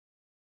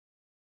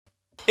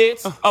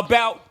It's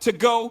about to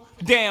go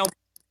down.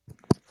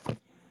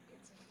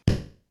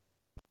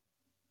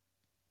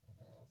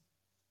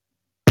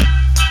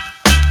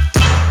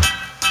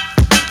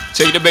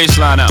 Take the bass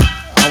line out.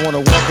 I want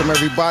to welcome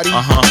everybody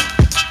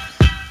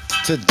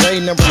to day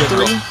number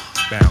 3.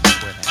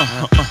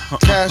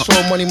 Cash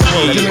or Money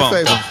Monroe. Do me a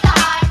favor.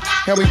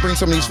 Help me bring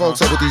some of these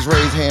folks up with these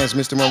raised hands,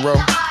 Mr. Monroe.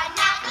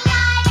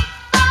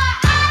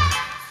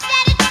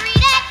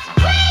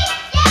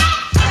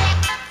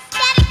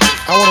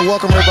 I want to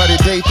welcome everybody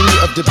to day 3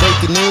 of Debate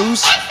the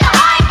News.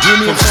 Do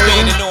me a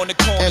favor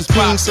and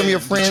ping some of your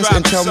friends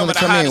and tell them to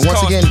come in.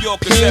 Once again,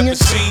 ping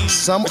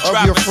some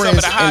of your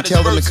friends and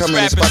tell them to come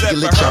in. It's about to get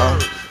lit, y'all.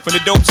 From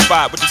the dope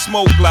spot with the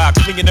smoke block,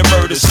 clinging the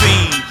murder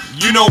scene.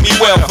 You know me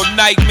well from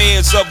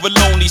nightmares of a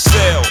lonely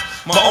cell.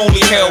 My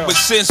only hell, but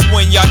since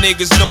when y'all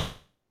niggas know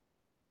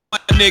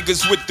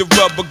niggas with the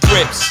rubber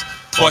grips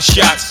or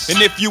shots?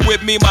 And if you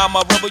with me,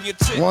 mama, rubber your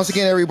tits. Once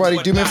again, everybody,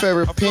 do me a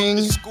favor,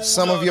 ping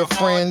some of your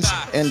friends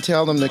and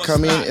tell them to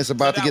come in. It's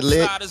about to get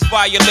lit.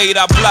 Violate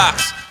our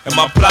blocks and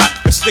my plot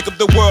and stick up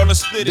the world and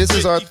split. This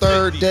is our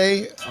third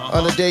day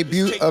on the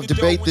debut of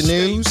Debate the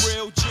News.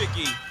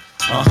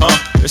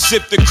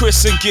 Sip the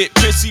Chris and get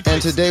pissy.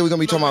 And today we're gonna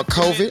be talking about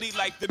COVID.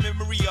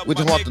 We're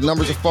talking about the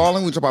numbers are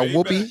falling. We're talking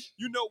about WHOOPI.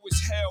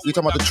 We're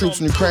talking about the troops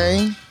in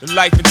Ukraine. The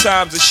life and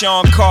times of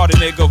Sean Carter,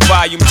 nigga,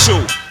 volume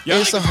 2.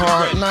 It's a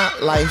hard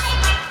knock life.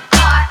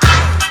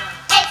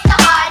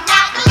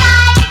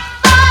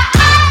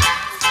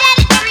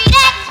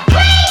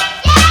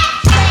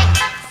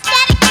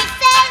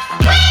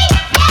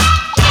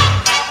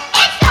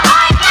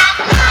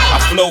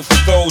 Flow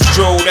for those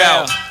drilled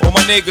out. All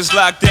my niggas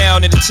locked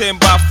down in a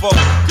 10x4,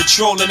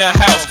 controlling the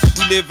house.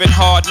 We live in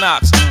hard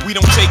knocks. We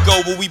don't take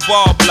over, we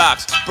ball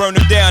blocks. Burn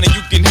them down and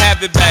you can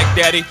have it back,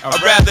 daddy.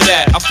 I'd rather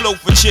that. I flow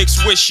for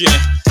chicks wishing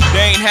they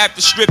ain't have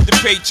to strip to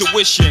pay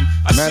tuition.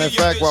 Matter of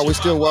fact, while we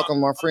still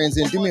welcome our friends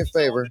in, do me a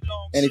favor,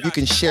 and if you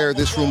can share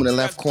this room in the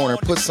left corner,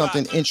 put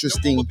something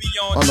interesting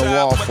on the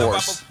wall for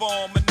us.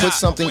 Put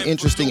something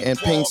interesting and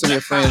ping some of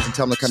your friends and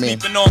tell them to come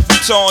in. Sleeping on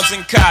futons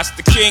and cots,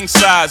 the king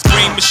size,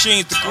 green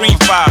machines, the green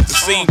fives, the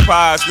scene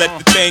pies. Let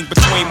the thing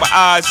between my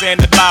eyes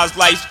analyze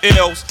life's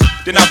ills.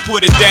 Then I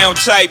put it down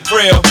tight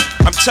real.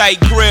 I'm tight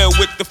grill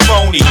with the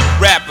phony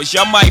rappers.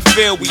 Y'all might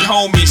feel we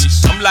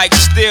homies. I'm like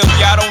still,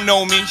 y'all don't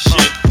know me.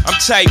 Shit, I'm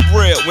tight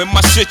real. When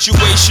my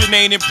situation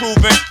ain't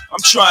improving,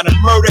 I'm trying to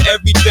murder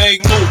everything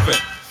moving.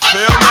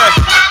 Feel me?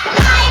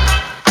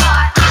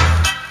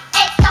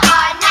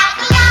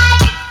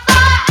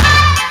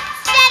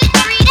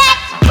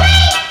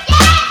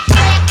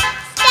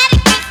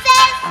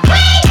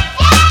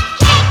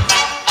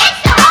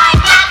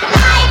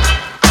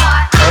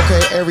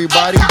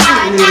 Everybody, I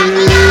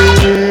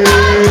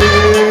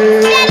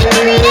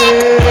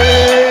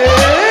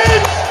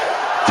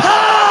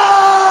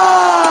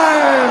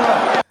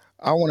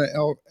want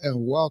to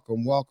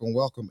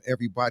welcome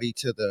everybody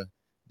to the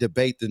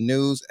Debate the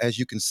News. As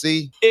you can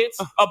see, it's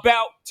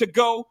about to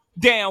go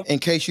down. In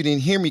case you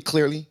didn't hear me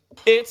clearly,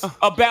 it's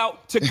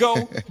about to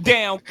go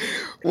down.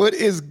 What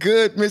is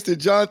good? Mr.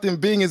 Jonathan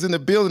Bing is in the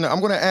building.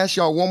 I'm going to ask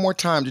y'all one more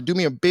time to do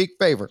me a big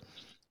favor.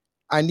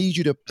 I need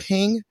you to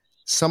ping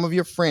some of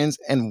your friends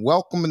and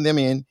welcome them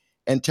in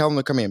and tell them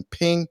to come in.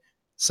 Ping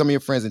some of your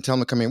friends and tell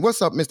them to come in.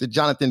 What's up, Mr.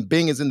 Jonathan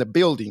Bing is in the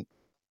building.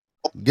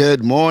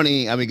 Good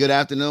morning. Good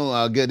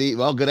afternoon.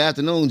 Good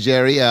afternoon,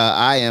 Jerry.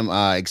 I am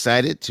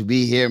excited to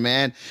be here,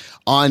 man,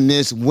 on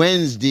this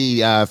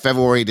Wednesday,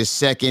 February the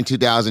 2nd,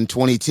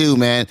 2022,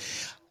 man.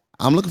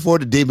 I'm looking forward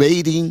to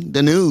debating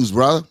the news,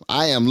 brother.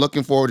 I am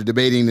looking forward to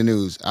debating the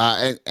news.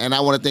 And I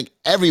want to thank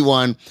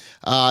everyone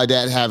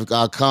that have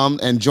come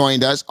and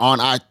joined us on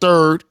our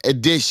third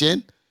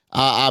edition,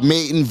 our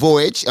maiden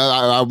voyage,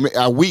 our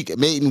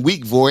maiden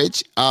week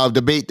voyage of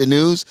Debate the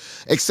News.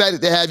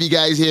 Excited to have you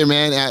guys here,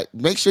 man.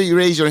 Make sure you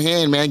raise your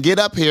hand, man. Get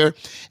up here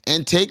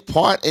and take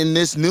part in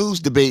this news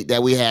debate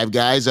that we have,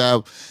 guys.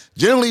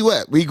 Generally,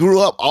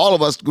 all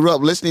of us grew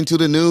up listening to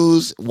the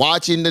news,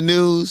 watching the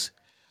news.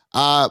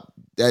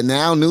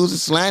 Now news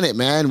is slanted,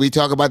 man. We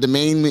talk about the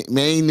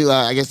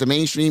the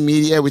mainstream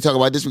media. We talk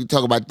about this, we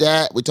talk about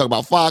that. We talk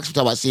about Fox, we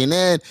talk about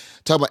CNN,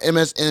 talk about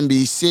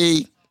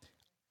MSNBC.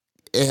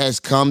 It has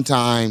come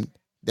time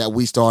that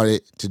we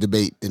started to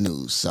debate the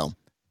news. So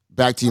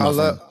back to you, my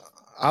friend.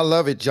 I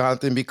love it,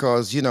 Jonathan,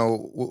 because, you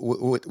know,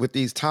 with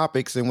these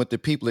topics and with the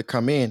people that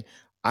come in,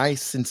 I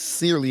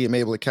sincerely am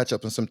able to catch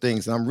up on some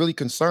things. And I'm really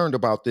concerned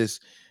about this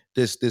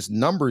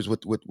numbers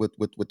with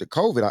the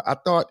COVID. I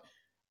thought,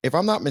 if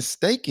I'm not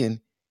mistaken,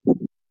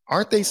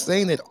 aren't they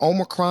saying that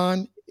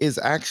Omicron is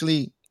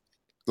actually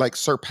like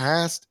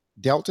surpassed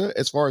Delta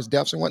as far as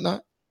deaths and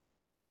whatnot?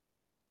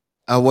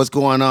 What's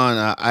going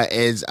on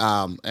is,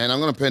 and I'm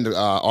going to pin the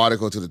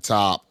article to the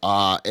top,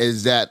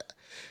 is that,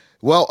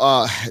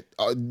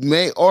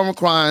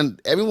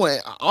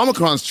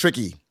 Omicron's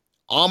tricky.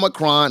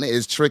 Omicron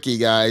is tricky,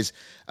 guys.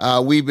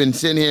 We've been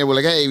sitting here, we're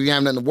like, hey, we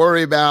have nothing to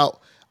worry about,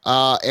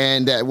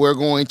 and that we're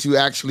going to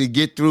actually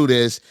get through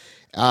this.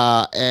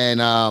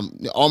 And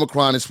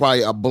Omicron is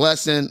probably a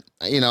blessing.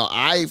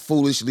 I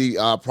foolishly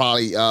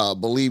probably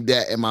believe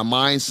that in my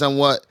mind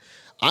somewhat.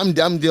 I'm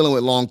dealing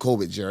with long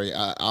COVID, Jerry.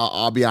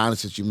 I'll be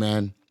honest with you,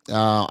 man.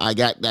 I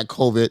got that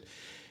COVID,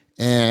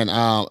 and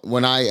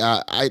when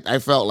I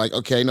felt like,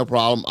 okay, no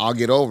problem, I'll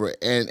get over it,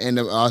 and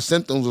the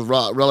symptoms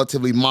were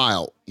relatively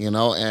mild, and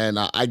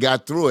I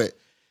got through it.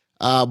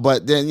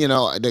 But then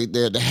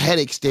the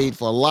headache stayed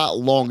for a lot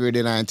longer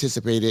than I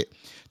anticipated.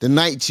 The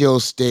night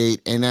chill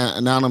stayed, and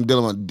now I'm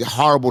dealing with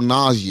horrible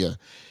nausea,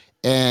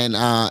 and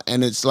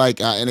it's like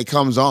and it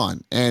comes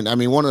on. And I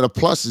mean, one of the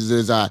pluses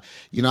is I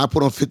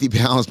put on 50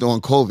 pounds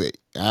during COVID.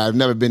 I've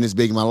never been this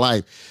big in my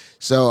life,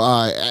 so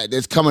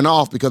it's coming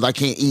off because I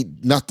can't eat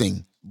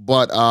nothing.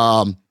 But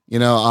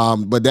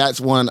that's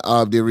one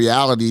of the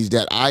realities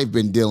that I've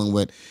been dealing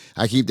with.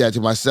 I keep that to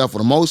myself for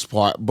the most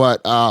part.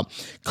 But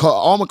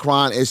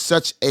Omicron is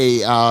such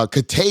a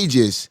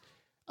contagious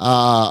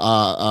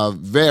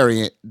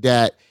variant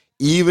that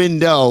even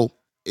though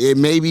it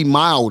may be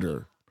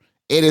milder,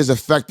 it is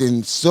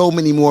affecting so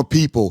many more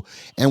people.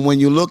 And when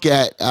you look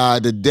at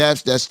the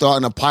deaths that's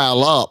starting to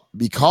pile up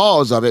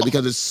because of it,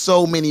 because there's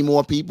so many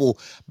more people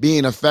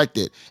being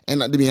affected.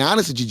 And to be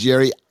honest with you,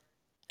 Jerry,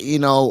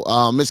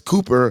 Miss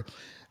Cooper,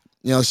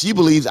 she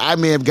believes I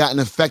may have gotten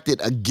affected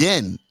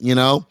again,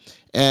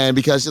 and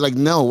because she's like,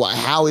 no,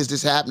 how is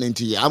this happening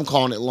to you? I'm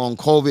calling it long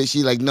COVID.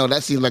 She's like, no,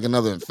 that seems like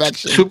another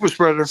infection. Super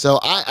spreader. So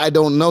I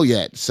don't know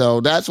yet.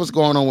 So that's what's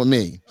going on with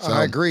me. So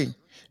I agree.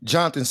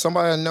 Jonathan,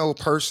 somebody I know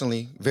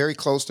personally, very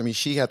close to me,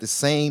 she had the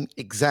same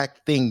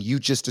exact thing you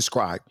just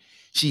described.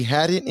 She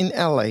had it in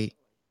LA,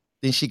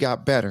 then she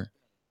got better.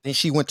 Then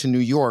she went to New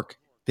York,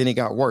 then it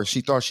got worse.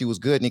 She thought she was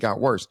good and it got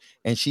worse.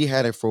 And she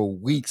had it for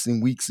weeks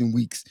and weeks and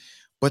weeks.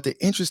 But the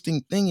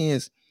interesting thing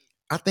is,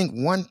 I think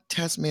one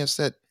test may have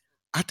said,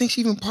 I think she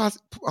even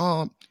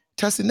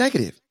tested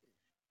negative.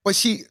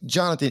 But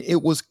Jonathan,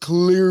 it was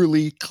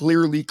clearly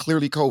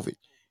COVID.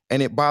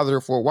 And it bothered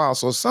her for a while.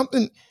 So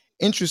something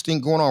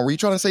interesting going on. Were you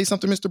trying to say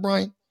something, Mr.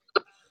 Brian?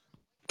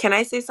 Can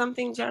I say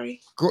something,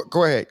 Jerry?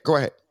 Go ahead. Go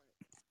ahead.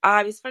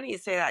 It's funny you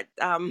say that,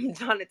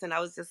 Jonathan.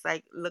 I was just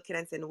like looking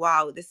and saying,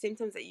 wow, the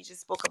symptoms that you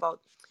just spoke about.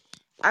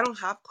 I don't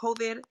have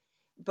COVID,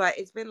 but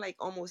it's been like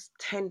almost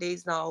 10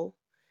 days now.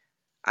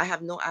 I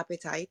have no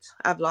appetite.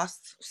 I've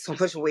lost so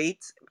much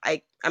weight.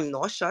 I'm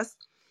nauseous.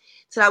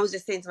 So I was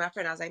just saying to my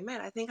friend, I was like,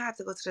 man, I think I have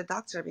to go to the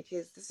doctor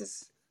because this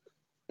is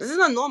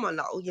not normal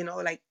now.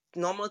 Like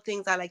normal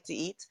things I like to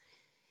eat.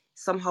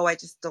 Somehow I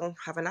just don't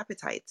have an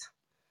appetite.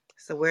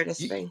 It's the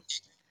weirdest thing.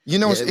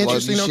 It's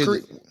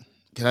interesting.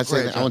 Can I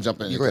say that? I want to jump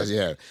in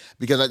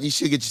because you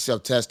should get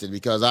yourself tested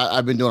because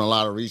I've been doing a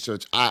lot of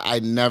research.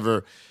 I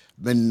never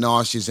been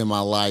nauseous in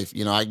my life.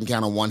 I can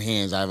count on one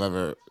hand I've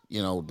ever,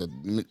 how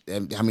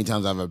many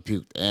times I've ever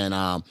puked, and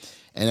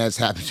that's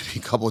happened to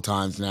me a couple of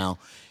times now.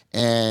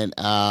 And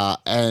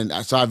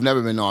so I've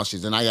never been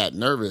nauseous, and I got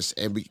nervous,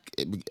 and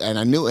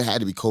I knew it had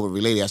to be COVID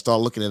related. I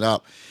started looking it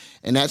up,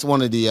 and that's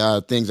one of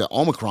the things that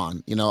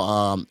Omicron,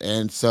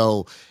 and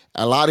so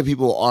a lot of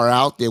people are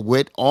out there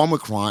with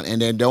Omicron and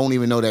they don't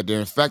even know that they're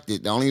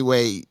infected. The only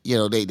way,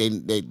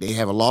 they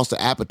have a loss of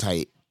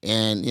appetite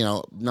and,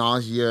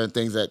 nausea and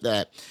things like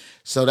that.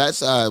 So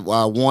that's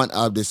one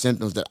of the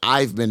symptoms that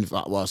I've been,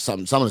 some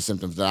of the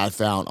symptoms that I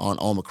found on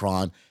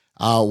Omicron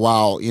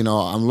while,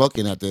 I'm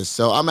looking at this.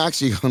 So I'm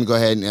actually going to go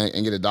ahead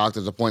and get a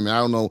doctor's appointment.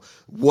 I don't know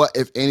what,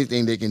 if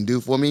anything, they can do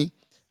for me.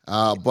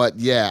 But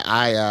yeah,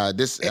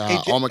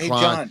 Omicron. Hey,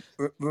 John,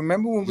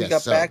 remember when we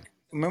got back?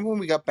 Remember when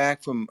we got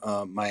back from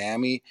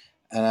Miami,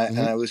 and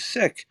I was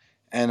sick,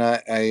 and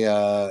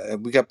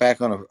we got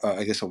back on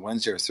I guess a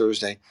Wednesday or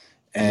Thursday,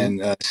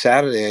 and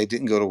Saturday I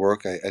didn't go to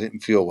work. I didn't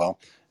feel well,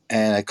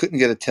 and I couldn't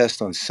get a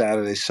test on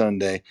Saturday,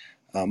 Sunday.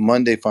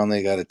 Monday finally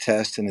I got a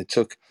test, and it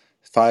took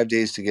 5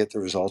 days to get the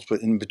results.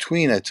 But in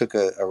between, I took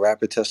a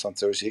rapid test on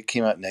Thursday. It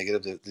came out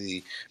negative.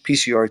 The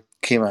PCR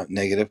came out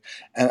negative,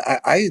 and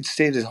I had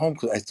stayed at home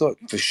because I thought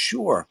for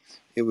sure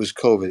it was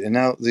COVID. And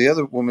now the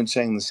other woman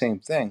saying the same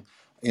thing.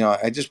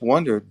 I just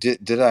wonder,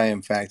 did I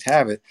in fact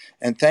have it?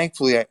 And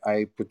thankfully,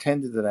 I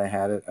pretended that I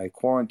had it. I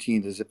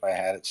quarantined as if I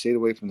had it, stayed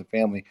away from the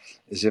family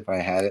as if I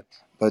had it.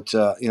 But,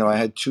 I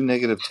had 2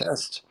 negative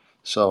tests.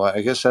 So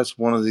I guess that's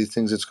one of the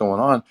things that's going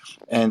on.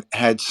 And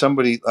had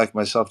somebody like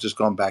myself just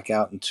gone back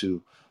out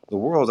into the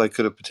world, I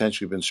could have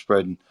potentially been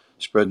spreading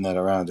that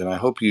around. And I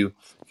hope you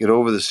get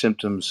over the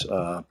symptoms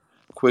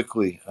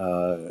quickly,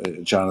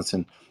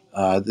 Jonathan.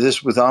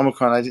 This with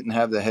Omicron, I didn't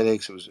have the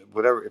headaches. It was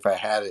whatever. If I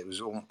had it, it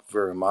was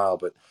very mild.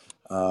 But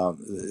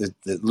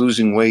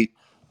losing weight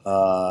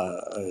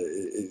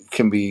it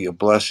can be a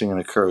blessing and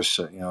a curse.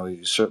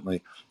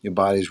 Certainly your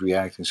body's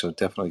reacting. So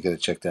definitely get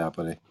it checked out,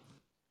 buddy.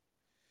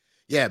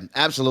 Yeah,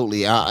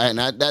 absolutely. And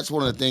that's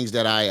one of the things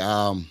that I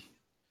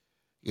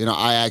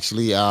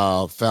actually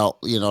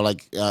felt,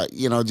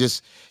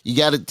 just you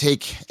got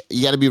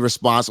to be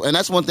responsible. And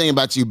that's one thing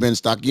about you, Ben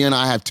Stock. You and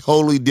I have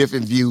totally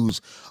different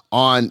views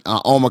on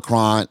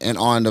Omicron and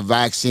on the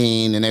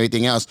vaccine and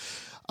everything else.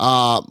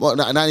 Well,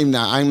 not even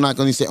that. I'm not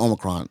going to say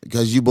Omicron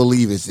because you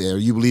believe it's there.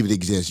 You believe it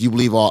exists. You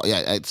believe all.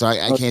 Yeah, so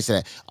I can't say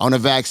that on a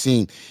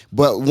vaccine.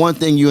 But one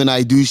thing you and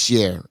I do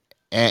share,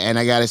 and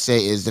I got to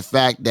say, is the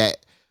fact that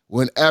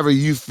whenever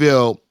you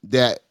feel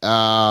that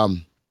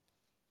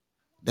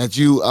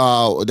you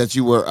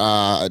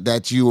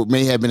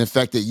may have been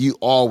affected, you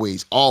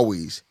always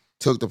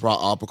took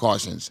the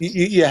precautions.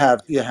 You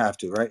have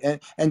to, right?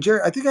 And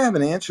Jerry, I think I have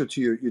an answer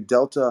to your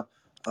Delta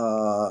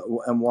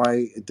and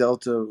why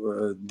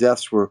Delta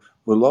deaths were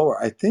lower.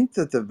 I think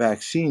that the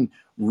vaccine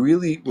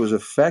really was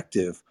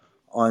effective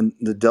on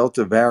the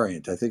Delta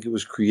variant. I think it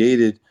was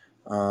created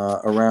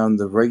around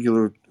the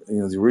regular,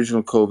 the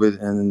original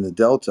COVID and then the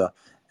Delta.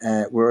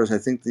 Whereas I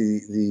think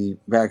the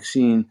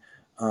vaccine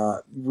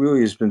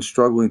really has been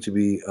struggling to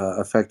be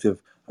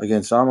effective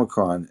against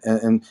Omicron,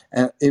 and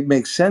it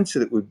makes sense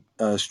that it would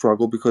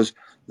struggle because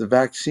the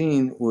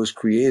vaccine was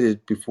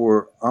created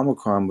before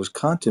Omicron was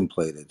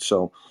contemplated.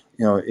 So,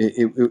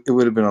 it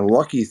would have been a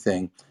lucky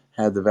thing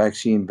had the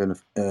vaccine been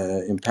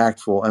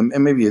impactful,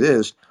 and maybe it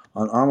is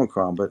on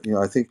Omicron. But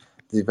I think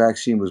the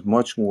vaccine was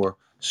much more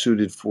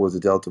suited for the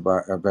Delta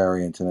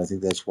variant, and I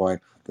think that's why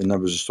the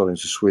numbers are starting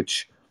to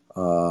switch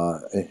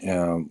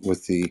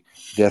with the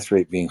death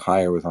rate being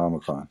higher with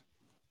Omicron.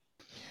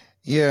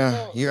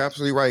 Yeah, you're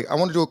absolutely right. I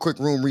want to do a quick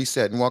room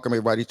reset and welcome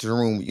everybody to the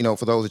room.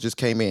 For those that just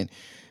came in,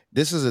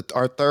 this is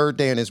our third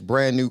day in this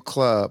brand new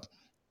club.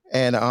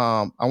 And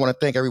I want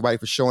to thank everybody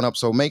for showing up.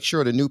 So make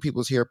sure the new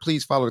people's here.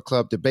 Please follow the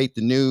club, debate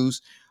the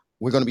news.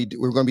 We're gonna be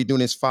doing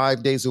this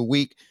 5 days a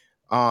week,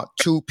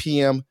 2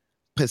 p.m.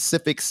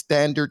 Pacific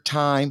Standard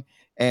Time,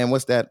 and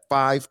what's that?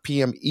 5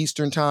 p.m.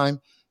 Eastern Time.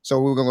 So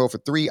we're gonna go for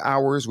 3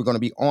 hours. We're gonna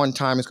be on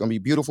time. It's gonna be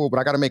beautiful. But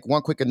I got to make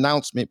one quick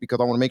announcement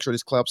because I want to make sure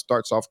this club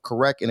starts off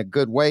correct in a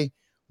good way.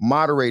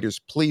 Moderators,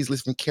 please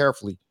listen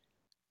carefully.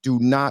 Do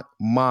not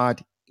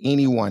mod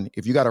anyone.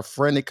 If you got a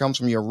friend that comes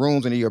from your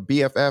rooms and your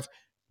BFF,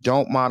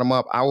 don't mod them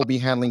up. I will be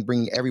handling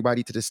bringing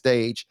everybody to the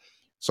stage.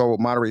 So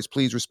moderators,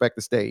 please respect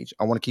the stage.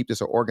 I want to keep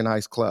this an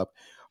organized club.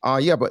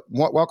 Yeah, but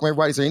welcome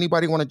everybody. Is there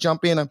anybody want to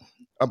jump in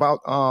about?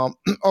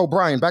 Oh,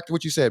 Brian, back to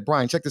what you said.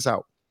 Brian, check this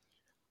out.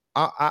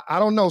 I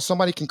don't know.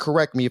 Somebody can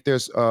correct me if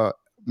there's a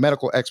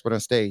medical expert on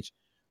stage.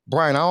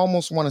 Brian, I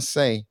almost want to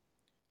say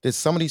that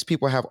some of these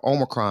people have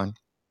Omicron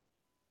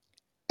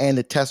and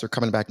the tests are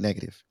coming back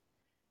negative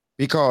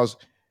because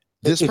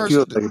this It person.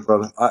 feels like it,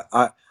 brother.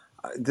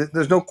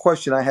 There's no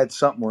question. I had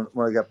something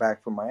when I got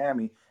back from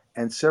Miami,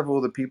 and several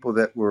of the people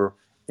that were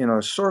in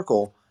our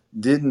circle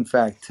did in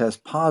fact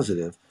test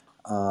positive,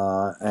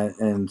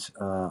 and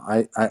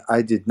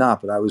I did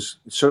not. But I was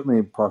certainly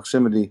in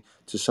proximity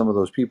to some of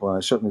those people, and I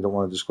certainly don't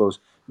want to disclose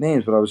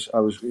names. But I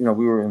was, we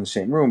were in the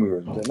same room. We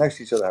were next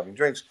to each other having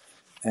drinks,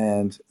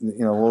 and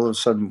all of a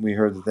sudden we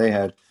heard that they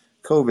had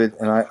COVID,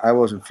 and I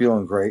wasn't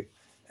feeling great.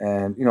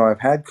 And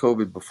I've had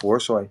COVID before,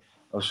 so I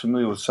was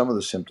familiar with some of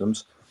the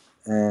symptoms,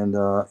 and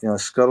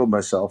scuttled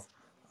myself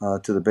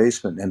to the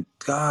basement. And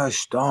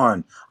gosh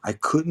darn, I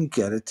couldn't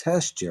get a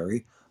test,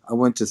 Jerry. I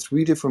went to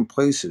 3 different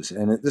places,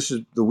 and this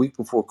is the week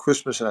before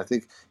Christmas, and I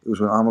think it was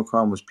when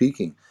Omicron was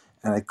peaking,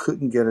 and I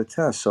couldn't get a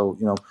test. So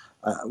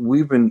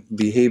we've been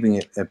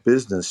behaving at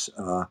business.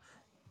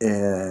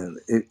 And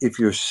if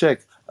you're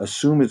sick,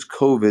 assume it's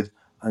COVID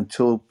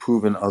until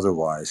proven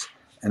otherwise.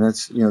 And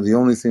that's the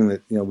only thing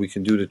that we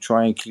can do to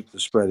try and keep the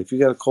spread. If you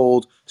got a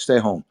cold, stay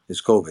home.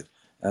 It's COVID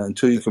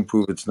until you can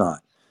prove it's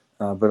not.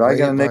 But I Great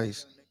got a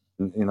negative.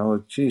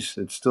 advice. Geez,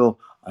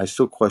 I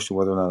still question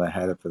whether or not I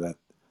had it for that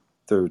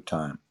third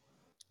time.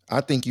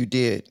 I think you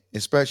did,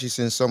 especially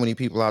since so many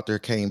people out there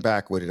came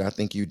back with it. I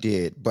think you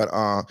did. But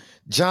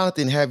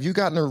Jonathan, have you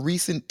gotten a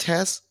recent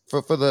test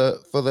for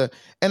the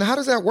and how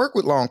does that work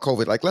with long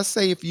COVID? Like let's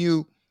say if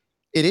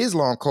it is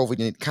long COVID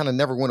and it kind of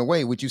never went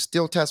away, would you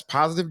still test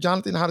positive,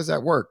 Jonathan? How does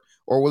that work?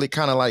 Or will it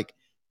kind of like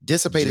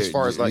dissipate as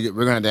far as like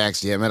we're going to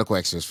ask you medical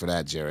experts for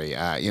that, Jerry.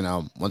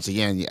 Once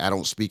again, I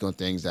don't speak on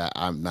things that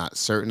I'm not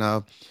certain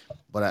of,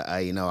 but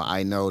I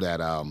know that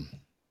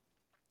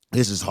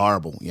this is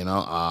horrible.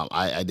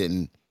 I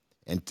didn't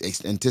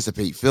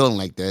anticipate feeling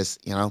like this.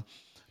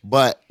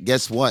 But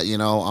guess what?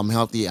 I'm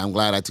healthy. I'm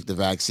glad I took the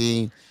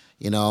vaccine.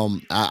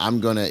 I'm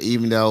gonna,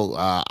 even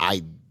though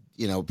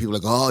people are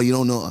like, oh, you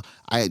don't know.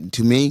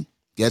 To me,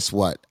 guess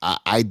what?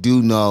 I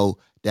do know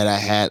that I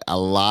had a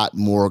lot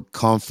more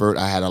comfort.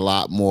 I had a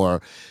lot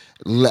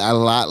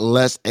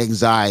less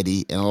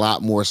anxiety and a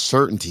lot more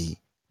certainty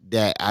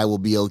that I will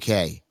be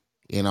okay.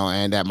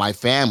 And that my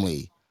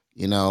family,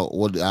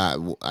 would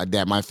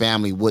that my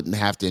family wouldn't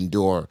have to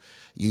endure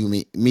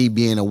me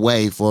being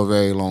away for a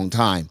very long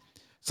time.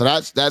 So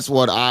that's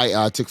what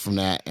I took from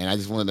that, and I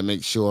just wanted to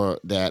make sure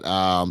that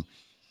I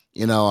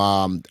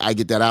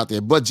get that out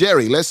there. But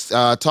Jerry, let's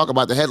talk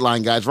about the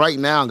headline, guys. Right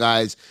now,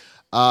 guys,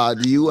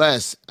 the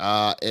U.S.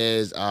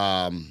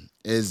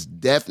 Is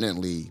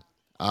definitely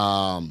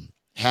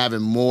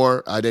having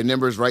more. Their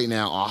numbers right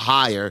now are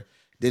higher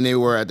than they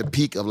were at the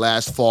peak of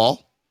last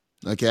fall.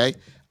 Okay,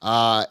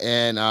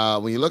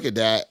 and when you look at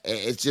that,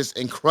 it's just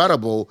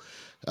incredible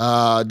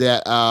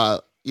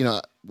that you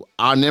know,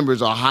 our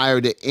numbers are higher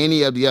than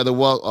any of the other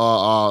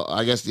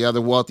I guess the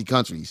other wealthy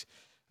countries.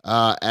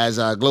 As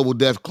global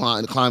death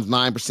climbs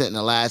 9% in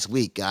the last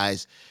week,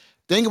 guys.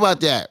 Think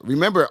about that.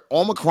 Remember,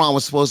 Omicron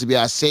was supposed to be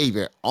our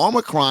savior.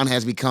 Omicron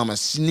has become a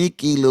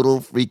sneaky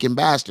little freaking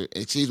bastard.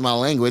 Excuse my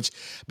language,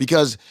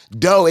 because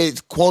though it's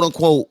quote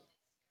unquote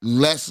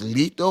less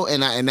lethal,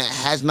 and that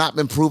has not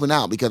been proven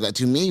out, because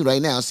to me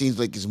right now it seems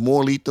like it's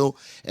more lethal,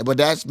 but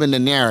that's been the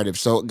narrative.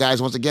 So guys,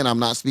 once again, I'm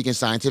not speaking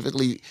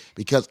scientifically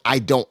because I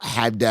don't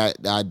have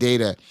that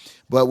data,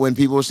 but when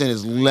people are saying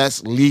it's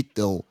less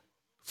lethal,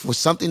 for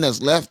something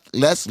that's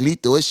less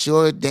lethal, it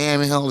sure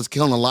damn hell is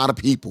killing a lot of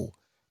people.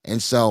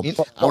 And so You-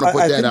 I want to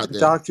put I that think out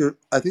there.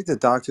 I think the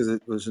doctor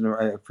that was in,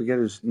 I forget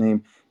his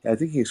name. I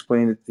think he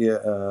explained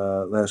it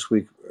last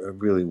week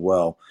really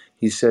well.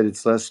 He said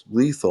it's less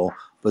lethal,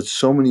 but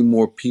so many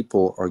more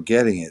people are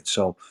getting it.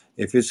 So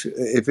if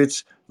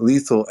it's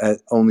lethal at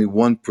only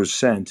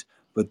 1%,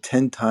 but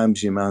 10 times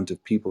the amount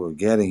of people are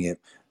getting it,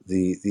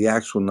 the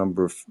actual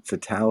number of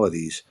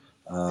fatalities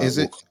is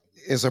will. it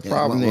is a Yeah,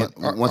 problem then?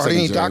 one Are there second,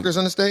 any Jerry. doctors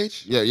on the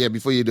stage? Yeah.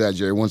 Before you do that,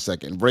 Jerry, 1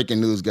 second. Breaking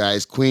news,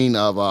 guys. Queen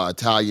of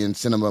Italian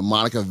cinema,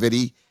 Monica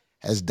Vitti,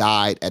 has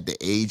died at the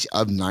age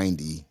of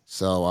 90.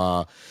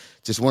 So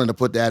just wanted to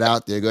put that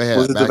out there. Go Was ahead.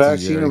 it the Back to you,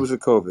 vaccine or Jerry. was it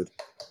COVID?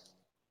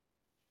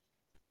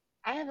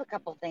 I have a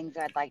couple things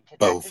I'd like to.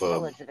 Both This is of them.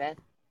 Elizabeth.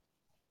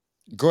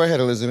 Go ahead,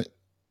 Elizabeth.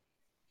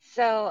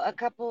 So a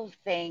couple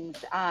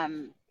things.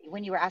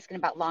 When you were asking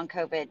about long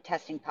COVID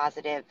testing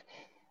positive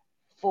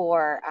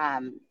for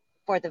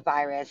the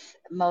virus,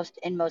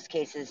 in most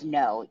cases,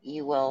 no,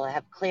 you will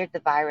have cleared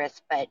the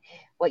virus, but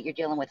what you're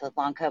dealing with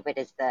long COVID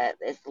is the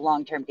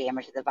long term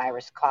damage that the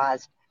virus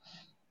caused.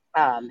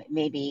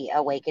 Maybe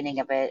awakening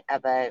of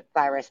a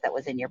virus that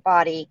was in your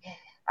body,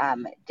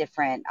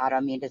 different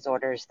autoimmune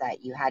disorders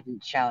that you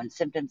hadn't shown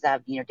symptoms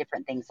of,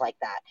 different things like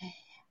that.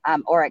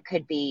 Or it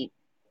could be,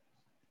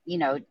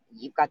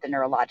 you've got the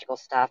neurological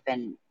stuff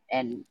and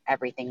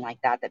everything like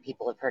that that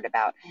people have heard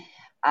about.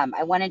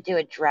 I wanted to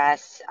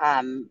address,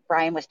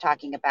 Brian was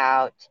talking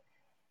about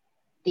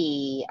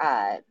the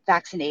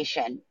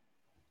vaccination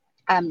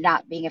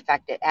not being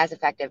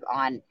effective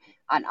on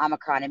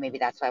Omicron, and maybe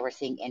that's why we're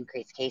seeing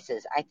increased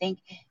cases. I think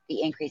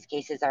the increased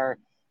cases are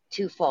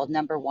twofold.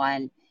 Number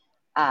one,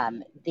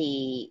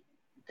 the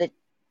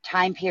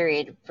time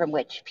period from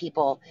which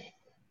people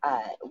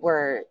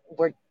were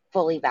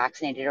fully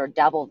vaccinated or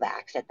double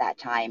vaxxed at that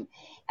time,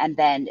 and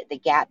then the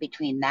gap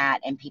between that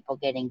and people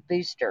getting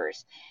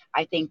boosters.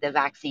 I think the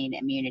vaccine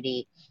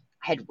immunity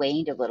had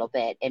waned a little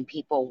bit, and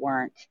people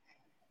weren't.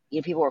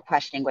 People were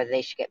questioning whether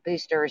they should get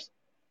boosters,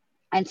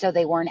 and so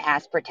they weren't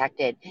as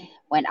protected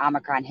when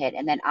Omicron hit.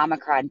 And then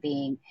Omicron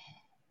being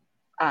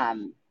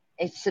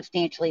it's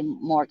substantially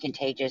more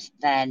contagious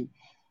than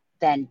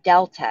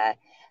Delta.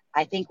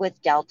 I think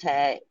with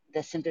Delta,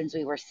 the symptoms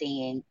we were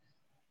seeing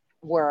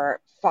were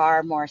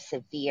far more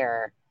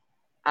severe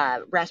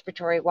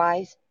respiratory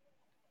wise.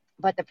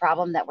 But the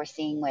problem that we're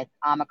seeing with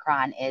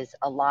Omicron is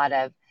a lot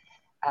of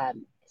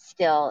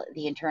still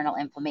the internal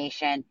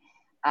inflammation,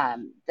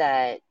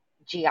 the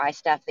GI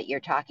stuff that you're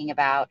talking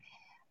about.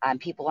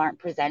 People aren't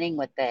presenting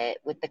with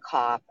the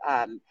cough.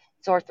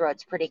 Sore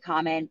throat's pretty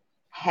common.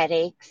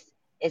 Headaches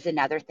is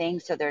another thing.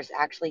 So there's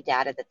actually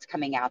data that's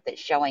coming out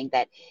that's showing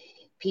that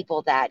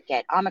people that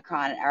get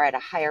Omicron are at a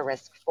higher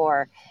risk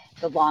for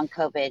the long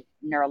COVID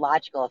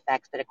neurological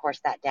effects. But of course,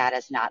 that data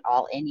is not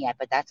all in yet.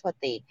 But that's what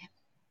the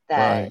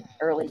Right.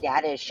 early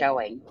data is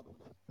showing.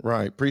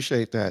 Right.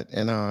 Appreciate that.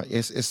 And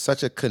it's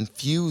such a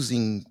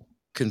confusing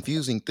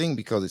thing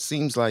because it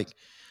seems like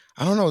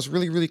I don't know, it's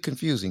really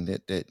confusing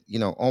that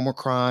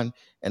Omicron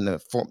and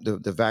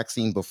the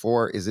vaccine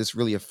before, is this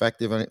really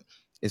effective on it?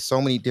 It's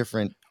so many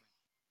different,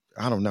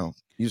 I don't know.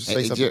 You just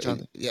say something,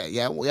 Jonathan?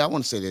 Yeah. I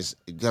want to say this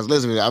because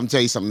Elizabeth, I'm gonna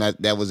tell you something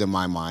that was in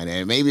my mind,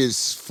 and maybe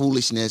it's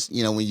foolishness.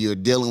 When you're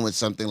dealing with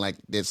something like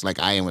this, like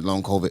I am with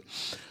long COVID,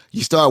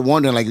 you start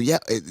wondering, like, yeah,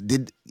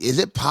 is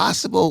it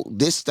possible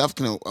this stuff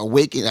can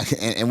awaken?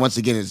 And once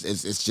again,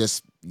 it's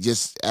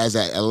just as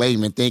a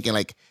layman thinking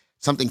like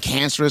something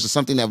cancerous or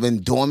something that's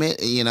been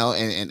dormant, and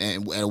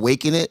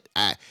awaken it.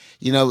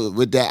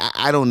 With that,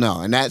 I don't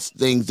know. And that's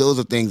things. Those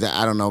are things that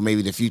I don't know.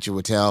 Maybe the future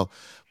will tell.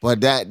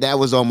 But that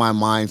was on my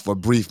mind for a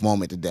brief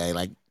moment today.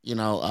 Like,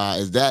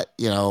 is that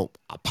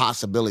a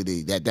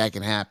possibility that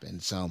can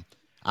happen? So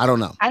I don't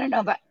know. I don't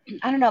know about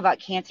I don't know about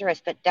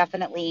cancerous, but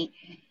definitely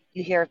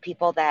you hear of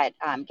people that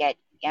get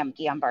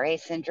Guillain-Barré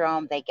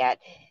syndrome. They get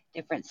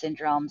different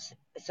syndromes.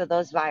 So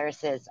those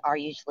viruses are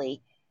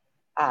usually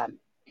um,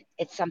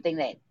 it's something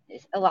that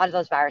a lot of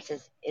those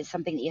viruses is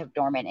something that you have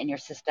dormant in your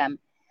system.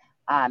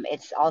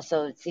 It's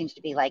also it seems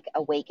to be like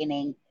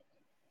awakening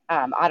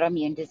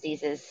autoimmune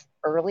diseases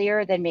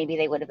earlier than maybe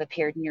they would have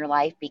appeared in your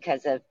life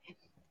because of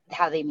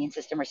how the immune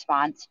system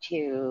responds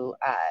to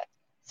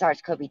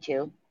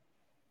SARS-CoV-2.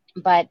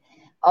 But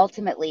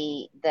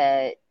ultimately,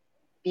 the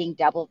being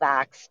double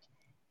vaxxed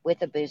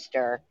with a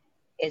booster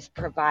is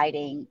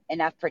providing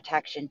enough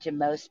protection to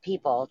most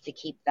people to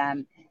keep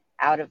them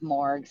out of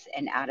morgues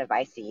and out of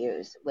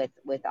ICUs with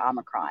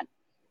Omicron.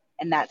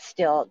 and that's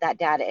still that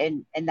data,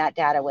 and that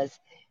data was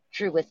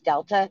true with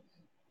Delta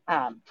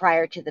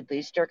prior to the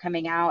booster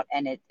coming out,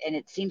 and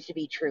it seems to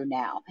be true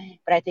now.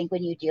 But I think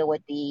when you deal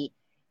with the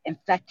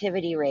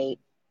infectivity rate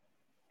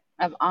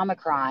of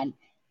Omicron,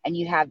 and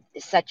you have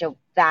such a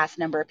vast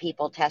number of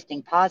people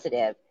testing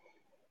positive,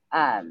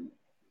 um,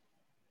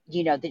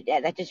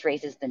 that just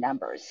raises the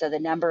numbers. So the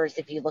numbers,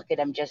 if you look at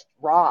them just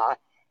raw,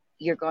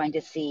 you're going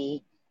to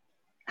see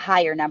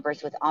higher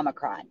numbers with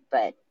Omicron.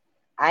 But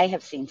I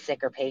have seen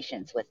sicker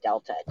patients with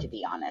Delta, to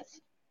be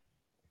honest.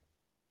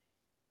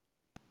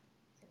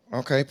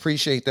 Okay,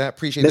 appreciate that.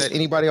 Appreciate that.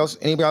 Anybody else?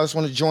 Anybody else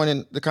want to join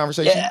in the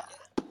conversation? Yeah.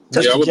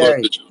 Yeah, I would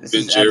Jerry, love to jump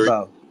in, Jerry.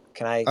 Edbo.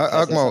 Can I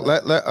Ugmo,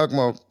 let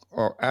Ugmo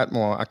or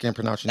Atmo. I can't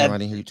pronounce your name. I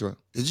didn't hear you to it.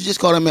 Did you just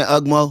call him an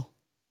Ugmo?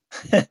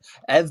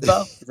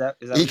 Edbo? Is that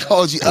he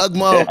called you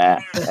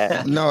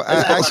Ugmo? No,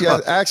 actually,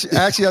 I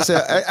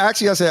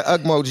said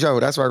Ugmo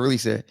Joe. That's what I really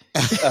said.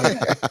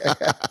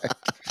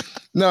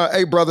 No,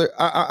 hey brother,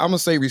 I'm gonna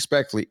say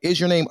respectfully. Is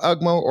your name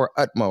Ugmo or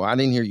Utmo? I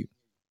didn't hear you.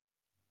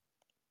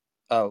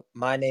 Oh,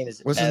 my name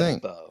is What's his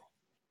name?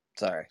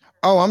 Sorry.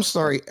 Oh, I'm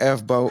sorry,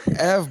 Evbo.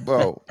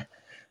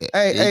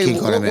 Hey, you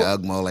can't call him an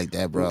Ugmo like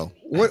that, bro.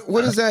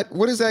 What is that?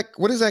 What is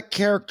that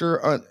character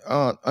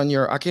on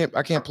your? I can't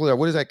pull it up.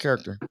 What is that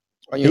character?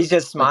 He's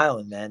just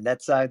smiling, man.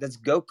 That's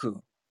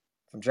Goku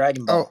from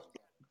Dragon Ball.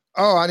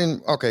 Oh, I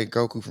didn't. Okay,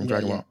 Goku from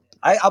Dragon Ball.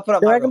 I'll put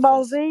up Dragon my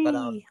Ball Z.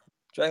 But,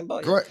 Dragon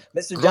Ball. Go ahead.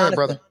 Mr. Go Jonathan, ahead,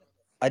 brother.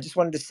 I just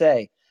wanted to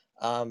say,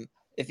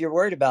 if you're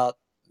worried about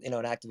an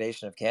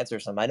activation of cancer or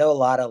something, I know a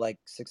lot of like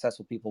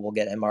successful people will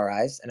get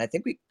MRIs, and I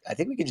think we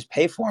can just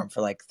pay for them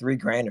for like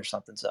 $3,000 or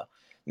something. So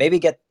maybe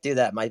do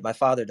that. My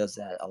father does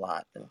that a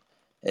lot, and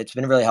it's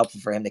been really helpful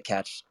for him to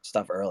catch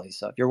stuff early.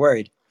 So if you're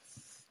worried,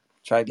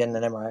 try getting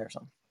an MRI or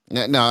something.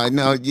 No.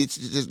 It's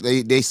just,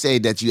 they say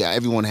that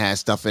everyone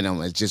has stuff in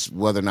them. It's just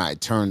whether or not it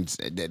turns.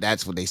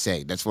 That's what they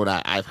say. That's what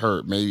I've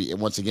heard. Maybe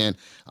once again,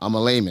 I'm a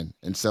layman,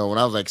 and so when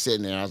I was like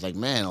sitting there, I was like,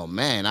 man, oh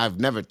man, I've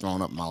never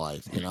thrown up in my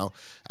life.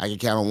 I can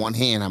count on one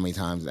hand how many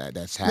times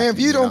that's happened. Man, if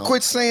you don't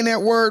quit saying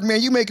that word,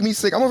 man, you making me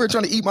sick. I'm over here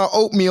trying to eat my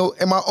oatmeal,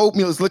 and my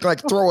oatmeal is looking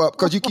like throw up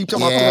because you keep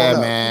talking about throwing up. Yeah,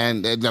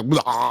 man.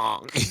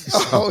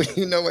 Oh,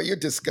 you know what? You're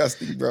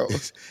disgusting, bro.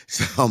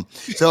 So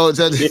is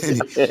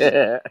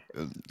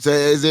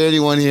there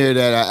anyone here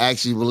that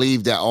actually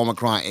believe that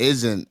Omicron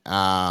isn't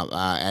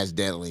as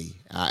deadly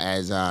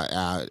as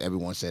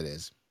everyone said it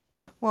is?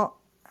 Well,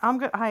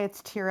 hi,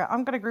 it's Tira.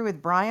 I'm going to agree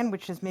with Brian,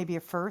 which is maybe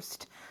a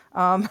first,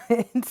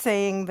 in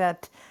saying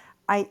that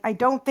I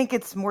don't think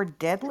it's more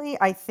deadly.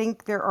 I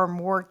think there are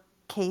more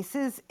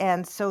cases,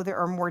 and so there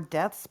are more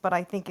deaths, but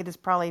I think it is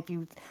probably, if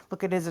you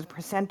look at it as a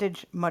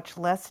percentage, much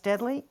less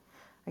deadly,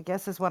 I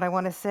guess is what I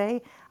want to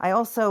say. I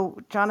also,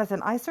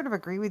 Jonathan, I sort of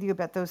agree with you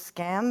about those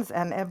scans.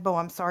 And Ebbo,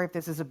 I'm sorry if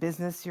this is a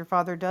business your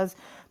father does,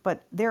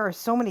 but there are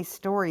so many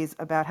stories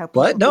about how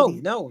people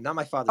No, not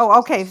my father's business.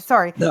 Okay,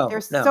 sorry. No,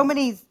 There's so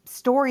many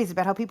stories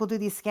about how people do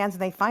these scans,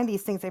 and they find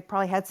these things they've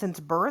probably had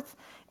since birth,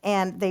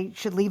 and they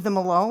should leave them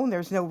alone.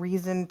 There's no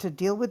reason to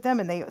deal with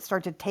them, and they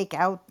start to take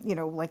out,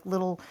 like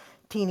little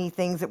teeny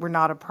things that were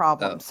not a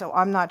problem. So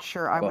I'm not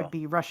sure I would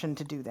be rushing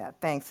to do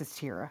that. Thanks, it's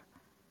Tira.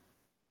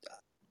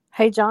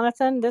 Hey,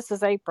 Jonathan, this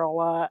is April.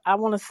 I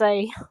want to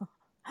say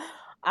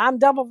I'm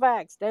double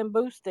vaxxed and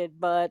boosted,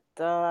 but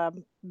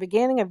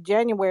beginning of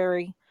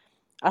January,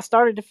 I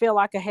started to feel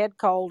like a head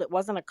cold. It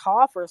wasn't a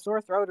cough or a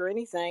sore throat or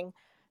anything.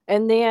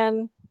 And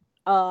then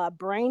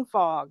brain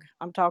fog.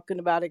 I'm talking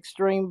about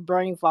extreme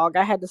brain fog.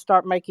 I had to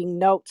start making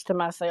notes to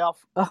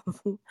myself of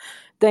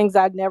things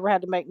I'd never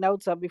had to make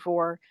notes of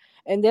before.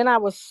 And then I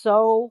was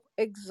so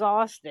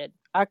exhausted.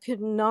 I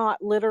could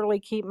not literally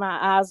keep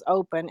my eyes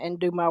open and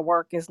do my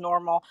work as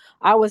normal.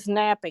 I was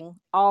napping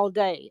all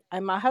day.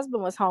 And my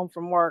husband was home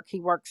from work. He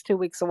works 2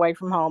 weeks away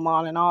from home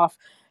on and off.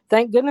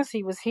 Thank goodness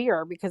he was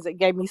here because it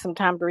gave me some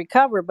time to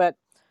recover. But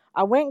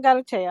I went and got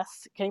a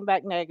test, came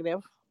back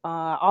negative. We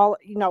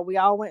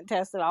all went and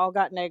tested, all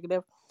got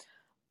negative.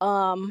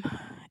 And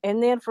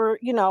then for,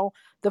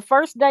 the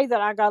first day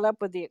that I got up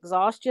with the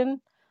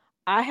exhaustion,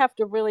 I have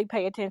to really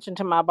pay attention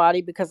to my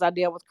body because I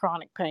deal with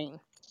chronic pain.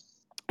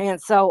 And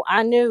so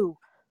I knew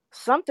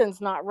something's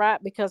not right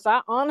because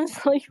I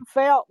honestly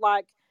felt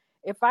like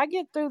if I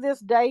get through this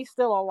day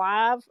still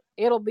alive,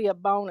 it'll be a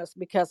bonus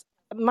because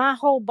my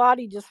whole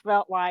body just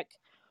felt like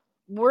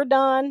we're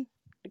done,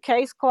 the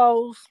case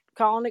closed,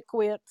 calling it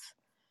quits.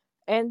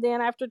 And then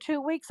after 2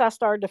 weeks, I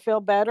started to feel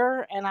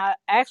better. And I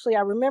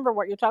remember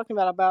what you're talking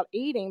about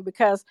eating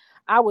because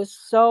I was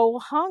so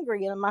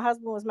hungry. And my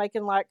husband was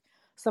making like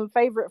some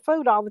favorite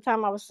food all the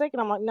time I was sick.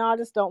 And I'm like, no, I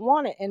just don't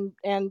want it.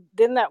 And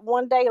then that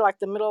one day, like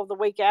the middle of the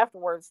week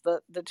afterwards,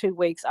 the 2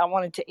 weeks, I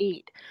wanted to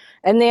eat.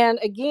 And then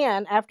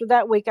again, after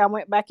that week, I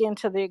went back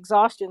into the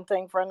exhaustion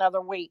thing for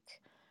another week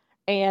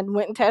and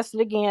went and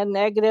tested again,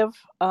 negative.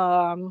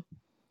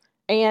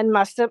 And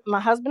my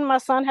husband and my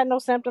son had no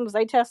symptoms.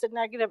 They tested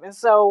negative. And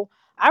so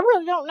I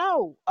really don't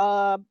know.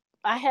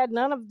 I had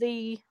none of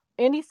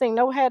anything,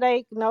 no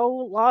headache, no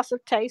loss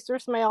of taste or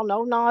smell,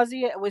 no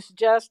nausea. It was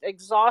just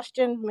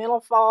exhaustion, mental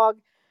fog,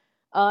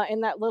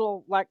 and that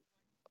little like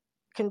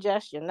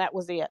congestion. That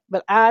was it.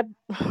 But I've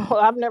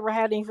never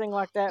had anything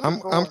like that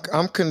before.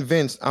 I'm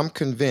convinced.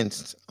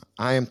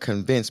 I am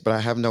convinced, but I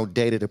have no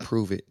data to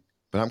prove it.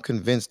 But I'm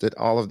convinced that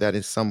all of that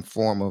is some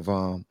form of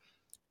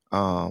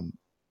um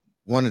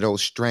one of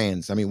those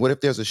strands. I mean, what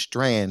if there's a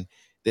strand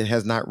that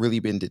has not really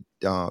been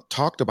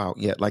talked about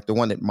yet, like the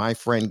one that my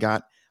friend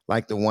got,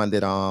 like the one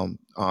that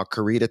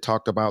Karita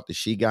talked about that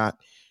she got,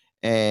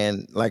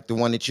 and like the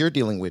one that you're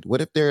dealing with?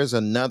 What if there's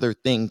another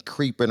thing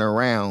creeping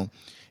around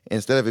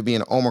instead of it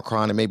being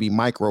Omicron, it may be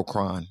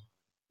Microcron?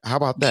 How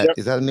about that?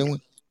 Is that a new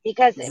one?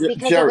 Because it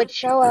Jerry. would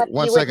show up.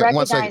 One You would second,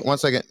 one second, recognize. one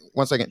second,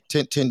 one second.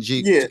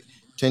 10G, Yeah,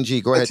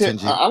 10G. Go ahead,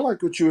 10G. I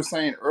like what you were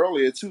saying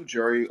earlier too,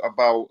 Jerry,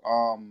 about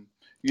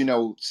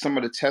some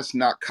of the tests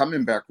not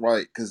coming back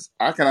right. Because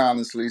I can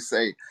honestly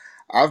say,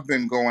 I've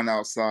been going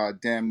outside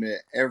damn near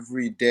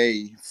every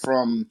day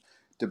from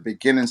the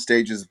beginning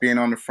stages, being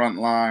on the front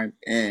line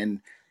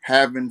and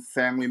having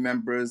family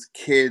members,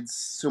 kids,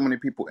 so many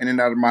people in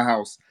and out of my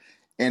house,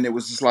 and it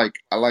was just like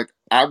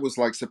I was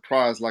like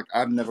surprised, like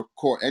I've never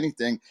caught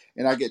anything,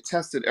 and I get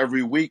tested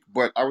every week.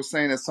 But I was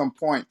saying at some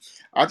point,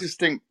 I just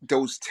think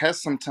those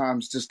tests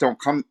sometimes just don't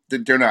come,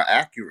 they're not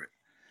accurate,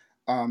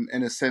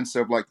 in a sense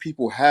of like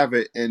people have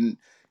it. And,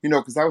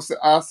 because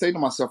I say to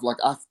myself, like,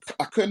 I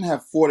couldn't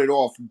have fought it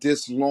off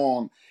this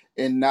long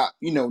and not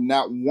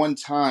one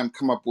time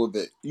come up with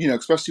it,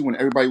 especially when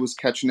everybody was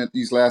catching it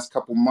these last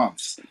couple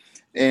months.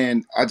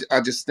 And I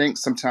just think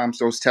sometimes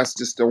those tests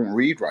just don't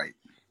read right.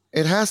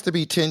 It has to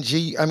be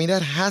 10G. I mean,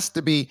 that has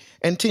to be.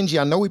 And 10G,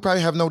 I know we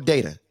probably have no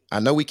data. I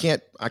know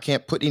I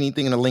can't put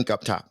anything in a link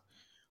up top,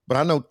 but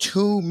I know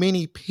too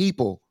many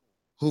people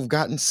who've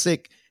gotten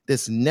sick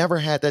that's never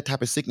had that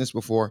type of sickness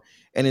before.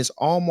 And it's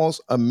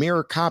almost a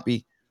mirror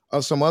copy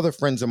of some other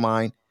friends of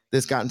mine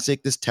that's gotten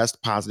sick that's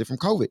test positive from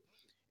COVID.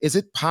 Is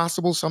it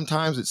possible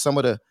sometimes that some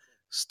of the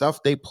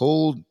stuff they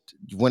pulled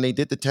when they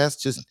did the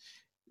test just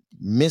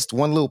missed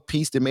one little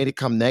piece that made it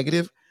come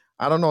negative?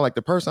 I don't know. Like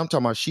the person I'm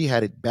talking about, she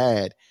had it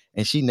bad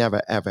and she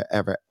never, ever,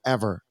 ever,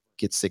 ever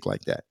gets sick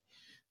like that.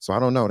 So I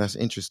don't know. That's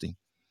interesting.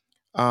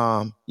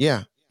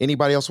 Yeah.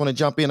 Anybody else want to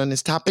jump in on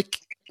this topic?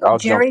 I'll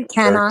jump Jerry, in,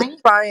 can Jerry. I?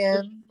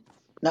 Brian.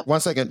 No.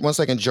 One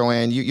second,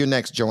 Joanne. You're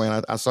next,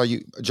 Joanne. I saw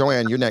you,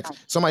 Joanne. You're next.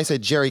 Somebody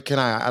said, Jerry, can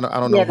I? I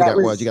don't know Yeah, who that that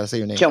was. You was got to say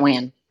your name.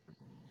 Joanne.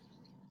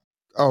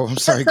 Oh, I'm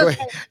sorry. Go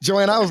ahead,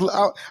 Joanne. I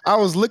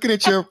was looking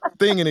at your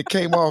thing and it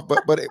came off, but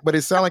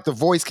it sounded like the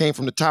voice came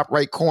from the top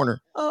right corner.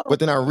 Oh, But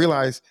then I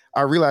realized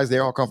they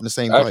all come from the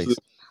same Actually, place.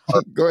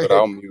 Go but ahead.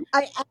 I'll mute.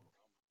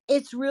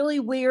 it's really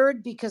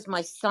weird because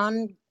my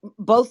son,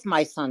 both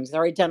my sons,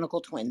 they're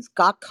identical twins,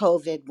 got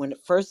COVID when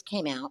it first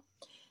came out.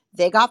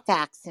 They got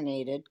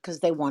vaccinated because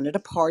they wanted a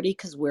party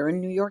because we're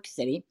in New York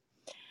City.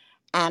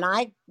 And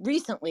I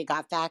recently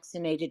got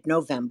vaccinated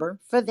November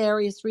for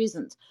various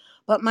reasons.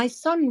 But my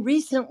son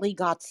recently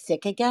got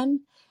sick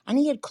again and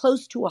he had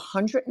close to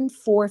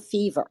 104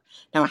 fever.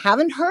 Now, I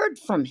haven't heard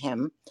from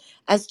him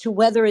as to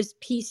whether his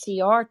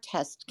PCR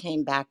test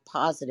came back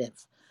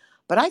positive.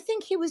 But I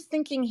think he was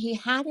thinking he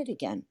had it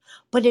again.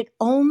 But it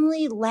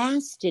only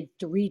lasted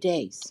 3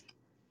 days.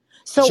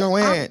 So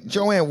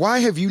Joanne, why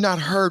have you not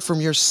heard from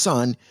your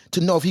son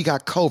to know if he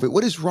got COVID?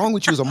 What is wrong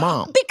with you as a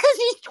mom? because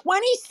he's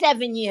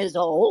 27 years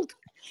old,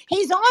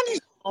 he's on his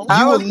own. You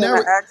I will was going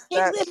never, to ask He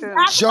that lives too.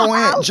 out of the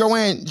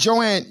house.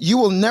 Joanne, you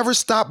will never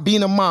stop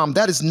being a mom.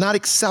 That is not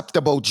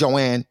acceptable,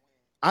 Joanne.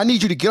 I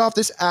need you to get off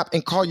this app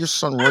and call your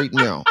son right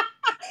now.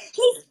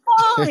 He's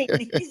fine.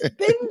 He's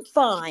been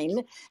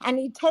fine, and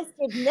he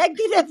tested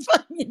negative.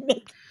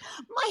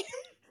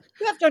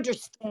 You have to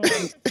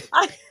understand.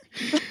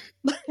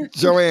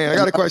 Joanne, I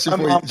got a question My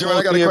for you. mom Joanne, I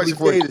calls got a me every question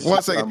for you. day to see One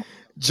if second. I'm.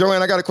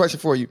 Joanne, I got a question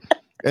for you.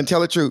 And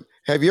tell the truth.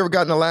 Have you ever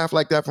gotten a laugh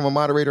like that from a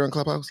moderator in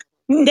Clubhouse?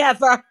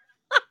 Never.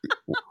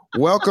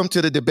 Welcome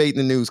to the Debate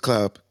in the News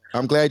Club.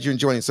 I'm glad you're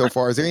enjoying it so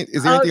far. Is there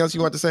anything else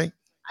you want to say?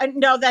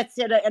 No, that's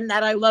it. And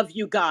that I love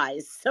you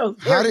guys. So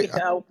there you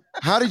go.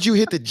 How did you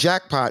hit the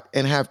jackpot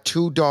and have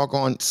two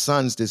doggone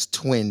sons that's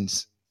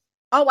twins?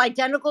 Oh,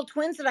 identical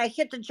twins, and I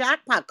hit the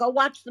jackpot. Go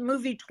watch the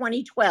movie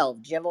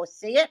 2012. Did you ever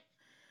see it?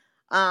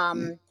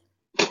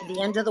 The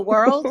End of the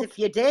World. If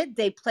you did,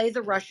 they play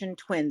the Russian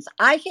twins.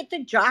 I hit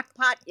the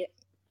jackpot.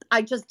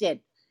 I just did.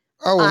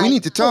 Oh, well, we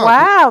need to talk.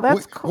 Wow,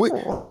 that's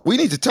cool. We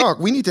need to talk.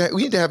 We need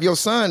to have your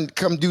son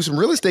come do some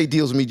real estate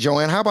deals with me,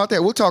 Joanne. How about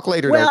that? We'll talk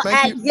later, though.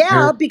 Thank you.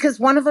 Yeah, because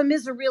one of them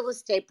is a real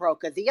estate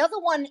broker. The other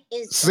one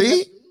is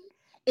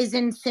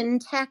in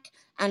fintech,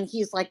 and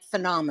he's like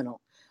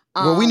phenomenal.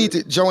 Well, we need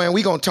to, Joanne.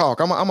 We gonna talk.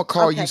 I'm gonna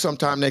call you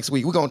sometime next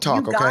week. We're gonna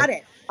talk. You got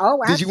it.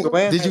 Oh, absolutely.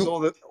 Joanne has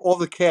all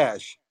the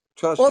cash.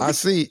 Trust me. I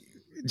see.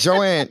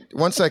 Joanne,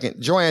 1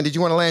 second. Joanne, did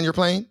you want to land your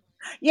plane?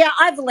 Yeah,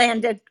 I've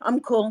landed.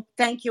 I'm cool.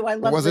 Thank you. I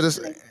love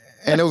listening.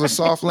 And it was a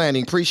soft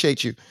landing.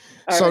 Appreciate you.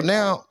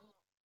 Now,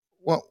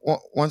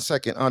 one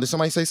second. Did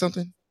somebody say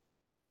something?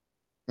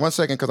 1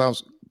 second,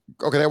 because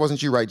that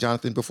wasn't you, right,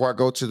 Jonathan? Before I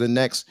go to the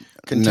next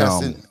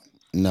contestant.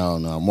 No.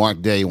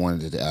 Mark Day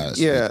wanted to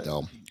speak,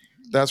 though.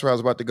 That's where I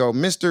was about to go.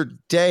 Mr.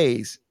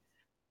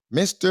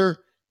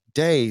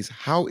 Days,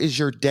 how is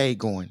your day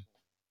going?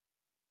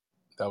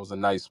 That was a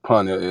nice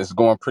pun. It's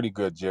going pretty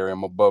good, Jerry.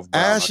 I'm above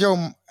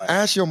ground.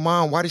 Ask your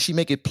mom, why did she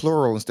make it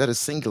plural instead of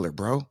singular,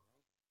 bro?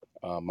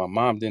 My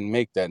mom didn't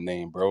make that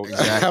name, bro. I'm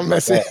Exactly.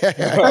 messing.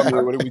 I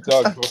mean, what are we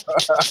talking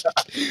about?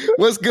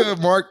 What's good,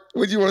 Mark?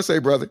 What do you want to say,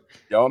 brother?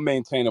 Y'all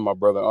maintaining, my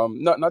brother.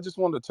 No, I just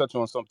wanted to touch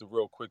on something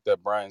real quick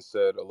that Brian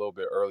said a little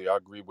bit earlier. I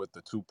agree with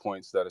the 2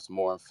 points that it's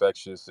more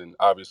infectious, and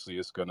obviously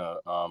it's gonna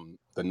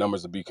the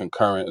numbers will be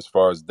concurrent as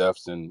far as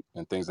deaths and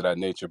things of that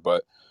nature.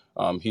 But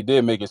he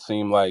did make it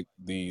seem like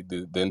the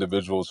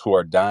individuals who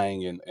are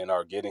dying and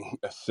are getting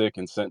sick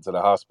and sent to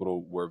the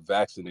hospital were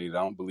vaccinated.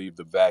 I don't believe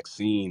the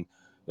vaccine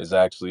is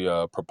actually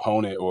a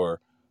proponent or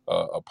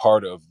a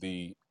part of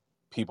the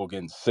people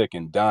getting sick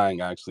and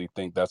dying. I actually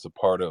think that's a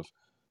part of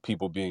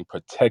people being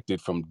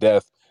protected from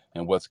death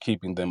and what's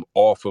keeping them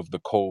off of the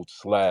cold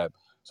slab.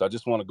 So I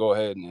just want to go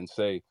ahead and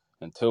say,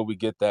 until we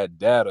get that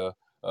data,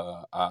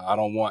 I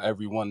don't want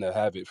everyone to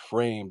have it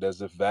framed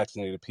as if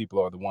vaccinated people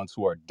are the ones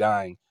who are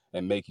dying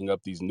and making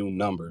up these new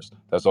numbers.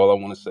 That's all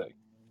I want to say.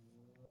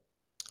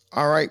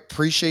 All right,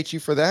 appreciate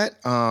you for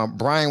that.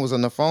 Brian was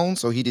on the phone,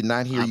 so he did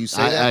not hear you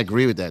say that. I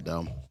agree with that,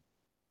 though.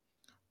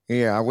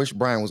 Yeah, I wish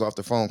Brian was off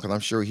the phone because I'm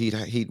sure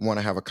he'd want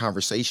to have a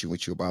conversation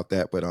with you about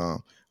that. But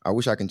I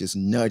wish I can just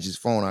nudge his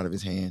phone out of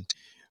his hand.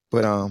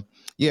 But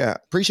yeah,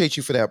 appreciate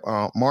you for that,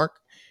 Mark.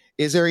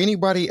 Is there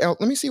anybody else?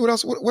 Let me see what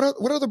else.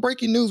 What other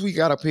breaking news we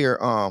got up here?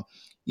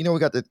 We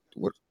got the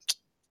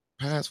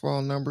pass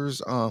fall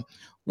numbers.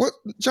 What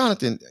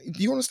Jonathan?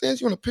 Do you understand?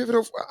 You want to pivot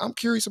over? I'm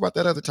curious about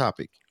that other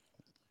topic,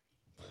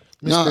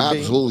 No, Mr. Bing.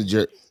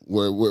 absolutely.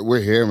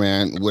 We're here,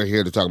 man. We're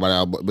here to talk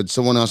about it. But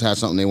someone else had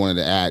something they wanted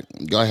to add.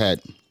 Go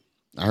ahead.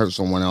 I heard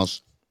someone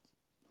else.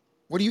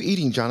 What are you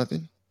eating,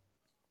 Jonathan?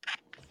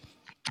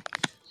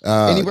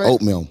 Anybody?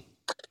 Oatmeal.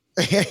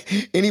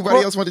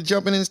 Anybody else want to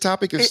jump in this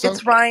topic? If so,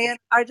 It's Ryan.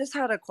 I just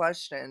had a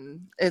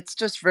question. It's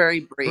just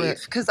very go ahead.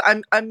 brief because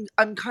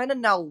I'm kind of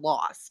now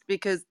lost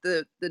because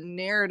the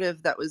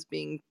narrative that was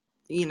being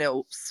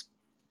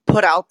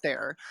put out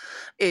there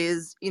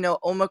is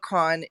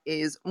Omicron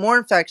is more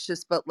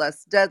infectious but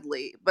less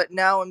deadly. But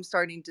now I'm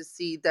starting to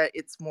see that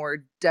it's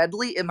more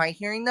deadly. Am I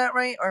hearing that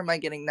right or am I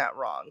getting that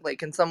wrong? Like,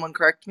 can someone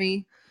correct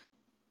me?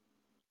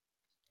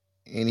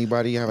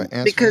 Anybody have an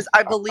answer? Because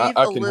I believe I can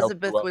help you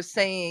Elizabeth out. was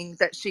saying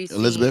that she's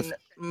Elizabeth? seen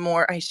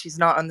more. She's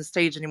not on the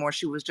stage anymore.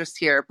 She was just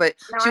here, but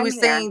No, she I'm was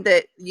here. saying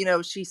that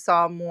she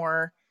saw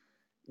more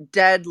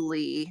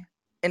deadly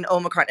in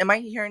Omicron. Am I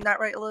hearing that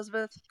right,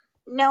 Elizabeth?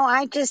 No,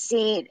 I just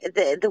see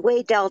the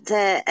way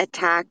Delta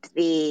attacked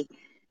the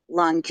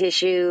lung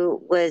tissue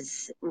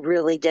was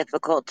really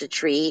difficult to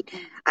treat.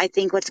 I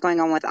think what's going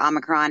on with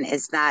Omicron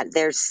is that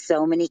there's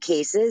so many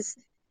cases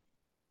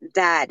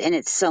and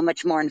it's so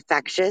much more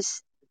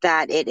infectious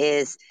that it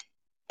is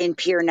in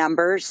pure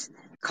numbers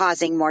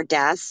causing more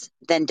deaths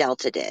than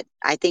Delta did.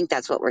 I think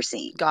that's what we're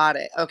seeing. Got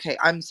it. Okay,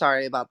 I'm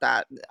sorry about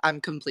that.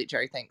 I'm complete,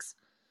 Jerry. Thanks.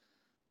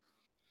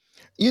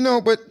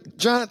 But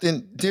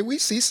Jonathan, did we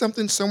see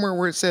something somewhere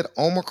where it said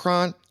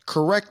Omicron?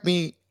 Correct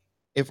me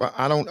if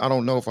I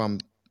don't know if I'm.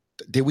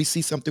 Did we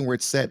see something where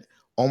it said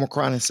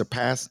Omicron has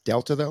surpassed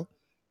Delta though?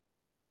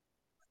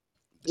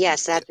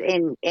 Yes, that's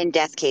in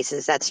death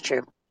cases. That's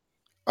true.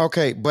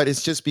 Okay, but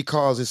it's just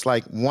because it's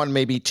like one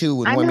may be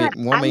two and I'm not.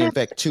 one I'm may not.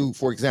 infect two,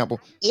 for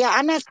example. Yeah,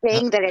 I'm not Huh?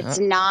 saying that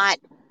Huh?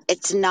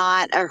 it's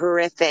not a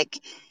horrific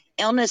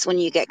illness when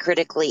you get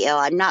critically ill.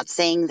 I'm not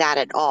saying that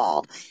at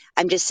all.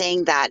 I'm just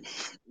saying that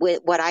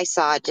with what I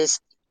saw just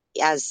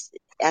as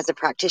a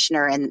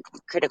practitioner in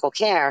critical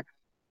care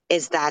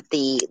is that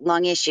the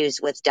lung issues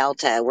with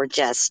Delta were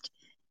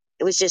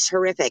it was just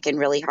horrific and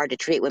really hard to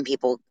treat when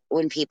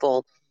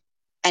people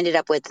ended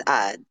up with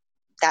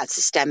that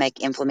systemic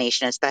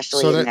inflammation,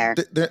 especially So in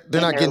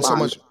they're not getting so lungs.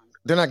 much.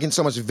 They're not getting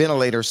so much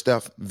ventilator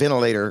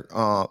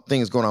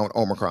things going on with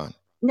Omicron.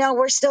 No,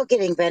 we're still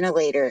getting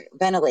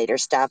ventilator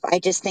stuff. I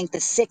just think the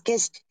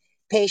sickest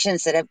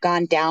patients that have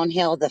gone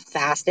downhill the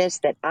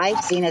fastest that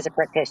I've seen as a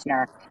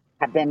practitioner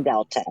have been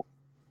Delta.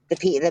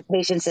 The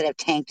patients that have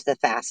tanked the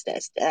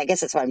fastest. I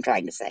guess that's what I'm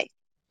trying to say.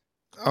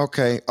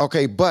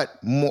 Okay, but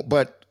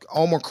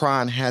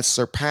Omicron has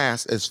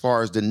surpassed as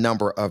far as the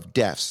number of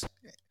deaths,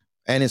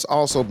 and it's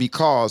also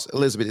because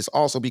Elizabeth. It's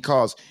also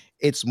because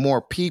it's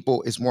more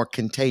people, it's more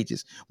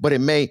contagious. But it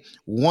may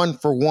one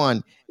for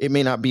one, it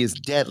may not be as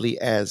deadly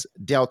as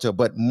Delta,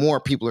 but more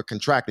people are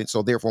contracting,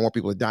 so therefore more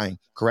people are dying.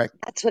 Correct?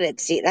 That's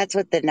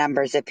what the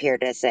numbers appear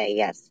to say.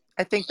 Yes.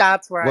 I think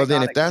that's where I Well, then,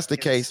 got if it that's the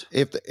confused.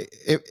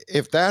 case,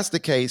 if that's the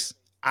case,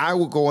 I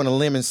will go on a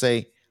limb and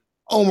say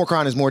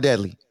Omicron is more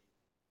deadly.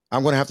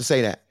 I'm going to have to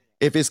say that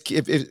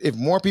if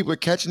more people are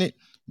catching it,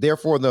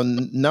 therefore the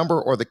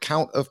number or the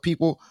count of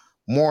people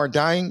more are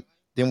dying,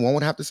 then one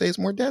would have to say it's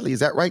more deadly. Is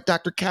that right,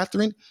 Dr.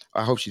 Catherine?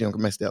 I hope she don't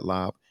miss that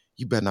lob.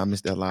 You better not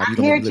miss that lob. You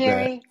I'm don't make here, me look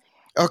bad. Jerry.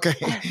 Okay,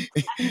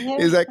 I'm here.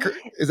 is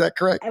that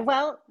correct?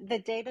 Well, the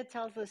data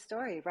tells the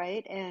story,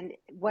 right? And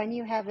when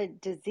you have a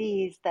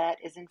disease that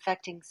is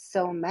infecting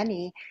so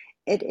many,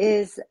 it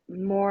is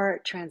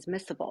more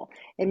transmissible.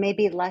 It may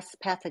be less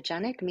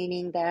pathogenic,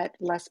 meaning that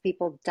less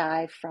people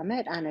die from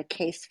it on a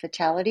case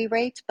fatality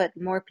rate, but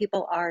more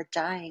people are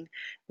dying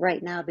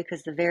right now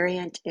because the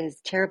variant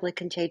is terribly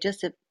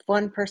contagious. If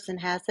one person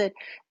has it,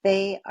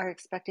 they are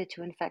expected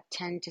to infect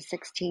 10 to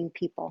 16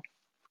 people.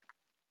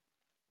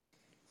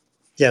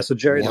 Yeah, so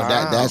Jerry, Well,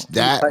 that's Wow. the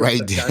that side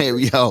right effect on there,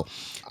 your yo,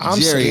 I'm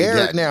Jerry.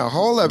 scared now.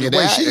 Hold up. Wait,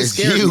 That she just is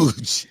scared me.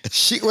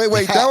 huge.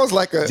 Wait, That that was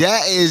like a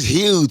that is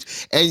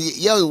huge. And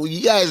yo,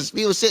 you guys,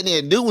 people sitting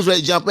there, dude was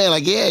ready to jump in,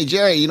 like, yeah,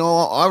 Jerry, I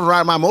was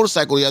riding my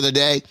motorcycle the other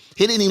day.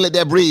 He didn't even let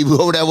that breathe.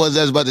 Whoever that was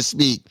about to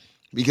speak,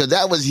 because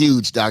that was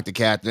huge, Dr.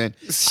 Catherine.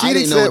 she I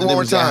didn't didn't say know it the one more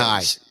numbers that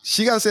time. high.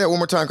 She got to say it one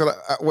more time. Cause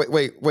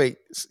wait.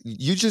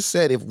 You just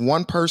said if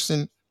one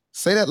person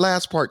say that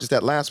last part, just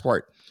that last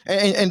part.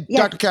 And Yes.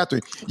 Dr.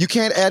 Catherine, you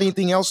can't add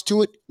anything else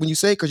to it when you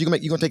say because you're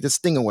gonna take the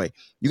sting away.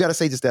 You got to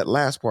say just that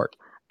last part.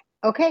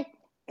 Okay.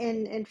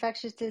 In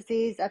infectious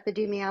disease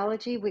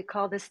epidemiology, we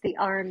call this the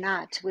R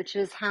naught, which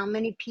is how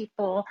many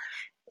people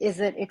is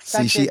it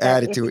See, she expected that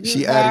added if to it. you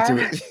She added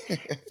to have,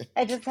 it.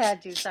 I just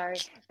had to, sorry.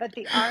 But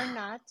the R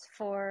naught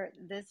for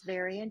this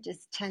variant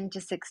is 10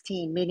 to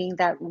 16, meaning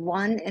that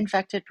one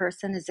infected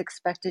person is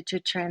expected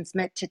to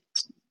transmit to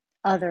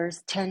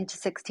others, 10 to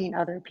 16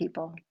 other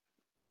people.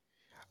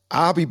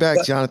 I'll be back,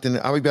 but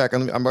Jonathan. I'll be back.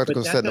 I'm about to but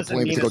go that set an doesn't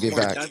appointment mean to go it's get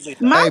more back. deadly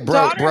though. My Hey, bro,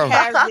 daughter bro,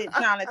 has it,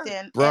 Jonathan,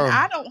 and bro.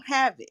 I don't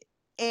have it.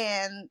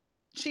 And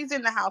she's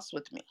in the house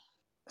with me.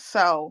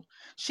 So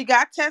she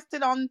got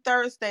tested on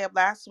Thursday of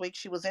last week.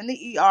 She was in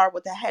the ER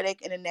with a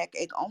headache and a neck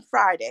ache on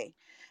Friday.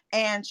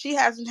 And she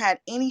hasn't had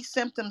any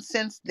symptoms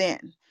since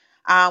then,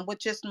 with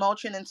just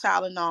Motrin and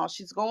Tylenol.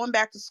 She's going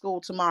back to school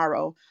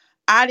tomorrow.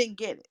 I didn't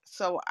get it.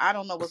 So I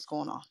don't know what's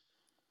going on.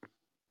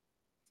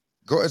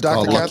 Go, It's Dr.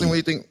 called Well, Catherine. What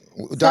lucky. do you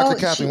think, Dr. so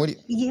Catherine? What do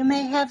you? you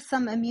may have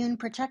some immune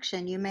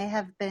protection. You may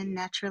have been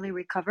naturally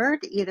recovered,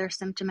 either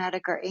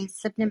symptomatic or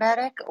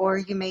asymptomatic, or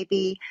you may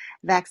be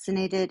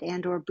vaccinated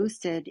and or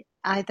boosted.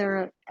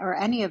 Either or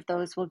any of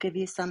those will give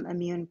you some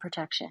immune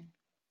protection.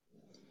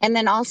 And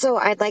then also,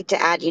 I'd like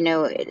to add,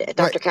 Wait,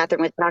 Dr.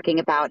 Catherine was talking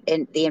about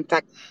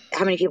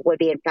how many people would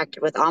be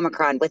infected with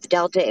Omicron. With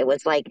Delta, it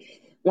was like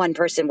one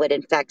person would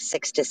infect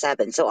 6 to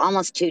 7, so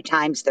almost 2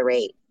 times the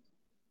rate.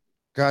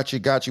 got you.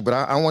 But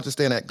I want to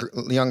stay on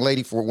that young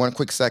lady for one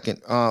quick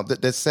second.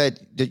 That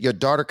said, did your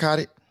daughter caught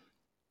it?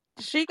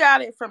 She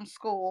got it from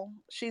school.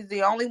 She's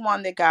the only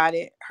one that got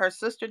it. Her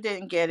sister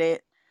didn't get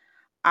it.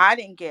 I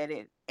didn't get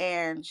it.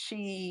 And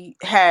she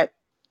had,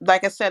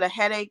 like I said, a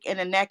headache and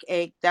a neck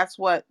ache. That's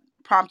what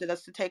prompted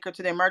us to take her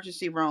to the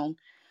emergency room.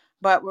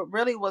 But what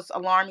really was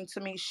alarming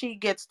to me, she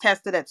gets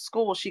tested at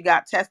school. She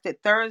got tested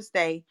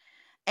Thursday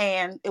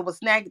and it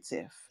was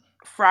negative.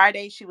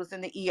 Friday, she was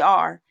in the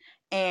ER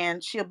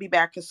and she'll be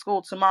back in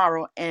school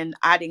tomorrow. And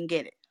I didn't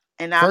get it.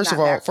 And I'm not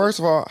vaccinated. First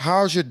of all,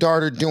 how's your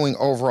daughter doing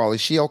overall?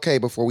 Is she okay?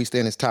 Before we stay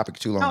in this topic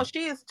too No, long.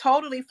 she is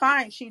totally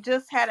fine. She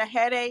just had a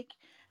headache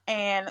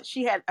and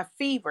she had a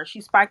fever.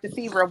 She spiked a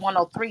fever of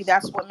 103.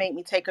 That's what made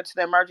me take her to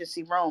the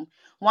emergency room.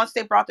 Once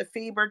they brought the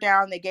fever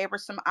down, they gave her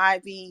some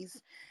IVs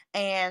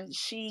and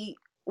she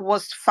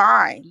was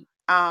fine.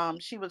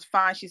 She was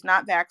fine. She's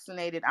not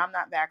vaccinated. I'm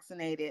not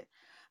vaccinated.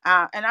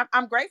 And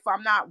I'm grateful.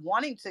 I'm not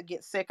wanting to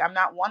get sick. I'm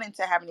not wanting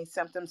to have any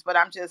symptoms, but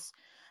I'm just,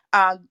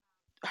 um,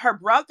 her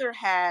brother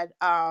had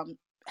got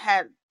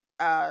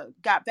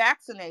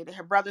vaccinated.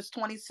 Her brother's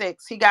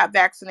 26. He got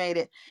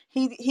vaccinated.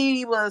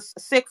 He was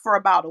sick for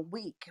about a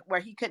week where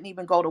he couldn't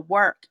even go to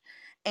work,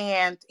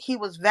 and he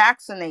was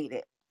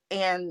vaccinated.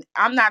 And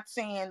I'm not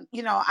saying,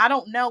 I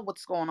don't know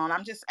what's going on.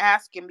 I'm just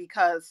asking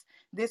because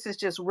this is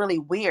just really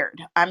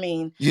weird. I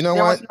mean, You know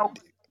there was what? no.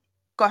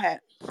 Go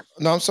ahead.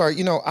 No, I'm sorry.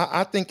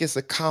 I think it's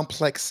a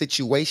complex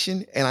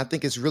situation, and I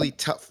think it's really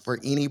tough for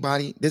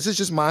anybody. This is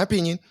just my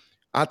opinion.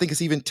 I think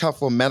it's even tough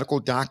for a medical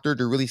doctor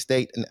to really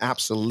state an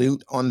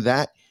absolute on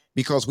that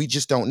because we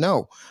just don't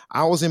know.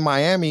 I was in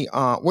Miami.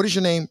 What is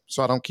your name?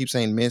 So I don't keep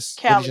saying Miss.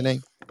 What is your Kelly.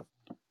 name?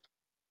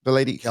 The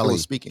lady that was Kelly,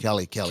 speaking.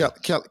 Kelly, Kelly.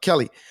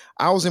 Kelly.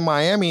 I was in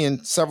Miami,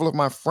 and several of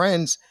my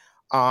friends,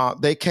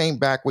 they came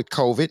back with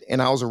COVID,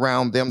 and I was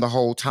around them the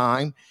whole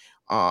time,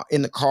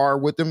 in the car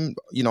with them,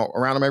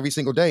 around them every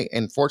single day.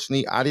 And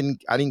fortunately, I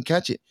didn't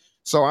catch it.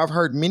 So I've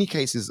heard many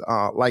cases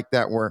like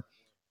that where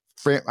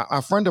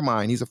a friend of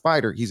mine, he's a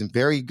fighter, he's in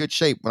very good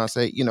shape. When I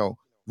say,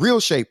 real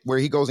shape, where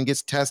he goes and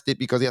gets tested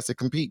because he has to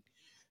compete.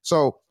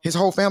 So his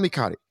whole family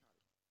caught it,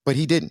 but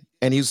he didn't,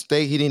 and he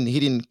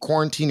didn't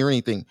quarantine or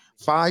anything.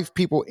 5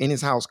 people in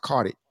his house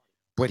caught it,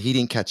 but he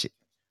didn't catch it.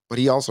 But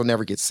he also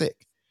never gets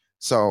sick.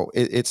 So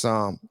it's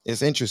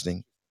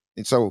interesting,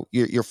 and so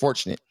you're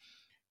fortunate.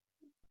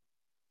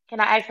 Can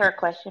I ask her a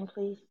question,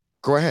 please?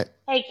 Go ahead.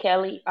 Hey,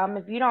 Kelly,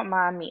 if you don't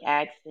mind me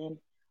asking,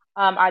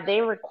 are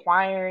they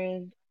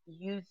requiring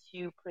you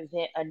to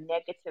present a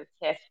negative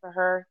test for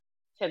her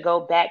to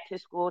go back to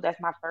school? That's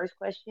my first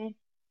question.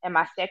 And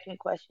my second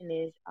question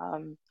is,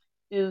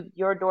 do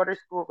your daughter's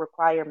school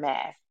require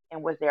masks?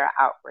 And was there an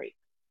outbreak?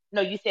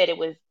 No, you said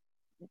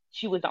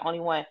she was the only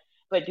one,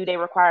 but do they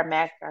require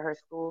masks at her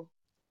school?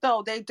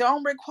 So they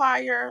don't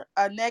require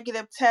a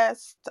negative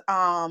test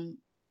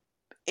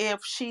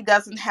if she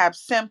doesn't have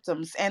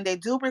symptoms, and they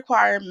do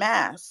require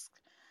masks.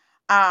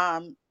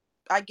 Um,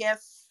 I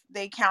guess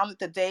they counted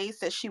the days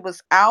that she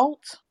was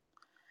out,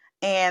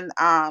 and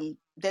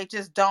they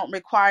just don't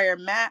require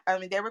I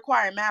mean, they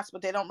require masks,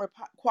 but they don't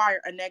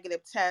require a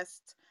negative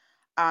test.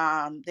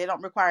 They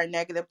don't require a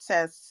negative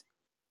test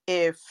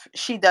if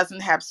she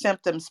doesn't have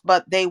symptoms,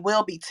 but they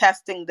will be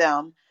testing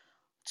them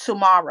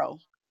tomorrow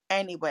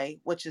anyway,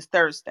 which is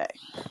Thursday,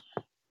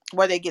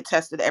 where they get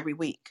tested every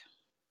week.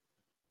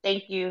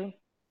 Thank you.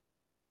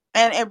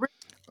 And it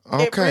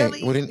Okay.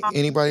 really Would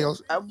anybody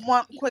else?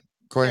 one quick,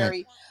 Go ahead.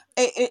 Jerry,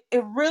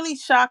 it really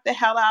shocked the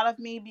hell out of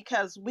me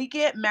because we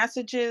get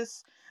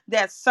messages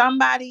that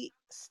somebody,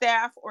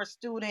 staff or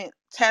student,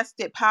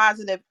 tested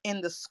positive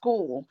in the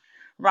school,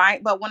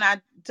 right? But when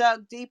I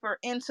dug deeper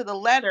into the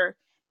letter,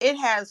 it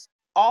has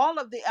all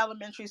of the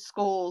elementary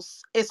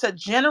schools. It's a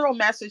general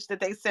message that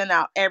they send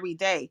out every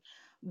day,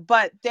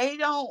 but they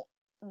don't,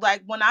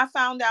 like, when I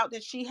found out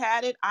that she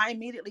had it, I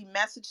immediately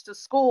messaged the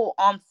school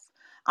on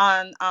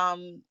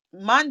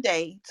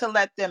Monday to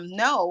let them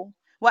know.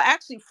 Well,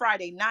 actually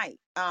Friday night.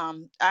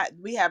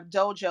 We have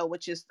Dojo,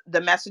 which is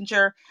the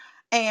messenger,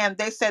 and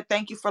they said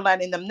thank you for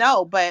letting them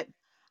know. But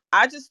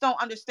I just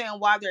don't understand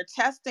why they're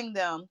testing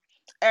them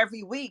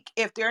every week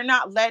if they're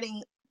not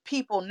letting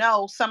people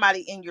know,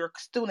 somebody in your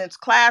student's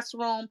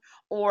classroom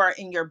or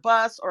in your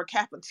bus or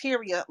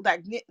cafeteria,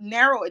 like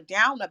narrow it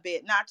down a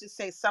bit, not just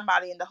say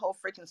somebody in the whole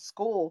freaking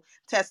school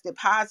tested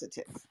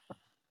positive.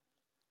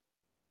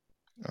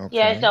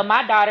 Yeah, Okay. so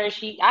my daughter,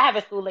 I have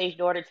a school age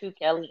daughter too,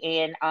 Kelly,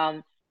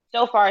 and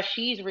so far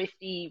she's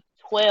received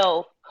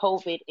 12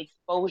 COVID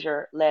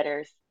exposure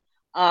letters.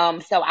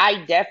 So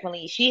I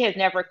definitely, she has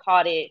never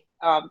caught it.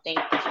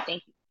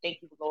 Thank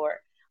you, Lord.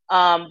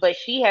 But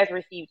she has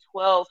received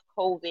 12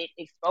 COVID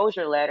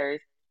exposure letters,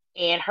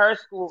 and her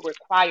school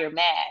require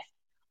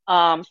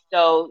masks.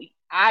 So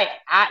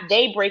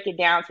they break it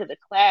down to the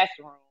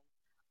classroom.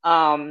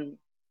 Um,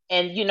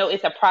 and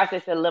it's a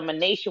process of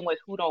elimination with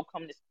who don't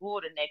come to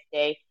school the next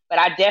day, but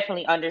I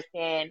definitely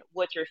understand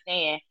what you're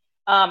saying.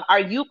 Are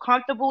you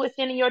comfortable with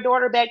sending your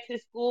daughter back to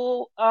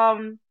school,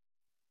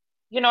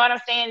 you know what I'm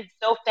saying,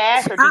 so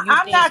fast, or do you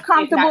I'm think not it's not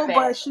comfortable,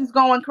 but fast? she's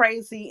going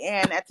crazy,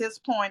 and at this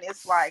point,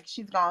 it's like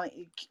she's going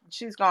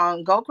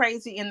to go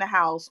crazy in the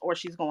house, or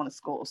she's going to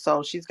school.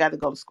 So she's got to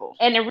go to school.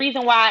 And the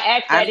reason why I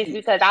ask I that is mean,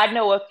 because I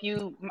know a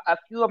few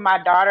of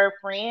my daughter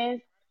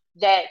friends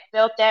that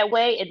felt that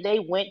way, and they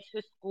went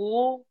to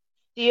school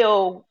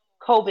still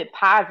COVID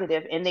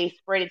positive, and they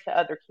spread it to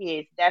other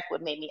kids. That's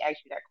what made me ask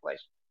you that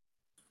question.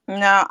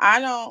 no, I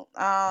don't.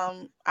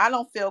 I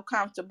don't feel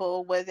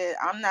comfortable with it.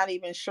 I'm not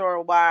even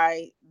sure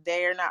why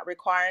they're not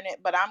requiring it,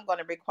 but I'm going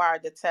to require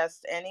the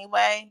test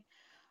anyway.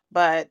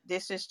 But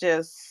this is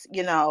just,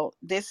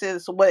 this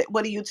is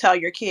what do you tell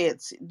your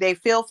kids? They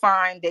feel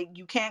fine,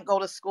 you can't go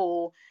to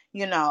school.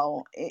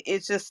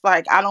 It's just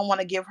like, I don't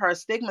want to give her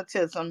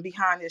stigmatism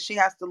behind it. She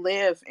has to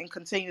live and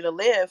continue to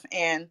live,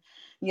 and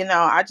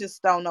I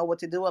just don't know what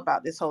to do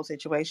about this whole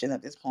situation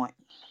at this point.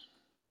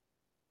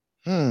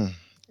 Hmm.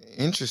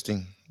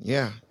 Interesting.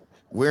 Yeah.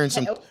 We're in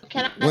some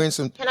Can I we're in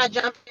some can I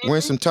jump we're in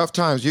in? some tough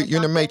times. Can I You're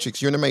in the jump in?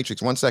 matrix. You're in the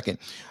matrix. 1 second.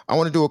 I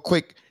want to do a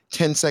quick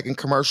 10-second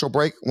commercial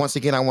break. Once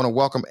again, I want to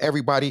welcome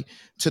everybody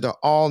to the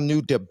all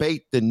new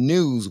Debate the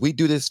News. We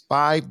do this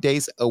 5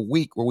 days a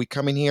week where we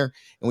come in here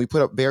and we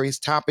put up various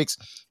topics.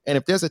 And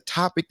if there's a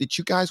topic that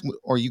you guys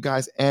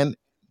and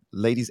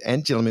ladies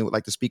and gentlemen would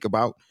like to speak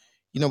about,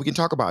 we can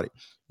talk about it.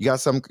 You got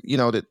some,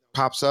 that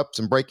pops up,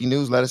 some breaking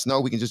news, let us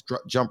know. We can just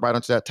jump right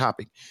onto that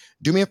topic.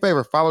 Do me a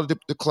favor, follow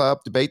the club,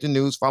 Debate the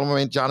News, follow my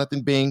man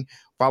Jonathan Bing,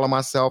 follow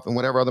myself, and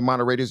whatever other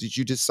moderators that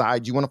you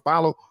decide you want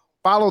to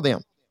follow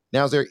them.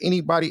 Now, is there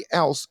anybody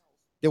else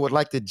that would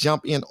like to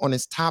jump in on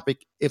this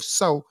topic? If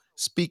so,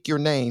 speak your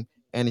name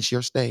and it's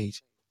your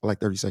stage for like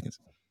 30 seconds.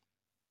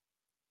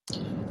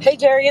 Hey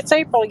Jerry, it's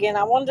April again.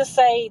 I wanted to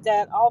say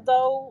that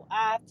although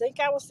I think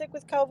I was sick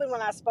with COVID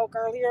when I spoke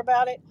earlier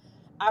about it,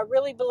 I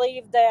really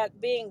believe that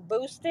being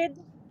boosted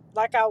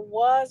like I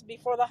was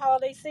before the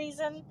holiday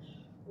season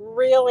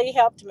really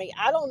helped me.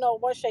 I don't know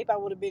what shape I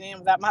would have been in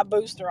without my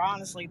booster,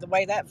 honestly, the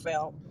way that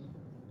felt.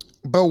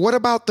 But what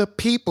about the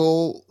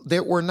people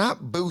that were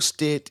not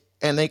boosted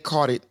and they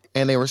caught it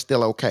and they were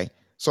still okay?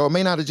 So it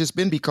may not have just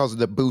been because of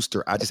the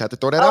booster. I just have to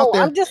throw that out Oh,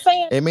 there. I'm just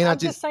saying. It may not I'm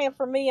just. just saying.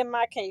 For me, in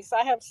my case,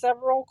 I have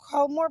several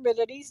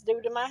comorbidities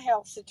due to my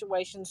health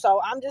situation. So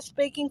I'm just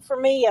speaking for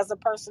me as a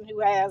person who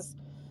has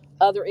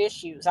other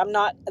issues. I'm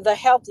not the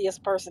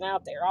healthiest person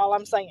out there. All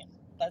I'm saying.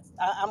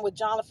 I'm with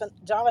Jonathan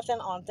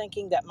on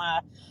thinking that my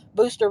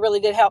booster really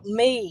did help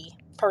me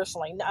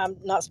personally. I'm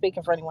not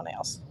speaking for anyone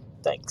else.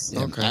 Thanks.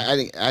 Yeah, Okay.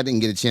 I didn't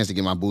get a chance to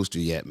get my booster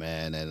yet,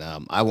 man, and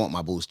I want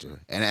my booster.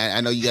 And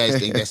I know you guys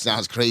think that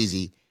sounds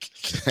crazy.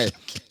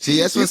 See,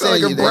 that's what You I'm sound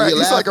like saying. a brat. You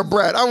You sound laugh. like a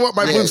brat. I want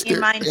my Yeah, I need booster.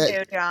 mine yeah,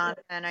 too,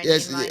 Jonathan. I need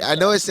yes. mine I too.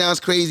 know it sounds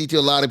crazy to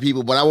a lot of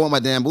people, but I want my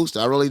damn booster.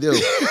 I really do.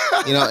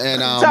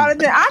 And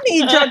Jonathan, I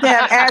need your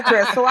damn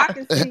address so I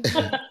can see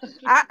you.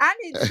 I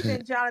need to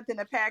send Jonathan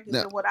a package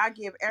No, of what I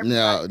give everybody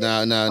no, that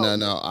no, gets no, no, COVID.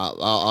 no.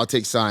 I'll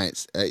take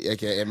science.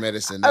 Okay, and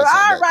medicine. All That's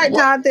that. right, What?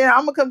 Jonathan,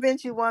 I'm gonna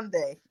convince you one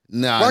day.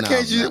 No, no,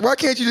 no. Why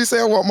can't you just say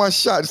I want my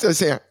shot instead of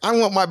saying I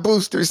want my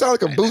booster? It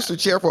sounds like a booster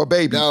chair for a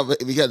baby. No,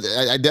 because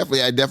I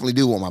definitely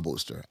do want my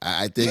booster.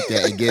 I think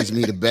that it gives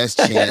me the best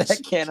chance.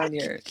 Can on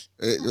your.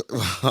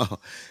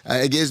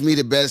 It gives me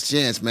the best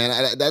chance,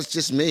 man. That's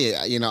just me.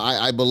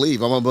 I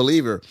believe. I'm a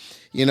believer.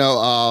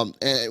 And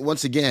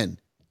once again,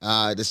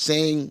 the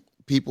same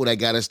people that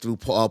got us through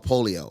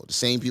polio, the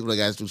same people that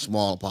got us through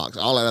smallpox,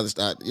 all that other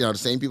stuff. The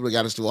same people that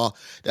got us through all.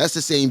 That's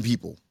the same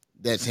people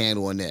that's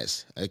handling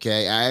this.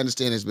 Okay, I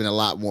understand it's been a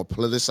lot more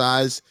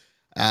politicized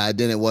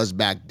than it was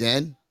back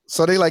then.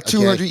 So they like Okay.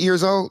 200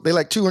 years old. They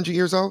like 200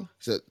 years old.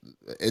 So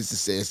it's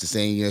the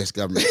same U.S.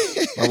 government.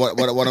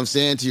 But what I'm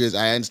saying to you is,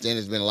 I understand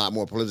it's been a lot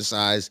more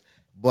politicized.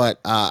 But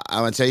I'm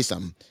gonna tell you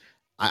something.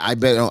 I'm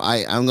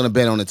gonna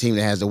bet on a team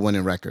that has a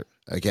winning record.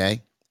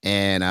 Okay,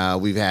 and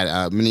we've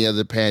had many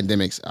other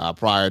pandemics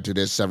prior to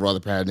this, several other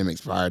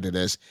pandemics prior to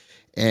this,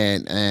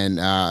 and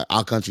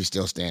our country's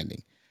still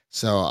standing.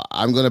 So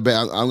I'm gonna bet.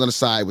 I'm gonna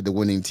side with the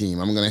winning team.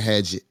 I'm gonna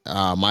hedge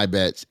my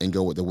bets and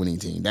go with the winning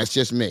team. That's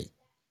just me.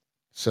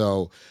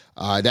 So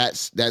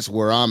that's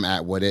where I'm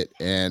at with it.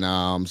 And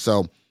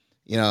so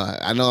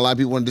I know a lot of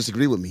people want to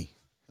disagree with me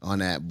on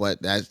that,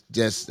 but that's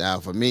just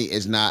for me,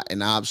 it's not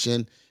an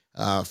option.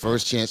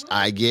 First chance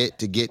I get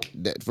to get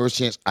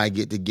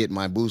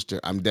my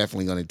booster, I'm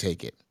definitely going to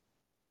take it.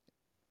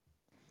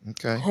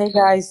 Okay. Hey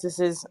guys, this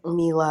is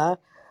Mila.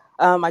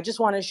 I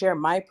just want to share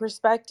my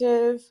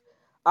perspective.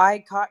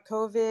 I caught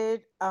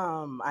COVID.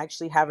 I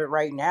actually have it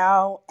right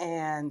now,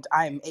 and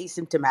I'm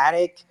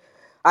asymptomatic.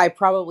 I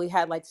probably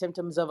had like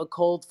symptoms of a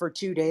cold for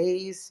 2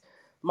 days.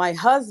 My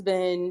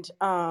husband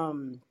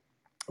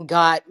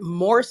got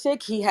more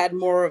sick. He had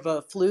more of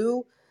a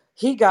flu.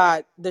 He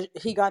got the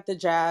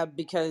jab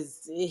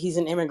because he's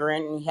an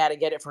immigrant and he had to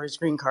get it for his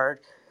green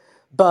card.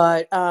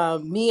 But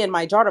me and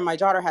my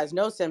daughter has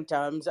no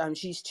symptoms.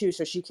 She's 2,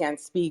 so she can't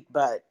speak,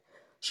 but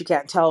she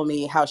can't tell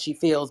me how she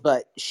feels.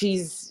 But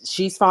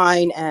she's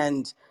fine,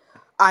 and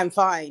I'm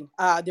fine.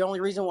 The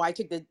only reason why I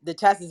took the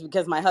test is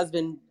because my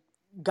husband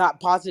got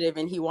positive,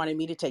 and he wanted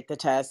me to take the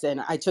test,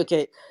 and I took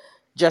it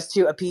just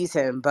to appease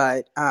him.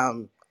 But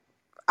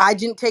I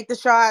didn't take the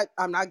shot.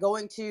 I'm not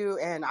going to,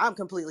 and I'm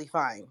completely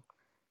fine.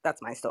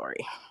 That's my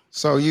story.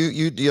 So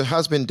your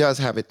husband does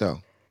have it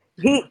though.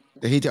 He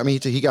He got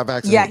Yeah,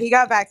 vaccinated. he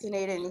got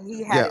vaccinated, and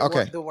he had Yeah. it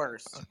Okay. the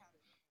worst.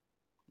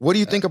 What do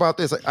you think about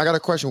this? I got a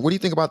question. What do you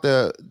think about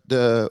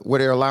the where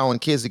they're allowing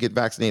kids to get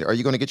vaccinated? Are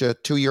you going to get your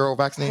 2-year-old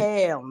vaccinated?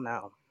 Hell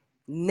no.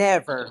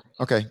 Never.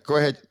 Okay. Go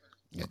ahead.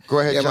 Yeah, Go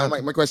ahead, yeah. My,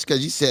 Jonathan. my question,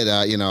 because you said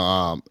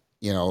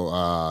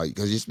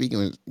because you're speaking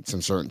with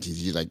some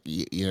certainties. You like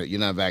you're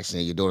not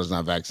vaccinated. Your daughter's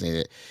not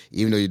vaccinated.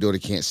 Even though your daughter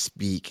can't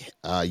speak,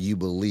 you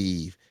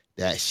believe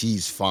that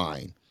she's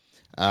fine.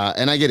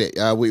 And I get it.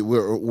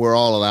 We're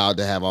all allowed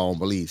to have our own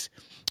beliefs,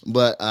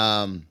 but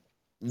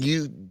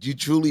you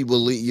truly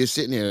believe, you're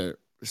sitting there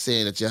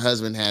saying that your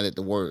husband had it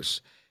the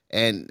worst,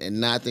 and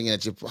not thinking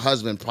that your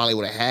husband probably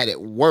would have had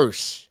it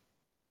worse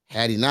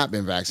had he not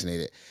been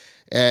vaccinated.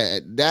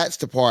 That's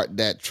the part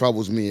that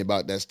troubles me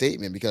about that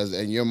statement, because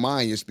in your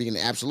mind you're speaking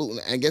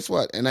absolutely. And guess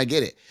what? And I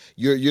get it.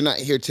 You're not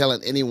here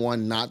telling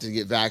anyone not to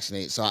get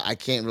vaccinated, so I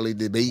can't really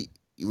debate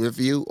with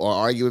you or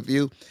argue with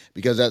you,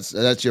 because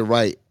that's your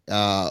right.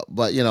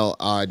 But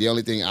the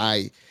only thing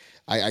I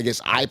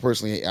guess I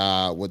personally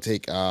would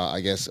take,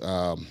 I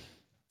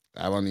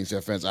don't mean to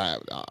offense.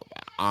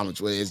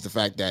 Homage with is the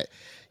fact that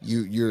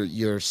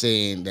you're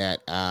saying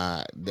that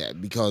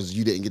because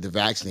you didn't get the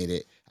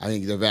vaccinated, I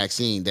think the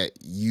vaccine, that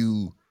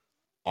you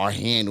are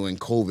handling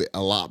COVID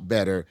a lot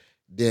better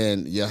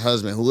than your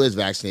husband who is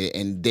vaccinated,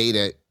 and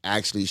data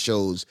actually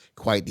shows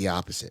quite the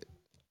opposite.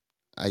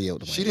 I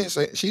yield the She mic.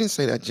 didn't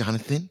say that,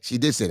 Jonathan. She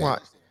did say that. Why?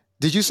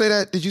 Did you say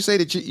that? Did you say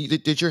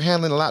that you're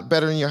handling a lot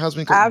better than your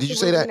husband? Did you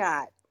say Absolutely that?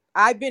 not.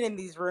 I've been in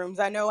these rooms.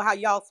 I know how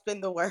y'all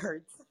spin the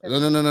words. No,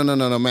 no, no, no, no,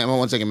 no, no, ma'am.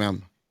 1 second,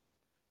 ma'am.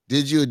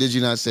 Did you or did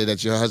you not say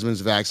that your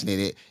husband's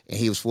vaccinated and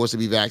he was forced to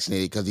be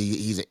vaccinated because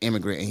he's an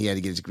immigrant and he had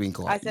to get his green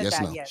card? I said Yes,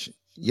 that, no. yes.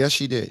 Yes,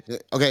 she did.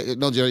 Okay,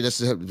 no, Jerry, that's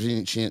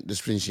between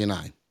she and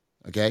I.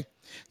 Okay,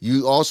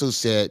 you also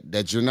said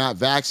that you're not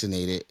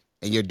vaccinated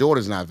and your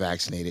daughter's not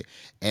vaccinated,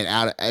 and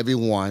out of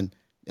everyone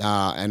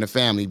and the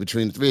family,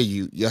 between the three of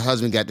you, your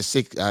husband got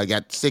sick.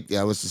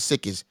 Was the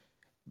sickest,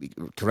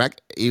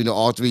 correct? Even though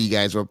all three of you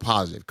guys were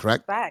positive,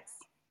 correct? Facts.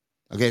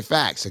 Okay,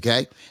 facts.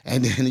 Okay,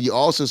 and then you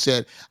also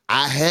said,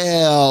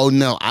 hell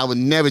no, I would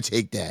never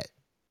take that."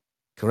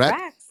 Correct?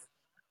 Facts.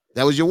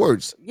 That was your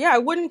words. Yeah, I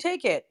wouldn't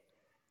take it.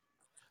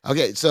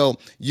 Okay, so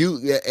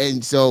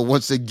so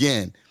once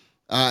again,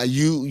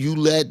 you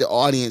led the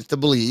audience to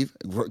believe,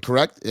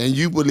 correct? And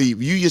you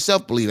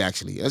yourself believe,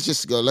 actually. Let's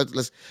just go.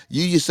 Let's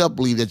you yourself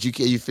believe that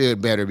you feel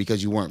better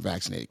because you weren't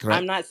vaccinated, I'm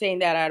correct? not saying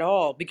that at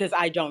all because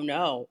I don't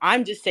know.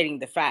 I'm just stating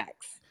the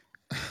facts.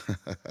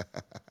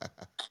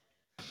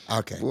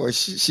 Okay. Boy,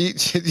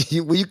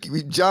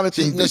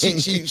 Jonathan.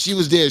 She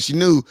was there. She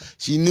knew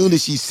that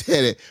she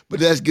said it. But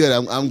that's good.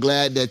 I'm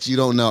glad that you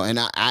don't know, and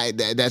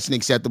that's an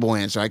acceptable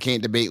answer. I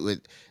can't debate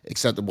with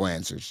acceptable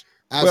answers.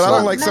 But I don't Well,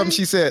 Absolutely. like something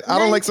she said. I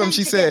don't men like something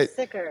tend she to get said.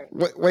 sicker.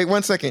 Wait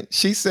 1 second.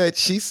 She said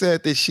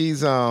that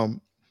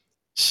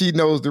she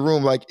knows the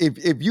room. Like if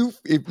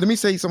let me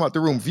say something about the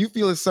room. If you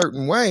feel a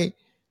certain way,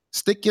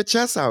 stick your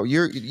chest out. That's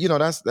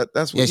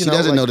Yeah, what she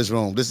doesn't know this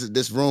room.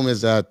 This room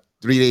is 3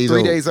 days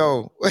 3 days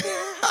old. old.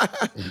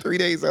 3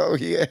 days old.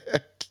 Yeah,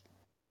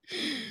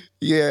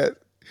 yeah.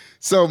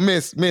 So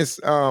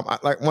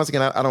like once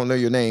again, I don't know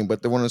your name,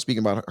 but the one I'm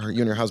speaking about, her,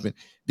 you and her husband.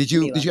 Did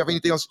Mila. you have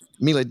anything else,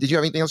 Mila? Did you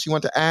have anything else you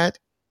want to add?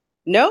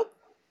 Nope.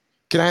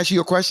 Can I ask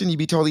you a question? You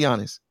be totally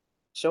honest.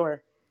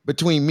 Sure.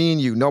 Between me and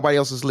you, nobody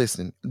else is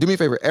listening. Do me a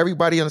favor,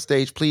 everybody on the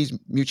stage, please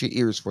mute your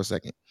ears for a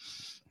second.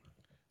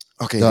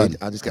 Okay, Done.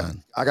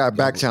 I got a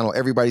back channel.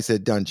 Everybody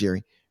said done,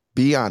 Jerry.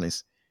 Be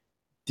honest.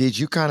 Did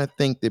you kind of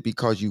think that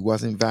because you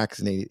wasn't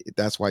vaccinated,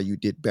 that's why you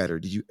did better?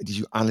 Did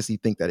you honestly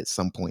think that at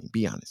some point?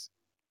 Be honest.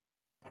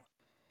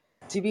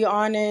 To be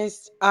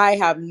honest, I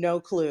have no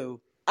clue.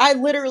 I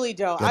literally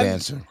don't. Good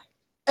answer.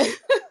 Hey,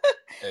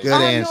 Good I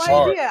this have is no answer.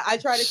 smart. idea. I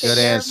try to Good take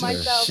care of answer.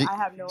 myself. She I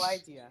have no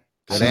idea.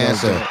 I Good she don't knows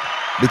answer. better.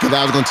 Because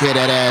I was gonna tear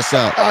that ass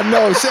up. I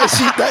know. Good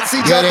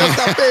That's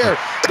not fair.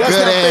 That's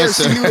Good not fair.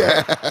 She answer. knew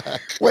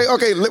that. Wait,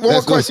 okay. One more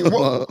Let's move question.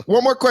 on.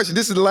 One more question.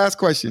 This is the last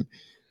question.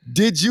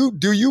 Do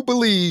you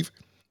believe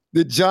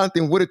that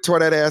Jonathan would have tore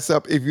that ass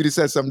up if you'd have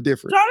said something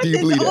different? Do you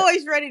Jonathan's believe that?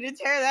 always ready to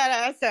tear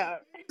that ass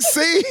up.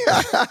 See?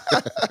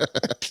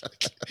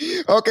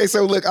 Okay,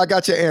 so look, I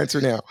got your answer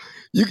now.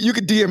 You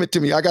can DM it to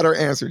me. I got her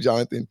answer,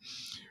 Jonathan.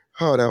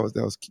 Oh,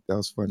 that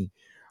was funny.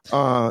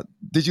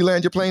 Did you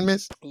land your plane,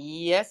 Miss?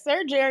 Yes,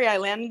 sir, Jerry. I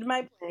landed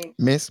my plane.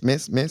 Miss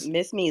Miss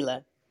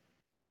Mila.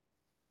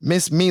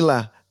 Miss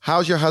Mila.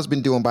 How's your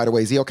husband doing, by the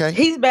way? Is he okay?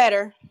 He's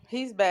better.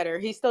 He's better.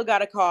 He's still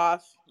got a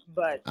cough,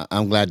 but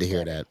I'm glad to he's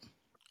hear better.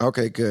 that.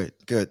 Okay, good.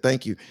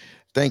 Thank you.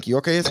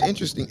 Okay, it's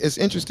interesting. It's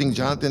interesting,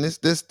 Jonathan.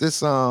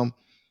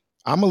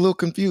 I'm a little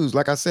confused.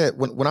 Like I said,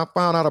 when I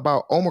found out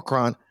about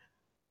Omicron,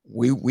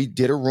 we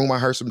did a room. I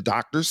heard some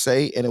doctors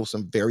say, and it was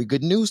some very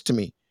good news to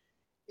me.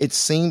 It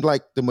seemed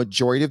like the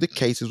majority of the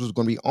cases was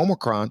going to be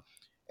Omicron,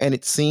 and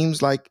it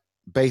seems like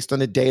based on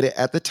the data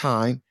at the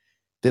time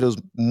that it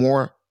was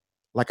more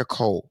like a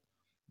cold.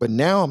 But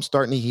now I'm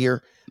starting to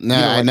hear, No,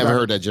 I like never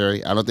heard that,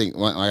 Jerry. I don't think.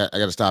 Well, I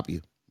got to stop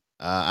you.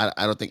 I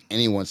don't think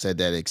anyone said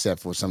that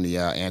except for some of the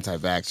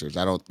anti-vaxxers.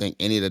 I don't think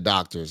any of the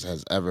doctors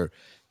has ever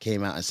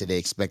came out and said they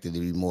expected it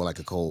to be more like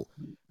a cold.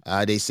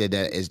 They said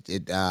that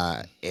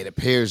it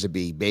appears to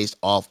be based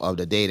off of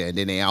the data, and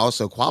then they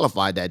also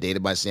qualified that data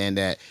by saying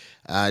that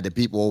the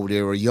people over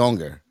there were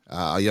younger,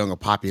 a younger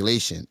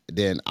population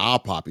than our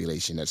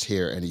population that's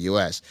here in the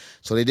U.S.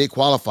 So they did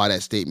qualify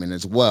that statement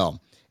as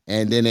well,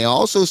 and then they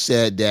also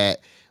said that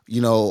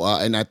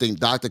and I think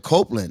Dr.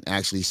 Copeland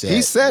actually said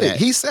he said it. that.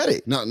 He said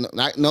it.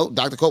 No.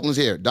 Dr. Copeland's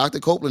here. Dr.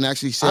 Copeland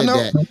actually I said know.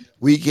 that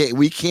we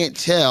can't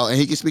tell, and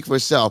he can speak for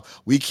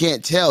himself. We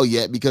can't tell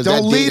yet because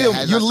Don't that lead data him.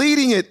 has You're not.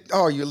 leading it.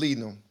 Oh, you're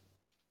leading him.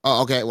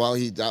 Oh, okay. Well,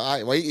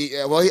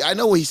 I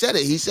know what he said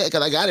it. He said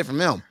because I got it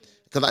from him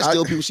because I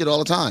steal people shit all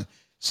the time.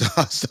 So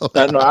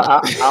No, I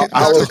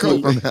Dr. repeat. from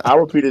Copeland. him. I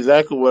repeat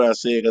exactly what I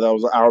said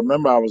because I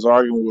remember I was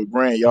arguing with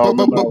Grant. Y'all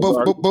But, but remember I but was but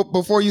arguing. but but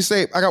before you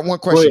say it, I got one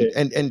Go question,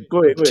 ahead. and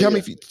Go ahead. tell me Yeah.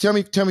 if you, tell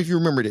me if you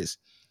remember this.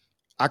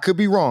 I could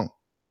be wrong,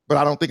 but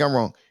I don't think I'm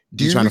wrong.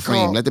 Do You you trying to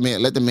frame? recall, Let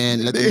the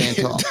man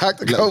talk.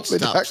 Dr.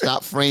 Copeland?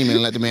 Stop framing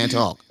and let the man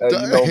talk.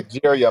 Hey,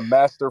 Jerry, a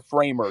master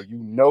framer. You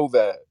know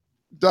that.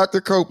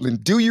 Dr.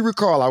 Copeland, do you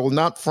recall? I will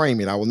not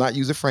frame it. I will not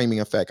use a framing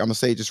effect. I'm gonna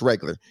say just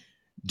regular.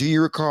 Do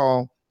you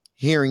recall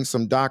hearing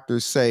some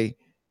doctors say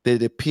that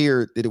it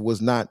appeared that it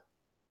was not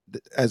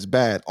as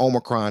bad,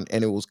 Omicron,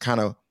 and it was kind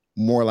of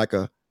more like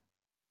a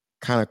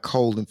kind of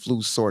cold and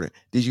flu sort of?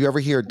 Did you ever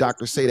hear a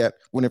doctor say that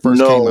when it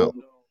first came No, out?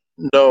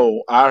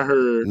 no. I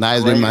heard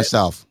Neither did Grant.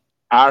 myself.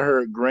 I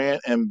heard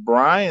Grant and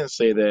Brian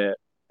say that,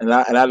 and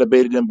I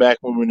debated them back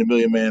when we were in the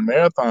Million Man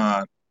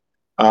Marathon.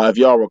 If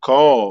y'all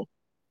recall,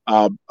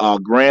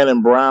 Grant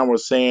and Brian were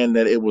saying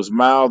that it was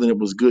mild and it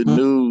was good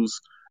news.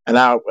 And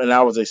I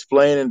was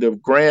explaining to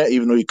Grant,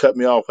 even though he cut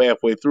me off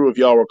halfway through. If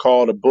y'all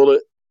recall the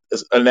bullet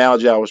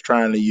analogy I was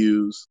trying to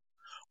use,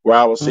 where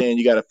I was saying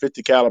you got a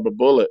 50 caliber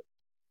bullet,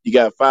 you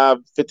got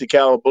 50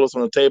 caliber bullets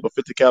on the table.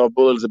 50 caliber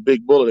bullet is a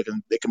big bullet.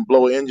 It can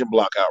blow an engine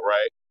block out,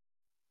 right?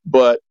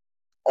 But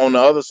on the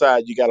other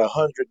side, you got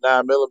 100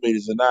 9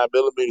 millimeters, and 9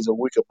 millimeters are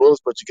weaker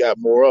bullets, but you got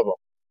more of them.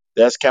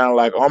 That's kind of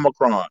like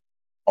Omicron.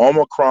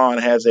 Omicron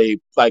has a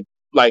like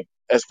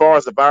as far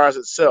as the virus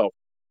itself,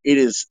 it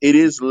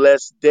is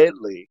less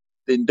deadly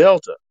than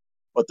Delta,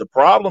 but the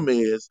problem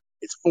is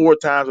it's 4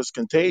 times as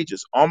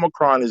contagious.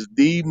 Omicron is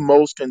the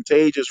most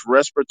contagious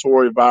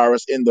respiratory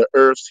virus in the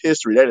Earth's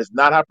history. That is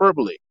not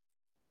hyperbole.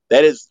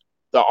 That is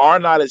the R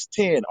naught is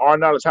 10. R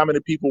naught is how many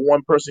people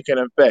one person can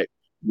infect.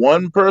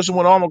 One person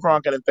with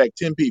Omicron can infect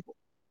 10 people.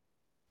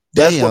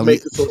 That's what Damn.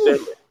 makes it so Whew.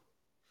 deadly.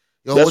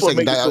 Yo, hold That's a what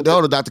second. makes it so Hold on,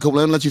 different. Dr.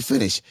 Copeland. Let me let you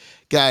finish.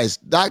 Guys,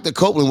 Dr.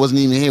 Copeland wasn't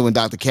even here when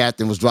Dr.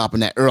 Catherine was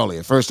dropping that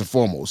earlier, first and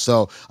foremost.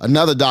 So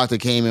another doctor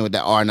came in with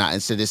that R naught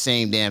and said the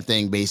same damn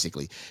thing,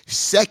 basically.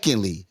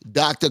 Secondly,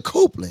 Dr.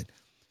 Copeland,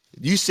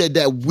 you said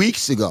that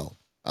weeks ago,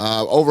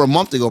 over a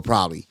month ago,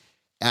 probably.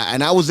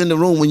 And I was in the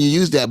room when you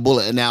used that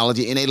bullet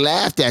analogy, and they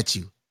laughed at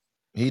you.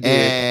 He did.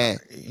 And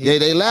they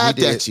He laughed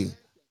did. at you.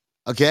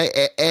 Okay,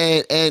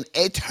 and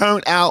it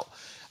turned out,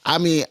 I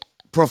mean,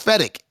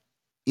 prophetic.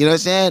 You know what I'm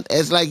saying?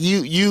 It's like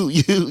you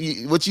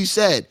what you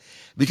said,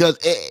 because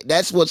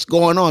that's what's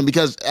going on.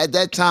 Because at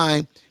that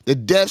time, the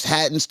deaths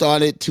hadn't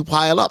started to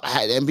pile up,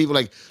 and people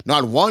like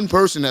not one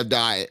person have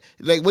died.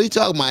 Like, what are you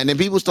talking about? And then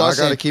people start I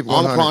got to saying keep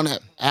 100. Omicron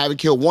haven't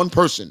killed one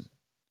person.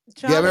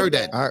 You haven't heard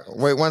that?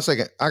 Jonathan. Wait 1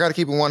 second. I got to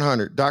keep it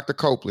 100. Dr.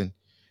 Copeland,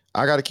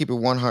 I got to keep it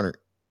 100.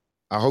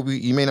 I hope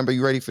you may not be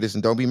ready for this,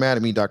 and don't be mad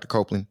at me, Dr.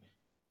 Copeland.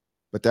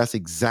 But that's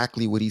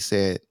exactly what he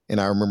said,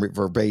 and I remember it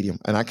verbatim.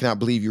 And I cannot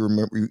believe you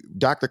remember,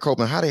 Dr.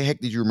 Copeland. How the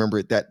heck did you remember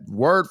it? That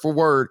word for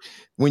word,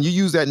 when you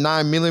use that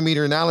 9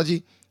 millimeter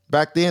analogy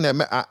back then,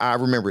 I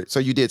remember it. So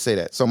you did say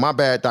that. So my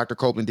bad, Dr.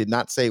 Copeland did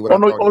not say what I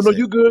thought Oh he no, said.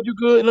 you good, you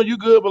good, no, you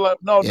good, but like,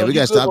 Yeah, no, we you gotta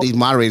good. stop these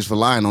moderators for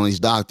lying on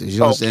these doctors.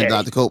 You understand,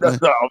 Okay, Dr. Copeland?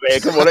 no,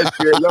 man, come on, that's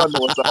fair. Y'all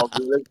know it's all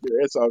good. That's good.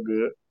 It's all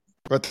good.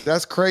 But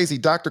that's crazy.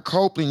 Dr.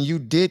 Copeland, you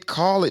did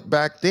call it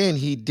back then.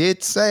 He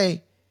did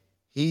say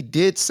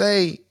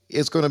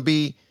it's going to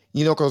be,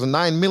 because a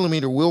 9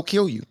 millimeter will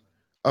kill you.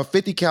 A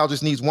 50 cal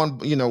just needs one,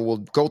 will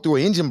go through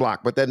an engine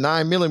block, but that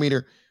 9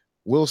 millimeter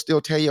will still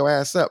tear your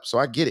ass up. So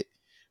I get it.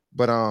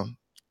 But I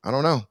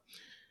don't know.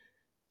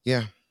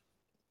 Yeah.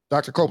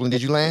 Dr. Copeland,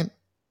 did you land?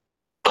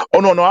 Oh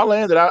no, I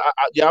landed.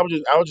 Yeah, I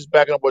was just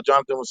backing up what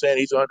Jonathan was saying.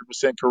 He's 100%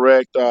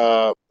 correct.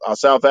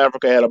 South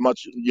Africa had a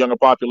much younger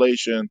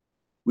population.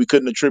 We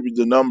couldn't attribute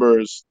the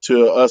numbers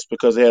to us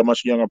because they had a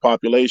much younger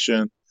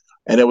population,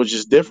 and it was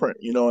just different,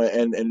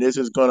 And this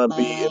is going to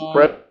be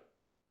impressive.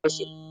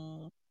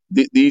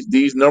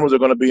 These numbers are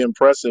going to be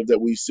impressive that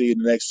we see in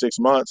the next 6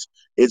 months.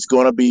 It's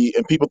going to be,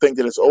 and people think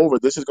that it's over.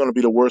 This is going to be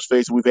the worst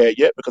phase we've had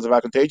yet because of how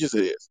contagious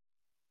it is.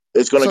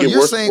 It's going to So get you're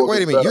worse saying, before it wait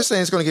gets a minute, better. you're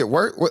saying it's going to get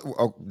worse?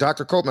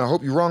 Dr. Copeland, I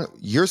hope you're wrong.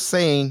 You're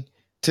saying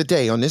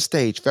today on this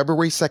stage,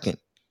 February 2nd,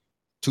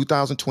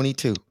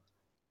 2022,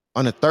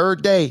 on the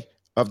third day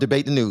of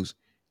Debate the News,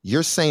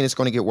 you're saying it's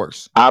going to get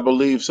worse. I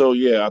believe so.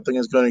 Yeah, I think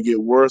it's going to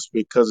get worse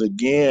because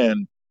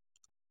again,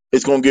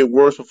 it's going to get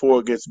worse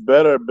before it gets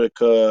better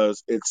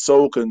because it's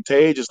so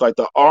contagious. Like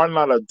the R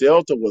naught of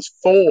Delta was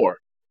 4.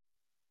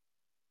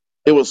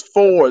 It was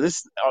 4.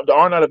 This the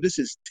R naught of this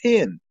is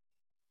 10.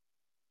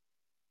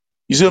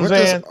 You see what I'm What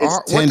does saying? It's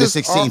R, what 10 to does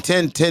 16, R,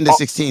 10 to uh,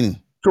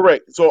 16.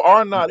 correct. So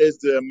R naught is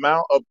the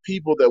amount of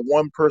people that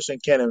one person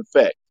can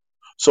infect.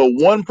 So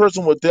one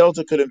person with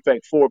Delta could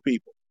infect 4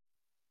 people.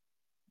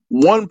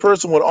 One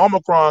person with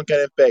Omicron can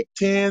infect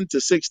 10 to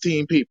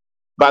 16 people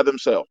by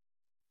themselves,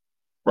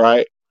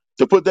 right?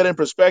 To put that in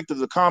perspective,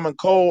 the common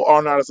cold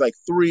R naught is like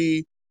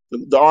 3.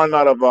 The R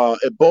naught of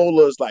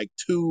Ebola is like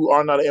 2.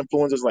 R naught of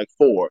influenza is like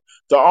 4.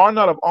 The R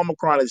naught of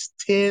Omicron is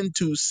 10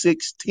 to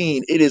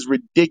 16. It is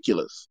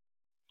ridiculous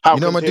how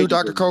you know what I'm going to do,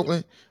 contagious Dr. it is.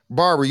 Copeland?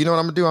 Barbara, you know what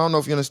I'm going to do? I don't know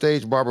if you're on the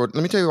stage, Barbara.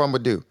 Let me tell you what I'm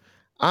going to do.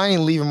 I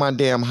ain't leaving my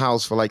damn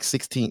house for like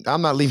 16.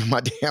 I'm not leaving my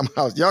damn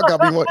house. Y'all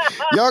got me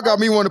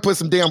want to put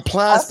some damn That's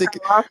plastic.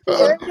 how I feel.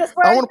 Jerry, just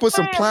I wear want to your put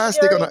some mask,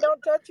 plastic on Jerry, the and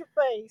don't touch your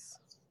face.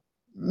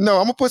 No,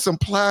 I'm gonna put some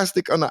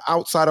plastic on the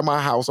outside of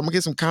my house. I'm gonna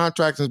get some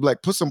contractors and be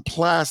like, put some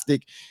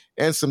plastic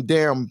and some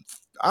damn,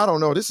 I don't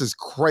know. This is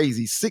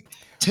crazy.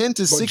 10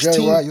 to But Jerry,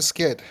 why 16. are you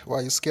scared? Why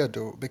are you scared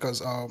though?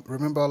 Because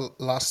remember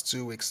last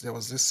 2 weeks there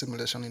was this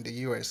simulation in the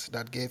US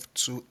that gave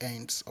 2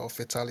 ends of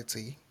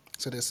fatality.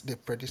 So they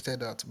predicted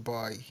that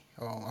by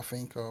I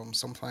think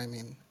sometime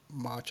in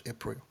March,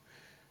 April,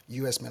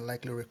 US may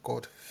likely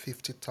record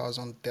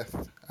 50,000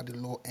 deaths at the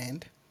low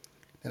end,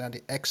 then at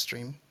the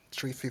extreme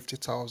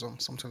 350,000,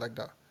 something like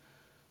that.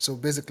 So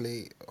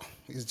basically,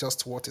 it's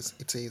just what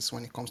it is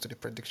when it comes to the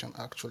prediction,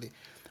 actually.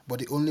 But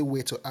the only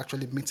way to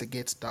actually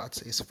mitigate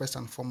that is first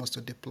and foremost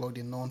to deploy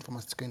the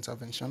non-pharmaceutical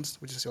interventions,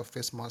 which is your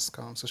face mask,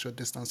 social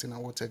distancing,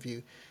 and what have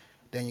you.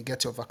 Then you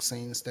get your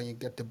vaccines, then you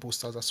get the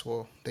boosters as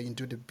well. Then you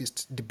do the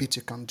bit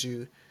you can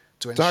do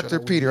to ensure Dr. that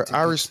we Peter,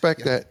 I mitigate. respect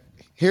Yeah. that.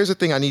 Here's the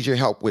thing I need your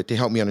help with to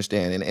help me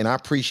understand. And I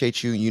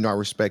appreciate you. I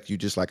respect you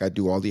just like I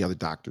do all the other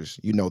doctors.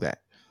 You know that.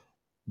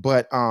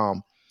 But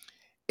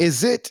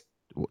is it,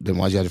 Then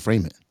why'd you have to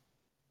frame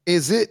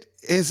it?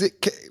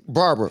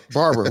 Barbara,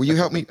 will you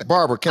help me?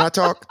 Barbara, can I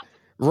talk?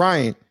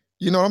 Ryan,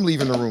 I'm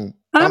leaving the room.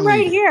 I'm I'm right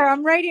leaving. here.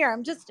 I'm right here.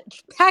 I'm just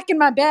packing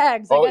my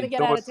bags. I Oh, got he to get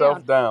threw out of town.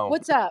 himself down.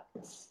 What's up?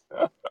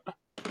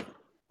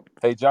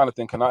 Hey,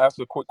 Jonathan, can I ask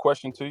a quick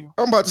question to you?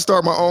 I'm about to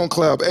start my own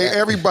club. Hey,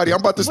 everybody, I'm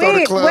about to start a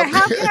Wait, club.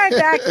 how can I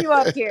back you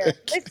up here?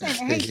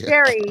 Listen, hey, Yeah.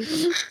 Jerry.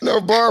 No,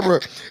 Barbara.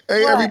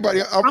 Hey, What?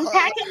 everybody. I'm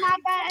packing my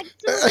bags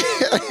too,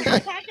 Barbara.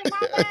 I'm packing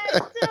my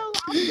bags too.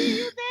 I'll see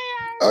you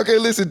there. Okay,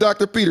 listen,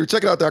 Dr. Peter.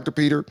 Check it out, Dr.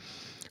 Peter.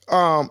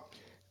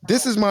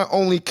 This is my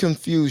only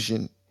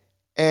confusion.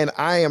 And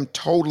I am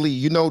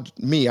totally,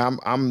 me,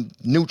 I'm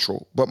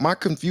neutral. But my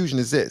confusion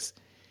is this.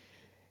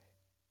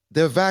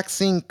 the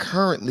vaccine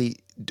currently,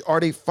 are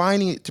they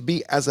finding it to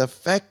be as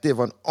effective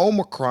on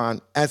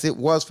Omicron as it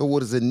was for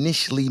what is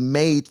initially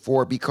made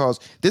for? Because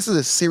this is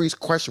a serious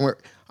question where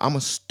I'm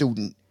a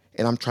student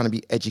and I'm trying to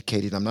be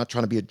educated. I'm not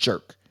trying to be a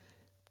jerk.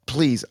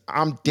 Please,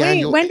 I'm Wait,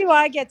 Daniel. when do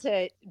I get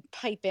to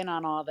pipe in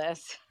on all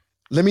this?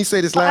 Let me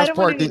say this I last don't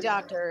want to part. be Then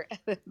doctor,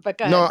 but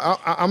go no, ahead.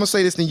 I'm gonna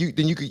say this. Then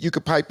you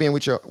could pipe in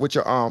with your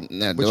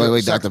No, with wait, your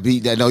wait, sec. Dr.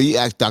 Pete. No, you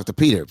asked Dr.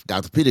 Peter.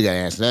 Dr. Peter got to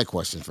answer that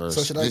question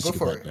So first. should I Then go she can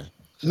for pipe it? in.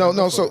 Should I No,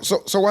 go no. for it?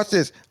 So watch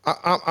this.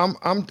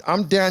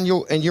 I'm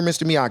Daniel, and you're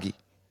Mr. Miyagi.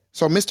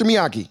 So Mr.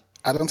 Miyagi,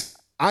 I don't.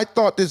 I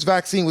thought this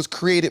vaccine was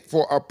created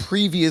for a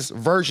previous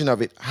version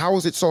of it. How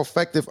is it so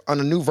effective on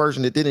a new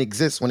version that didn't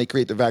exist when they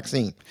created the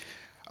vaccine,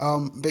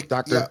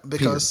 Yeah, Doctor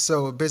because Peter?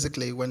 so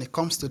basically, when it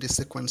comes to the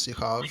sequence you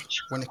have,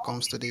 when it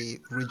comes to the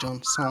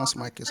region, someone's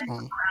mic is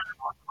on.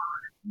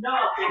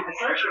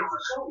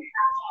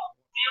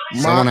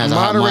 Someone has a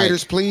hot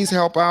Moderators, mic. please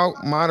help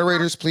out.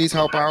 Moderators, please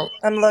help out.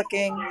 I'm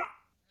looking.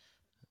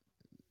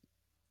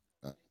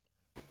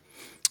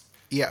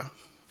 Yeah.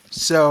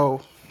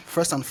 So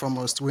first and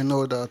foremost, we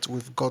know that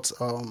we've got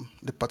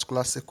the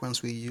particular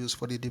sequence we use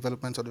for the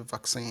development of the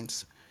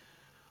vaccines,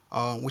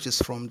 which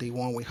is from the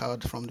one we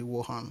had from the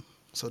Wuhan.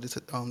 So this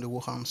is the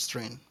Wuhan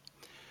strain.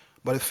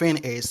 But the thing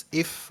is,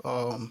 if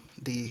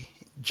the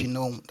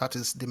genome, that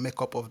is the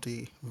makeup of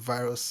the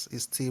virus,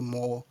 is still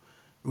more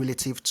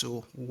relative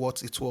to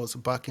what it was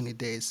back in the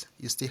days,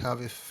 you still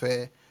have a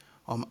fair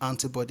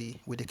antibody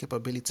with the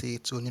capability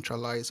to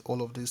neutralize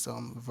all of this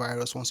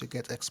virus once you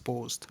get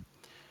exposed.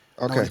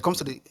 Now, when Okay. it comes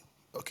to the,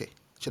 okay,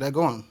 should I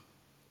go on?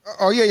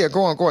 Oh yeah, yeah.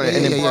 Go on. Yeah, And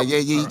yeah, then yeah, yeah, Barbara. yeah,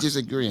 yeah. All You right. just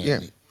agreeing. Yeah,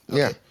 yeah.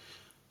 Okay.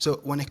 So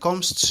when it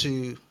comes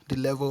to the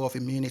level of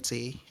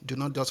immunity, do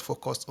not just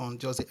focus on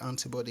just the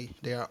antibody.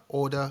 There are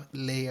other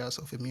layers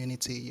of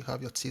immunity. You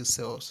have your T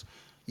cells,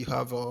 you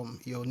have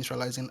your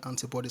neutralizing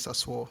antibodies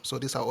as well. So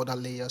these are other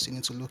layers you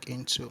need to look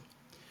into.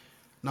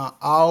 Now,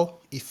 how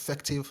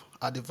effective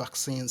are the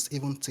vaccines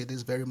even to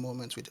this very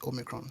moment with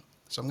Omicron?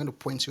 So I'm going to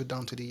point you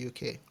down to the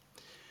UK.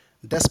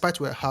 Despite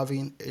we're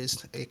having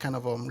is a kind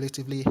of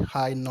relatively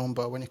high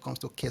number when it comes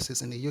to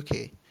cases in the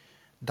UK,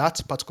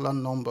 that particular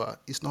number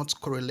is not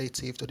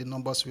correlative to the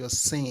numbers we are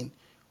seeing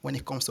when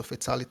it comes to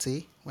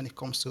fatality, when it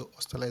comes to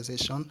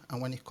hospitalization,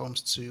 and when it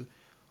comes to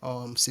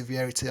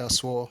severity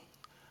as well.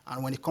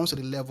 And when it comes to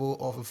the level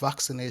of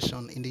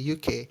vaccination in the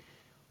UK,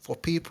 for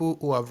people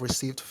who have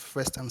received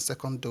first and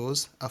second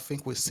dose, I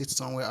think we sit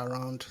somewhere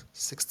around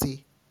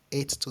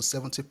 68 to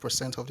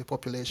 70% of the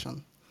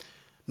population.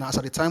 Now, as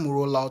at the time we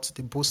roll out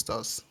the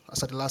boosters,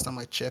 as at the last time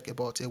I checked,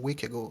 about a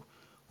week ago,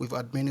 we've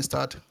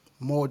administered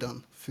more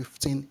than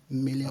 15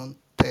 million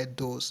third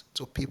dose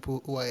to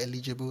people who are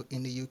eligible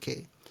in the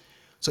UK.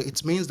 So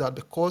it means that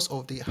because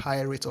of the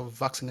high rate of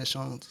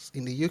vaccinations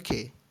in the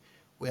UK,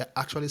 we are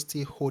actually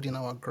still holding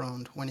our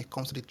ground when it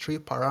comes to the three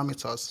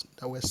parameters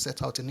that were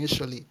set out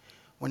initially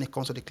when it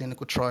comes to the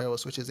clinical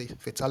trials, which is the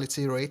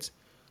fatality rate,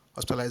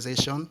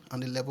 hospitalization,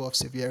 and the level of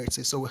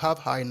severity. So we have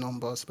high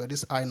numbers, but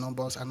these high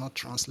numbers are not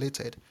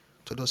translated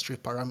to those three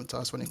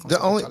parameters when it comes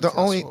to The fatality as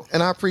only, well.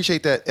 and I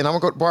appreciate that. And I'm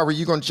gonna go, Barbara.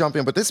 You're gonna jump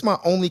in, but this is my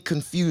only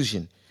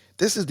confusion.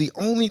 This is the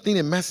only thing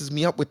that messes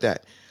me up with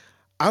that.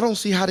 I don't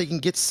see how they can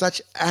get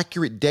such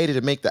accurate data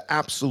to make the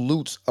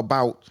absolutes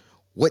about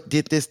what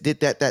did this, did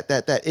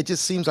that. It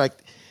just seems like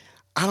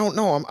I don't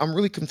know. I'm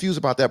really confused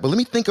about that. But let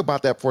me think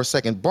about that for a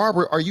second.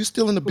 Barbara, are you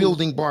still in the Ooh.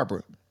 building,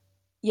 Barbara?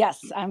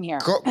 Yes, I'm here.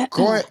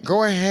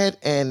 Go ahead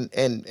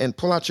and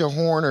pull out your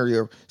horn or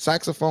your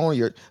saxophone or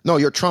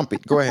your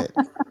trumpet. Go ahead.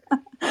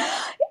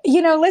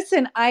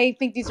 Listen, I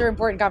think these are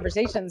important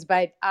conversations,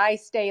 but I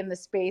stay in the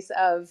space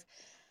of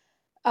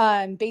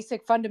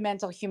basic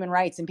fundamental human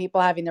rights and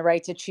people having the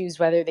right to choose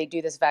whether they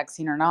do this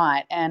vaccine or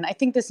not. And I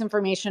think this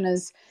information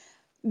is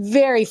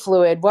very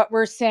fluid. What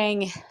we're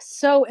saying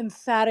so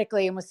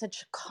emphatically and with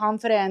such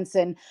confidence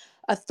and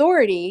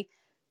authority,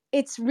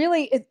 it's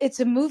really it's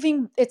a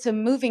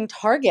moving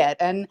target.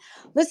 And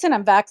listen,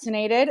 I'm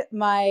vaccinated.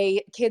 My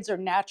kids are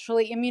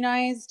naturally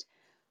immunized.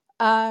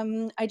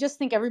 I just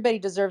think everybody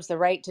deserves the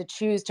right to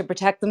choose to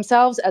protect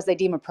themselves as they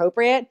deem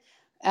appropriate.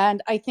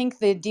 And I think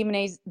the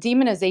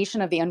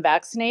demonization of the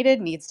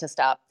unvaccinated needs to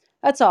stop.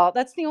 That's all.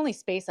 That's the only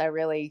space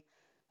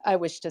I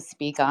wish to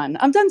speak on.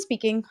 I'm done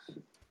speaking.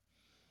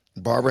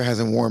 Barbara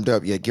hasn't warmed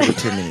up yet. Give her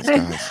 10 minutes,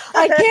 guys.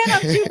 I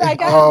can't.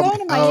 I'm Um, going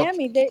to uh,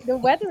 Miami. The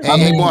weather is Hey, I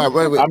hey, mean, Barb,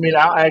 amazing.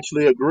 I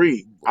actually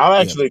agree. I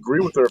yeah, actually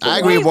agree with her for I one.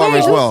 agree with Wait, Barbara wait.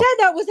 as Who well. said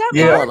that? Was that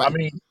Yeah, Barb? Barb, I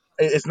mean,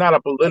 it's not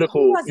a Who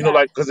political, was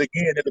that? because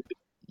again,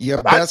 Your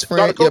I best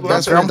Dr. friend, your Copeland, I best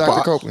said it friend,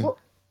 Dr. Grandpa. Copeland. Well,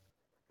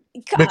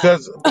 God,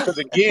 because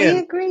We again,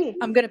 agree.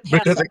 I'm gonna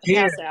because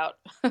again, pass out.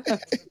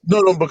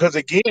 no, because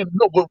again,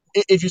 no, but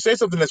if you say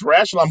something that's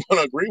rational, I'm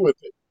going to agree with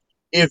it.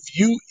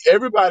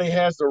 Everybody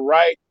has the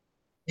right,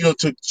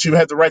 to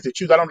have the right to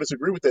choose. I don't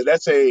disagree with that.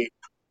 That's a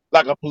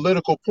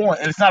political point,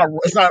 and it's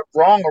not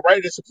wrong or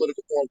right. It's a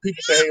political point.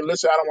 People say, "Hey,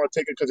 listen, I don't want to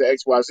take it because of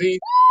X, Y, Z."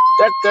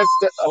 That's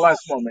a lot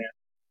more,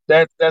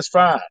 man. That's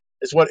fine.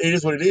 It's what it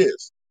is. What it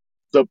is.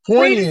 The point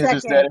Wait a is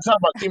that second. it's not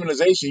about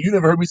demonization. You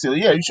never heard me say,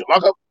 yeah, you should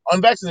lock up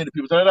unvaccinated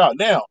people. Turn it out.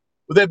 Now,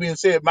 with that being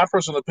said, my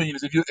personal opinion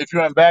is if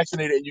you're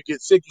unvaccinated and you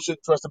get sick, you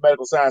shouldn't trust the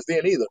medical science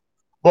then either.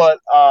 But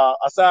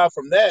aside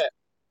from that,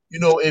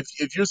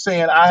 if you're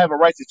saying I have a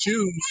right to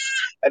choose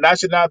and I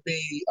should not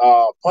be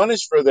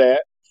punished for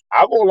that,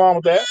 I'll go along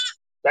with that.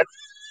 That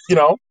you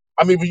know,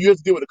 I mean, you have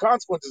to deal with the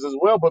consequences as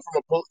well. But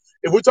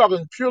if we're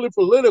talking purely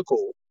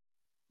political,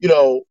 you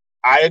know,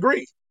 I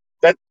agree.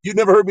 That you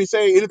never heard me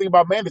say anything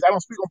about mandates. I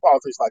don't speak on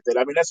politics like that.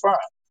 I mean, that's fine.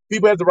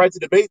 People have the right to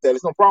debate that.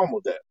 There's no problem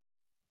with that.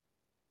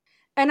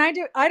 And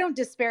I don't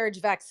disparage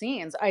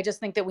vaccines. I just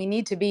think that we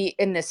need to be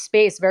in this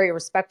space very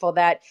respectful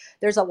that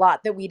there's a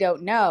lot that we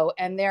don't know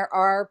and there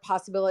are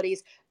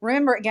possibilities.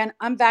 Remember, again,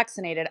 I'm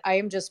vaccinated. I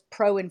am just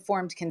pro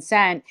informed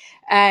consent.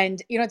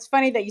 And it's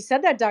funny that you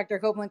said that, Dr.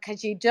 Copeland,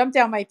 because you jumped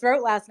down my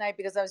throat last night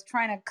because I was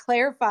trying to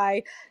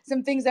clarify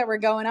some things that were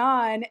going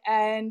on.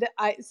 And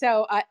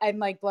I'm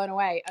like blown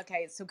away.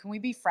 Okay, so can we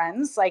be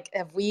friends? Like,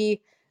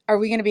 are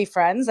we going to be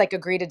friends? Like,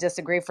 agree to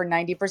disagree for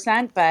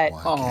 90%? But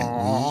Why can't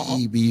Oh,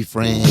 we be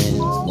friends?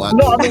 Why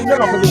No, I can't mean no,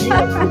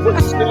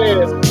 because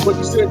again, what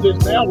you said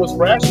just now was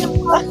rational.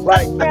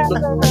 Like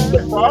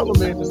the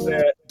problem is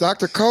that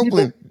Dr. people.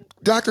 Copeland,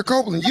 Dr.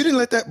 Copeland, you didn't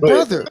let that Go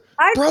ahead.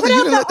 I brother, put you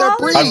out didn't the let that I olive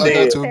breathe. Allowed her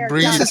did. branch to there, This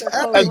breathe. is Dr.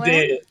 I Copeland.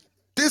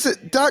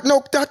 did.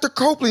 Dr.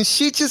 Copeland,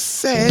 she just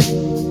said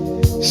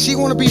she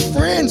want to be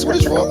friends. What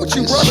is wrong with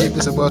you, The brother? ship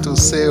is about to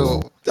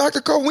sail.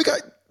 Dr. Copeland,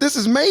 this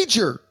is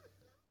major.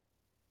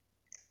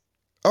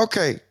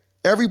 Okay,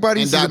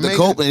 everybody, And this is a Dr. major.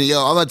 Copeland,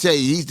 yo, I'm gonna tell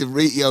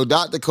you,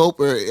 Dr.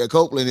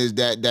 Copeland is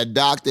that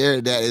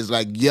doctor that is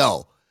like,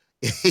 yo,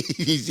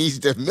 he's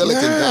the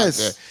militant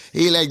doctor. Yes.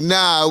 He like,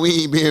 nah,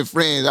 we ain't being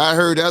friends. I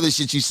heard other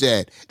shit you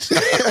said. Is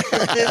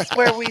this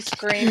where we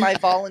scream "I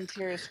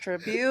volunteer as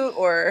tribute"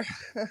 or?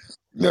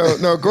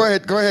 No, go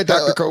ahead,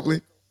 Dr.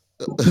 Copeland.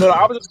 No,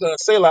 I was just gonna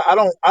say like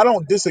I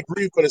don't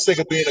disagree for the sake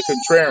of being a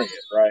contrarian,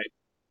 right?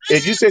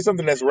 If you say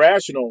something that's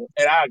rational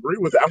and I agree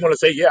with it, I'm gonna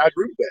say, yeah, I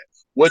agree with that.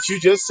 What you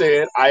just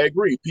said, I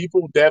agree.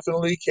 People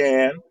definitely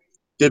can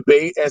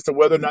debate as to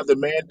whether or not the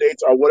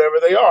mandates are whatever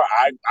they are.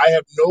 I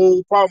have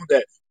no problem with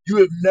that.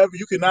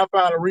 You cannot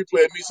find a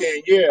replay of me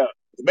saying, yeah,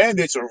 the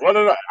mandates are blah,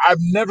 blah, blah. I've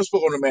never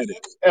spoken on the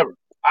mandates, ever.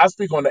 I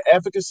speak on the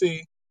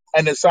efficacy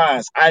and the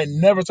science. I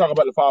never talk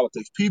about the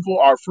politics. People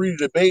are free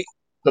to debate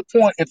the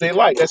point if they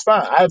like. That's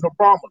fine. I have no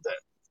problem with that.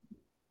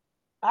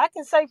 I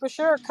can say for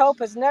sure Cope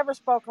has never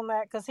spoken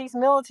that because he's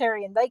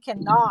military and they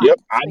cannot Yep,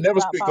 I speak never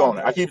about speak on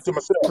it. I keep it politics. to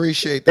myself.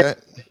 Appreciate that.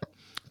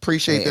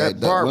 Appreciate Hey, that.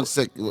 one Barbara.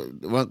 sec. I You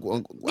know,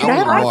 want to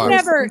I've Barb.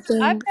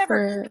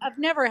 never,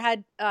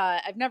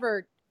 I've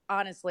never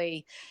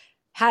honestly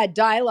had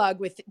dialogue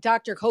with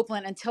Dr.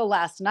 Copeland until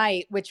last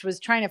night, which was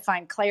trying to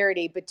find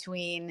clarity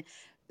between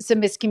some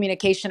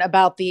miscommunication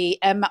about the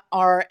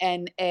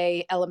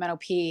mRNA elemental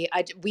P.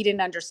 We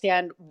didn't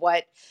understand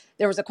what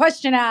there was a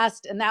question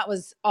asked, and that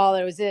was all.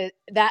 It was it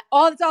that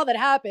all. That's all that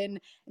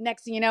happened.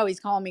 Next thing you know, he's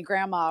calling me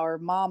grandma or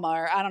mama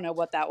or I don't know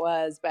what that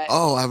was, but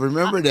Oh, I uh,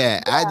 remember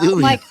that. I yeah, I'm do.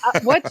 like,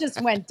 what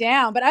just went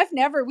down? But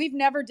we've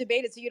never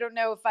debated, so you don't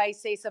know if I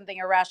say something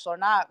irrational or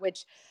not.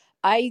 Which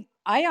I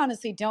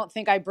honestly don't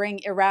think I bring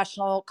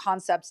irrational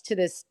concepts to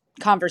this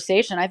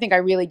conversation. I think I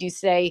really do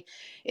say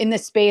in the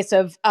space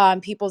of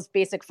people's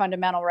basic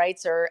fundamental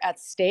rights are at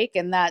stake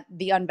and that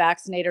the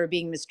unvaccinated are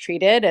being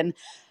mistreated. And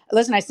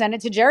listen, I sent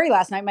it to Jerry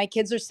last night. My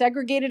kids are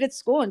segregated at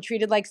school and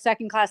treated like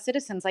second class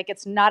citizens. Like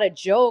it's not a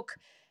joke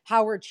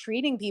how we're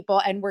treating people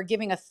and we're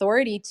giving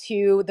authority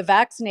to the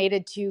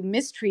vaccinated to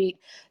mistreat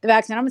the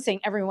vaccine. I'm not saying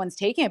everyone's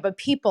taking it, but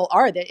people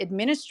are. The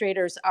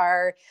administrators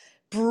are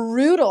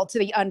brutal to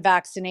the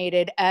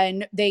unvaccinated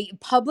and they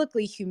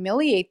publicly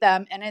humiliate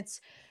them, and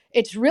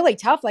it's really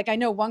tough. Like I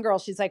know one girl,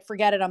 she's like,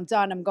 forget it, I'm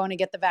done, I'm going to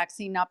get the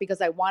vaccine, not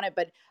because I want it,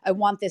 but I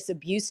want this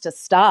abuse to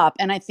stop.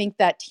 And I think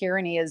that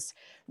tyranny is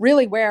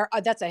really where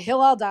that's a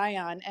hill I'll die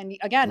on. And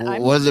again,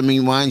 What does it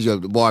mean? Remind you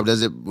of Barb?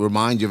 Does it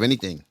remind you of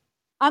anything?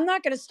 I'm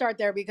not going to start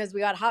there because we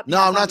got hot No,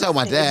 pants I'm on not the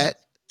talking about stage.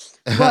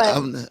 that.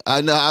 What?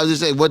 I know. I was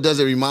just saying, what does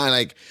it remind?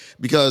 Like,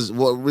 because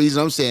what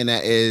reason I'm saying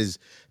that is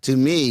to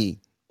me,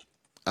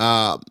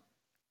 uh,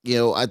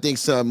 I think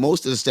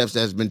most of the steps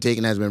that's been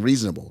taken has been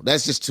reasonable.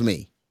 That's just to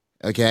me.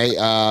 Okay.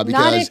 Not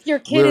Because if your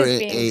kid we're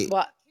is in being, a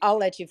well, I'll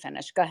let you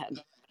finish, go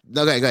ahead.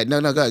 no, go ahead.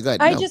 No, go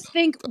ahead. I No, just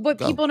think what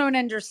go. people don't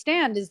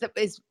understand is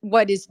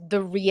what is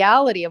the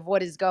reality of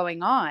what is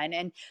going on.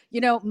 And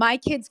my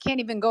kids can't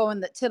even go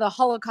to the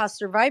Holocaust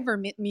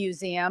Survivor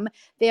Museum.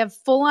 They have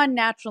full on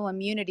natural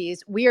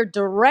immunities. We are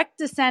direct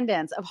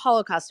descendants of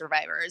Holocaust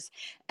survivors,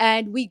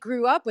 and we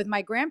grew up with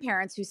my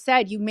grandparents who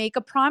said, "You make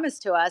a promise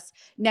to us,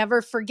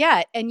 never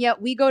forget." And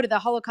yet we go to the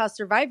Holocaust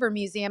Survivor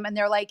Museum, and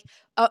they're like,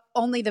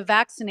 "Only the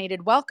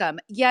vaccinated welcome."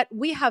 Yet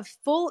we have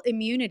full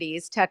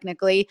immunities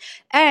technically,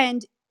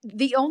 and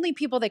the only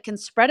people that can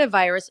spread a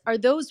virus are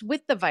those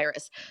with the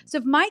virus. So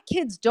if my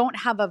kids don't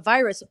have a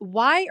virus,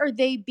 why are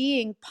they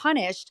being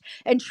punished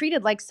and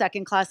treated like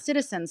second class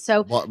citizens?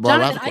 So, Barb,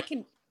 Jonathan,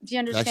 do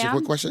you can I ask you a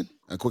quick understand? question?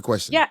 A quick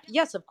question. Yeah,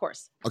 yes, of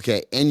course.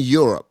 Okay, in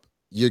Europe,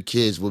 your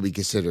kids will be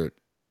considered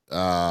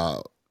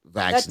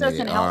That vaccinated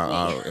doesn't or help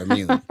me. are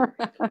immune.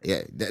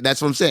 Yeah,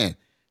 that's what I'm saying.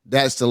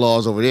 That's the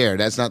laws over there.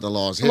 That's not the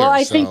laws Well, here.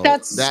 I think So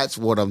that's that's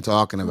what I'm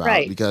talking about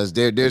right. because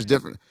there's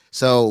different.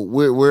 So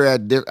we're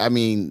at I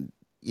mean,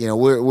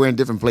 we're in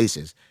different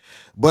places.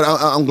 But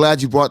I'm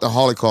glad you brought the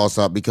Holocaust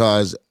up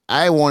because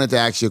I wanted to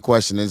ask you a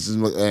question.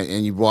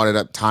 And you brought it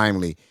up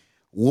timely.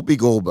 Whoopi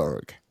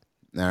Goldberg.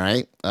 All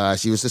right,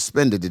 she was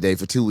suspended today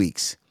for 2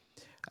 weeks.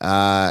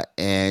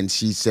 And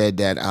she said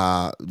that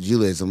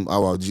Judaism,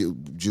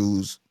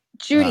 Jews,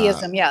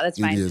 uh, Judaism. Yeah, that's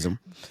fine. Judaism,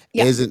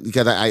 Yeah. isn't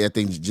because I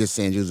think just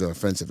saying Jews are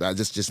offensive.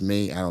 Just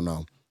me. I don't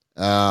know.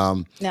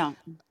 Um, No,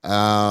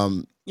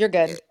 um, you're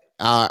good.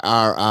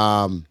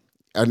 our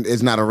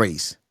is not a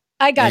race,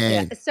 I got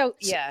you. and So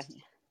so, yeah,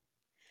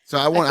 so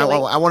I I want feel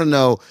like I want to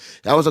know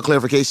that was a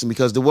clarification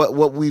because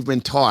what we've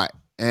been taught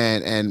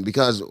and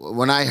because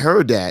when I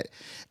heard that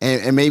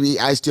and maybe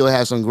I still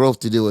have some growth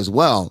to do as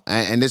well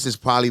and this is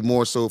probably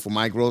more so for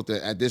my growth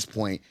at this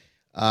point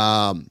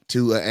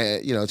to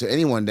to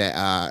anyone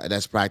that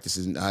that's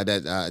practicing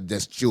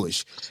that's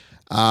Jewish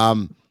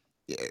um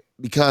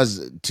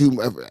because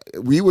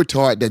we were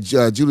taught that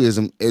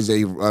Judaism is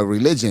a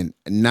religion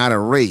not a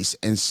race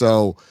and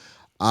so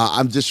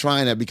I'm just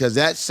trying to because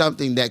that's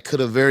something that could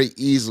have very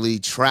easily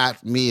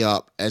trapped me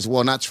up as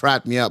well. Not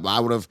trapped me up. I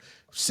would have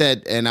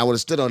said and I would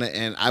have stood on it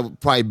and I would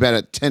probably bet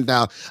at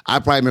 10,000.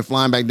 I'd probably been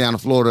flying back down to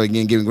Florida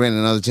again, giving Grant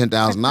another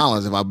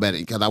 $10,000 if I bet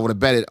it because I would have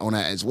bet it on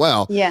that as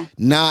well. yeah,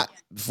 Not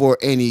for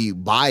any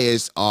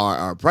bias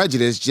or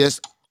prejudice,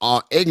 just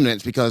our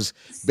ignorance because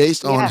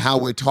based on yeah. how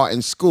we're taught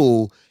in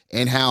school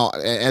and how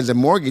as a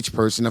mortgage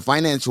person a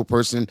financial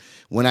person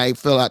when I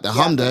fill out the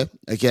Yeah, HUMDA,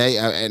 okay,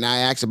 and I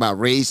ask about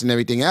race and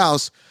everything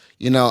else,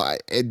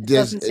 it it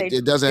does doesn't say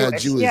it doesn't have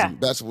Jewish. Yeah. Judaism.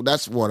 That's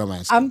what I'm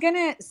I'm asking.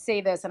 gonna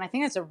say this, and I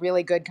think it's a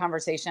really good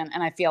conversation.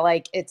 And I feel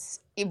like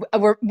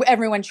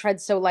everyone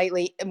treads so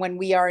lightly when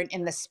we are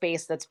in the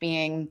space that's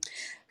being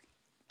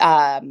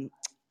um,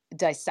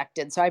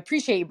 dissected. So I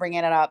appreciate you bringing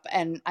it up,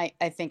 and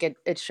I think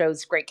it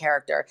shows great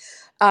character.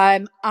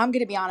 I'm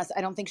going to be honest.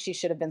 I don't think she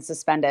should have been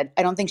suspended.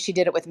 I don't think she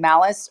did it with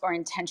malice or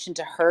intention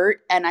to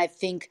hurt. And I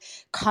think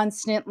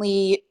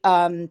constantly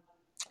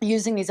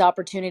using these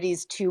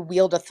opportunities to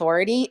wield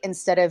authority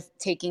instead of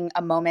taking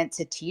a moment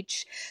to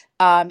teach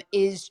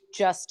is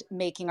just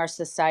making our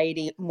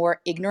society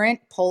more ignorant,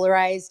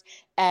 polarized,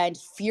 and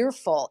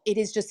fearful. It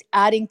is just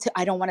adding to,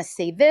 I don't want to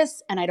say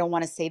this and I don't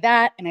want to say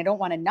that, and I don't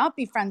want to not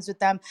be friends with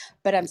them,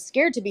 but I'm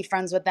scared to be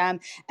friends with them.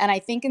 And I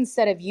think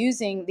instead of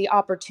using the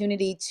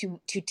opportunity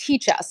to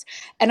teach us,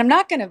 and I'm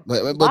not going to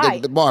But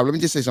lie, Barb, let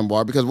me just say something,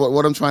 Barb, because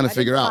what I'm trying to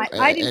figure out,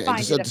 I didn't and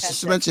find it the offensive.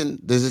 suspension,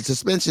 the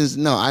suspensions.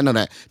 No, I know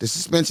that the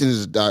suspension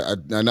is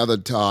another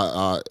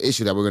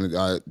issue that we're going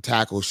to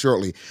tackle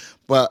shortly.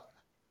 But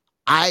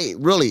I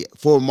really,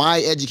 for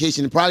my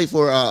education, and probably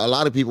for a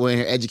lot of people in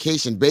here,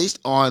 education based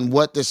on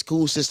what the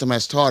school system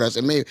has taught us,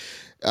 and maybe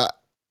uh,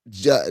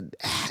 ju-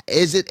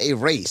 is it a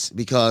race?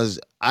 Because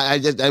I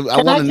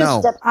Can want I to just know.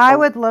 step? I Oh,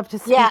 would love to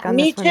yeah, speak on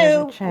me this when there's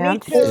a too. Me chance.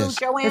 too. Yes.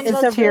 Joanne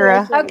This is does it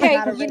Tira. too, Okay,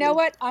 not a you know race.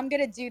 what? I'm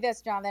going to do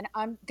this, Jonathan.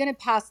 I'm going to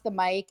pass the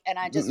mic, and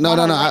I just No, want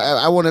no, to no. let.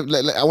 I want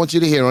to. I want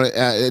you to hear on it,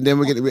 and then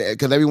we get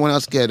because everyone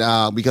else get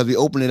because we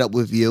open it up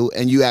with you,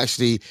 and you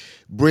actually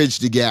bridge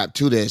the gap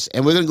to this.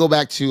 And we're gonna go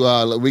back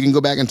to we can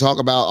go back and talk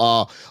about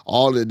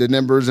all the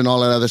numbers and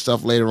all that other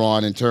stuff later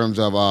on in terms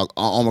of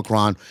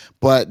Omicron.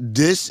 But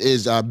this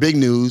is big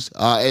news.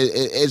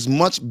 It's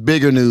much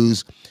bigger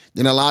news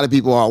than a lot of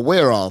people are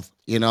aware of.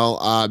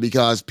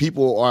 Because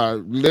people are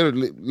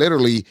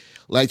literally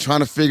like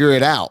trying to figure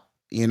it out.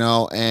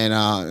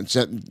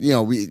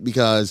 We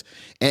because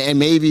and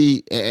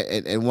maybe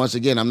and once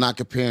again I'm not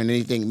comparing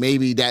anything.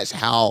 Maybe that's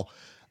how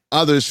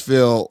others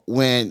feel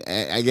when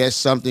I guess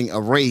something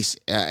a race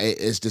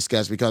is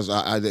discussed because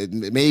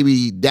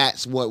maybe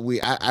that's what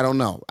I don't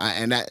know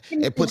and that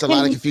it puts a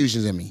lot of Can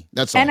confusions in me.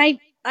 That's And all.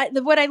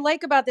 what I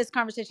like about this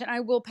conversation, I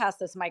will pass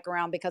this mic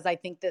around because I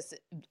think this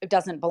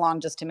doesn't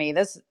belong just to me.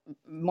 This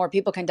more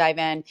people can dive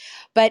in.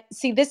 But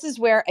see, this is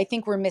where I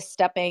think we're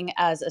misstepping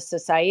as a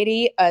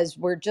society, as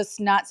we're just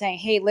not saying,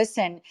 hey,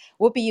 listen,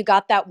 Whoopi, you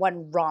got that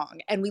one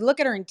wrong. And we look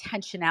at her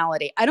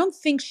intentionality. I don't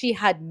think she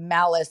had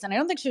malice, and I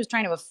don't think she was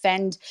trying to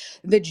offend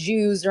the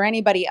Jews or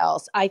anybody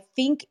else. I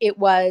think it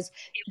was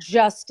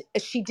just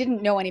she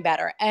didn't know any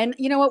better. And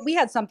you know what? We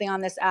had something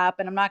on this app,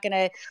 and I'm not going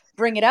to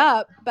bring it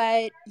up,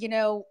 but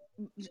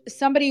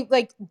somebody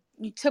like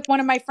took one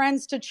of my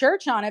friends to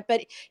church on it,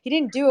 but he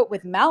didn't do it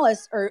with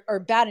malice or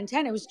bad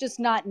intent. It was just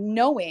not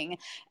knowing.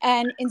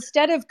 And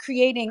instead of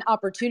creating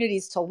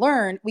opportunities to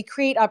learn, we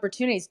create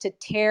opportunities to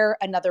tear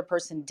another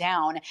person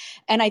down.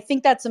 And I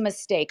think that's a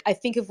mistake. I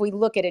think if we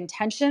look at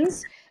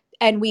intentions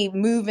and we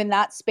move in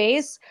that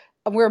space,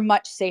 we're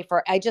much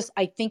safer. I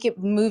think it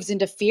moves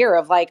into fear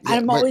of like, Yeah,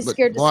 I'm but always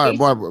scared to say something.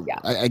 Barb, Yeah.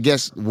 I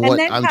guess And what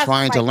then I'm pass the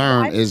trying to mic because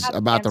learn I don't is have the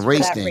about the answer to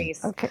race that thing.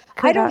 race. Okay, I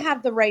could don't I?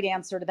 have the right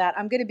answer to that.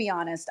 I'm going to be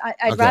honest. I'd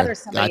Okay, rather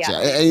somebody gotcha.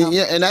 else. So,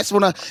 Yeah, and that's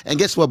what and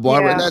guess what,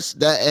 Barbara, and yeah. that's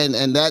that,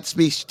 and that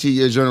speaks to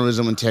your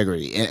journalism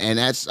integrity, and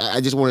that's I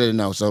just wanted to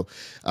know. So,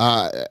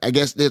 I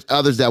guess there's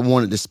others that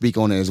wanted to speak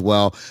on it as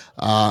well.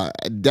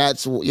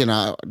 That's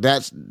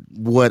that's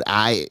what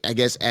I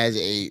guess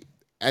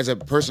as a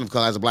person of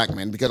color, as a black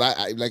man, because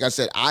I like I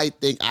said, I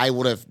think I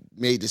would have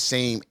made the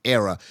same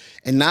error,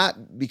 and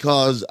not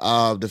because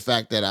of the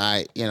fact that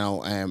I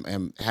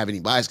am have any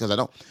bias, because I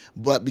don't,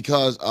 but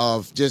because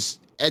of just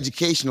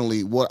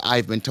educationally what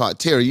I've been taught.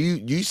 Terry,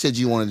 you said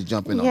you wanted to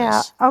jump in on Yeah,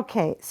 this.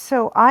 okay.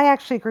 So I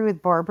actually agree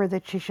with Barbara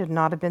that she should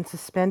not have been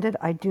suspended.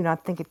 I do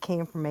not think it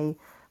came from a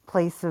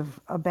place of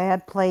a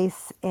bad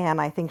place, and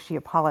I think she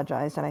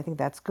apologized, and I think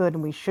that's good,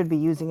 and we should be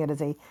using it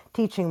as a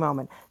teaching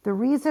moment. The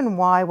reason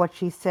why what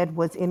she said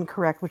was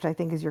incorrect, which I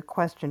think is your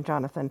question,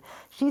 Jonathan,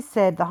 she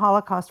said the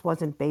Holocaust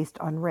wasn't based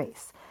on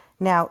race.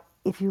 Now,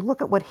 if you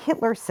look at what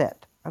Hitler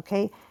said,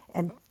 okay,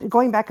 and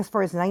going back as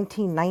far as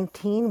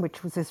 1919,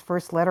 which was his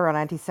first letter on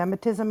anti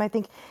Semitism, I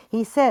think,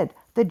 he said,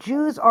 the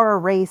Jews are a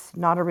race,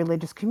 not a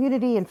religious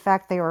community. In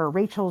fact, they are a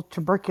racial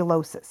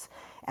tuberculosis.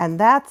 And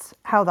that's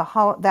how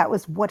that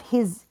was what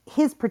his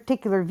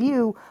particular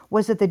view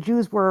was, that the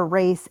Jews were a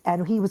race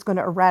and he was going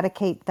to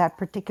eradicate that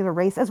particular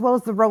race, as well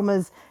as the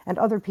Romas and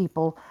other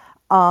people,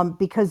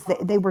 because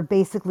they were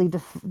basically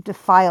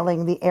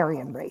defiling the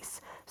Aryan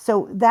race.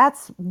 So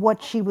that's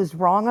what she was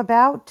wrong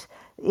about.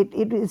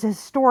 It is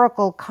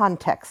historical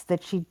context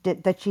that she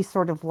did, that she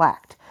sort of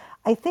lacked.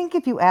 I think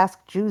if you ask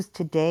Jews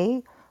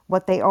today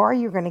what they are,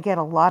 you're going to get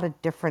a lot of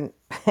different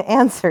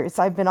answers.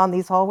 I've been on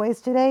these hallways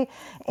today,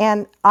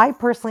 and I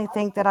personally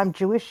think that I'm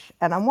Jewish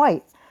and I'm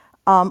white.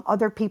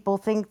 Other people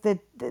think that,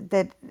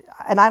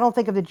 and I don't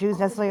think of the Jews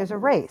necessarily as a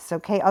race.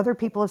 Okay, other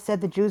people have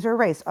said the Jews are a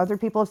race. Other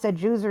people have said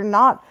Jews are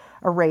not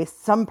a race.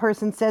 Some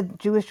person said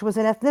Jewish was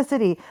an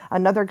ethnicity.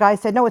 Another guy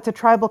said no, it's a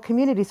tribal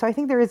community. So I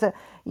think there is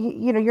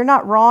you're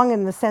not wrong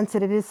in the sense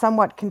that it is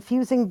somewhat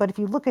confusing. But if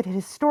you look at it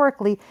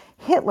historically,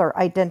 Hitler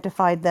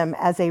identified them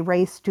as a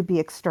race to be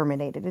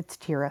exterminated. It's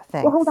Tira.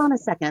 Well, hold Thanks. on a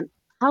second.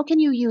 How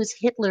can you use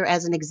Hitler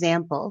as an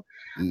example?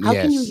 How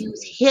can you Yes.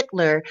 use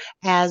Hitler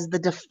as the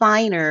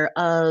definer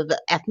of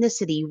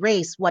ethnicity,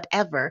 race,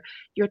 whatever?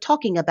 You're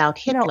talking about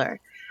No, Hitler.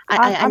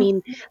 I I'm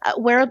mean,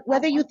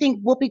 whether you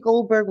think Whoopi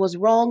Goldberg was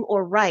wrong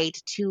or right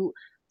to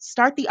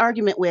start the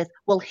argument with,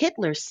 well,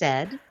 Hitler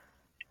said,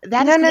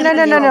 that is no, no, no,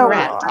 no, completely no, no.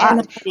 incorrect. And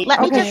Honestly,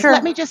 Okay, okay. let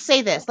sure. me just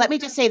say this. Let me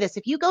just say this.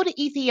 If you go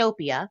to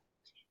Ethiopia,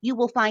 you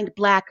will find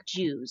black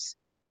Jews.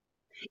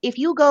 If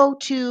you go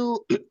to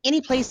any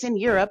place in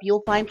Europe,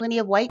 you'll find plenty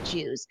of white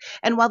Jews.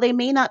 And while they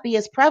may not be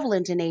as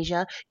prevalent in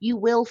Asia, you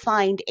will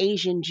find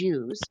Asian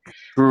Jews.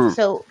 True.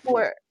 So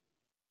for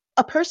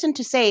a person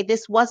to say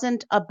this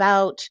wasn't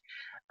about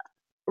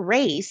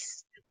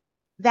race,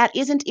 that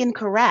isn't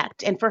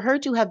incorrect. And for her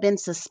to have been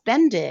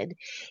suspended,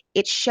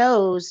 it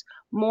shows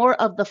more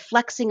of the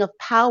flexing of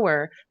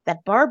power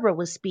that Barbara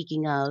was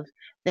speaking of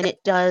than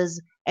it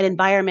does an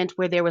environment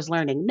where there was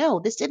learning. No,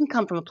 this didn't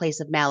come from a place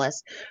of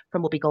malice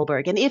from Whoopi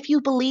Goldberg. And if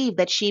you believe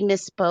that she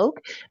misspoke,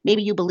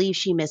 maybe you believe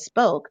she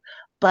misspoke,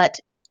 but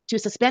to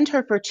suspend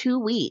her for 2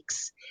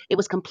 weeks, it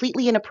was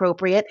completely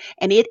inappropriate,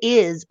 and it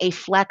is a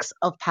flex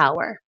of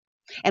power.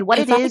 And what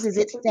it If I is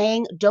it's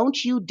saying,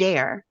 don't you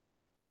dare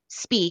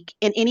speak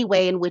in any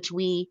way in which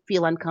we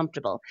feel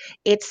uncomfortable.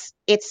 It's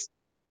it's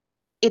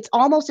it's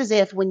almost as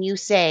if when you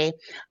say,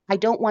 I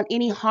don't want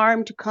any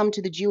harm to come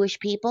to the Jewish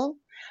people,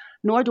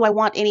 nor do I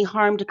want any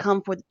harm to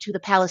come to the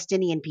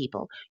Palestinian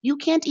people. You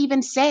can't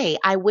even say,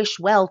 I wish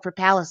well for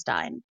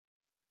Palestine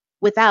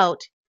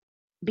without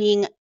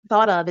being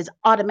thought of as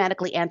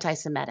automatically anti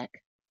Semitic.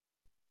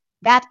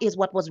 That is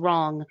what was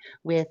wrong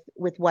with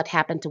what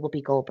happened to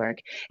Whoopi Goldberg.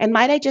 And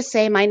might I just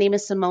say, my name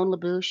is Simone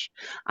LaBouche.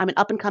 I'm an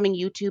up and coming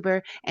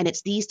YouTuber, and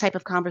it's these type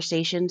of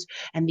conversations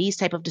and these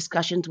type of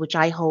discussions which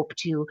I hope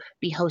to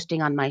be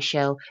hosting on my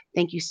show.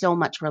 Thank you so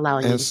much for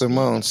allowing me And to speak.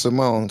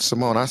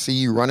 Simone, I see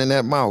you running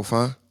that mouth,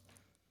 huh?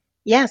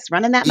 Yes,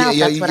 running that mouth.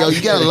 That's what I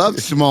You gotta do. love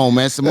Simone,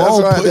 man. That's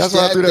Simone right. pushed That's why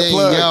I that threw that thing,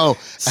 plug. yo.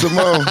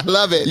 Simone, I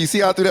love it. you see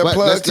how I threw that But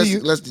plug to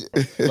you?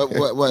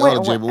 what Wait, hold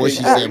on, Jay, but what Hey,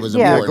 she hey, said was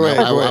yeah, yeah. go important.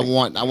 ahead, go I ahead.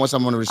 want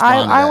someone to I,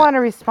 respond to I that. want to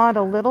respond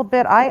a little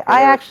bit. I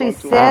actually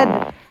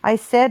said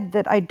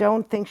that I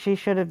don't think she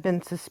should have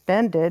been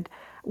suspended.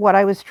 What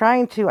I was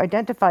trying to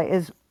identify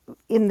is,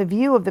 in the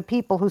view of the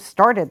people who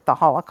started the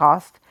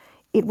Holocaust,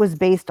 it was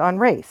based on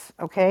race.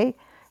 Okay.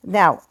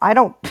 Now, I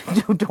don't.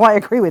 Do I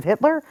agree with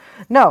Hitler?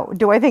 No.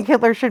 Do I think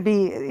Hitler should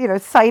be,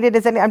 cited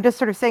as any? I'm just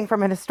sort of saying,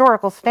 from an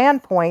historical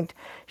standpoint,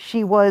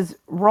 she was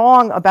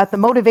wrong about the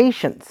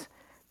motivations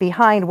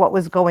behind what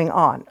was going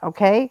on.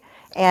 Okay.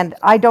 And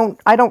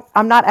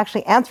I'm not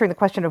actually answering the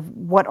question of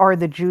what are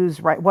the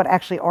Jews, right? What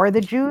actually are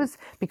the Jews?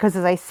 Because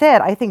as I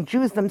said, I think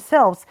Jews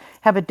themselves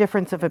have a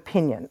difference of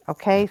opinion.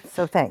 Okay,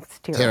 so thanks,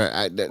 Tira. Tara,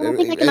 I don't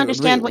think I can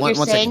understand what you're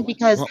one second. saying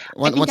because I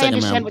One think I second,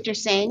 understand ma'am. what you're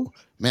saying.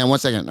 Man, 1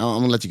 second. I'm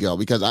gonna let you go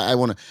because I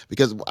want to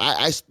because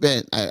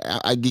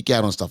I geek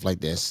out on stuff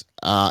like this,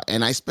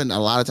 and I spend a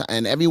lot of time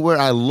and everywhere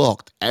I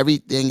looked,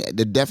 everything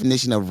the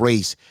definition of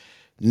race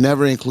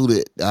never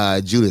included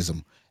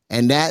Judaism,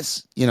 and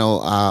that's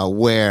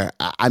where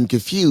I'm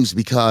confused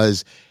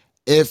because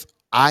if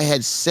I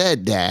had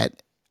said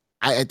that,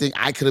 I think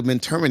I could have been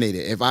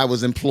terminated if I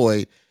was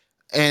employed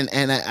and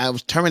I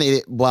was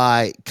terminated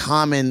by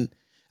common,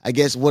 I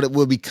guess what it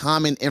would be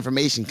common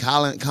information,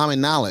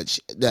 common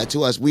knowledge that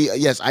to us. We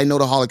yes, I know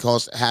the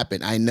Holocaust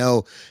happened. I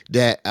know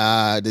that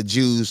the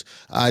Jews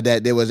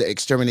that there was an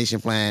extermination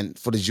plan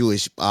for the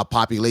Jewish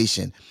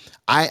population.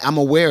 I'm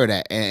aware of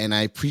that, and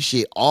I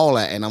appreciate all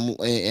that,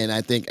 and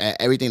I think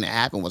everything that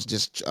happened was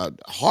just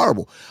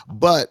horrible.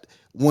 But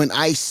when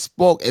I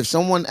spoke, if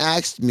someone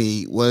asked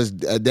me, was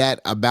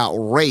that about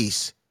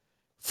race?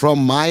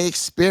 From my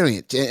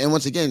experience, and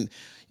once again,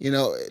 in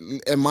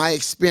my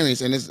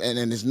experience, and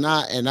it's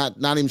not and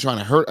not even trying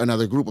to hurt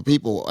another group of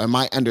people, and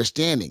my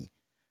understanding,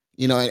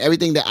 and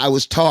everything that I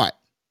was taught,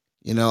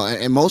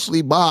 and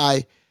mostly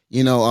by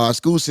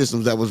school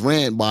systems that was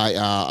ran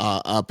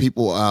by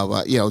people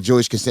of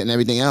Jewish descent and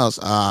everything else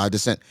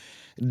descent,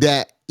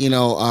 that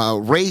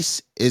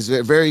race is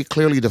very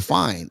clearly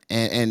defined,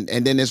 and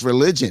then there's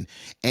religion,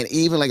 and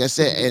even like I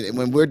said, and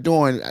when we're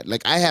doing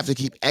like I have to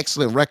keep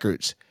excellent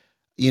records,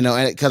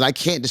 because I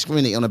can't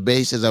discriminate on the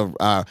basis of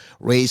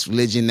race,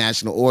 religion,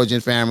 national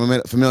origin,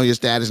 family, familiar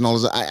status, and all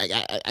this.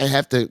 I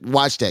have to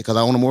watch that because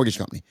I own a mortgage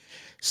company.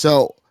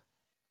 So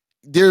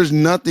there's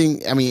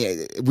nothing. I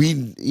mean,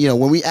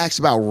 when we ask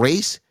about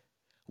race,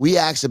 we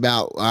ask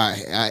about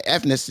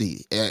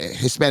ethnicity,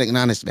 Hispanic,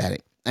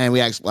 non-Hispanic, and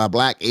we ask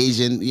black,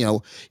 Asian,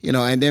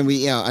 and then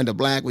we, under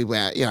black we put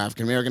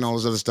African American, all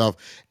this other stuff,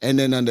 and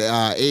then under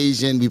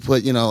Asian we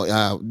put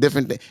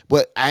different things.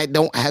 But I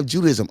don't have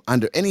Judaism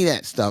under any of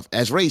that stuff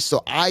as race,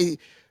 so I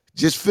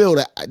just feel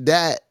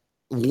that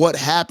what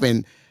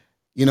happened,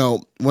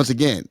 once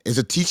again, is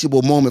a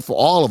teachable moment for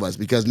all of us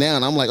because now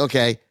I'm like,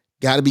 okay,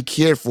 got to be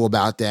careful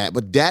about that.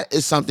 But that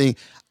is something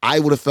I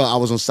would have felt I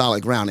was on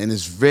solid ground, and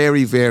it's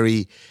very,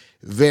 very,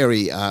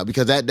 very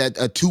because that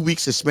a 2 week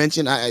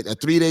suspension, a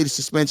 3 day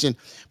suspension,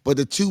 but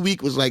the 2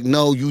 week was like,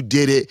 no, you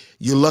did it.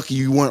 You're lucky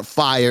you weren't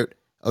fired,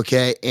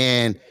 okay?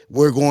 And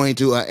we're going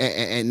to,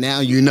 and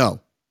now you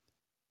know.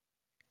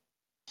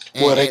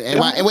 Well, they And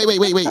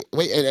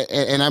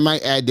and I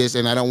might add this,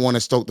 and I don't want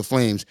to stoke the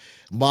flames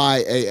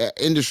by a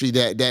industry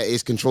that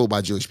is controlled by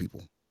Jewish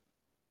people.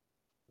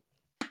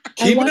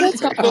 I keep wanted it.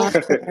 to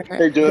offer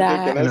Hey, Jonathan,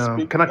 can that I And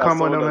speak? can I I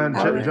comment saw on that that,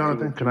 you were our into a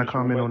Jonathan? Can I Jewish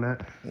comment woman. on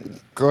that?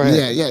 Go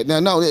Yeah, ahead. yeah,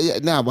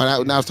 no, but I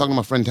was talking to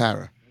my friend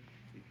Tyra.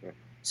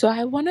 So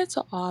I wanted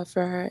to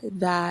offer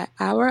that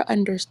our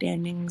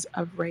understandings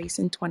of race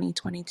in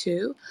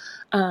 2022,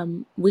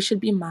 we should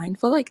be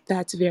mindful like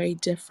that's very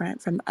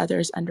different from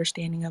others'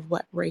 understanding of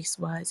what race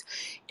was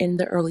in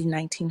the early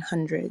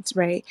 1900s,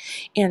 right?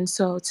 And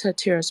so to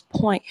Tira's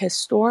point,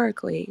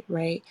 historically,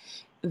 right,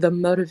 the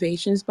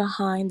motivations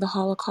behind the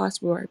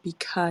Holocaust were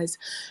because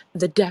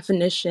the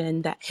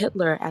definition that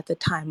Hitler at the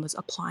time was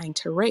applying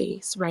to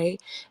race,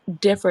 right,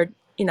 differed,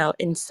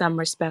 in some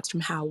respects from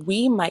how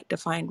we might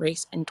define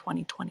race in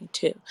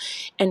 2022.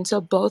 And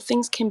so both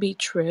things can be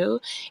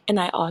true. And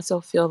I also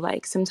feel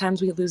like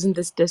sometimes we lose in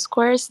this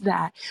discourse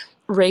that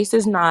race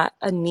is not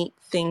a neat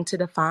thing to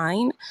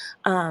define.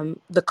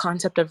 The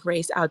concept of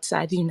race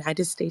outside the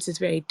United States is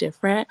very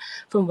different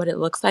from what it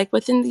looks like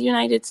within the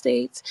United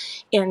States.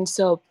 And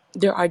so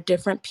there are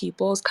different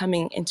peoples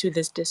coming into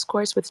this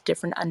discourse with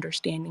different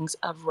understandings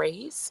of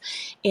race.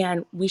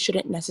 And we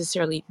shouldn't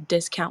necessarily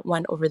discount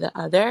one over the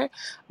other,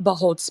 but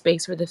hold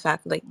space for the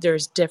fact like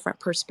there's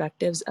different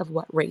perspectives of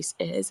what race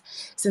is.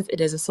 Since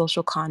it is a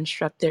social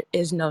construct, there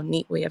is no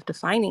neat way of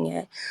defining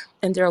it.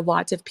 And there are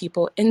lots of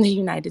people in the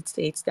United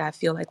States that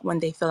feel like when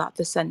they fill out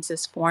the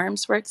census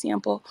forms, for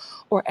example,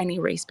 or any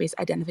race-based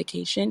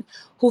identification,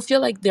 who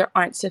feel like there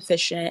aren't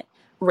sufficient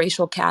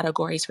racial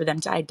categories for them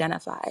to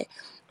identify,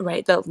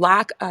 right? The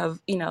lack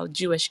of,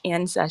 Jewish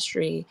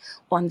ancestry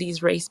on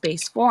these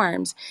race-based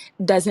forms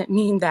doesn't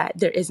mean that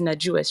there isn't a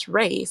Jewish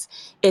race.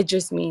 It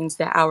just means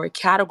that our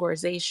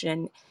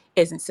categorization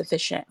isn't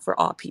sufficient for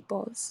all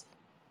peoples.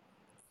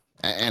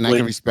 And I can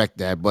Wait, respect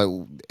that, but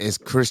it's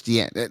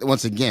Christian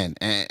once again.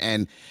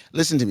 And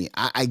listen to me,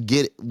 I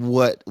get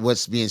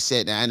what's being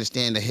said, and I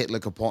understand the Hitler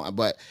component,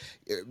 but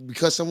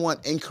because someone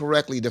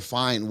incorrectly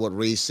defined what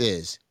race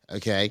is,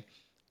 okay,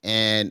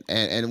 and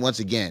once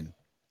again,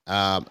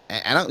 and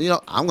I,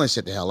 I'm going to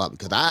shut the hell up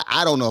because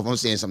I don't know if I'm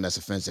saying something that's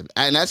offensive,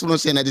 and that's what I'm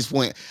saying at this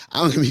point.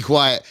 I'm going to be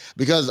quiet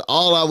because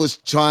all I was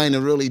trying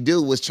to really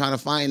do was trying to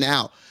find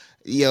out,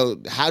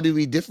 how do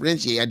we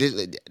differentiate?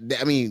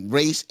 I mean,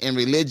 race and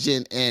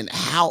religion, and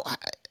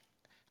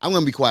I'm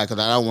gonna be quiet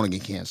because I don't want to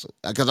get canceled.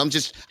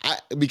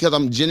 Because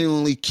I'm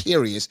genuinely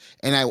curious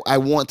and I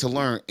want to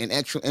learn and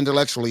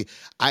intellectually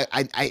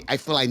I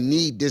feel I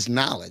need this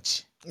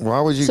knowledge.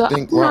 Why would you So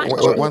think? I'm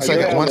not One You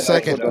second. have One an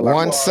second. excellent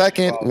One dilemma.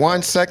 second.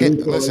 One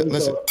second. Listen. Lisa,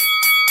 Listen.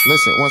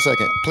 Listen. 1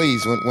 second,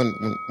 please.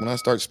 When I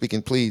start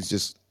speaking, please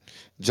just,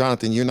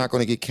 Jonathan, you're not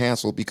going to get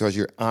canceled because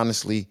you're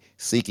honestly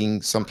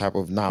seeking some type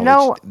of knowledge.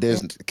 No,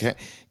 There's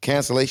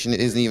cancellation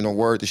isn't even a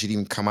word that should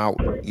even come out.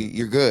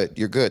 You're good.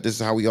 You're good. This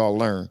is how we all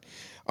learn.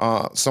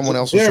 Someone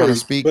else was trying to Jerry,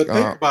 speak. but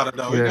think about it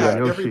though. You Yeah, got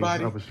Yoshi, I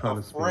everybody was trying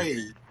to speak.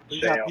 afraid.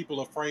 You got Damn. people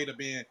afraid of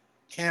being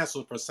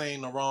canceled for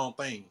saying the wrong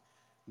thing.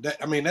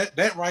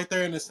 That right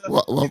there in itself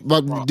Well, gives you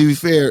but a problem.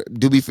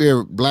 to be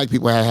fair, black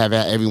people have had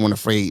everyone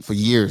afraid for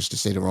years to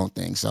say the wrong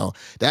thing. So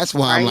that's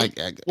why I'm Right?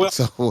 like, Well,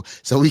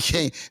 so we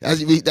can't.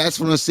 That's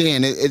what I'm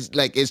saying. It's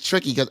like it's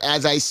tricky because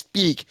as I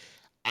speak,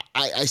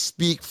 I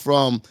speak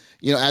from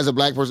as a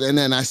black person, and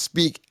then I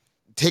speak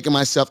taking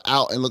myself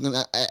out and looking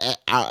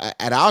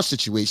at our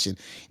situation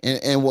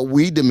and what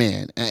we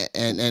demand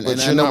and But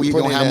I you're know not we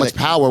don't putting have that. much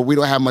power. We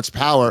don't have much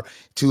power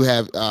to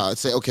have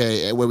say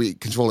okay where we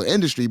control the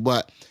industry,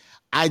 but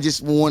I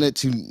just wanted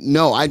to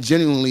know. I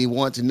genuinely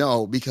want to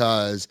know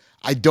because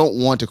I don't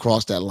want to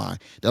cross that line.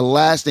 The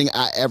last thing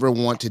I ever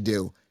want to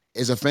do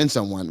is offend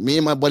someone. Me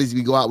and my buddies,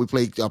 we go out, we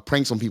play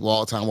pranks on people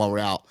all the time while we're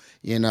out.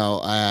 Do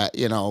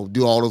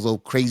all those little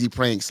crazy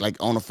pranks like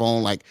on the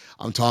phone. Like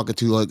I'm talking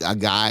to a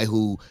guy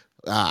who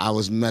I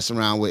was messing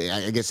around with.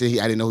 I guess I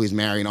didn't know he was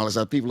married and all that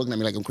stuff. People looking at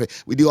me like I'm crazy.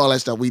 We do all that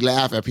stuff. We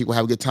laugh at people,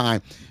 have a good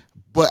time.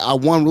 But our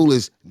one rule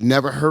is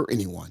never hurt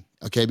anyone,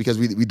 okay? Because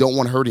we don't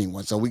want to hurt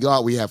anyone. So we go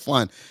out, we have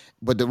fun.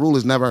 But the rule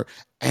is never,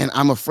 and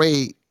I'm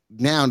afraid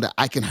now that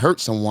I can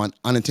hurt someone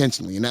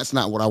unintentionally. And that's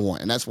not what I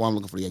want. And that's why I'm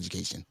looking for the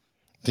education.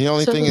 The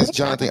only so thing the is, way I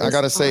Jonathan, I was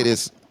gotta say taught.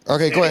 this.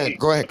 Okay, go ahead.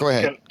 Go ahead. Go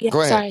ahead. Can Yeah, Go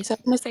ahead. sorry. So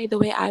I'm gonna say the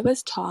way I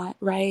was taught,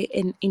 right?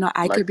 And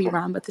I like could be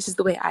wrong, but this is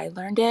the way I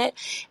learned it.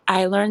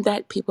 I learned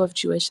that people of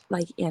Jewish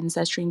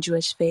ancestry and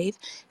Jewish faith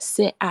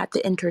sit at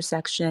the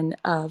intersection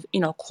of,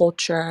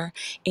 culture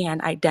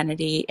and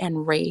identity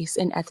and race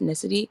and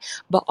ethnicity,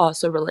 but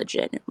also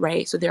religion,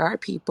 right? So there are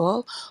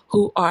people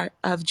who are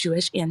of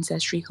Jewish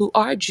ancestry who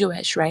are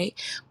Jewish, right?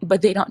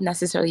 But they don't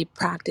necessarily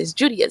practice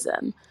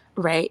Judaism.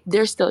 Right?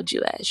 They're still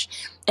Jewish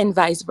and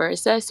vice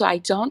versa. So I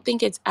don't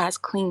think it's as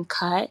clean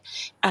cut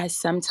as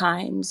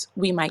sometimes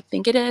we might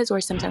think it is,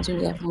 or sometimes we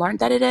may have learned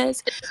that it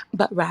is,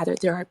 but rather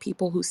there are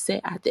people who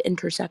sit at the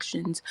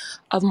intersections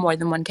of more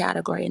than one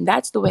category. And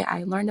that's the way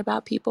I learned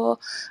about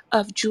people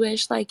of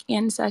Jewish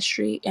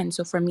ancestry. And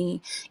so for me,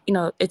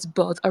 it's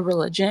both a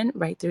religion,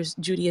 right? There's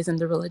Judaism,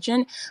 the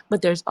religion,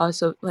 but there's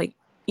also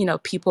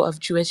people of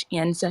Jewish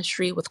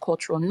ancestry with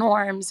cultural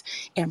norms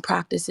and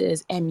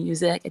practices and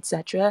music,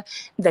 etc.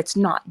 That's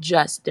not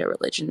just their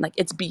religion.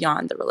 It's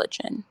beyond the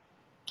religion.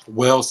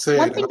 well One said.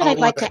 And thing that I I'd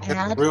want like to to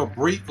add add. real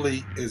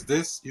briefly is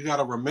this: you got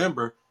to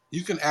remember,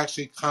 you can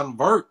actually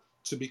convert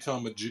to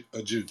become a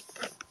Jew.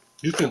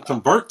 You can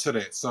convert to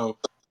that. So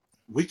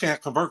we can't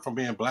convert from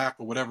being black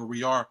or whatever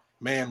we are,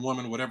 man,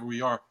 woman, whatever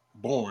we are,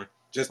 born.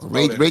 Just to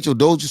throw that out. Rachel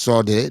Doja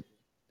saw did.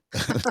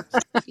 Well,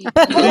 See,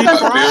 may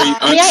Wow.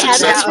 I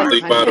add Yeah.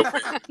 something? I know.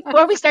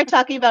 Before we start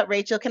talking about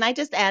Rachel, can I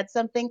just add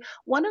something?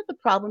 One of the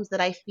problems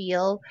that I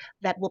feel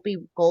that Whoopi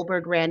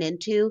Goldberg ran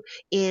into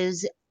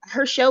is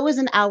her show is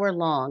an hour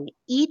long.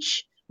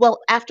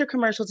 After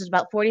commercials, is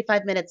about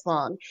 45 minutes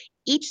long.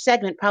 Each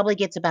segment probably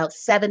gets about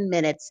 7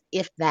 minutes,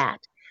 if that.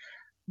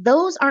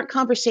 Those aren't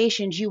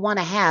conversations you want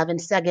to have in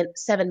 7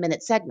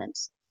 minute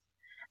segments.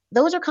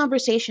 Those are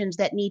conversations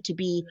that need to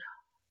be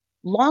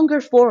longer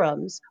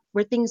forums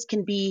where things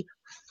can be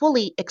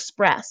fully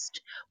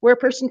expressed, where a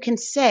person can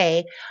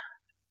say,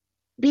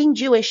 being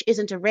Jewish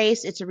isn't a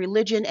race, it's a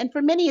religion. And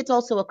for many, it's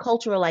also a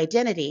cultural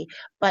identity.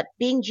 But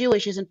being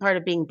Jewish isn't part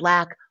of being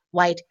black,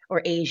 white,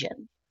 or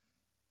Asian.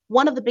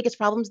 One of the biggest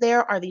problems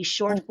there are these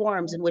short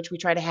forums in which we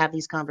try to have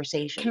these Can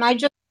conversations. I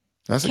just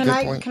That's a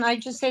good point. can I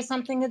just say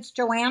something? It's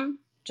Joanne,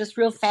 just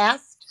real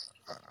fast.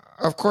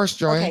 Of course,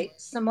 Joanne. Okay,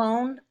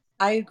 Simone,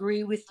 I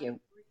agree with you.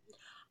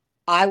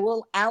 I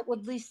will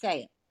outwardly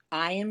say it.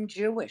 I am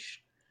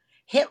Jewish.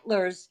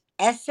 Hitler's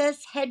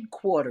SS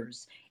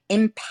headquarters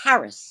in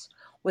Paris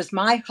was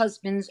my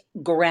husband's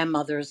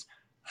grandmother's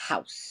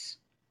house.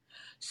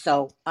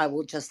 So I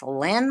will just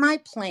land my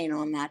plane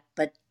on that.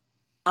 But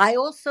I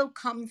also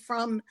come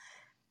from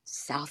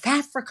South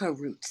Africa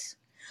roots.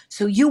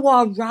 So you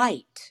are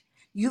right.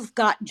 You've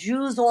got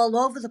Jews all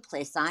over the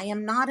place. I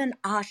am not an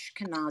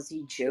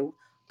Ashkenazi Jew.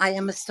 I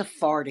am a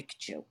Sephardic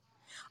Jew.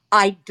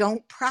 I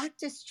don't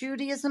practice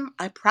Judaism.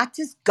 I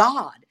practice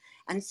God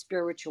and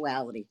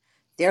spirituality.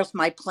 There's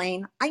my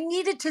plane. I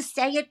needed to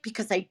say it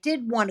because I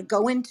did want to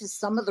go into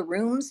some of the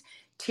rooms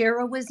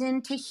Tara was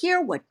in to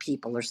hear what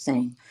people are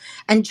saying.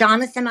 And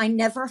Jonathan, I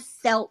never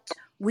felt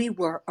we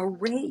were a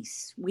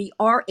race. We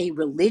are a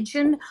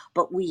religion,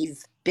 but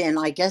we've been,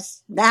 I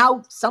guess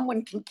now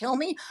someone can kill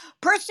me,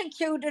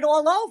 persecuted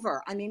all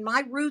over. I mean,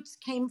 my roots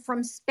came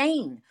from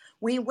Spain.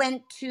 We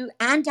went to,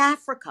 and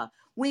Africa.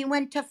 We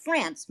went to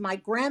France. My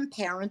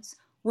grandparents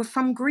were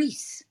from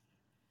Greece.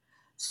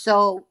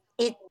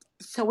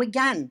 So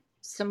again,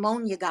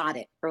 Simone, you got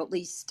it, or at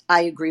least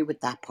I agree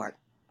with that part.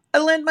 I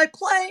land my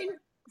plane.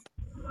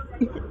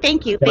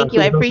 Thank you. Can I Thank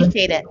you. say I something?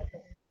 appreciate it.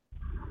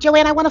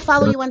 Joanne, I want to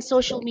follow Can I, you on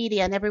social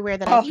media and everywhere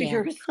that I Oh,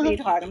 you're can. a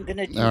sweetheart. I'm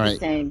gonna All do the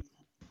right, same.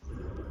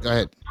 go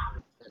ahead.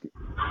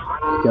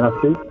 can I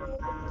speak?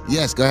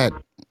 Yes, go ahead.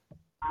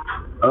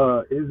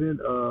 Isn't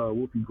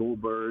Whoopi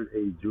Goldberg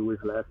a Jewish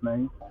last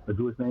name, a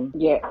Jewish name?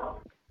 Yeah.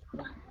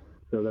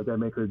 So does that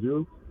make her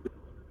Jew?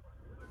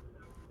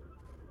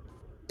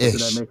 Doesn't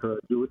that Ish. make her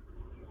Jewish?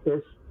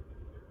 Ish.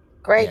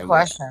 Great Yeah.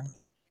 Well, question.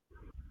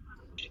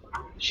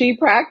 She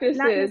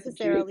Not practices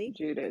necessarily.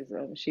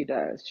 Judaism. She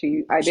does.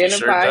 She She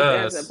sure identifies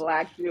as a does.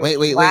 black wait, Jewish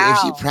wait, wait. woman. If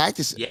she Wow.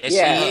 practices, Yes,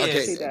 she Yes,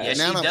 okay. she is. Yes, does.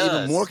 Now she I'm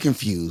even more does.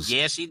 confused.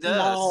 Yes, she does.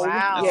 No, It's a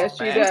Yes, Wow.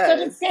 she and fact. so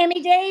did does.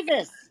 Sammy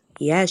Davis.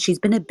 Yeah, she's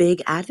been a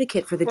big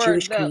advocate for the For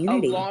Jewish a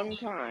community. long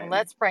time.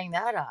 Let's bring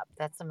that up.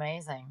 That's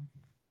amazing.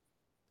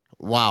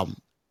 Wow.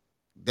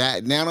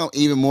 That now I'm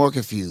even more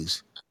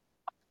confused.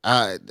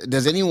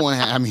 Does anyone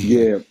have? I mean,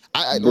 Yeah,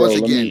 once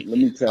bro. again, Let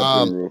me tap in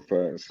um, real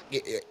fast.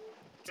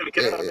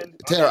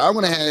 Tara, I'm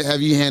going to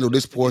have you handle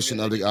this portion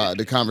of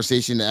the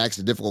conversation to ask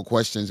the difficult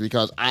questions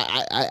because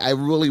I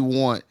really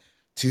want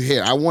to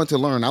hear. I want to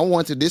learn. I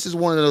want to. This is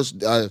one of those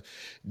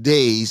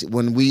days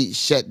when we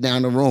shut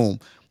down the room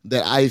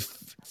that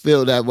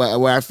feel that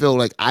where I feel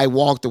like I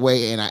walked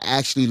away and I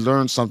actually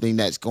learned something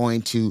that's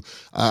going to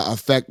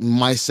affect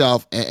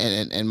myself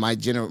and my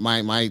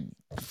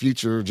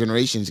future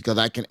generations because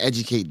I can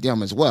educate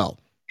them as well.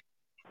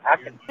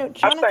 No,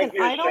 Jonathan,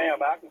 I don't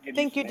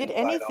think you did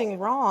anything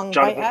wrong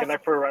by asking.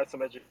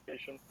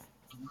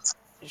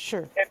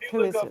 Sure.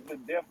 Who is it?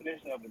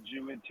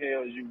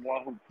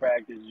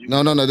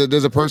 No, no, no.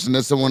 There's a person.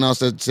 There's someone else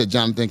that said,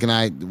 Jonathan, can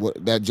I,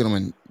 that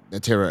gentleman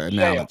that Tara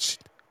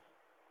acknowledged.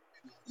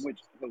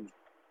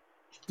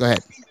 Go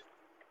ahead.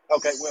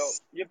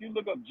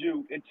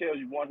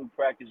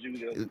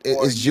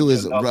 It's Jew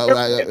is, bro.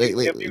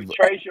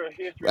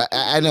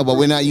 I know, but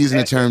we're not using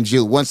the term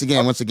Jew. Once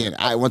again.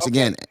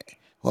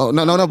 Well,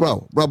 no, no, no,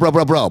 bro.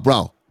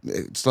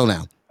 Slow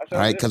down. All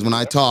right. Because when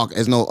I talk,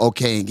 there's no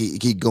okay and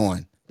keep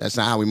going. That's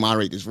not how we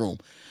moderate this room.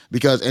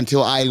 Because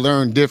until I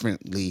learn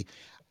differently,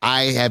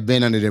 I have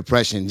been under the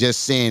impression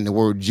just saying the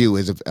word Jew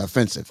is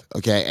offensive.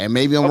 Okay. And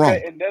maybe I'm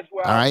wrong.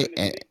 All right.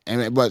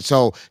 But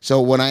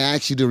so when I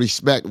ask you to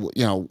respect,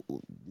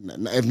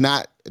 if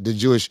not the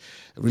Jewish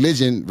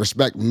religion,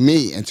 respect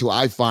me until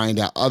I find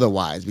out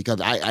otherwise,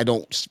 because I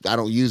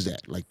don't use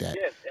that like that.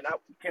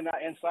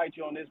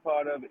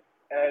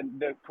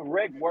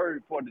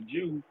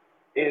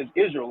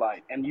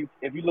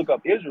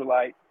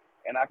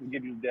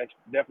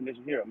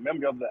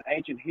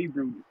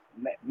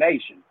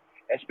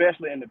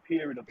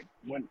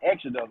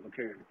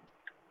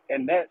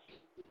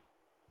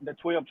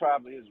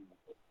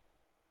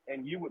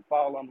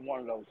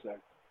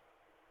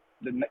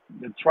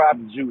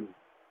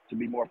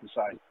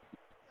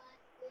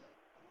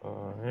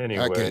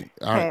 Anyway. Okay.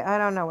 All right. Okay, I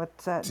don't know what.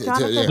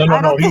 Jonathan, Yeah. No, no,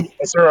 I no. don't think.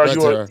 Sir, Go ahead,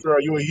 Tara.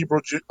 are you a Hebrew?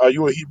 Are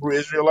you a Hebrew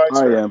Israelite, I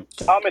sir? am.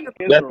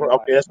 Okay.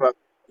 That's not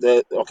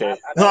that. Okay.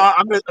 No,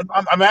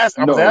 I'm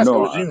asking. I was No, asking. I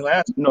no, was genuinely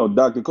asking. no,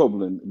 Dr.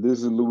 Copeland. This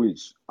is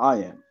Luis. I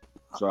am.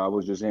 So I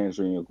was just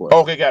answering your question.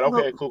 Okay, got it.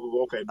 Okay, Well,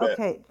 cool. Okay, bet.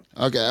 okay,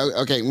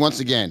 Okay. Once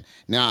again,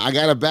 now I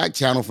got a back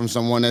channel from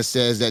someone that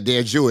says that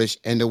they're Jewish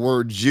and the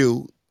word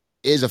Jew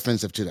is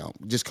offensive to them.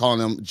 Just calling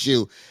them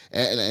Jew,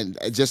 and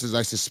just as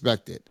I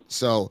suspected.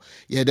 So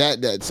yeah,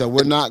 so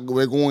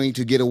we're going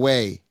to get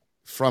away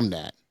from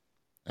that.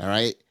 All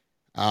right,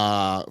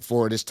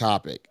 for this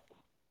topic.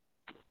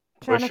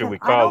 What should Jonathan, we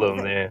I call don't them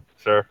think then,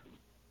 sir?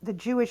 the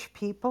Jewish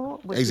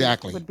people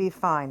Exactly. would be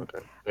fine. Okay.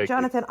 Thank you.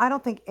 Jonathan, I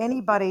don't think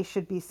anybody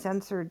should be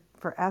censored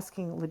for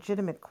asking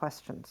legitimate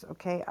questions.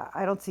 Okay,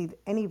 I don't see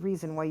any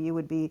reason why you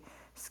would be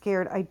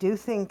scared. I do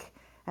think,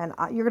 and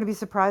you're going to be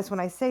surprised when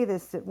I say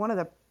this, that one of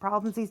the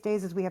problems these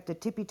days is we have to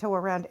tippy toe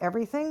around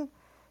everything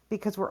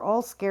because we're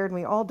all scared and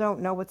we all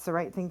don't know what's the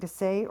right thing to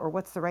say or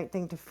what's the right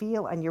thing to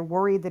feel, and you're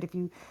worried that if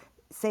you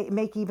say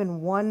make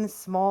even one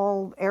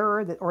small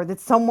error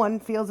that someone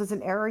feels is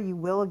an error, you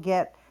will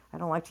get, I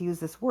don't like to use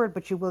this word,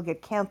 but you will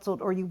get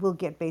canceled or you will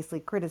get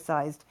basically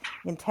criticized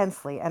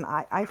intensely. And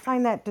I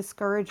find that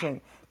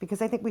discouraging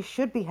because I think we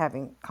should be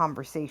having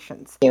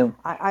conversations. You.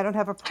 I don't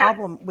have a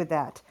problem with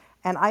that.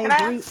 And I Can I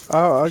agree. ask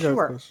Oh, I got a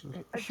Sure, question.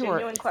 a sure.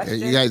 genuine You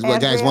question? guys,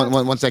 Andrea?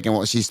 one second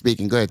while she's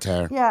speaking. Go ahead,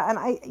 Tara. Yeah, and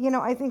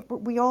I think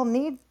we all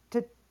need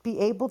to be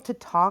able to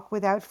talk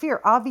without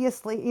fear.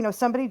 Obviously,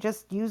 somebody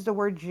just used the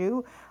word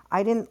Jew.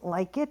 I didn't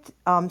like it.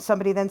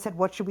 Somebody then said,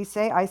 "What should we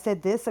say?" I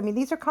said this. I mean,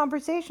 these are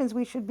conversations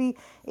we should be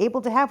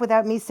able to have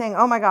without me saying,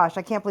 "Oh my gosh,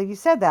 I can't believe you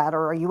said that,"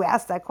 or "You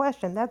asked that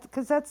question." That's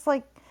because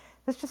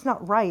that's just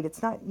not right.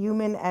 It's not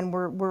human, and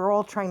we're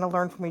all trying to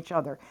learn from each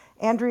other.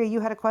 Andrea,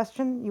 you had a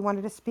question. You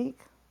wanted to speak.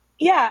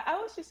 Yeah, I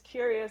was just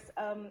curious.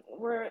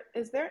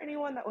 Is there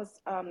anyone that was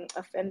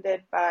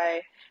offended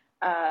by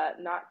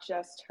not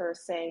just her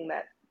saying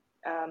that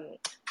um,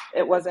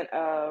 it wasn't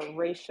a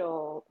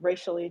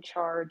racially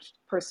charged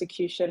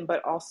persecution,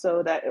 but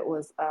also that it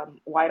was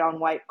white on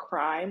white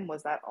crime.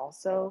 Was that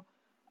also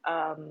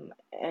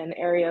an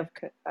area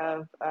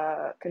of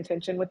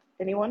contention with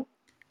anyone?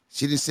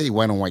 She didn't say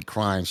white on white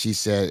crime. She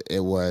said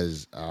it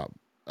was.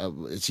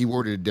 She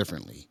worded it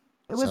differently.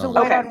 It was a So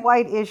white Okay. on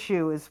white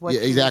issue, is what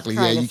yeah, she was exactly.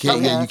 Yeah, trying to you can't.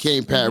 say. Yeah, you Yes.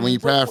 can't. When Hmm. you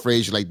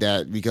paraphrase like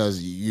that,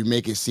 because you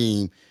make it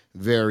seem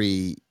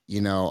very,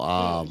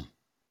 yeah,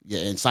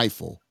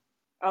 insightful.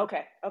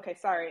 Okay. Okay.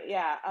 Sorry.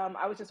 Yeah.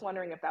 I was just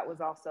wondering if that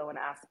was also an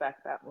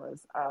aspect that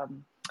was,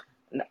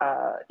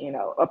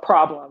 a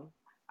problem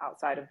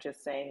outside of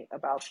just saying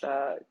about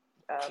the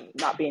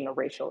not being a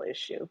racial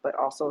issue, but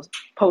also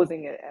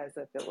posing it as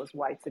if it was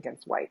whites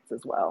against whites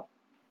as well.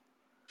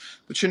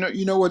 But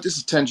you know what? This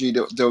is Tenji.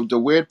 The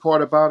weird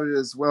part about it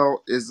as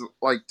well is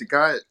like the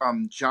guy,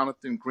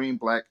 Jonathan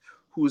Greenblatt,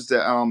 who's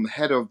the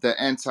head of the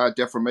Anti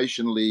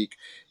Defamation League.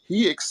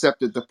 He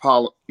accepted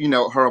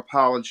her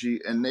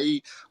apology, and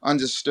they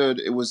understood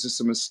it was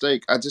just a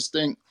mistake. I just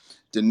think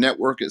the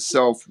network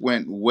itself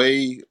went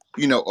way,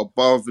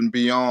 above and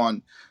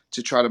beyond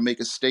to try to make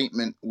a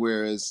statement,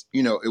 whereas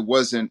it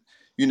wasn't.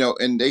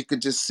 And they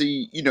could just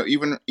see,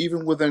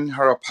 even within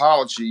her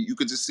apology, you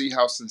could just see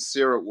how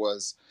sincere it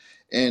was.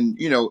 And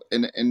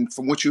and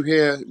from what you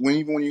hear, when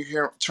you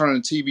hear turn on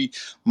the TV,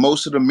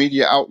 most of the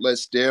media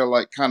outlets, they're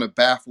like kind of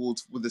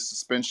baffled with the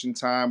suspension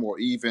time, or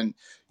even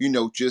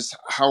just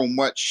how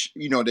much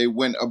they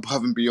went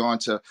above and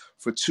beyond to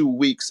for 2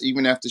 weeks,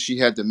 even after she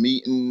had the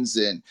meetings,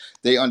 and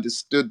they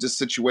understood the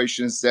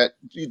situations, that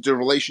the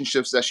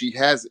relationships that she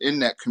has in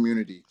that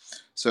community.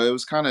 So it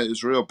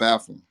was real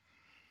baffling.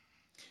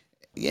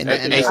 Yeah, I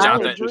think and Hey, that's that's I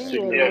Jonathan. virtue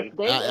agree, and if signaling.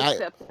 they I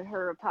accepted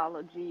her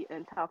apology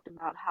and talked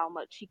about how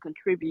much she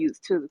contributes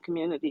to the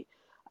community,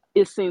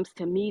 it seems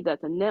to me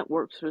that the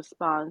network's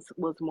response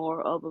was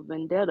more of a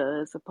vendetta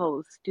as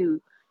opposed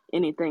to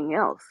anything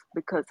else.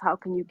 Because how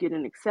can you get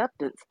an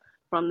acceptance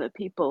from the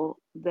people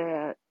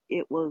that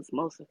it was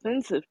most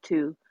offensive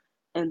to,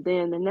 and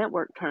then the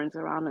network turns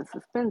around and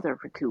suspends her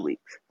for 2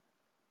 weeks?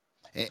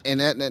 and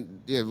that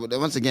yeah,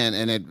 once again,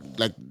 and it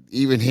like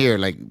even here,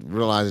 like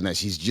realizing that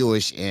she's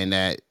Jewish and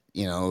that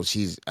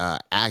she's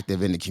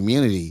active in the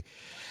community.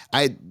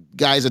 I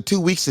Guys, a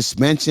 2 week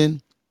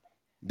suspension,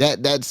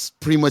 that's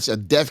pretty much a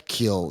death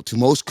kill to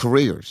most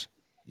careers.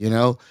 You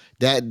know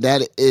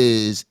that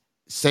is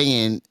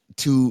saying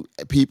to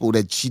people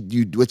that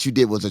you what you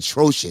did was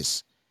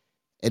atrocious,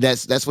 and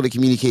that's what it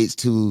communicates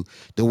to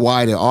the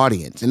wider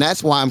audience, and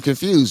that's why I'm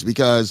confused,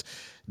 because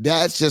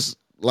that's just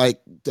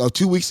like a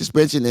 2 week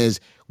suspension is,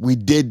 we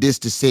did this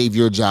to save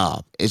your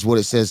job, is what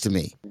it says to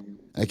me.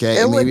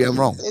 Okay, It and would maybe I'm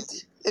wrong.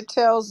 it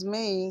tells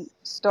me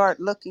start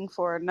looking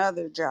for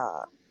another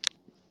job.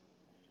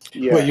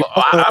 But Yeah, you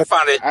Well, also I have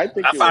found it. I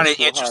think I it found was it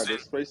too hard, interesting.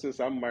 especially since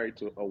I'm married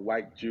to a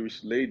white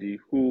Jewish lady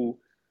who,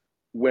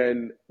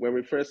 when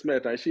we first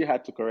met, and she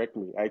had to correct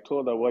me. I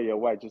told her, "Well, you're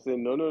white." She said,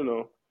 "No, no,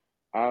 no,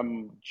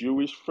 I'm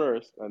Jewish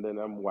first, and then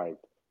I'm white."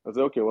 I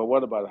said, "Okay, well,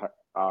 what about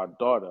our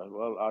daughter?"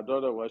 Well, our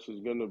daughter, well,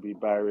 she's going to be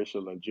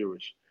biracial and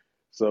Jewish,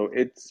 so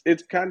it's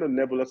kind of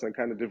nebulous and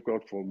kind of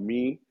difficult for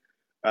me.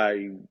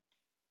 I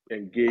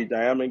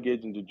I am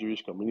engaged in the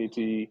Jewish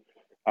community.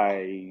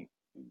 I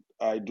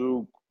I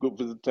do go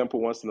visit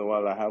temple once in a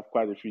while. I have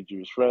quite a few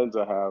Jewish friends.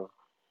 I've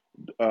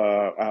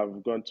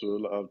gone to a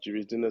lot of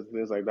Jewish dinners,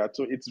 things like that.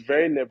 So it's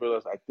very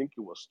nebulous. I think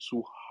it was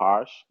too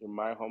harsh, in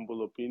my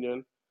humble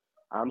opinion.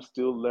 I'm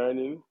still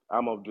learning.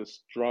 I'm of the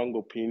strong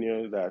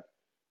opinion that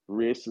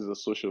race is a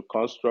social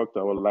construct.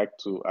 I would like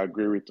to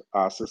agree with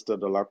our sister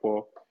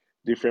Delacour.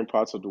 Different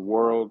parts of the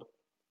world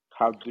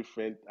have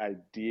different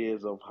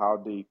ideas of how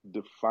they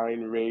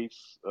define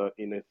race.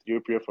 In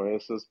Ethiopia, for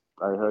instance,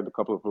 I heard a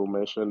couple of people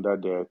mention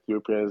that they're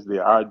Ethiopians, they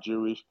are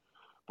Jewish,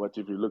 but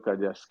if you look at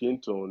their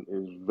skin tone,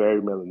 is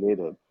very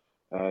melanated.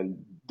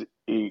 And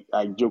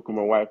I joke with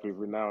my wife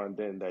every now and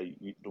then that,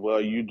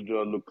 well, you do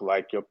not look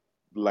like your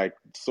like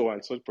so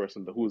and such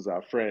person who's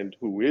our friend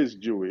who is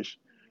Jewish.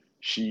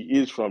 She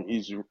is from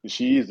Israel.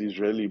 She is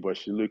Israeli, but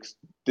she looks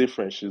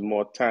different. She's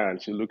more tan.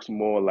 She looks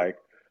more like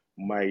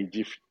my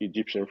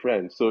Egyptian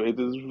friend. So it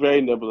is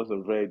very nebulous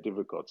and very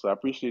difficult. So I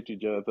appreciate you,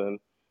 Jonathan.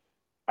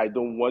 I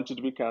don't want you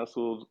to be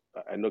cancelled.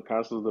 I know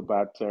cancel is a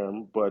bad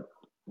term, but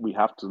we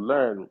have to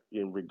learn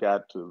in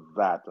regard to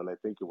that. And I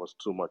think it was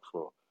too much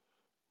for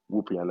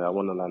Whoopi, and I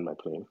want to land my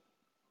plane.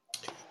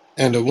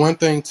 And the one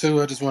thing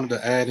too, I just wanted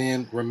to add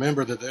in.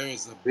 Remember that there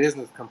is a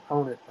business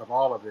component of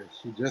all of this.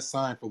 She just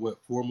signed for what,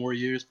 4 more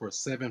years for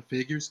 7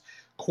 figures.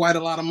 Quite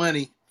a lot of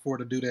money for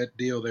her to do that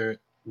deal there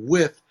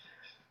with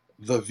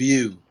the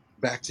View.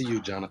 Back to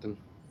you, Jonathan.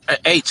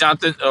 Hey,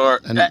 Jonathan,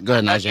 or And go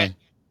ahead, Najee.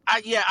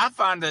 yeah, I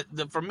find that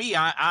for me,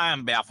 I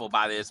am baffled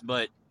by this,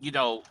 but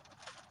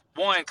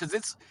one, because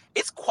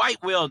it's quite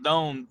well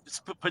known,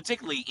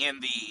 particularly in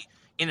the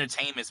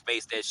entertainment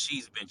space, that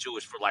she's been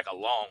Jewish for like a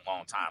long,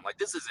 long time. Like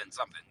this isn't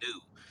something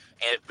new,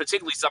 and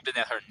particularly something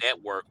that her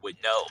network would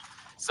know.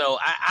 So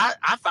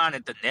I find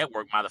that the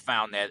network might have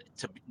found that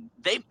to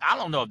I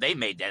don't know if they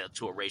made that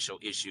to a racial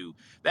issue.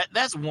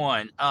 That's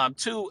one.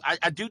 Two,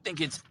 I do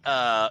think it's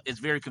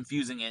very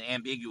confusing and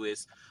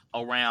ambiguous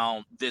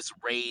around this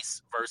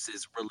race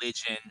versus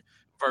religion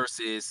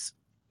versus,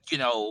 you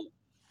know,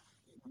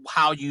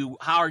 how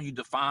are you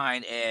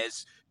defined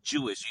as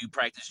Jewish? Do you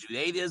practice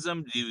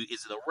Judaism?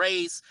 Is it a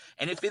race?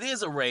 And if it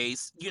is a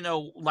race, you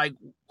know, like,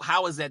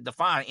 how is that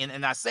defined?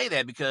 And I say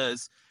that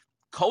because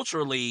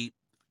culturally,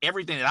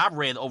 everything that I've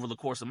read over the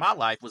course of my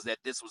life was that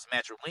this was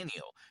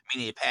matrilineal,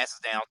 meaning it passes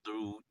down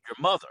through your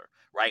mother,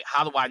 right?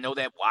 How do I know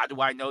that? Why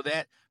do I know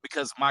that?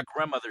 Because my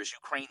grandmother is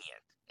Ukrainian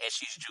and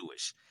she's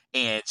Jewish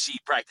and she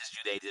practiced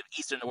Judaism,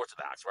 Eastern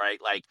Orthodox, right?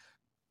 Like,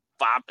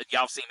 five,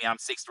 y'all see me, I'm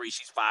 6'3",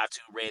 she's 5'2",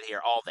 red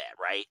hair, all that,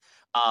 right?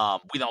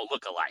 We don't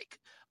look alike,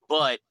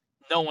 but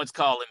no one's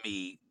calling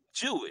me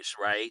Jewish,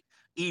 right?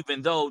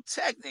 Even though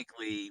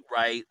technically,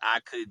 right, I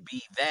could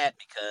be that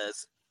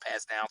because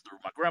passed down through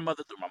my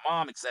grandmother, through my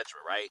mom, etc.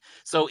 Right?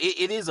 So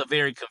it is a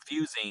very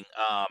confusing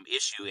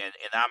issue, and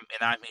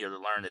I'm here to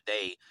learn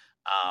today,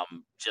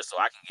 just so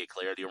I can get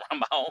clarity around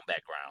my own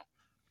background.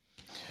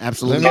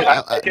 Let Absolutely. me. I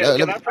have a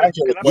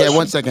Yeah, question.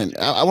 one second.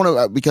 I want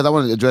to because I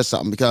want to address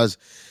something because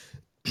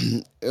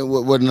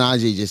what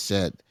Najee just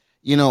said,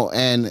 you know,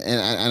 and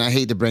I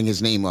hate to bring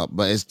his name up,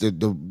 but it's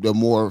the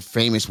more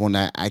famous one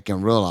that I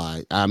can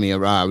realize. I mean,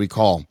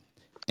 recall,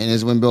 and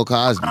it's when Bill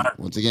Cosby,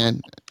 once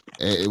again,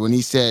 when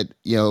he said,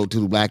 you know, to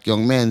the black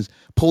young men,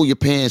 pull your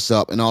pants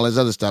up and all this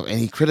other stuff, and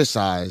he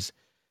criticized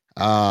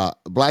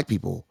black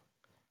people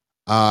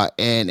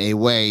in a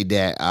way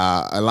that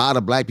a lot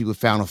of black people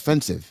found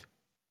offensive,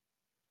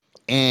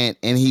 and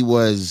he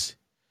was,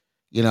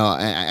 you know,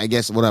 I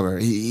guess whatever.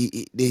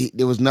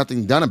 There was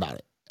nothing done about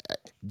it.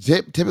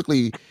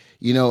 Typically,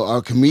 you know,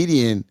 a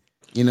comedian,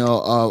 you know,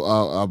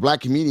 a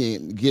black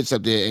comedian gets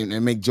up there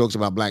and make jokes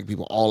about black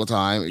people all the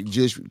time. A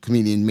Jewish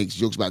comedian makes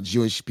jokes about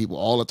Jewish people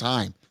all the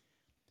time.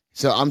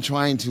 So I'm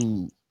trying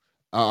to,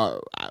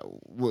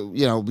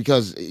 you know,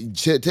 because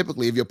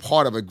typically if you're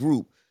part of a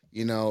group,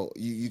 you know,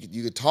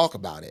 you could talk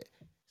about it.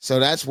 So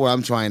that's what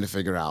I'm trying to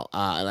figure out.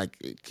 Like,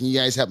 can you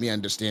guys help me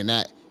understand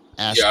that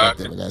Yeah,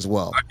 aspect of it as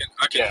well?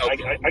 I can help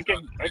you out, I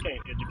Jonathan. can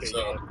educate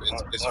So you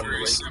it's on the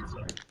very race and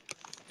simple. stuff.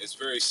 It's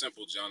very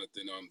simple,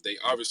 Jonathan. They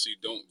obviously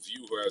don't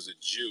view her as a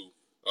Jew.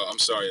 I'm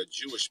sorry, a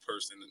Jewish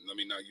person. Let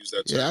me not use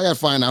that Yeah, term. I gotta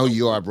find out who Don't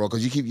you view. are, bro,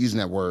 because you keep using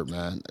that word,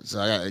 man. So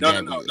No, no,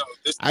 no, no.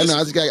 I know.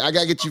 This is Mark. I This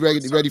gotta is get my you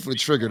first time ready for the speaking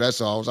trigger. on.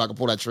 That's all, so I can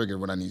pull that trigger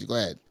when I need you. Go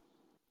ahead.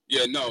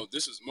 Yeah, no,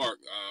 this is Mark.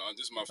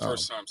 This is my Oh,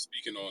 first time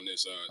speaking on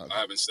this. I okay,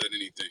 haven't said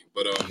anything,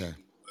 but okay.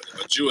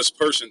 a Jewish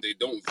person, they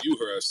don't view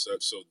her as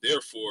such. So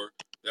therefore,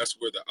 that's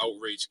where the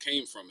outrage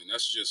came from, and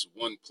that's just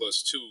 1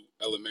 + 2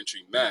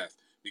 elementary math.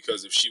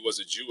 Because if she was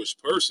a Jewish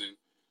person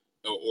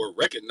or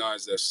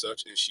recognized as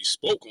such, and she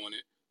spoke on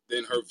it,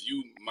 then her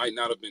view might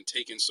not have been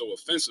taken so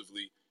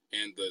offensively,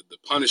 and the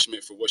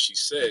punishment for what she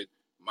said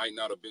might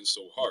not have been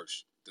so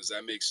harsh. Does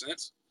that make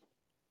sense?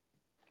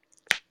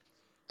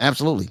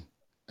 Absolutely,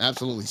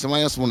 absolutely.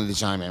 Somebody else wanted to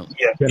chime in.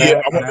 Yeah, Yeah,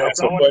 yeah. I want to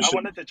ask a I question.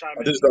 wanted to chime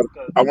I just in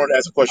because I wanted to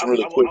ask a question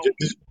really quick.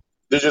 This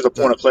is just a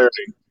Go, point of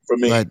clarity for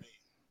go me. ahead.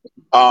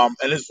 And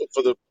this is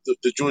for the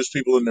Jewish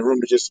people in the room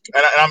to just,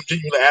 and I'm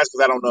genuinely asking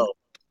because I don't know.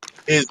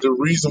 Is the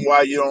reason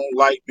why you don't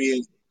like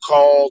being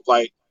called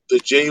like the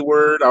J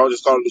word? I would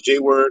just call it the J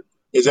word.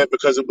 Is that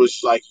because it was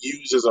like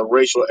used as a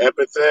racial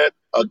epithet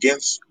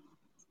against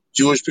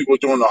Jewish people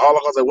during the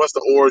Holocaust? Like, what's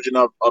the origin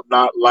of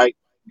not like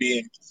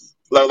being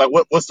like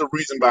what's the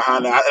reason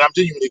behind that? And I'm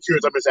genuinely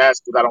curious. I'm just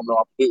asking because I don't know.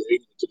 I'm really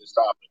ignorant to this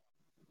topic.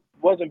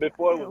 wasn't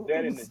before it It was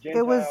dead in the it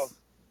Gentiles. was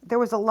there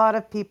was a lot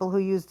of people who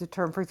used the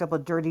term, for example,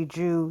 dirty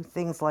Jew,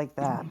 things like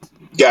that.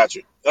 Got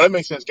you. Now, that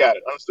makes sense. Got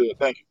it. Understood.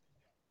 Thank you.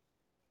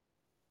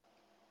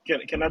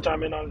 Can I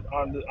chime in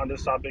on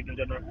this topic in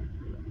general?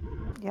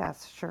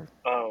 Yes, sure.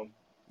 Um,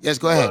 Yes,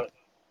 go ahead.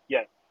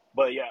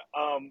 but yeah,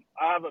 I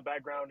have a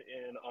background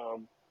in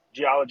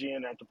geology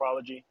and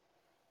anthropology,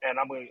 and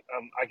I'm going.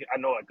 I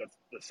know like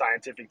the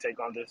scientific take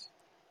on this,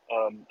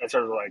 in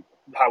terms of like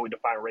how we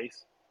define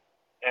race,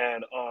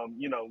 and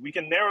you know, we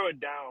can narrow it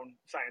down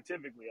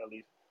scientifically at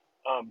least,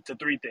 to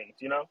three things.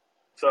 You know,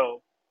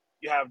 so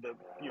you have the,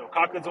 you know,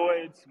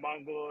 Caucasoids,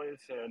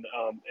 Mongoloids, and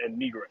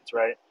Negroids,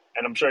 right?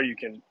 And I'm sure you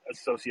can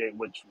associate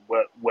what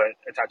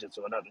attaches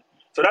to another.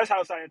 So that's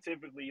how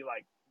scientifically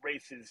like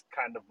race is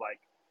kind of like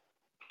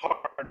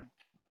hard.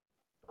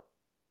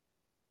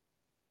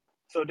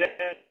 So then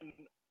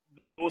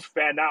those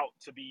fan out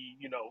to be,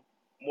 you know,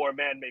 more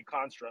man-made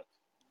constructs.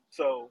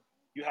 So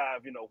you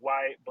have, you know,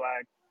 white,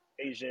 black,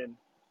 Asian,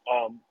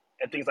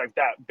 and things like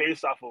that,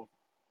 based off of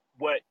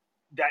what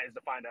that is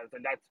defined as,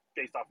 and that's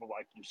based off of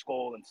like your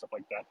skull and stuff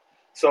like that.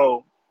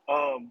 So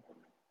um,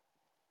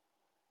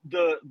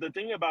 the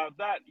thing about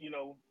that, you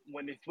know,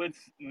 when it splits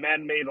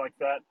man-made like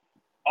that,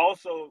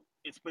 also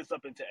it splits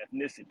up into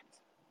ethnicities,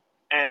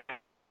 and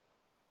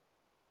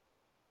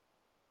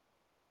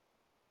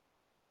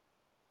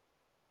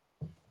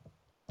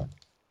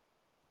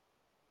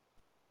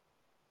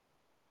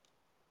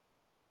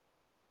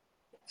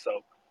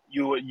so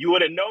you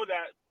wouldn't know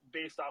that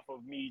based off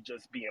of me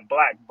just being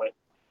black, but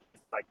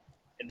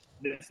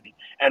ethnicity.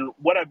 And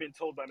what I've been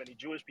told by many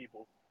Jewish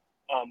people,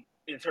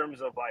 in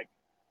terms of like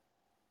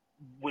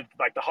with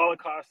like the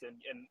Holocaust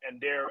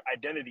and their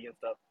identity and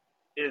stuff,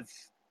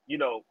 is you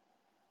know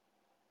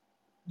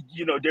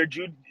they're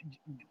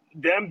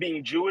them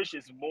being Jewish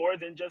is more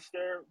than just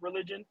their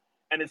religion,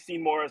 and it's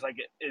seen more as like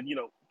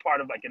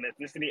part of like an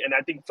ethnicity. And I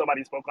think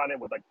somebody spoke on it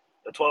with like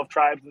the 12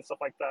 tribes and stuff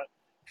like that.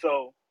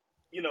 So,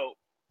 you know,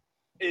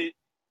 it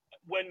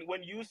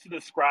when used to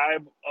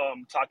describe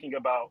talking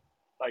about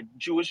like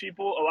Jewish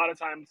people, a lot of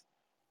times,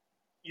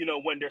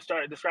 when they're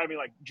started describing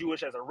like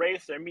Jewish as a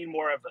race, they mean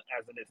more of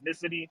as an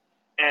ethnicity.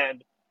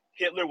 And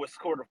Hitler was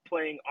sort of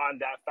playing on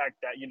that fact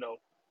that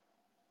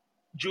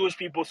Jewish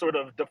people sort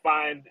of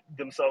defined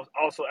themselves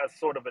also as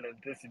sort of an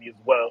ethnicity as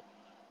well,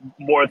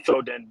 more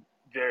so than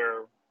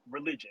their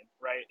religion,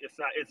 right?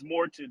 It's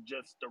more to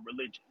just the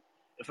religion,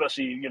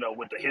 especially,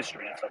 with the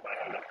history and stuff like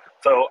that.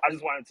 So I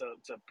just wanted to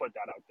put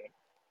that out there.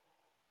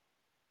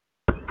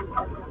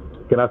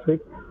 Can I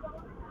speak?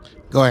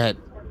 Go ahead.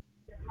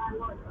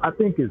 I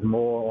think it's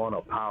more on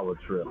a power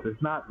trip.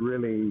 It's not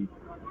really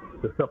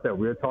the stuff that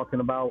we're talking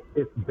about.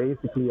 It's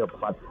basically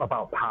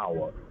about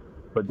power.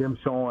 For them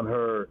showing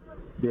her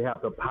they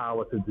have the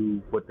power to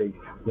do what they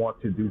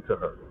want to do to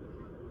her.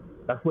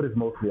 That's what it's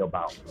mostly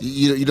about.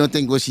 You don't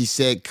think what she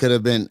said could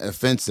have been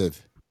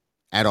offensive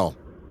at all?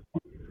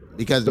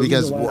 Because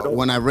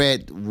when I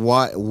read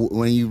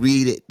when you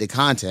read it, the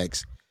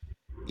context,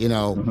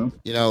 though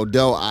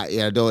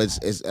though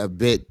it's a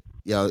bit,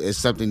 it's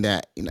something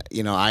that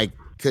I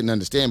couldn't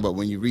understand, but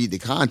when you read the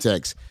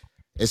context,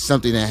 it's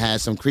something that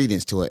has some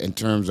credence to it in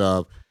terms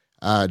of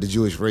the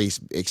Jewish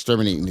race,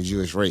 exterminating the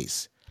Jewish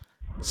race.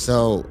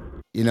 So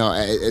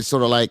it's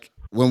sort of like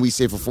when we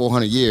say for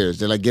 400 years,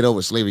 they're like, get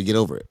over slavery, get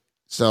over it.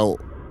 So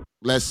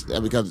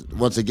because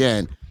once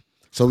again,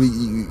 so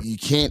you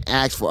can't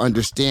ask for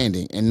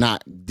understanding and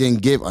not then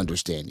give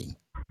understanding.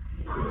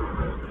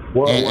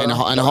 And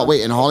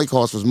the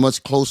Holocaust was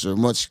much closer,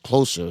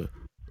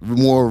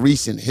 more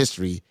recent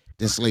history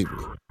than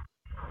slavery.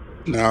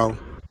 No.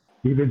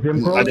 Even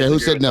Jim Crow. Okay, who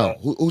said no?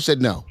 Who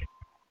said no?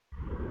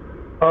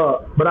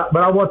 But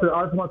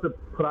I just want to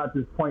put out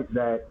this point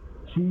that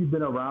she's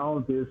been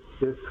around this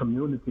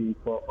community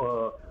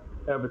for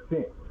ever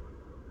since,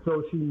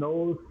 so she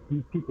knows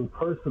these people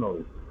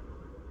personally.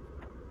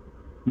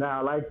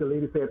 Now, like the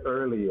lady said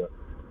earlier,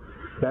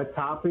 that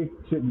topic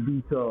shouldn't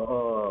be to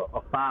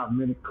a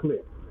 5-minute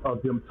clip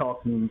of them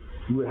talking.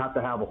 You would have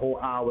to have a whole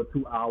hour,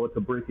 2 hours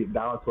to break it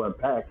down to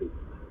unpack it.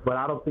 But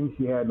I don't think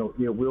she had no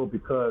ill will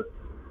because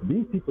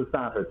these people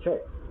signed her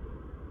checks.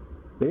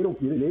 They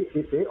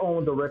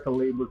own the record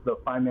labels, the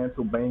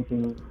financial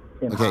banking.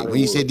 In okay, Hollywood.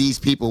 When you say these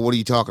people, what are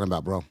you talking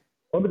about, bro?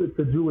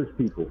 The Jewish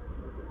people.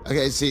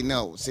 Okay, once again,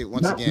 no. See, I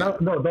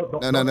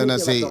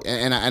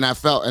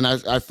felt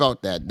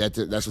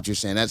that's what you're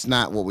saying. That's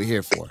not what we're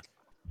here for.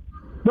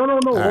 No.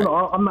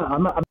 Right. I'm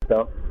not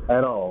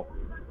at all.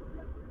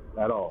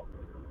 All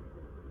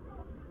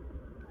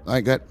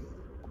right, good.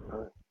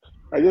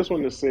 I just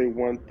want to say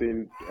one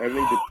thing. I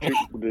think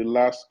the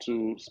last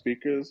two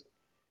speakers,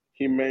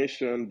 he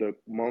mentioned the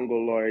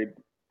Mongoloid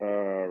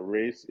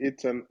race.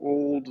 It's an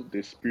old,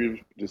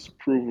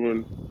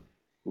 disproven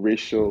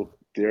racial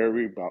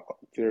theory,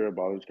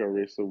 biological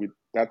race. So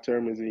that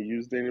term isn't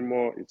used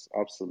anymore. It's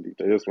obsolete.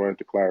 I just wanted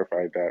to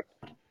clarify that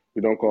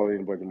we don't call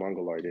anybody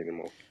Mongoloid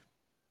anymore.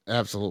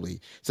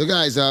 Absolutely. So,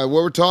 guys, what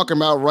we're talking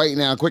about right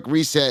now, quick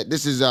reset.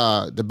 This is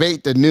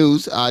Debate the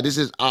News. This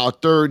is our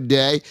third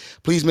day.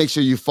 Please make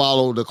sure you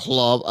follow the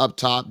club up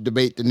top,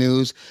 Debate the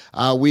News.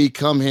 We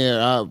come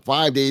here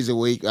 5 days a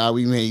week.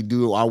 We may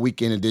do our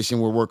weekend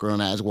edition. We're working on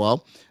that as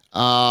well.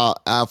 5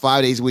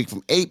 days a week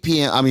from 5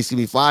 p.m.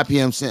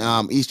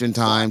 Eastern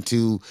time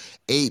to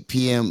 8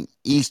 p.m.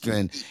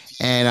 Eastern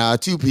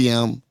and 2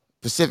 p.m.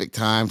 Pacific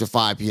time to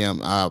 5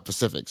 p.m.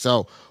 Pacific.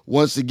 So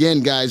once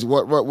again, guys,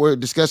 what we're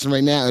discussing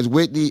right now is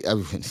Whoopi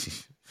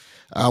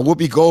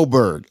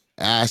Goldberg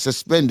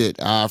suspended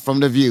from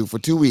The View for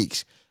 2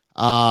 weeks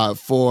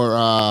for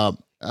I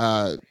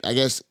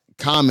guess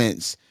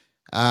comments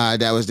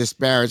that was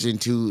disparaging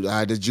to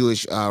the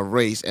Jewish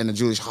race and the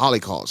Jewish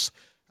Holocaust.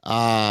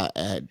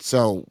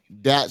 So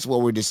that's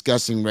what we're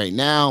discussing right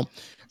now.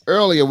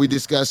 Earlier, we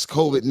discussed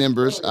COVID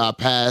numbers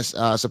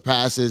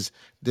surpasses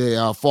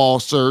the fall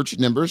surge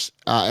numbers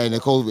and the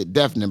COVID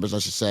death numbers, I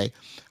should say,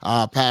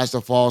 past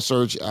the fall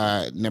surge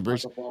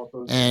numbers.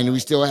 And we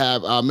still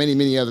have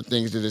many other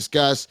things to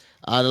discuss.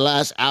 The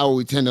last hour,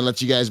 we tend to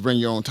let you guys bring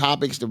your own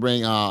topics to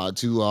bring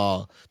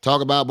to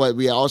talk about. But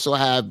we also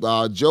have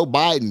Joe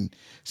Biden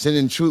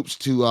sending troops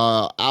to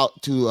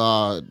out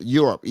to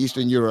Europe,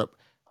 Eastern Europe,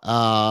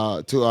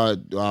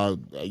 to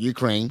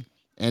Ukraine.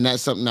 And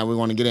that's something that we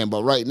want to get in.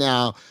 But right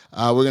now,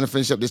 we're going to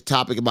finish up this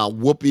topic about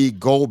Whoopi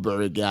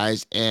Goldberg,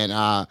 guys, and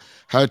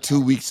her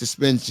 2-week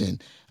suspension.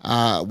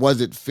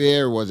 Was it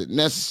fair? Was it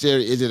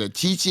necessary? Is it a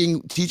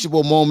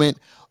teachable moment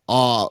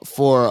I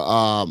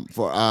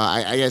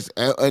guess?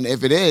 And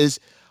if it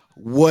is,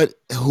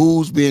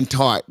 who's being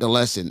taught the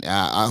lesson?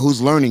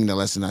 Who's learning the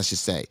lesson? I should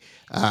say.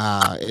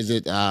 Is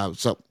it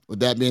so? With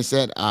that being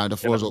said, the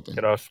floor is open.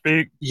 Can I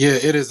speak? Yeah,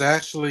 it is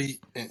actually,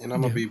 and I'm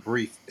gonna Yeah. be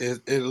brief.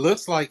 It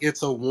looks like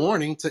it's a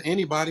warning to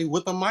anybody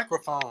with a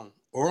microphone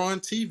or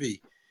on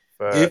TV.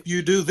 If Facts.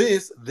 you do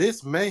this,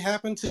 this may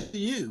happen to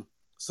you.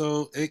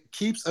 So it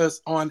keeps us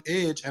on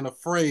edge and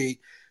afraid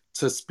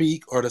to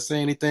speak or to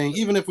say anything,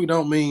 even if we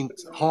don't mean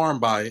harm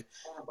by it.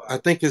 I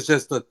think it's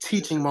just a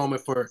teaching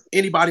moment for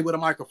anybody with a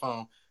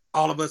microphone,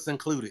 all of us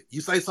included.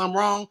 You say something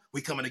wrong,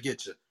 we coming to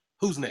get you.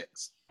 Who's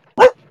next?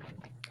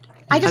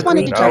 I just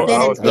wanted to Agreed. And jump in I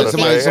and was say gonna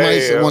Somebody, say, thanks. somebody,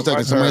 hey, one my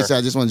second. Somebody turn. said,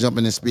 I just want to jump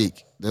in and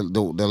speak. The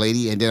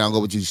lady, and then I'll go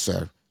with you,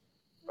 sir.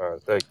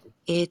 Thank you.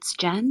 It's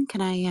Jen.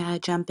 Can I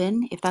jump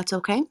in if that's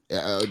okay?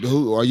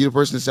 Who are you? The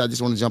person that said, I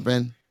just want to jump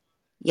in.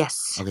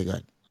 Yes. Okay,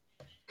 good.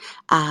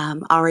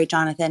 All right,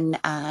 Jonathan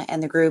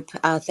and the group.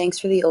 Thanks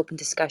for the open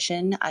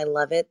discussion. I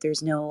love it.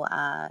 There's no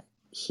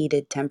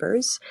heated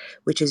tempers,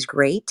 which is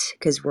great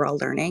because we're all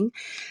learning.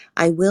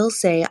 I will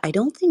say, I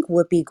don't think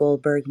Whoopi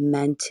Goldberg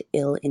meant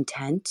ill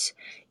intent.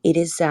 It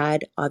is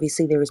sad.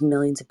 Obviously, there was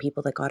millions of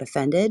people that got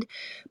offended.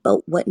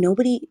 But what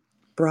nobody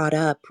brought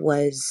up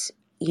was,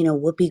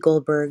 Whoopi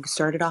Goldberg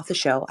started off the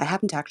show. I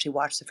happened to actually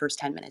watch the first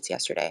 10 minutes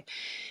yesterday.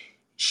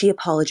 She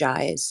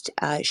apologized.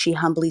 She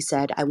humbly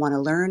said, I want to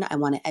learn, I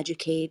want to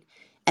educate.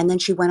 And then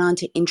she went on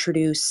to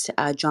introduce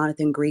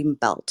Jonathan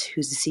Greenbelt,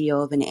 who's the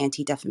CEO of an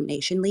anti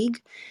defamation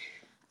league.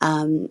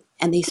 And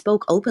they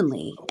spoke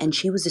openly, and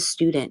she was a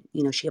student.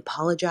 She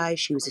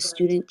apologized. She was a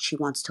student. She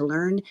wants to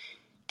learn.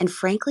 And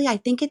frankly, I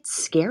think it's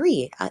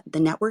scary.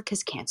 The network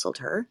has canceled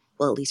her,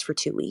 well, at least for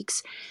 2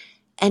 weeks.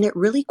 And it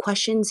really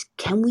questions,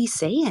 can we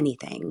say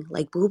anything?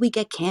 Like, will we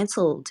get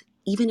canceled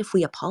even if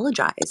we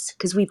apologize?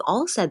 Because we've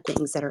all said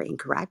things that are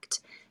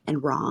incorrect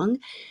and wrong.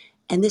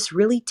 And this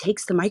really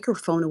takes the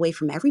microphone away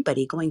from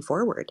everybody going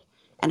forward.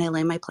 And I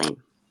land my plane.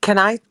 Can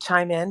I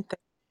chime in?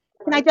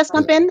 Can I just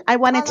jump in? I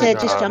wanted to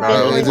just No, jump no, in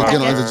it for was a my As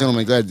second. a turn.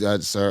 gentleman, go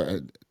ahead,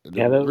 sir.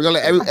 Yeah, that, We're gonna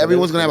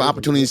everyone's gonna have an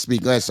opportunity to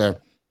speak. Go ahead, sir.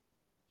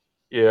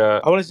 Yeah,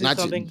 I want to say Not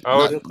you. something I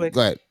was. Not real quick.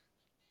 go ahead.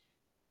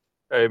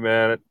 Hey,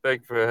 man,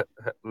 thank you for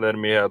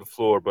letting me have the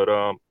floor. But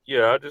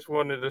yeah, I just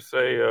wanted to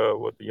say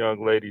what the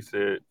young lady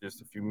said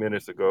just a few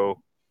minutes ago.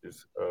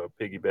 Just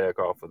piggyback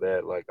off of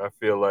that. Like, I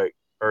feel like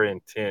her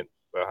intent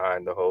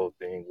behind the whole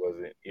thing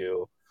wasn't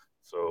ill,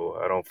 so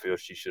I don't feel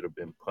she should have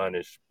been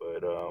punished.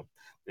 But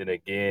then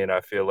again,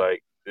 I feel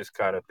like this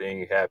kind of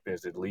thing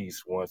happens at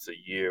least once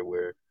a year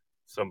where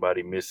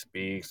somebody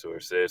misspeaks or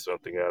says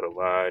something out of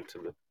line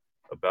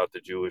about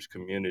the Jewish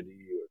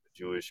community or the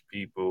Jewish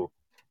people,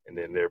 and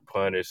then they're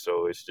punished.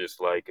 So it's just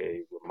like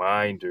a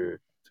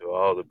reminder to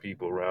all the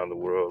people around the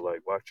world, like,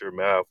 watch your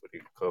mouth when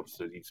it comes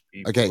to these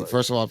people. Okay, Like,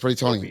 first of all, pretty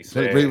don't Tony, be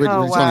saying. Oh, pretty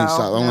Tony, wow. stop.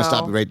 I want to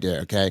stop you No. right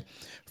there. Okay,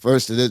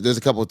 first, there's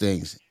a couple of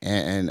things,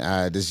 and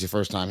this is your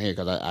first time here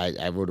because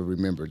I would have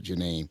remembered your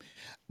name,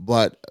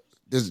 but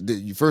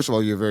first of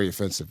all, you're very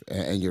offensive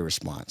in your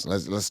response.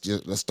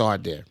 Let's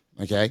start there.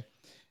 Okay,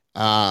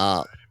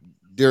 uh,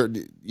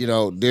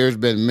 there's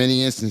been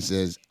many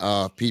instances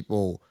of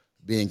people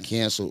being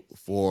canceled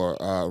for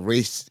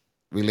race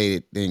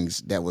related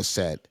things that was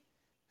said.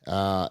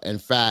 In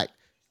fact,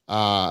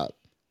 uh,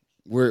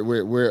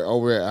 we're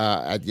over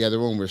at the other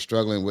room. We're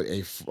struggling with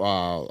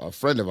a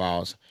friend of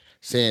ours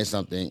saying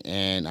something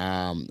and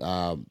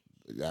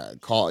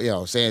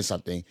saying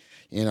something,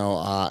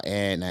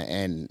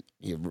 and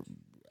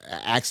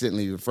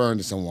accidentally referring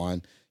to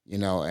someone,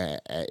 in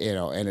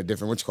a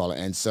different what you call it,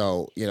 and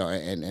so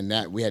and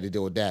that we had to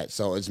deal with that.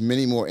 So it's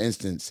many more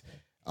instances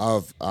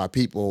of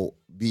people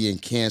being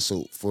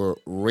canceled for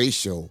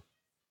racial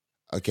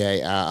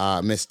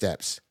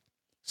missteps.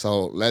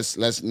 So let's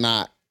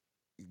not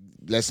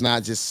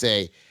just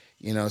say,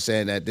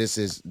 saying that this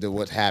is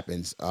what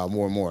happens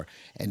more and more.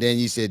 And then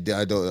you said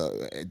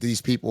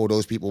these people,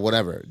 those people,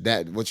 whatever.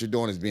 That what you're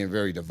doing is being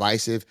very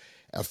divisive,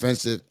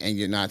 offensive, and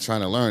you're not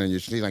trying to learn. And you're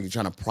feeling like you're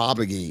trying to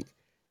propagate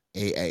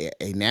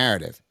a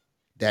narrative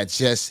that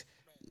just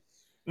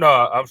No,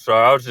 I'm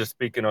sorry. I was just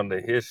speaking on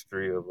the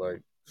history of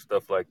like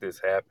stuff like this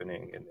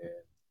happening, and then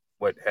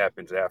what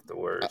happens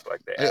afterwards,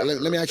 like the let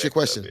after me ask you a effect of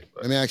question. it.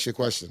 Let Like, me ask you a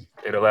question.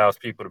 it allows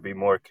people to be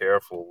more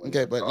careful when Okay,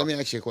 they're but let me talking.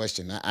 ask you a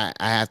question. I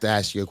have to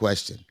ask you a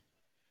question.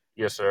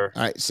 Yes, sir.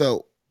 All right.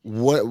 So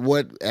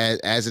what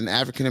as an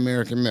African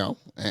American male,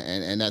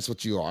 and that's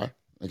what you are.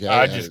 Okay.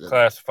 I just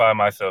classify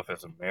myself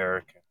as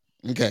American.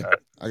 Okay. Not,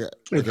 Okay.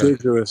 Okay.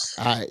 Ridiculous.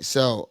 All right.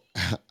 So,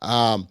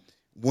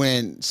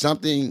 when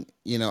something,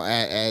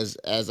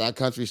 as our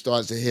country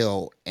starts to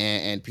heal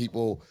and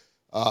people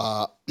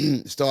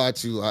start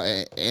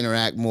to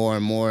interact more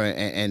and more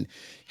and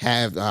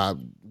have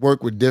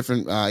work with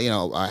different,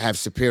 have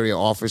superior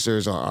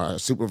officers or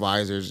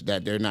supervisors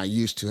that they're not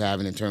used to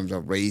having in terms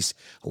of race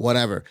or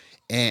whatever.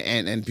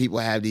 And people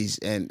have these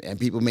and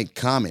people make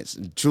comments,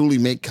 truly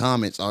make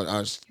comments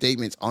or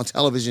statements on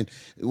television,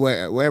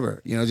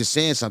 wherever, just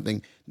saying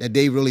something that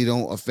they really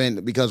don't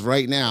offend because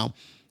right now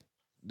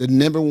the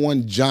number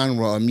one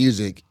genre of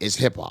music is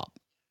hip hop.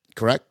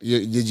 Correct?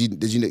 Did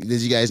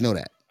you guys know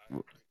that?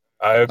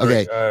 I agree.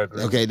 Okay, I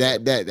agree okay, with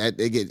that. that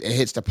it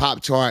hits the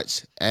pop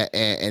charts, and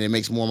it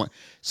makes more money.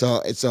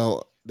 So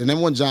the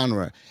number one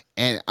genre,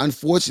 and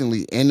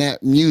unfortunately, in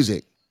that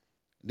music,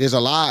 there's a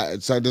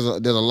lot. So there's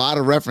a lot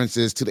of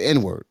references to the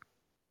N word.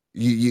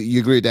 You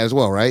agree with that as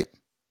well, right?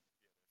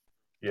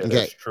 Yeah, Okay.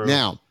 that's true.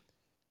 Now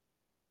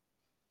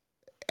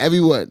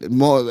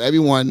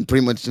everyone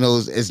pretty much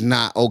knows it's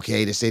not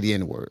okay to say the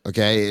N word.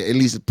 Okay, at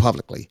least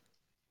publicly.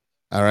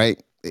 All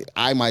right.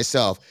 I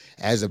myself,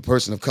 as a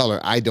person of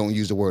color, I don't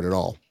use the word at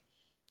all.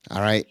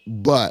 All right.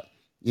 But,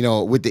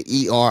 with the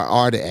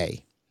ERR to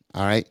A.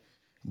 All right.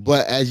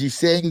 But as you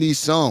sing these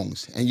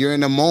songs and you're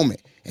in a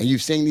moment and you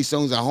sing these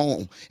songs at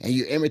home and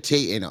you're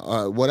imitating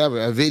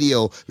whatever, a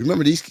video,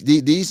 remember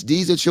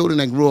these are children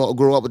that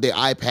grow up with their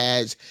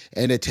iPads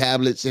and their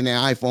tablets and their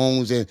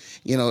iPhones,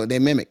 and, they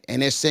mimic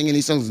and they're singing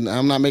these songs.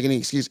 I'm not making any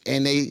excuse.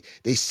 And they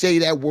say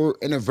that word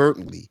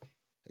inadvertently.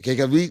 Okay.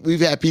 Because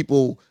we've had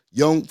people,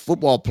 young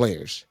football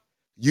players,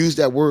 use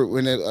that word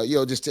when they,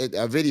 just take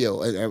a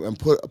video and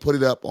put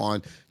it up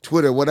on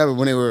Twitter, whatever,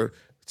 when they were,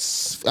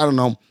 I don't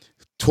know,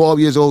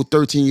 12 years old,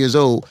 13 years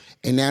old,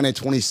 and now they're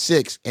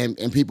 26, and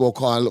people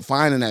are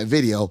finding that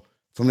video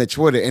from their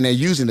Twitter, and they're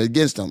using it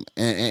against them,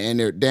 and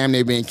they're damn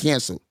near being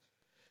canceled.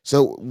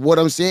 So what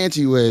I'm saying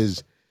to you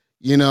is,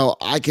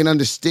 I can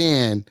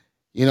understand,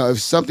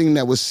 if something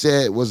that was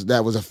said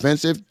was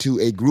offensive to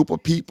a group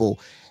of people,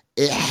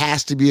 it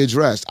has to be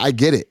addressed. I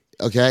get it.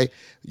 Okay.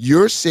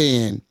 You're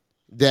saying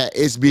that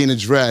it's being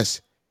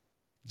addressed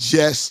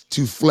just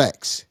to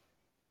flex.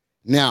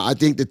 Now, I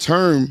think the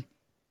term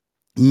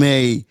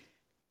may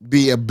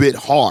be a bit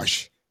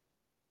harsh,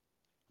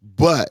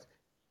 but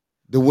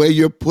the way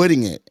you're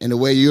putting it and the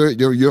way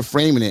you're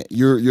framing it,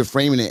 you're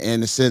framing it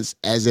in a sense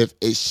as if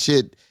it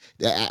should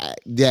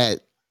that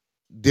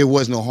there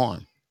was no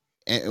harm,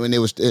 and when it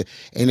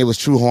was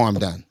true harm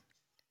done,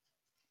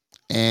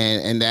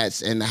 and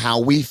that's and how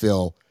we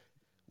feel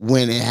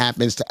when it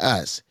happens to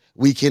us.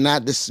 We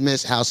cannot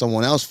dismiss how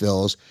someone else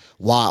feels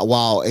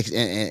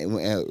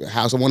and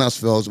how someone else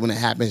feels when it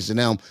happens to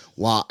them,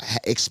 while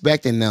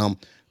expecting them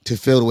to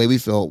feel the way we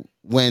feel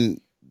when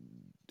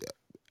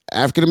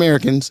African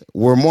Americans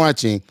were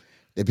marching.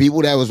 The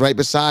people that was right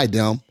beside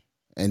them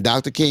and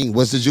Dr. King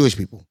was the Jewish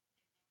people.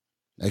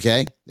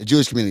 Okay, the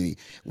Jewish community.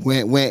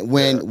 Yeah.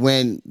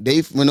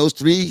 When those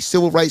three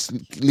civil rights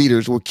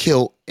leaders were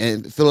killed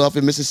in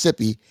Philadelphia,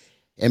 Mississippi,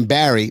 and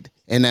buried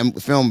in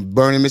that film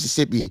Burning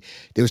Mississippi,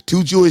 there was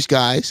two Jewish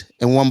guys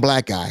and one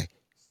black guy.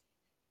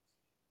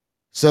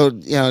 So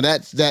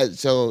that's that.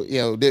 So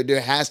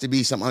there has to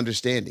be some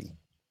understanding,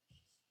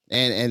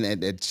 and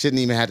it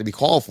shouldn't even have to be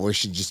called for. It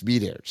should just be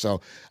there.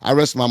 So I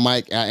rest my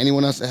mic.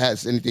 Anyone else that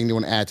has anything they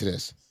want to add to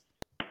this?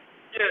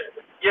 Yeah,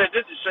 yeah.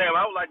 This is Sham.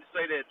 I would like to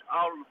say that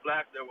all of the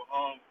blacks that were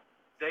hung,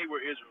 they were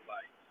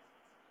Israelites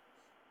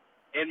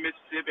in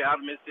Mississippi, out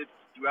of Mississippi,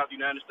 throughout the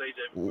United States,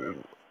 everywhere.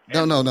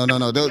 No, And no, no, no,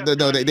 no. we have to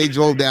No, they understand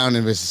drove that. down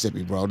in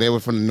Mississippi, bro. They were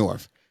from the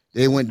north.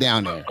 They went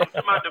down there. I'm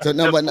talking about So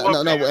no, the but no,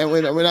 no, no.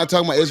 forebears And we're not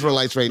talking about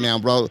Israelites right now,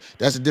 bro.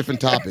 That's a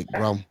different topic,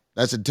 bro.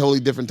 That's a totally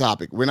different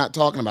topic. We're not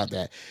talking about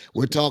that.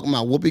 We're talking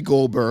about Whoopi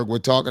Goldberg. We're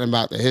talking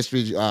about the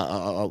history.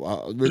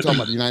 We're talking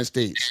about the United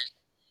States.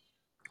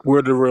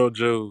 We're the real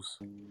Jews.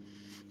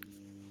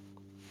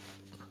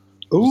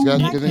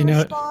 Discuss, You, I can you know,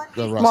 respond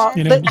go, Russ. Well,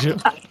 again. you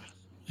know,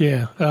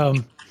 yeah.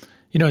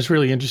 It's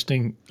really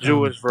interesting,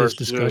 Jewish this versus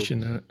Jew.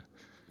 discussion.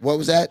 What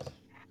was that?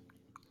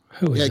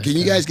 Who is Yeah, that can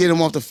you guys guy? get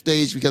him off the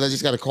stage because I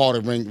just got a call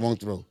to run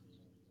through.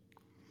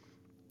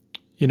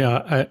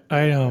 I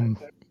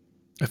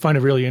find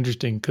it really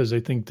interesting because I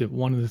think that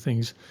one of the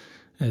things,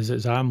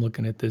 as I'm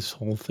looking at this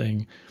whole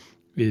thing,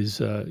 is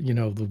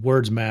the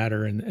words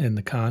matter and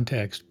the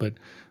context,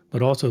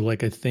 but also,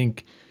 like, I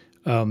think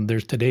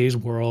there's today's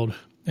world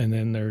and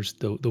then there's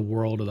the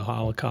world of the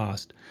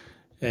Holocaust,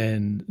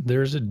 and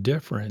there's a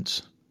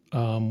difference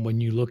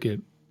when you look at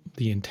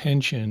the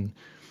intention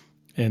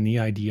and the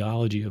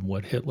ideology of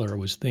what Hitler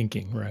was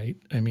thinking, right?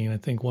 I mean, I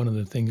think one of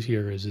the things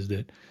here is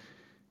that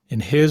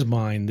in his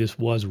mind, this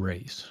was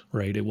race,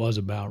 right? It was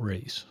about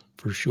race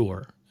for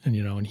sure.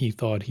 And he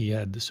thought he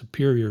had the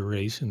superior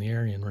race in the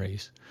Aryan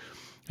race.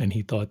 And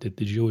he thought that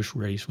the Jewish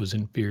race was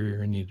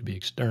inferior and needed to be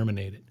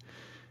exterminated.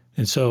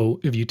 And so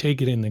if you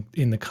take it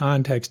in the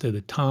context of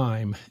the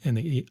time and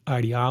the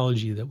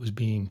ideology that was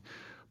being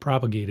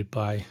propagated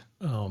by,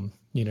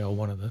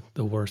 one of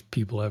the worst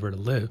people ever to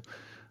live,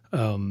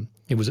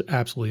 it was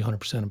absolutely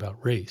 100% about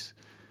race.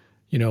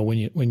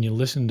 When you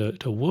listen to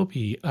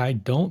Whoopi, I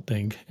don't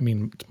think. I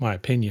mean, it's my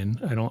opinion.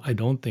 I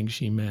don't think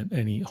she meant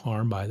any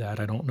harm by that.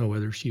 I don't know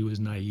whether she was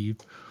naive,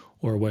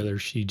 or whether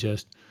she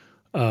just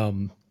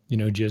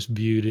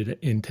viewed it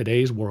in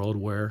today's world,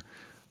 where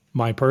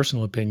my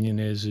personal opinion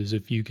is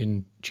if you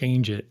can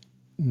change it,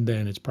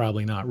 then it's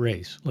probably not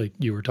race. Like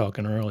you were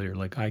talking earlier,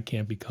 like I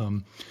can't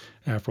become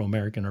Afro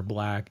American or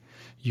black.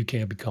 You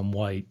can't become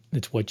white.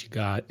 It's what you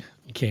got.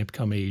 You can't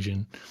become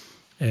Asian.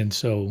 And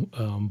so,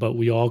 but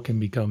we all can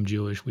become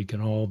Jewish. We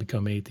can all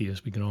become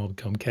atheists. We can all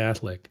become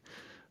Catholic.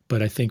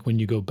 But I think when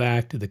you go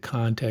back to the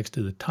context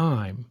of the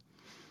time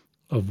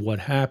of what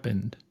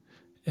happened,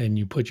 and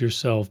you put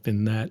yourself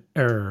in that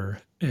error.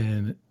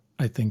 And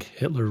I think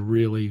Hitler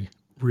really,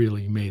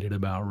 really made it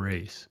about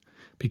race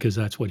because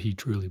that's what he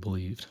truly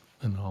believed.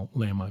 And I'll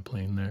land my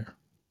plane there.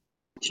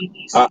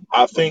 I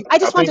I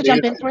just want to think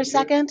jump the in for a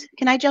second.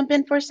 Can I jump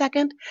in for a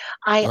second? Go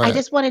I ahead.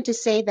 just wanted to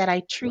say that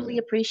I truly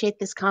appreciate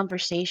this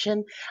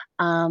conversation.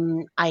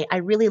 I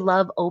really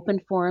love open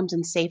forums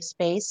and safe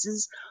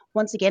spaces.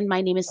 Once again,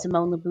 my name is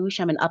Simone LaBouche.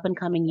 I'm an up and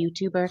coming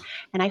YouTuber,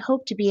 and I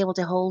hope to be able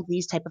to hold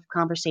these type of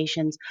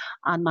conversations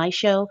on my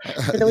show.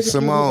 For those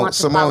of you who Simone, want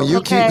to follow me,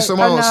 Okay,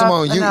 Simone,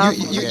 enough. you Yeah,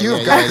 you've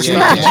yeah, got yeah, to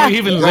yeah, speak. Did yeah. you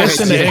even Go ahead,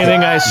 listen to Tira.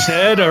 anything I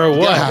said or what?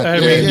 God I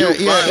damn. mean, You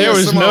there Brian,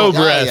 was Simone.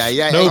 no Yeah, yeah, breath.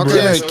 yeah. No Hey, Tira,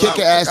 breath. chill kick out.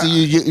 your ass.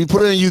 You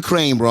put it in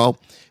Ukraine, bro,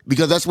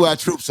 because that's where our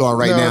troops are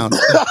right No, now.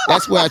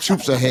 That's where our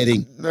troops are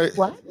heading. no.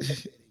 what?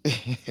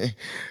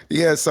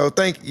 Yeah. So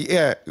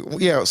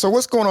yeah. So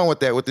what's going on with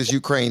that with this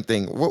Ukraine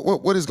thing?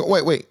 What is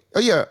wait. Oh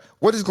yeah.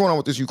 What is going on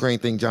with this Ukraine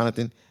thing,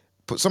 Jonathan?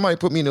 Somebody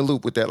put me in the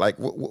loop with that. Like,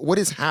 what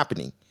is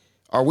happening?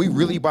 Are we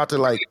really about to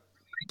like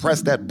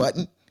press that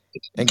button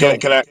and can go?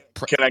 can I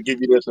can I give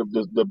you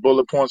the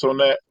bullet points on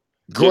that?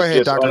 Go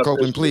ahead, Just Dr. Copeland,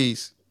 unofficially.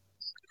 please.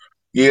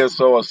 Yeah.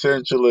 So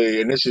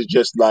essentially, and this is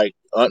just like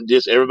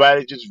just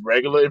everybody, just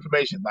regular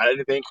information, not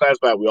anything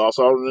classified. We all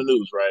saw it in the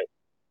news, right?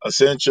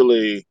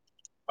 Essentially,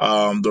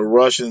 the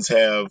Russians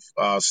have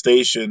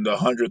stationed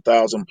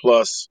 100,000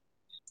 plus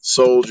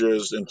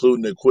soldiers,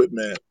 including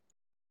equipment,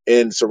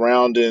 in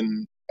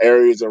surrounding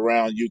areas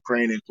around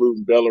Ukraine,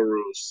 including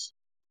Belarus,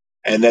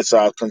 and that's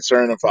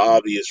concerning for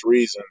obvious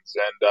reasons.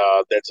 And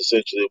that's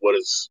essentially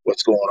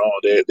what's going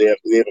on. They have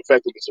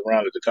effectively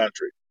surrounded the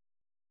country.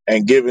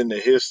 And given the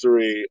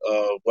history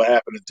of what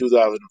happened in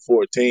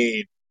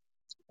 2014,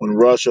 when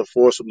Russia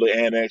forcibly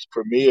annexed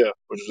Crimea,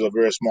 which was a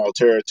very small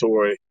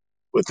territory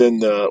within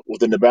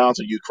the bounds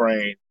of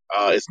Ukraine,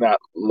 it's not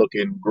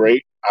looking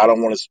great. I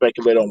don't want to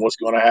speculate on what's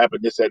going to happen,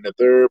 this, that, and the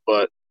third,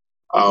 but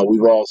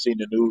we've all seen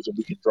the news and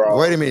we can draw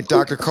Wait a minute,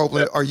 Dr. conclusions from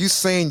that. Copeland. Are you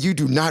saying you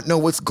do not know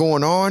what's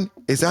going on?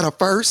 Is that a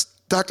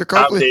first, Dr.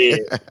 I'm Copeland?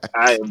 dead.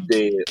 I am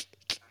dead.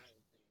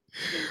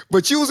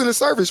 But you was in the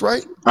service,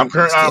 right? Still I'm is.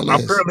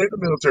 currently in the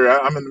military.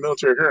 I'm in the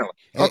military currently.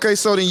 Hey, Okay,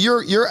 so then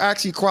you're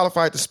actually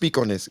qualified to speak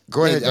on this.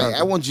 Go hey, ahead, I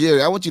Jonathan.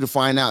 want you to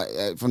find out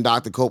from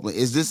Dr. Copeland.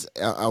 Is this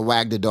a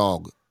wag the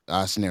dog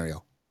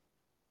scenario?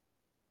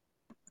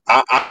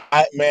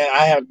 Man,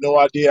 I have no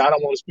idea. I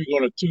don't want to speak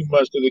on it too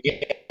much because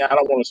again, I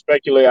don't want to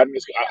speculate. Only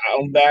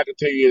thing I can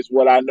tell you is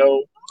what I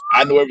know.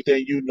 I know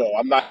everything you know.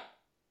 I'm not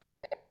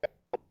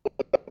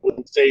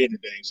going to say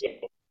anything. So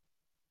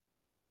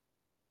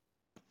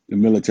The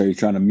military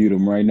trying to mute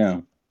him right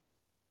now.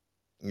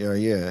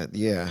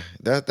 Yeah.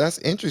 That's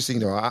interesting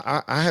though.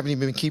 I haven't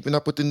even been keeping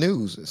up with the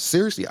news.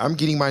 Seriously, I'm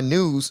getting my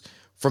news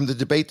from the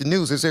debate. The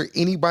news. Is there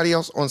anybody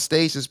else on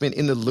stage that's been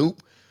in the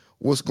loop?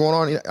 What's going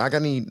on? I got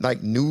any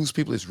like news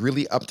people that's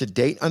really up to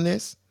date on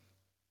this?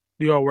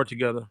 We all work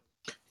together.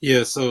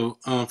 Yeah. So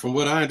from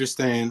what I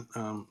understand,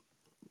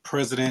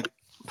 President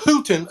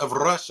Putin of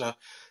Russia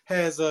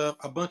has a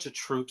bunch of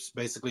troops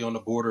basically on the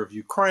border of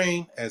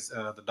Ukraine, as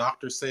the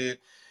doctor said,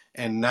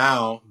 and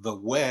now the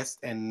West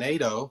and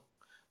NATO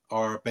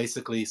are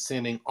basically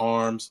sending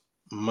arms,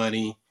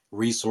 money,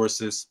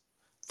 resources,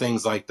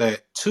 things like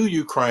that to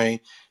Ukraine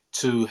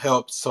to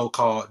help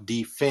so-called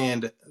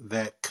defend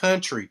that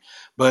country.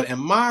 But in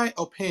my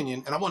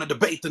opinion, and I want to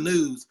debate the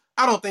news,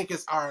 I don't think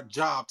it's our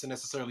job to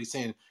necessarily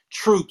send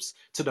troops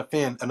to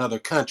defend another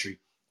country.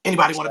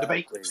 Anybody want to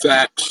debate?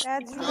 Exactly.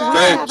 Facts. That's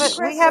Facts.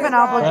 we have an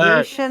Facts.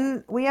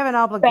 obligation. We have an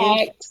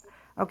obligation. Facts.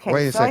 Okay,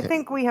 Wait a so I second.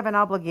 think we have an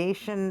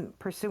obligation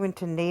pursuant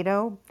to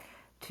NATO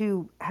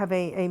to have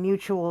a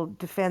mutual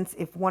defense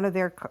if one of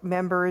their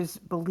members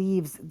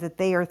believes that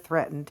they are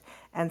threatened.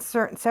 And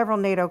several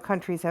NATO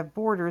countries have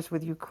borders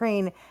with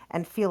Ukraine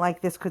and feel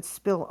like this could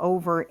spill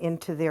over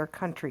into their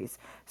countries.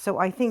 So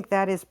I think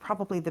that is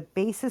probably the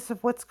basis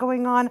of what's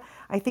going on.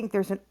 I think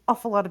there's an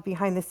awful lot of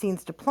behind the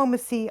scenes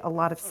diplomacy, a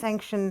lot of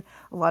sanction,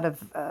 a lot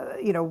of,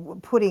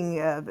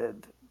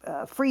 putting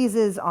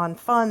freezes on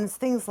funds,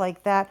 things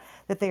like that,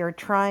 that they are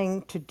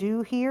trying to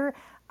do here.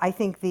 I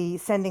think the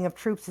sending of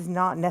troops does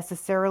not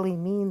necessarily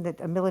mean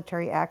that a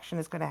military action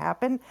is going to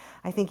happen.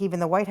 I think even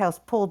the White House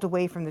pulled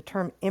away from the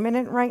term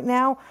imminent right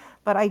now.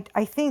 But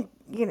I think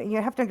you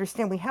have to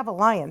understand we have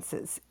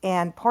alliances,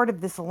 and part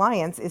of this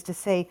alliance is to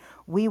say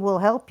we will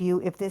help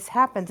you if this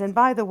happens. And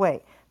by the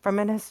way, from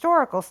an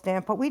historical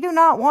standpoint, we do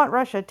not want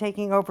Russia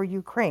taking over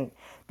Ukraine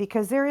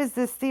because there is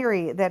this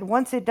theory that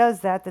once it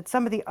does that, that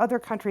some of the other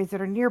countries that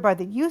are nearby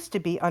that used to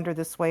be under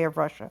the sway of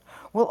Russia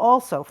will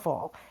also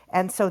fall.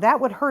 And so that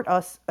would hurt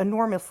us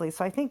enormously.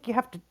 So I think you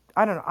have to,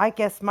 I don't know, I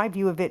guess my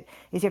view of it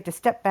is you have to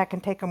step back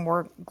and take a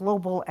more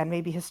global and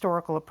maybe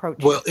historical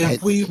approach Well, here. Hey,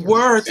 if we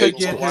were to Hey, But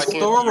get why can't the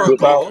European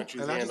historical,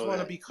 countries and I just handle want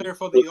to that? be clear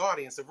for the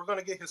audience, if we're going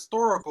to get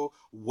historical,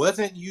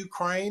 wasn't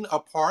Ukraine a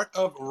part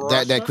of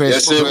that Russia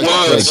Chris, yes, it Chris,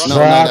 before? Chris. was. No, Russia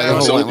no, is no. now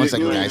Yes, Hold it on, in one did.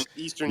 second, eastern guys.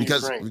 eastern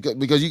Because Ukraine.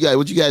 because you guys,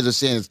 what you guys are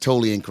saying is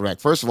totally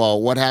incorrect. First of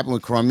all, what happened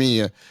with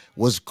Crimea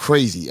was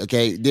crazy.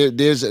 Okay,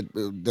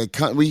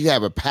 we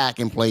have a pact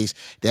in place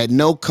that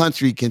no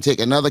country can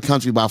take another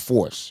country by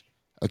force.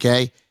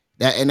 Okay,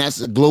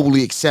 that's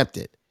globally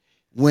accepted.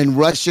 When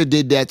Russia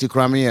did that to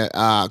Crimea,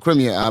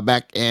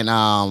 back in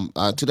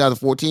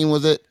 2014,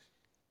 was it?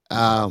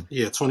 Um,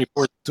 Yeah,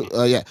 2014.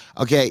 yeah.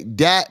 Okay,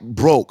 that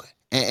broke,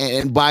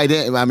 and by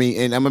then, I mean,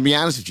 and I'm gonna be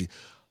honest with you,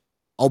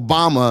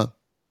 Obama,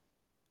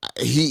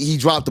 he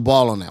dropped the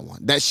ball on that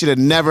one. That should have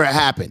never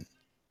happened.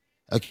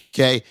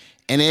 Okay,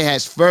 and it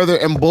has further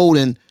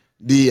emboldened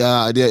the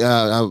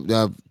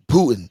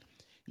Putin.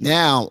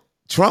 Now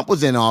Trump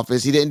was in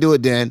office; he didn't do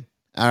it then.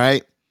 All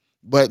right,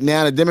 but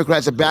now the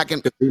Democrats are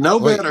backing. We know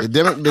Wait, better.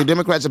 the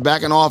Democrats are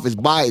backing office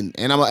Biden,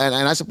 and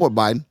I support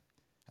Biden.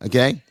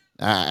 Okay,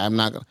 I'm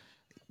not gonna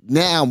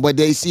now, but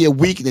they see a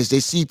weakness.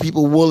 They see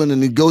people willing to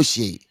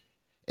negotiate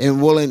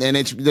and willing, and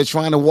they're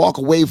trying to walk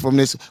away from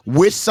this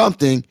with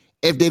something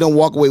if they don't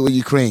walk away with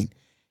Ukraine.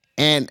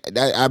 And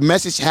a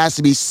message has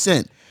to be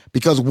sent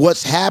because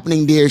what's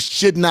happening there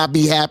should not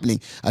be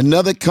happening.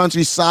 Another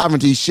country's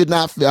sovereignty should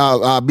not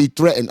be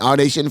threatened, or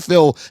they shouldn't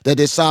feel that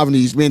their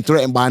sovereignty is being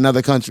threatened by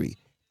another country.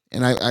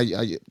 And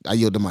I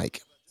yield the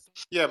mic.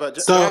 Yeah, but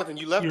So Jonathan,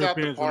 you left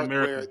out the Europeans with part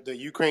where Americans. the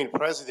Ukraine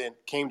president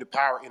came to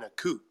power in a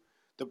coup.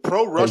 The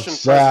pro-Russian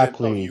president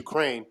of Exactly.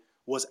 Ukraine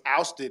was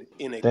ousted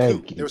in a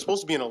coup. Thank There you. was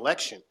supposed to be an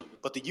election,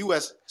 but the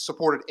U.S.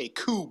 supported a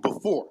coup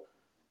before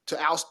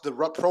to oust the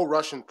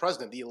pro-Russian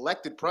president, the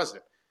elected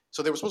president.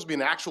 So there was supposed to be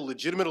an actual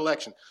legitimate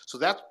election. So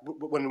that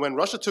when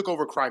Russia took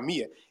over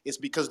Crimea, it's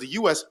because the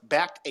U.S.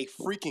 backed a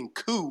freaking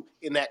coup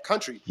in that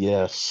country,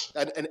 Yes.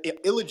 an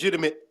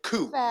illegitimate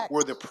coup Fact.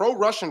 where the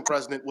pro-Russian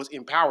president was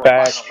in power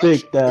by an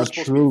election. Speak There that was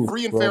supposed to be a truth,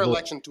 free and fair brother.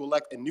 election to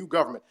elect a new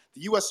government.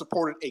 The U.S.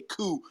 supported a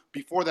coup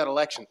before that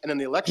election, and then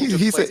the election He,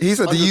 took he place said he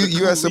said the under the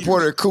coup U.S.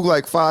 supported a leaders. coup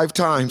like 5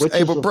 times. Which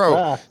Hey, is but a bro,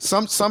 fact.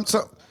 some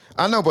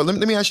I know, but let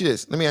me ask you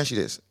this. Let me ask you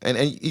this, and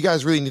you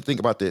guys really need to think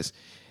about this.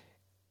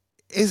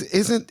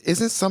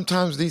 Isn't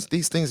sometimes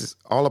these things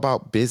all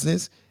about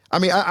business? I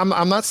mean,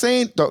 I'm not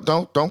saying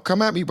don't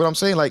come at me, but I'm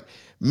saying like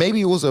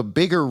maybe it was a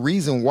bigger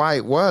reason why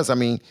it was. I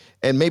mean,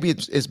 and maybe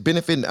it's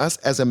benefiting us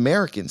as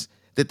Americans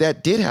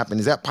that did happen.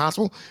 Is that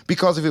possible?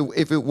 Because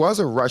if it was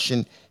a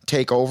Russian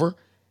takeover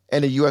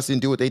and the U.S.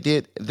 didn't do what they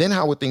did, then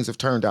how would things have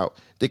turned out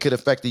that could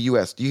affect the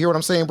U.S.? Do you hear what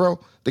I'm saying, bro?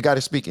 The guy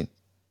that's speaking.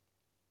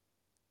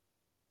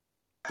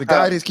 The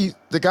guy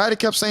that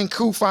kept saying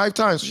coup 5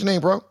 times. What's your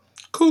name, bro?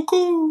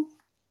 cuckoo.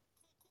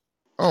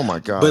 Oh my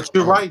God. But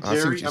you're Oh, right, I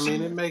see what Jerry. you're I saying.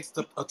 mean, it makes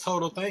a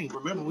total thing.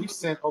 Remember, we've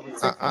sent over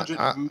I,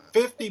 I,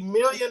 $650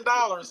 million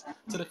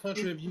to the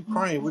country of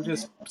Ukraine. We're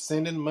just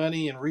sending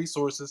money and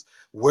resources.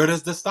 Where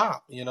does this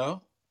stop?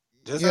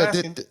 Just yeah,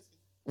 asking.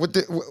 with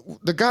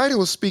the guy that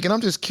was speaking,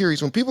 I'm just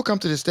curious. When people come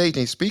to the stage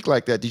and they speak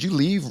like that, did you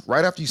leave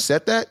right after you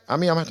said that? I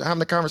mean, I'm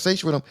having a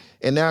conversation with him,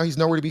 and now he's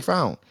nowhere to be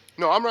found.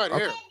 No, I'm right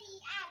Okay. here.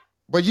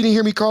 But you didn't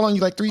hear me call on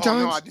you like 3 Oh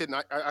no, I times? didn't.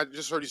 I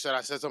just heard you said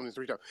I said something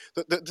 3 times.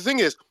 The thing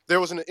is, there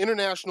was an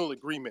international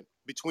agreement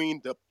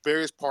between the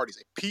various parties,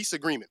 a peace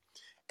agreement,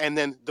 and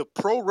then the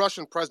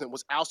pro-Russian president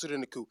was ousted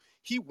in the coup.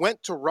 He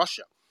went to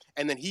Russia,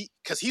 and then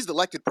because he's the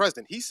elected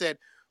president, he said,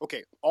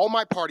 "Okay, all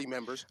my party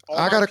members,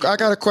 all my people." I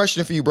got a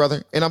question for you,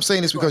 brother, and I'm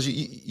saying this Go because ahead.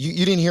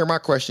 you didn't hear my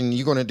question.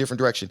 You're going in a different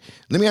direction.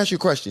 Let me ask you a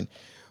question.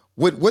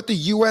 What the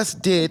U.S.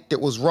 did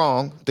that was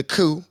wrong, the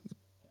coup,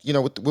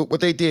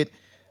 what they did,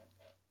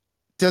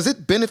 does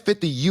it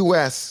benefit the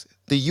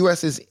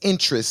U.S.'s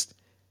interest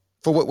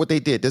for what they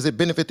did? Does it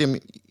benefit them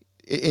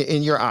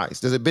in your eyes?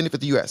 Does it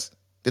benefit the U.S.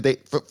 that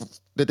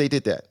they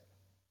did that?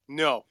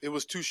 No, it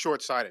was too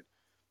short-sighted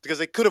because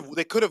they could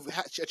have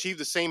achieved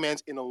the same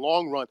ends in the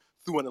long run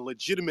through a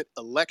legitimate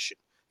election,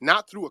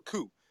 not through a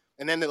coup.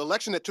 And then the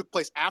election that took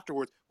place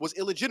afterwards was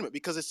illegitimate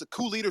because it's the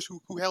coup leaders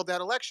who held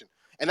that election.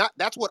 And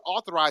that's what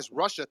authorized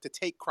Russia to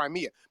take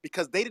Crimea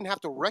because they didn't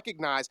have to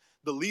recognize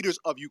the leaders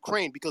of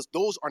Ukraine because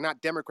those are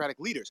not democratic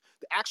leaders.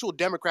 The actual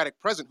democratic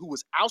president who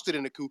was ousted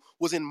in the coup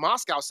was in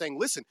Moscow saying,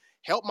 listen,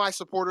 help my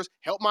supporters,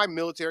 help my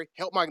military,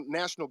 help my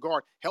National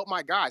Guard, help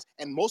my guys.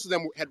 And most of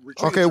them had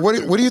retreated Okay, what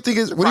do you think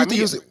to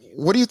Crimea.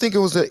 what do you think it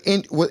was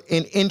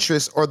in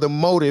interest or the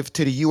motive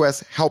to the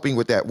U.S. helping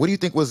with that? What do you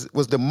think was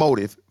the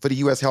motive for the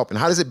U.S. helping?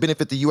 How does it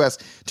benefit the U.S.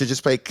 to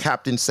just play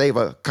Captain Save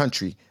a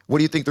Country? What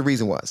do you think the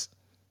reason was?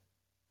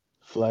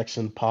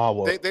 Flexing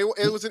power. It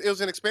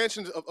was an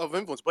expansion of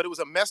influence, but it was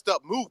a messed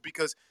up move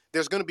because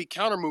there's going to be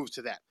counter moves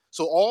to that.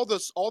 So all the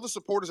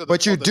supporters of the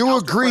But you do ousted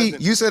agree.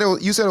 president.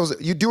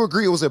 You do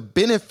agree it was a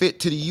benefit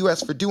to the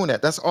U.S. for doing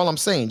that. That's all I'm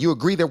saying. You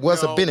agree there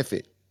was a No,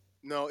 benefit.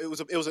 no,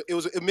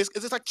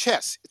 it's like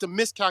chess. It's a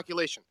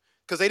miscalculation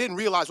because they didn't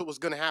realize what was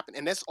going to happen,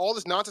 and that's all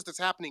this nonsense that's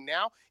happening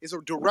now is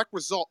a direct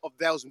result of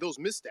those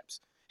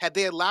missteps. Had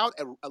they allowed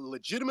a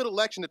legitimate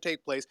election to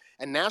take place,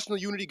 a national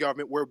unity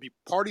government where it would be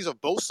parties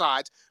of both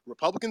sides,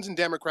 Republicans and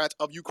Democrats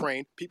of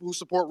Ukraine, people who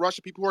support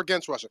Russia, people who are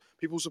against Russia,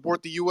 people who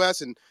support the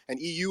U.S. and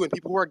EU, and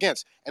people who are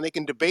against, and they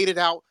can debate it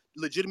out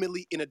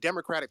legitimately in a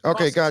democratic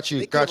Okay, process. got you,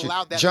 They could have got you,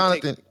 allowed that to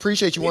Jonathan. take.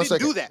 Appreciate you. They didn't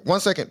do that. 1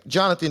 second,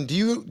 Jonathan. Do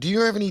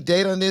you have any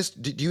data on this?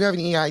 Do you have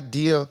any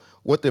idea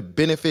what the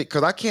benefit?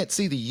 Because I can't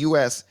see the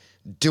U.S.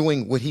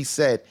 doing what he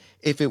said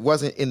if it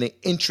wasn't in the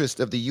interest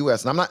of the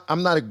U.S. And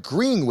I'm not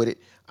agreeing with it.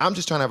 I'm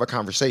just trying to have a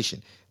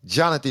conversation.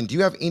 Jonathan, do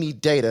you have any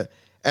data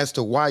as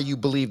to why you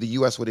believe the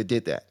U.S. would have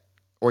did that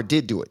or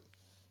did do it?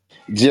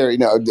 Jerry,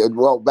 no,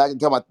 well, back in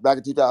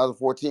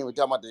 2014, we're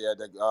talking about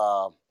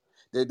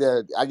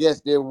I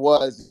guess there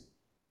was,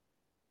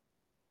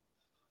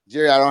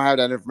 Jerry, I don't have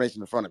that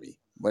information in front of me,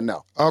 but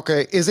no.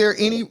 Okay. Is there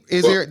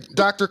Well,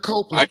 Dr.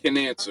 I Copeland? can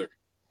answer.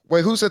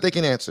 Wait, who said they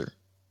can answer?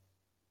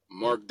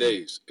 Mark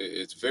Days.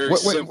 It's very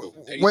Wait, wait, simple.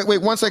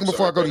 wait 1 I'm second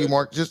before I sorry. go Go to you, ahead.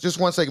 Mark. Just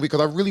 1 second,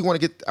 because I really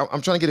want to get.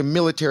 I'm trying to get a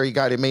military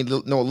guy that may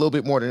know a little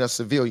bit more than us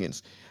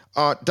civilians.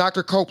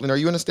 Dr. Copeland, are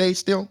you on the stage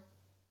still?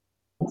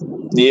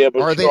 Yeah, but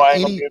Are you know there I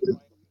ain't gonna be any? able to.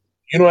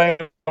 You know I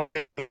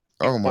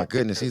Oh my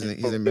goodness, he's in.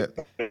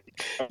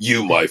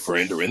 You, my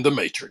friend, are in the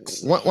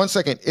Matrix. 1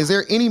 second. Is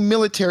there any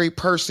military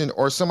person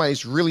or somebody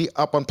who's really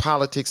up on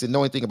politics and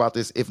know anything about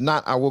this? If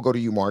not, I will go to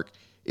you, Mark.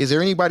 Is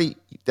there anybody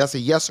that's a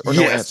yes or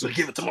no Yes, answer? but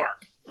give it to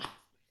Mark.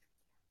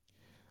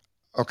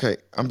 Okay,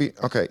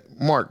 okay.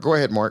 Mark, go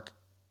ahead, Mark.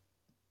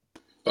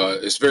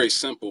 It's very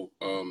simple.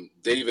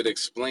 David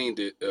explained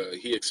it.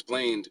 He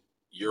explained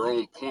your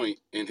own point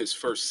in his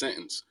first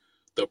sentence.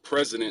 The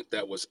president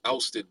that was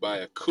ousted by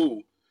a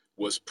coup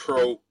was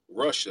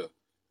pro-Russia.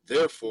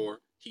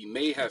 Therefore, he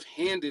may have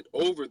handed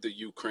over the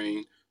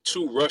Ukraine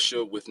to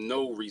Russia with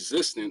no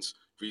resistance,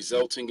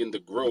 resulting in the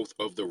growth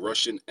of the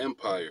Russian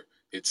Empire.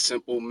 It's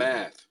simple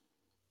math.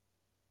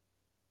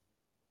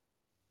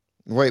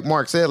 Wait,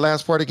 Mark, say that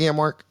last part again,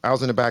 Mark. I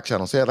was in the back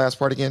channel. Say that last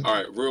part again. All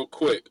right, real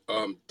quick.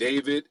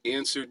 David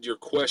answered your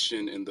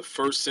question in the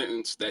first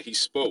sentence that he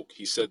spoke.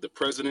 He said the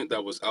president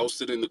that was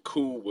ousted in the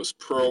coup was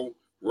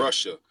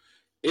pro-Russia.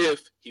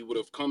 If he would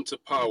have come to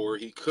power,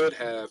 he could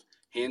have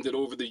handed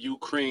over the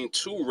Ukraine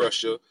to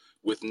Russia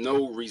with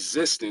no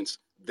resistance,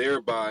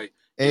 thereby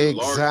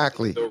enlarging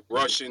Exactly. the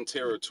Russian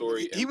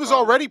territory He and was power.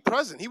 already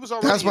present. He was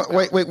already That's in what.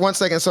 power. Wait 1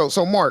 second. So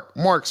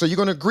Mark. So you're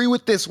gonna agree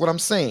with this? What I'm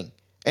saying,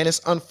 and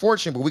it's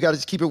unfortunate, but we got to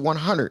just keep it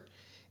 100.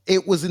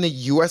 It was in the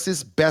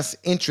U.S.'s best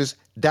interest.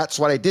 That's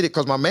why they did it.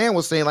 Because my man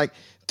was saying like,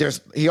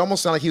 he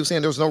almost sounded like he was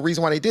saying there was no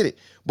reason why they did it.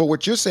 But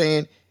what you're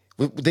saying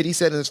that he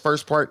said in his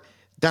first part,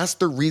 that's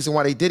the reason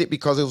why they did it,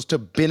 because it was to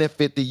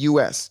benefit the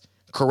U.S.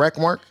 Correct,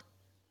 Mark?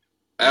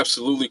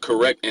 Absolutely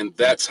correct, and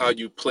that's how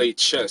you play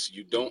chess.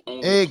 You don't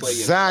only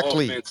play an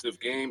Exactly. offensive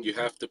game; you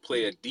have to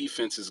play a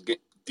defensive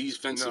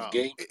No,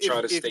 game to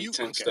try to if stay you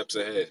 10 okay, steps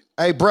ahead.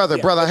 Hey, brother,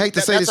 yeah, I hate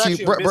to say that's this to you,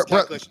 actually a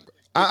miscalculation.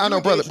 If I you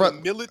know, brother, engage in a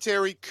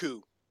military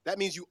coup, that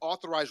means you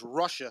authorize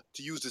Russia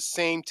to use the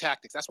same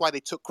tactics. That's why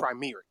they took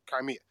Crimea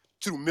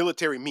through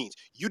military means.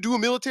 You do a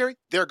military,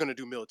 they're going to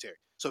do military.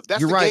 So if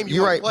that's you're the right. game you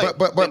You're want to right. play,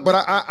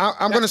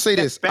 I'm going to say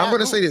that's this. I'm bad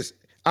going to say moves. this.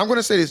 I'm going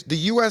to say this. The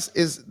U.S.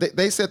 is.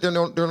 They said they're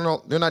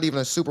not even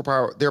a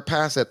superpower. They're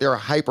past that. They're a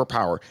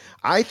hyperpower.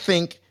 I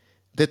think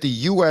that the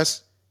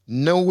U.S.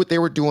 know what they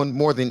were doing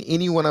more than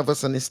any one of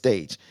us on this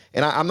stage.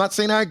 And I'm not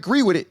saying I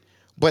agree with it,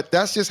 but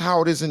that's just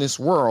how it is in this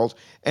world.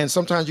 And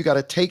sometimes you got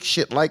to take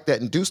shit like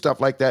that and do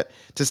stuff like that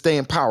to stay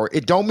in power.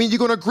 It don't mean you're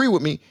going to agree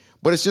with me,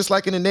 but it's just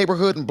like in the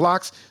neighborhood and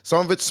blocks.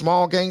 Some of it's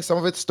small gangs, some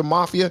of it's the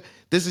mafia.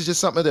 This is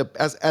just something that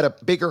as at a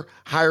bigger,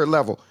 higher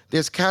level.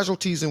 There's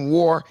casualties in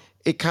war.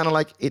 It kind of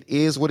like it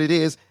is what it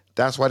is.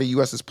 That's why the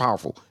U.S. is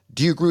powerful.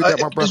 Do you agree with that,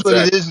 my It is brother? what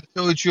it Exactly. is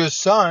until it's your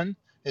son.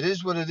 It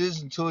is what it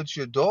is until it's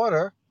your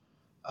daughter.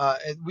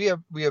 We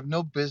have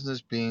no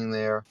business being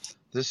there.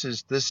 This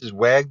is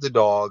wag the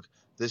dog.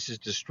 This is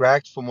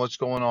distract from what's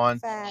going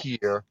on Fact.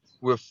 here.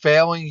 We're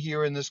failing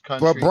here in this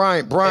But country.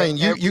 Brian,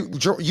 Every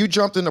you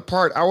jumped in the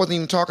part. I wasn't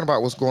even talking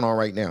about what's going on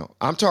right now.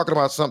 I'm talking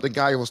about something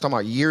guy was talking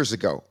about years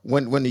ago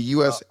when the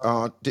uh, U.S.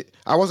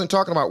 I wasn't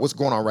talking about what's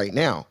going on right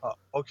now.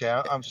 okay,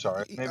 I'm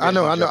sorry. Maybe I I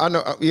know, didn't jump.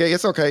 Yeah,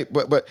 it's okay.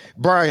 But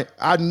Brian,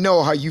 I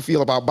know how you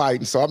feel about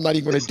Biden, so I'm not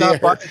even going to It's not.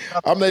 dare. It's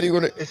not. I'm not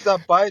even going It's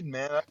not Biden,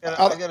 man.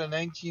 to. I got a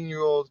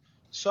 19-year-old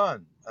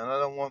son, and I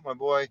don't want my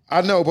boy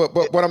I know, but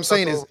getting what I'm stuck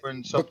saying is, over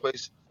in but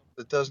someplace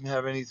that doesn't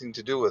have anything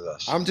to do with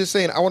us. I'm just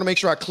saying, I want to make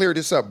sure I clear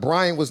this up.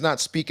 Brian was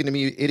not speaking to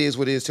me. It is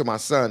what it is to my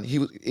son. He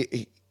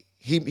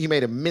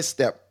made a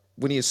misstep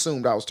when he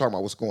assumed I was talking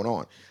about what's going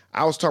on.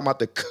 I was talking about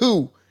the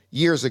coup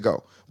years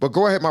ago. But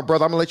go ahead, my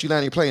brother. I'm gonna let you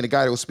land your plane. The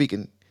guy that was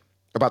speaking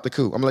about the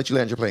coup. I'm gonna let you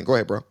land your plane. Go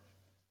ahead, bro.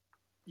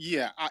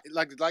 Yeah,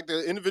 like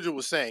the individual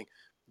was saying,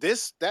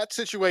 that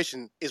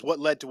situation is what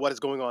led to what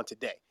is going on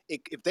today.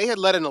 If they had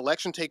let an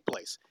election take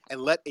place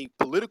and let a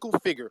political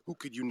figure who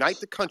could unite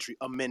the country,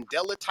 a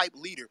Mandela type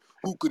leader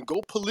who could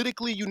go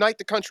politically unite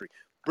the country,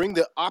 bring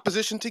the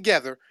opposition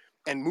together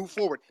and move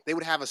forward, they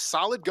would have a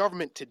solid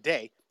government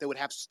today that would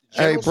have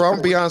Hey, general bro, I'm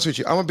gonna be support. honest with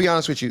you. I'm gonna be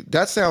honest with you.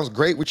 That sounds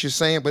great what you're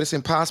saying, but it's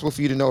impossible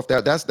for you to know if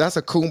that's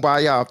a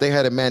kumbaya. If they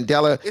had a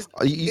Mandela,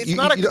 It's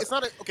not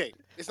a okay.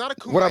 It's not a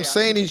what I'm kumbaya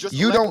saying if you is just you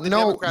elected don't the know.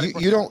 Democratic.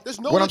 You don't. There's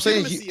no What I'm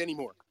saying is legitimacy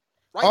anymore.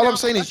 Right all I'm now,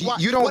 saying that's is why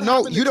you what don't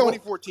know. happened in You don't.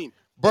 2014.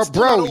 It's But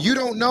still not bro, over. you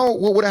don't know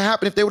what would have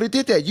happened if they would have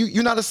did that.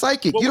 You're not a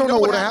psychic. Well, You we don't know know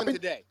what what would have happened happened.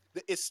 today.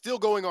 It's still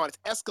going on. It's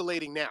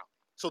escalating now.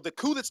 So the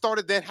coup that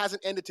started then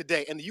hasn't ended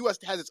today, and the U.S.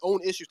 has its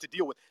own issues to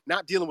deal with,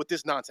 not dealing with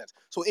this nonsense.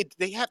 So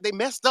they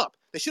messed up.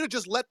 They should have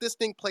just let this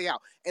thing play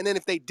out. And then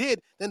if they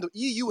did, then the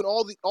EU and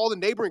all the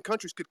neighboring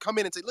countries could come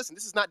in and say, listen,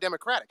 this is not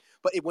democratic.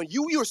 But when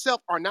you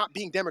yourself are not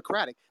being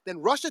democratic, then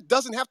Russia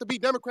doesn't have to be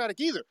democratic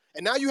either.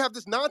 And now you have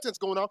this nonsense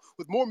going on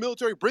with more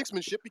military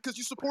brinksmanship because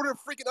you supported a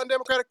freaking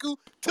undemocratic coup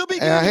to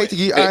And I begin hate with. to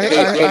give I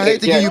Hey,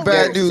 hate to give you Jerry,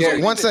 bad news.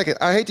 Jerry. 1 second.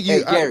 I hate to give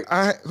you. Hey, Jerry.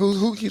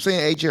 Who keeps saying,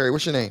 "Hey, Jerry"?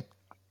 What's your name?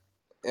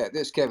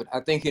 This is Kevin.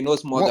 I think he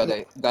knows more What, than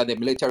the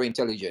military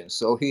intelligence.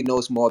 So he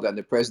knows more than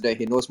the president.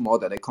 He knows more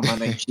than the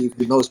commander in chief.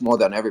 He knows more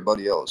than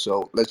everybody else.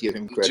 So let's give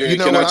him credit. you Jerry,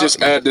 know can what? I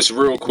just add this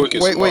real quick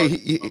and Wait, smart?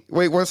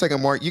 wait 1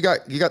 second, Mark. You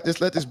got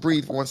this. Let this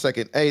breathe for 1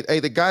 second. Hey,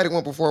 the guy that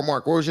went before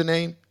Mark. What was your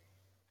name?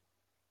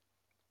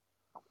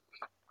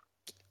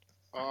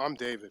 I'm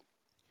David.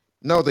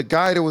 No, the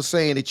guy that was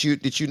saying that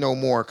you know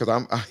more because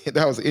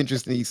that was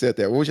interesting. He said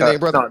that. What was your name,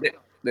 brother? No,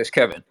 this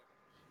Kevin.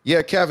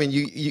 Yeah, Kevin,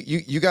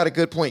 you got a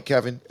good point,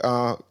 Kevin.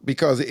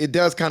 Because it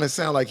does kind of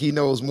sound like he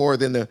knows more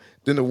than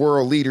the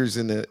world leaders,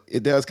 and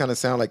it does kind of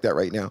sound like that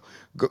right now.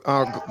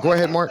 Go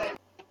ahead, Mark.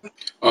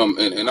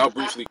 And I'll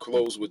briefly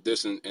close with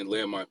this and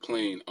land my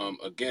plane.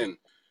 Again,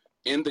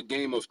 in the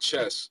game of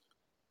chess,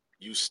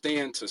 you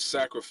stand to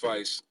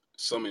sacrifice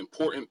some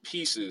important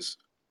pieces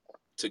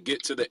to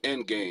get to the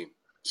end game.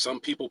 Some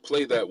people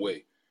play that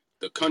way.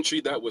 The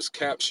country that was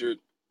captured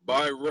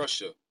by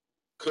Russia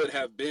could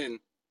have been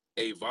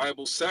a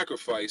viable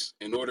sacrifice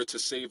in order to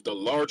save the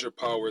larger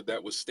power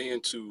that would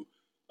stand to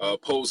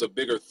pose a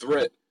bigger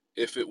threat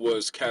if it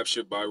was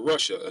captured by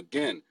Russia.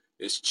 Again,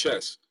 it's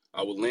chess.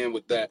 I will land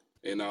with that,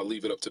 and I'll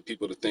leave it up to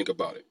people to think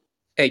about it.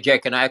 Hey,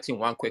 Jack, can I ask him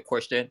one quick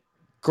question?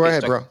 Go He's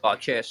ahead, talking bro. about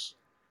chess.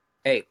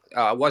 Hey,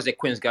 was the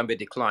Queen's Gambit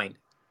declined?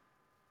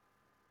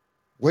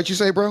 What'd you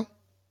say, bro?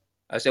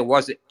 I said,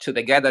 was it to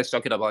the guy that's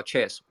talking about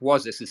chess?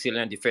 Was the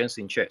Sicilian defense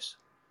in chess?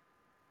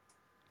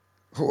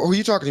 Who are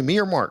you talking to, me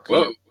or Mark?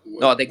 Well,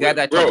 No, the guy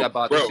that talked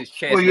about this is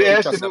Well, chess. you What are you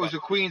asked if talking it was about? a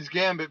Queen's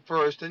Gambit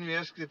first, then you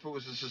asked if it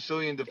was a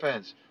Sicilian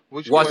defense.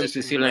 Which Was the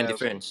question are you Sicilian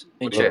asking? defense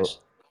in what are you, chess?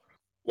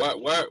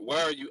 why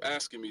are you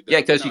asking me Yeah,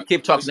 that? We're because you not.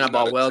 keep This talking is not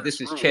about, a well, chess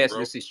this is room, chess, bro.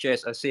 this is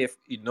chess, as if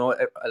you know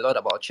a lot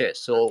about chess.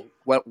 So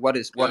what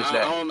is Yeah,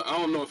 that? I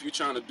don't know if you're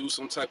trying to do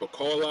some type of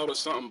call out or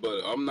something,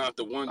 but I'm not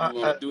the one you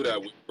want Uh, to do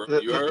that with, bro.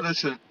 You heard?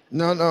 listen,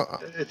 No, no,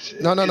 it's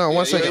no, no, it, no.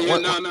 1 second. Yeah.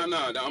 No.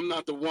 I'm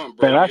not the one,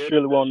 bro. Man, I You hear?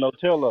 surely won't no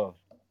tell of.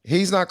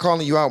 He's not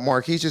calling you out,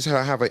 Mark. He's just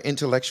have an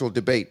intellectual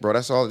debate, bro.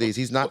 That's all it is.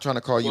 He's not trying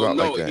to call you Well, out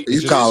like no, that. he It's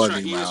He's he is just calling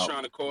trying him he is out.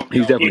 trying to call me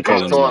He's out definitely he's just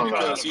calling because him calling out. him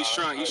out.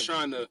 he's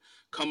trying to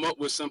come up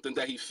with something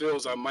that he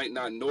feels I might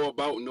not know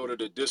about in order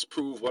to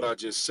disprove what I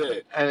just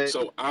said. And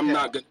So I'm yeah,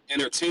 not going to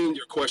entertain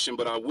your question,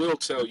 but I will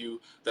tell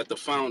you that the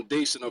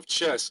foundation of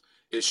chess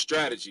is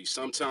strategy.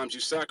 Sometimes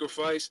you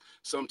sacrifice,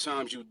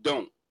 sometimes you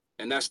don't.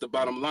 And that's the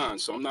bottom line.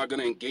 So I'm not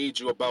going to engage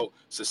you about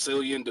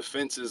Sicilian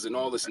defenses and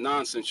all this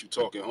nonsense you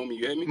talking, homie.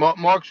 You hear me?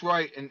 Mark's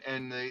right,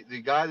 and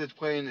the guy that's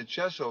playing the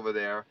chess over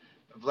there,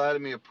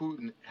 Vladimir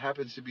Putin,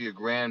 happens to be a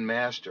grand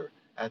master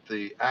at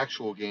the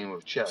actual game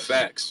of chess,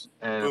 Facts.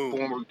 and a Boom.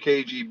 former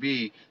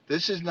KGB.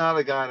 This is not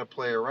a guy to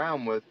play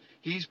around with.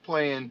 He's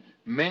playing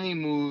many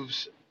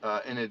moves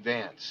in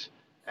advance,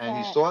 and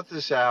he's thought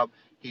this out.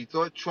 He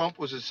thought Trump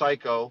was a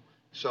psycho,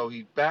 so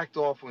he backed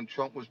off when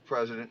Trump was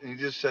president, and he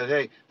just said,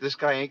 "Hey, this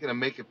guy ain't gonna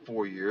make it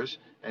 4 years,"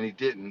 and he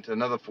didn't.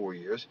 Another 4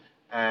 years.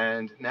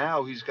 And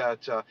now he's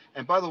got.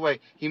 And by the way,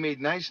 he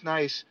made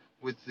nice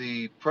with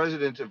the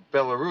president of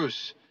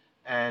Belarus,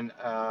 and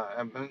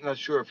I'm not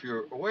sure if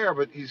you're aware,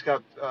 but he's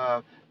got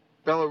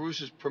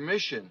Belarus's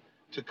permission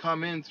to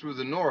come in through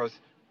the north,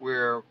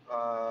 where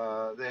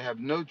they have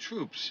no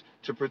troops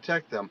to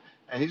protect them,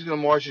 and he's going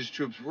to march his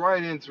troops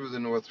right in through the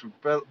north through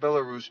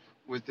Belarus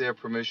with their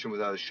permission,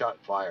 without a shot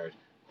fired,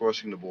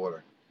 crossing the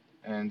border.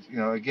 And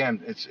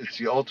again, it's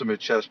the ultimate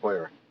chess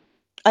player.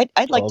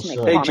 I'd like Well to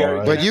make a said, Hey, comment.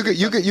 Jerry, can But I Brian. you say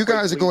something you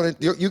guys are quickly? going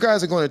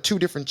to two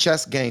different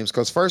chess games.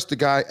 Because first the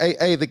guy,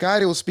 the guy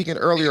that was speaking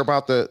earlier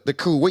about the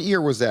coup. What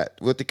year was that?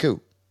 With the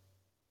coup,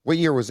 what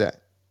year was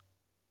that?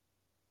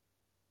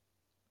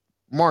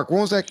 Mark,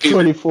 when was that coup?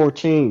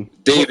 2014.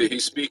 What? David,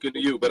 he's speaking to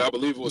you, but I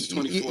believe it was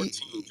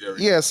 2014,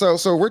 Jerry. Yeah, so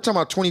we're talking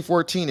about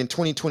 2014 and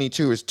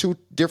 2022. It's two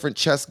different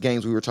chess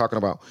games we were talking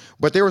about.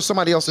 But there was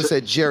somebody else that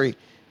said Jerry.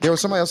 There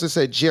was somebody else that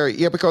said Jerry.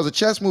 Yeah, because the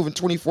chess move in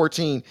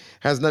 2014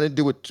 has nothing to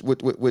do with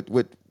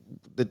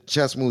the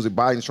chess moves that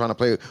Biden's trying to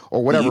play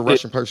or whatever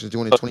Russian person is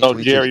doing in No, 2022.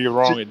 Jerry, you're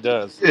wrong. It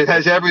does. It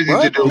has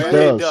everything to What? do It with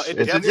it. It does. does. It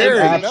It's an It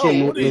definitely intrigue. no.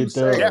 What are absolutely you does.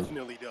 saying?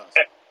 Definitely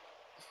does.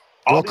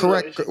 All Go these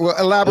are. correct. Well,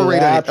 It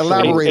elaborate on it. Hey,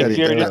 Elaborate absolutely on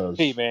it. Jerry, this is does.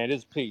 P, man. This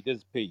is P. This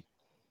is P.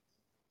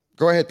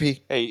 Go ahead,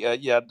 P. Hey,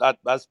 yeah,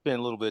 I spent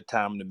a little bit of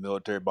time in the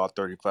military, about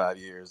 35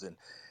 years, and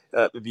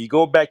if you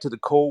go back to the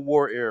Cold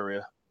War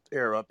era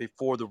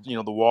before the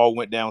wall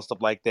went down,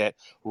 stuff like that,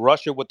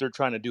 Russia, what they're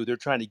trying to do, they're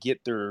trying to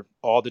get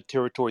all the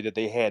territory that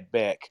they had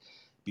back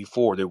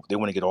before. They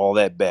want to get all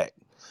that back,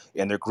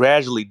 and they're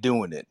gradually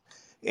doing it.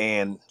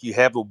 And you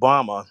have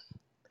Obama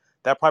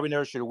That probably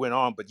never should have went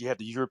on, but you have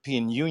the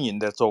European Union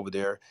that's over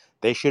there.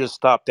 They should have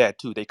stopped that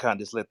too. They kind of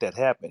just let that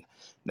happen.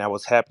 Now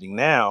what's happening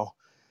now,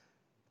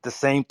 the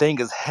same thing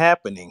is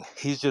happening.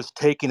 He's just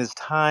taking his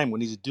time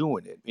when he's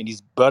doing it, and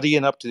he's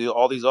buddying up to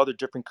all these other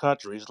different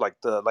countries, I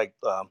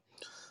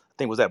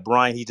think it was that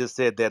Brian. He just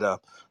said that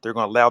they're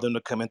going to allow them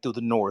to come in through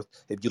the north.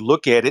 If you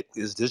look at it,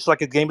 it's just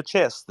like a game of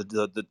chess.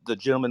 The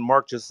gentleman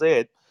Mark just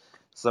said,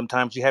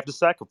 sometimes you have to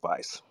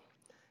sacrifice.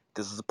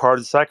 This is a part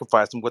of the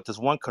sacrifice and what this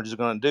one country is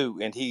going to do.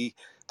 And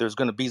there's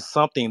going to be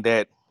something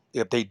that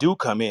if they do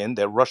come in,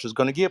 that Russia's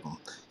going to give them.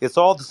 It's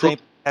all the same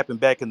thing that happened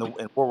back in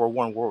World War I,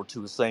 World War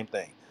II, the same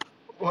thing.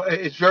 Well,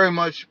 it's very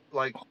much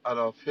like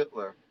Adolf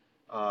Hitler.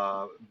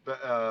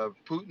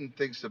 Putin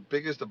thinks the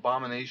biggest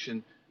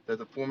abomination that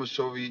the former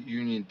Soviet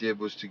Union did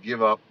was to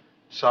give up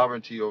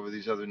sovereignty over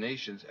these other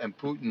nations, and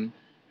Putin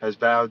has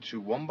vowed to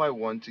one by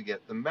one to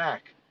get them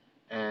back.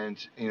 And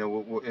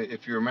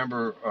if you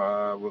remember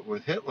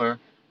with Hitler,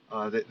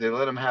 they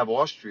let him have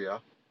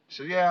Austria.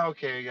 So yeah,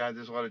 okay, yeah,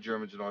 there's a lot of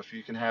Germans in Austria.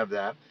 You can have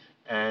that.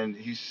 And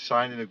he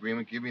signed an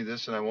agreement, give me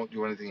this, and I won't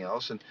do anything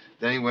else. And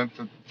then he went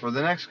for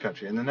the next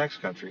country and the next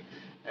country.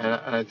 And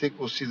I think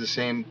we'll see the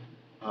same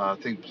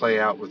thing play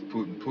out with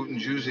Putin.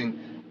 Putin's using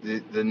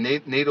the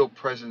NATO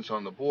presence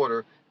on the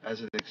border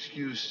as an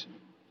excuse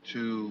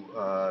to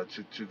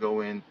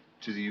go in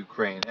to the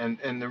Ukraine.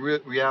 And the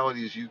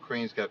reality is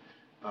Ukraine's got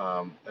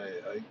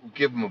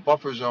give them a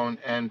buffer zone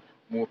and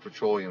more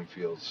petroleum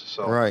fields.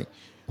 So Right,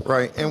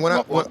 right. And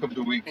welcome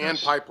to And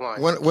weakness.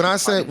 pipelines. when I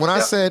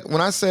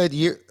said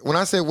Yeah.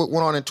 what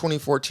went on in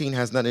 2014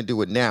 has nothing to do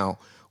with now.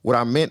 What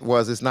I meant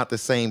was it's not the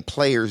same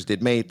players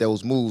that made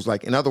those moves.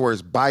 Like in other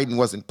words, Biden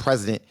wasn't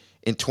president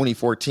in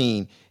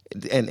 2014,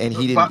 and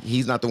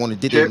he's not the one that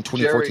did it in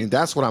 2014.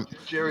 That's what I'm.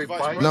 Jerry,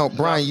 Vice Biden No,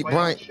 president. is not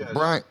Brian, playing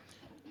chess.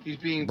 He's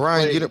being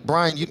played.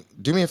 Brian, you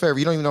do me a favor.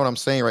 You don't even know what I'm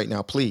saying right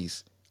now,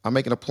 please. I'm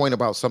making a point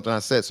about something I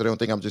said, so they don't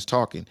think I'm just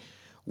talking.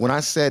 When I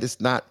said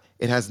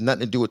it has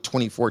nothing to do with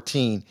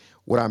 2014.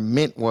 What I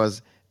meant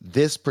was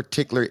this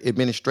particular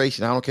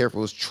administration. I don't care if it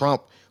was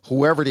Trump,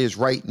 whoever it is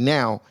right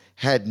now,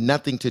 had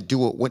nothing to do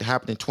with what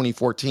happened in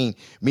 2014.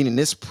 Meaning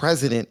this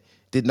president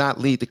did not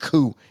lead the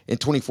coup in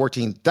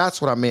 2014.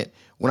 That's what I meant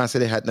when I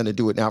said it had nothing to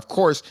do with it. Now, of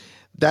course,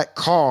 that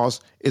cause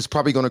is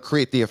probably going to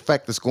create the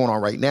effect that's going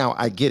on right now.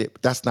 I get it,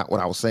 but that's not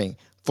what I was saying.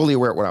 Fully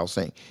aware of what I was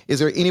saying. Is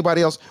there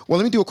anybody else? Well,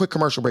 let me do a quick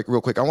commercial break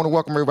real quick. I want to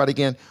welcome everybody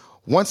again,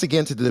 once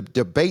again, to the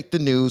Debate the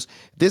News.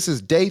 This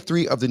is day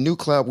 3 of the new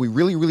club. We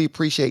really, really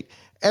appreciate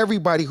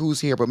everybody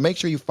who's here, but make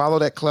sure you follow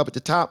that club at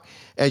the top.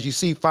 As you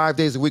see, 5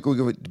 days a week, we're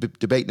going to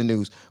debate the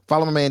news.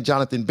 Follow my man,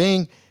 Jonathan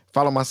Bing.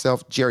 Follow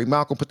myself, Jerry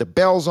Malcolm. Put the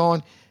bells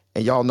on,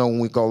 and y'all know when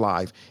we go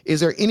live. Is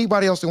there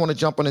anybody else that want to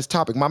jump on this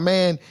topic? My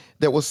man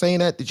that was saying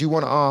that, did you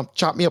want to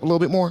chop me up a little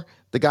bit more?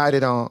 The guy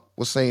that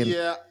was saying...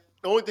 Yeah,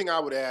 the only thing I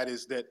would add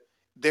is that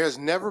there's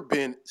never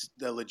been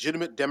a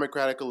legitimate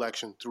democratic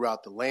election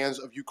throughout the lands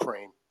of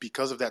Ukraine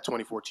because of that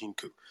 2014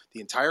 coup.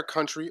 The entire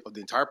country, or the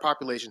entire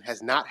population,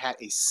 has not had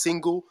a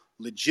single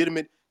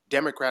legitimate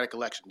democratic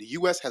election. The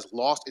U.S. has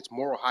lost its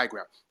moral high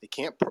ground. They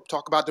can't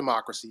talk about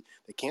democracy.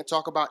 They can't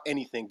talk about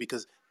anything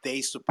because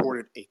they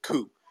supported a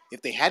coup.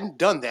 If they hadn't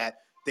done that,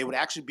 they would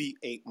actually be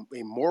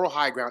a moral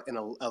high ground and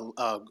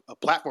a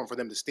platform for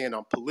them to stand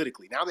on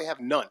politically. Now they have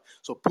none.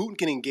 So Putin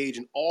can engage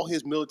in all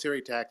his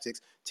military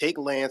tactics, take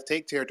lands,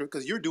 take territory,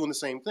 because you're doing the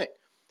same thing.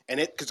 And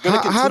it's going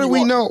to continue. How do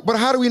we on. know? But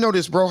how do we know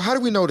this, bro? How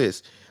do we know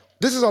this?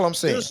 This is all I'm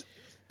saying.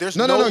 There's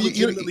no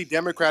legitimately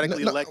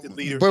democratically elected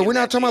leader. But we're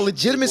not talking about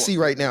legitimacy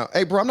right now.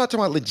 Hey, bro, I'm not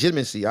talking about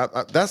legitimacy.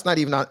 That's not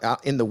even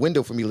out in the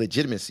window for me,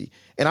 legitimacy.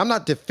 And I'm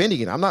not defending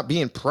it. I'm not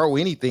being pro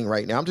anything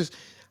right now. I'm just,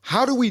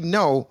 how do we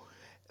know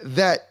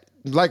that,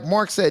 like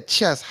Mark said,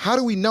 chess, how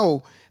do we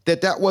know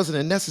that that wasn't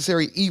a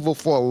necessary evil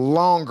for a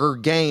longer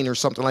gain or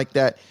something like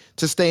that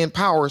to stay in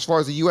power as far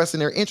as the U.S. and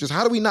their interests?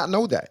 How do we not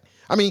know that?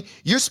 I mean,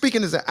 you're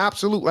speaking as an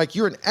absolute, like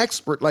you're an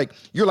expert. Like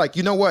you're like,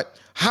 you know what?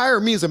 Hire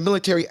me as a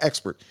military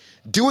expert.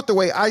 Do it the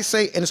way I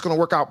say, and it's going to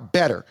work out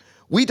better.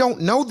 We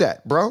don't know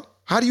that, bro.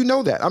 How do you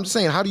know that? I'm just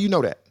saying, how do you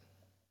know that?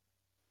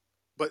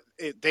 But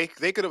they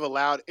could have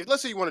allowed,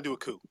 let's say you want to do a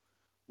coup.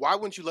 Why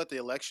wouldn't you let the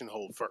election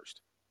hold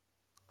first?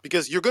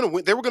 Because you're going to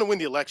win. They were going to win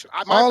the election.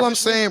 All I'm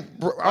saying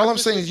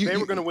is they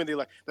were going to win the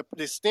election.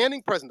 The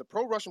standing president, the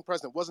pro-Russian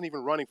president, wasn't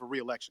even running for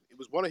re-election. It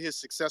was one of his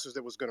successors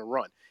that was going to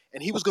run,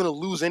 and he was going to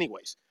lose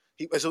anyways.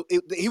 They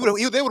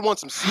would want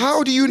some seats.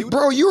 How do you,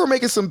 bro? You were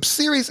making some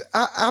serious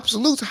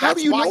absolutes. How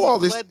do you know all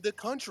this? That's why he led the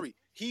country.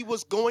 He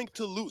was going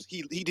to lose.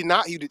 He did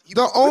not.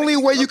 The only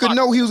way you could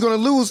know he was going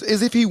to lose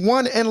is if he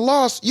won and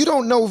lost. You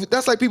don't know.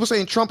 That's like people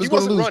saying Trump is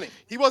going to lose.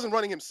 He wasn't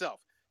running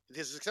himself.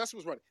 His successor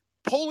was running.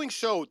 Polling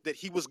showed that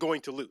he was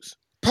going to lose.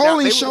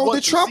 Polling showed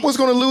that Trump was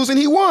going to lose, and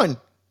he won.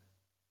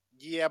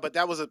 Yeah, but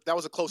that was a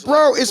close.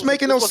 Bro, it's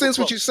making no sense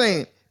what you're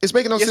saying. It's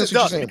making no sense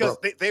what you're saying, bro.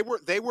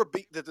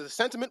 Because the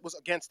sentiment was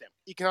against them.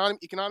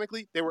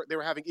 Economically, they were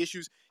having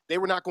issues. They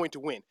were not going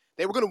to win.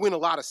 They were going to win a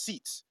lot of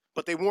seats,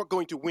 but they weren't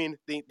going to win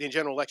the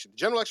general election. The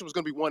general election was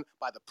going to be won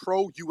by the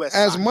pro-U.S.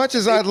 As much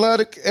as I'd love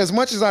to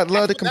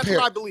compare. That's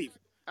what I believe.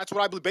 That's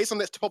what I believe. Based on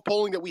the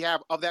polling that we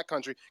have of that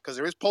country, because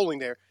there is polling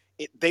there,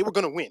 they were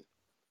going to win.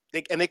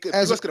 The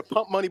U.S. could have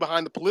pumped money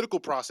behind the political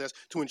process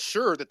to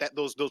ensure that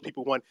those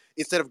people won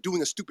instead of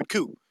doing a stupid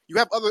coup. You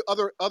have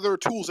other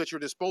tools at your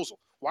disposal.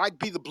 Why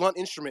be the blunt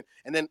instrument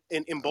and then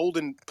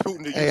embolden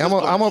Putin to use his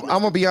blunt instrument?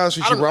 I'm gonna be honest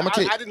with you, bro.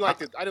 I didn't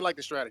like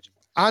the strategy.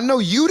 I know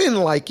you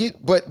didn't like it,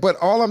 but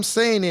all I'm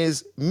saying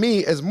is,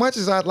 me, as much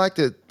as I'd like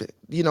to,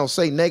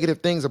 say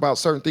negative things about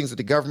certain things that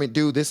the government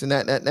do, this and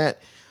that, and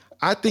that,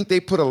 I think they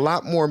put a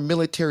lot more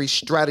military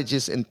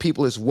strategists and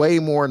people that's way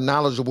more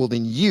knowledgeable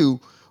than you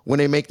when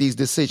they make these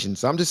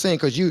decisions. I'm just saying,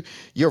 because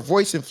your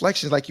voice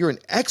inflection is like you're an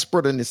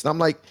expert in this, and I'm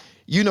like,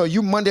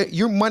 you're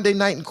Monday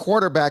night and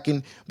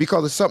quarterbacking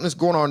because of something that's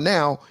going on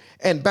now,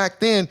 and back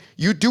then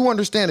you do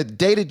understand the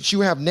data that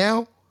you have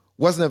now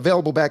wasn't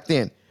available back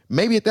then.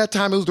 Maybe at that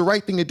time it was the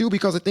right thing to do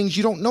because of things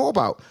you don't know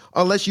about,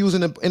 unless you was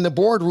in the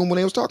boardroom when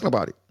they was talking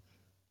about it.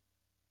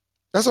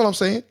 That's all I'm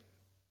saying.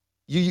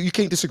 You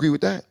can't disagree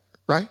with that,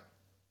 right?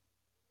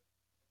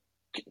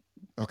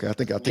 Okay, I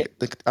think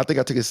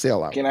I took his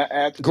cell out. Can I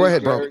add to Go this,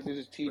 ahead, bro. Jared? This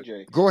is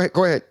TJ. Go ahead.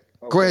 Go ahead,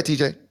 Okay.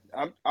 TJ.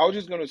 I was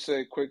just going to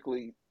say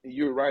quickly,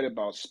 you're right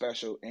about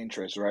special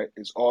interests, right?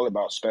 It's all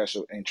about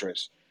special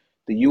interests.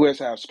 The U.S.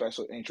 have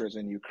special interests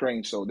in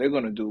Ukraine, so they're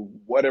going to do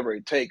whatever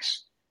it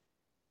takes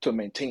to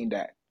maintain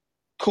that.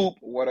 Coup,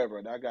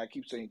 whatever. That guy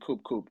keeps saying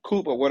coup,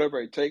 or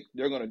whatever it takes,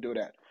 they're going to do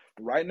that.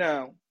 Right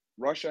now,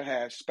 Russia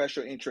has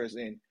special interests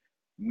in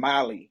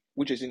Mali,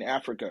 which is in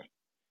Africa.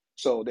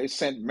 So they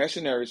sent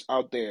mercenaries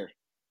out there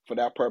for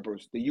that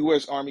purpose. The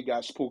U.S. Army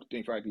got spooked.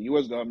 In fact, the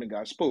U.S. government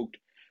got spooked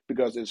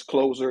because it's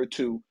closer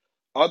to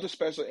other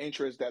special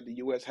interests that the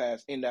U.S.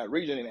 has in that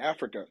region in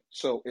Africa.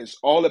 So it's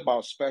all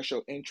about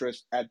special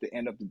interests at the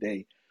end of the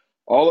day.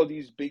 All of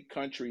these big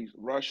countries,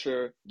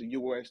 Russia, the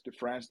U.S., the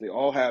France, they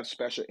all have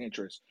special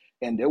interests,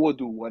 and they will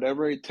do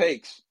whatever it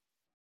takes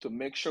to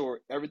make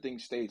sure everything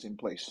stays in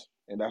place.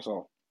 And that's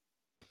all.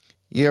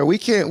 Yeah, we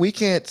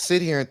can't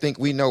sit here and think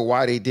we know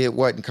why they did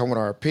what and come with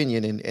our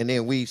opinion, and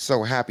then we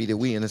so happy that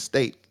we in a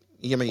state,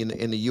 in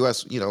the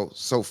U.S.,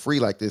 so free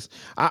like this.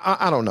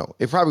 I don't know.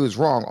 It probably was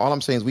wrong. All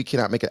I'm saying is we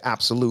cannot make an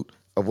absolute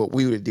of what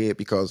we would have did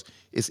because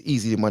it's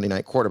easy to Monday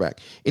night quarterback.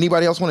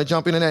 Anybody else want to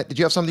jump in on that? Did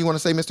you have something you want to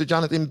say, Mr.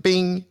 Jonathan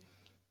Bing?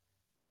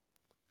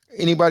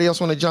 Anybody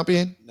else want to jump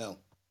in? No.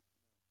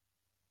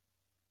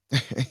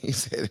 He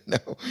said no.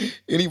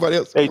 Anybody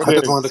else? Hey, I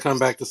just Terry. wanted to come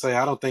back to say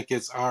I don't think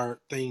it's our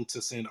thing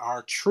to send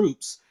our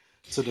troops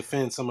to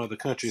defend some other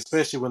country,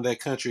 especially when that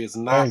country is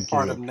not Thank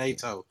part you. of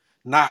NATO.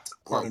 Not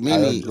part Well, of I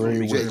NATO. Mimi, Just want to agree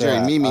make with sure. Jerry,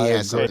 that. Mimi I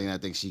has agree. something I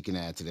think she can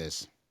add to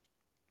this.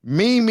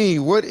 Mimi,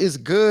 what is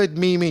good,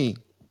 Mimi?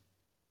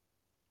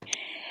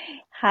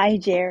 Hi,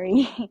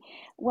 Jerry.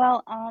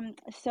 Well,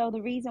 so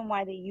the reason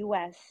why the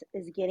U.S.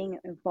 is getting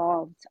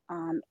involved,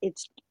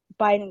 it's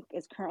Biden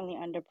is currently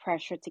under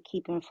pressure to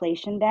keep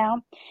inflation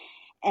down,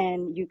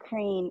 and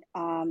Ukraine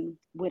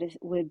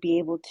would be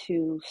able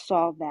to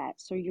solve that.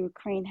 So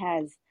Ukraine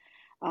has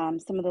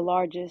some of the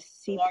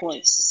largest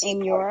seaports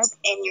in Europe,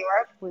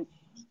 which,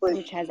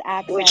 which has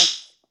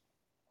access,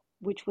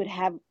 which would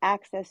have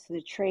access to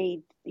the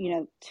trade,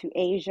 to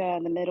Asia,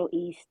 the Middle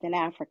East, and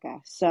Africa.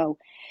 So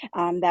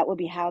that would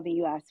be how the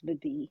U.S. would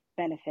be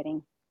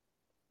benefiting.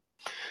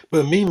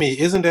 But Mimi,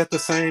 isn't that the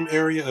same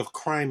area of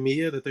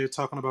Crimea that they're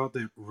talking about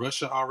that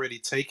Russia already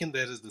taken?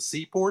 That is the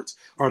seaports,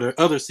 or are there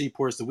other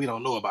seaports that we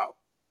don't know about?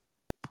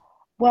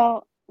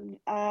 Well,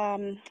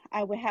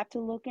 I would have to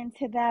look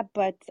into that,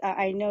 but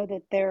I know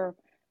that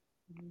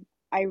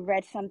I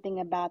read something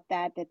about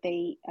that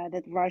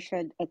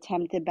Russia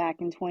attempted back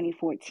in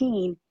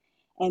 2014,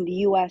 and the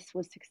U.S.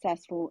 was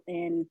successful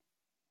in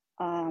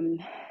um,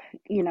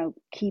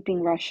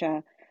 keeping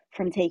Russia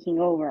from taking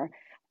over.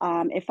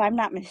 If I'm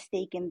not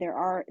mistaken,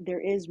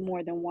 there is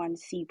more than one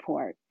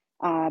seaport,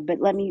 but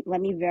let me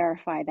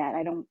verify that.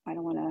 I don't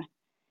want to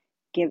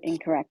give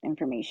incorrect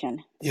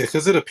information. Yeah,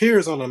 because it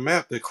appears on the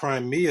map that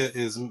Crimea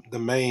is the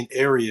main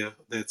area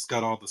that's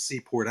got all the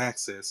seaport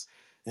access,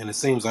 and it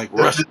seems like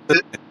The, Russia.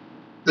 the,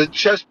 the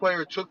chess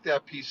player took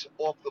that piece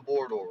off the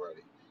board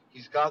already.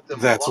 He's got them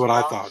That's what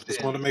I thought. boxed Just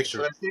in. want to make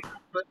sure.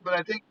 But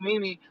I think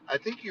Mimi, I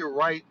think you're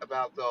right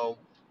about though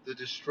the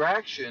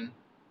distraction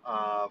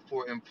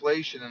for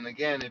inflation. And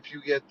again, if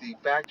you get the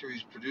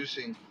factories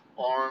producing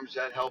arms,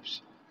 that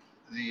helps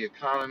the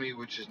economy,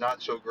 which is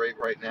not so great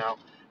right now.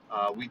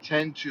 We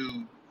tend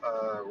to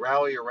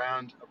rally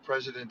around a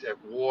president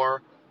at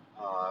war,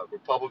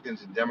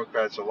 Republicans and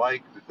Democrats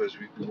alike, because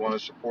we want to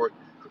support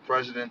the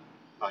president.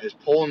 His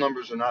poll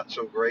numbers are not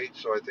so great,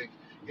 so I think,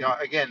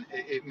 again,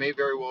 it may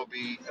very well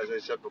be, as I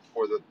said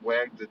before, the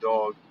wag the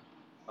dog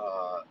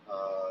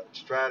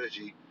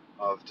strategy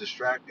of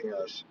distracting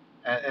us.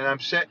 And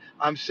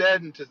I'm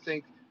saddened to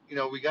think,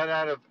 we got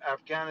out of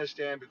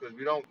Afghanistan because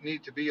we don't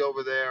need to be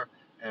over there,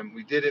 and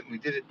we did it. We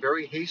did it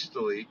very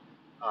hastily,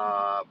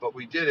 but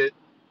we did it,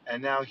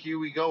 and now here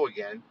we go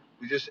again.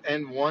 We just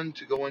end one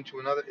to go into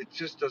another. It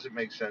just doesn't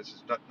make sense.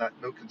 It's not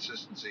no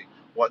consistency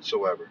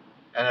whatsoever.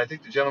 And I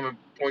think the gentleman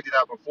pointed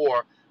out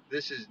before,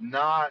 this is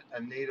not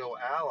a NATO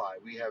ally.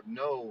 We have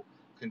no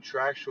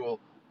contractual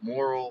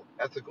moral,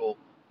 ethical,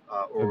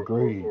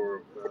 Agreed.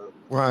 or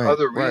Right,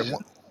 other right. reason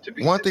to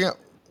be One there. thing,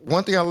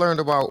 one thing I learned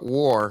about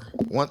war.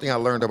 One thing I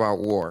learned about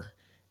war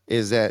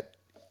is that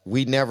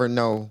we never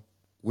know.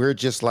 We're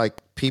just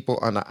like people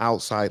on the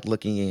outside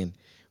looking in.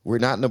 We're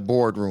not in the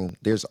boardroom.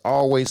 There's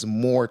always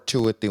more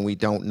to it than we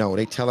don't know.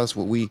 They tell us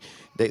what we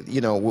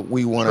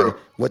want to, True.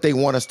 what they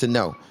want us to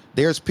know.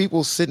 There's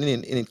people sitting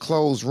in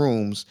closed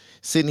rooms,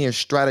 sitting here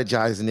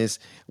strategizing this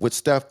with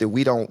stuff that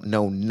we don't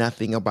know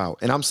nothing about.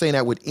 And I'm saying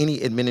that with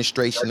any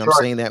administration. That's I'm right.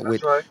 saying that That's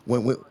with right.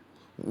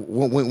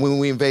 when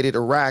we invaded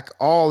Iraq,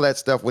 all that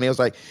stuff. When it was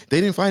like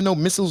they didn't find no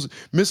missiles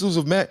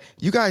of Matt.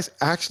 You guys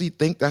actually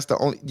think that's the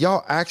only?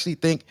 Y'all actually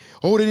think?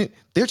 Oh, they didn't.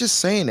 They're just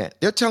saying that.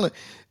 They're telling.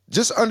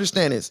 Just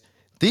understand this.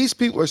 These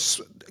people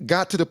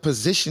got to the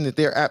position that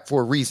they're at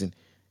for a reason.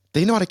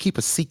 They know how to keep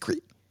a secret.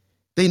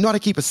 They know how to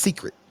keep a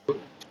secret.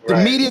 The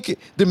Right. media,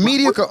 the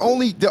media can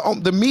only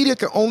the media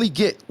can only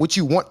get what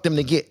you want them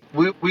to get.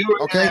 We were in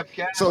Okay,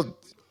 Afghanistan. so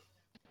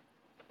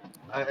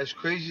As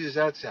crazy as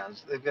that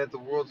sounds, they've got the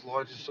world's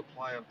largest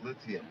supply of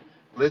lithium.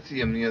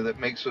 Lithium, that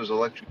makes those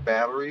electric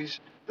batteries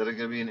that are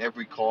going to be in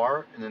every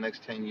car in the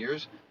next 10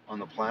 years on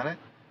the planet.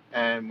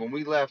 And when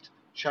we left,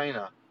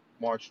 China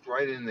marched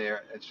right in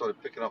there and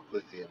started picking up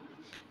lithium.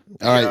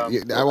 All right,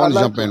 I want I'd to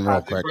like jump to in real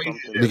add The quick crazy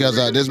something there. because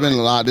to there's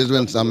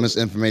been some absolutely.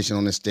 misinformation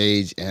on the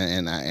stage,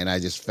 and I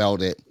just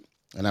felt it,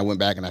 and I went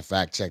back and I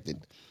fact checked it.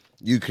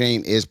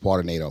 Ukraine is part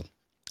of NATO,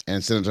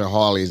 and Senator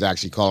Hawley is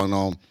actually calling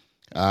on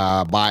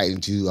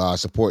Biden to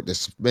support the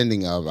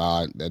spending of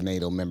the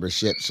NATO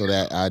membership so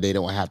that they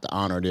don't have to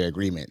honor their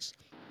agreements.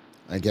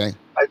 Okay.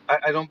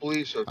 I don't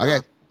believe so, Okay.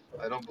 John.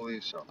 I don't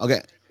believe so.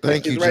 Okay.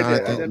 thank you, It's right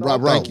there. And Jonathan. then Bro,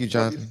 Thank also you,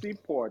 for the Jonathan.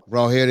 seaport,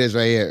 bro, here it is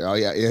right here. Oh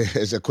yeah, yeah.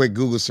 It's a quick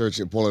Google search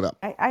and pull it up.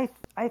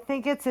 I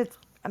think it's,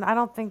 and I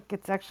don't think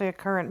it's actually a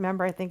current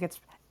member. I think it's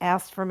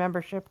asked for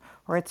membership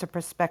or it's a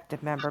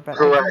prospective member, but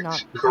I do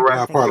not Correct. actually Correct.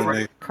 not think part it's of a Correct.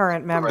 NATO.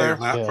 current Correct. They're member.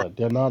 not part. Yeah,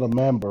 they're not a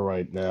member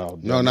right now.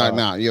 They're No, not.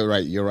 no. You're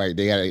right. You're right.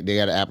 They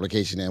got an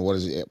application in. What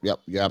is it? Yep.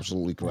 You're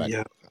absolutely correct.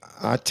 Yeah.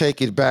 I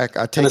take it back.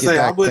 I And to take it say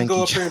I back. wouldn't Thank you,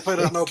 go up here and put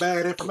Jonathan. up no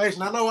bad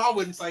information. I know I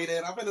wouldn't say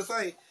that. I'm gonna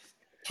say,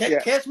 yeah.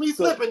 catch me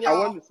So slipping, I y'all.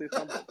 wanted to say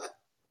something.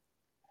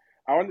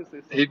 I want to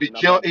say He'd be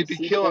something about the He'd be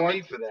killing seaport.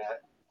 me for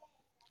that.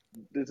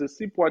 The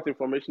seaport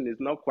information is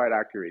not quite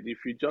accurate. If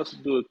you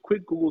just do a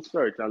quick Google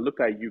search and look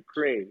at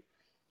Ukraine,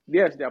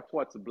 yes, there are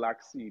ports of Black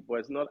Sea, but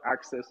it's not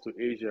access to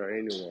Asia or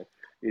anywhere.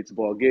 It's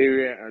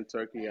Bulgaria and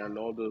Turkey and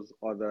all those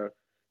other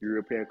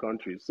European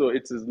countries. So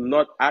it is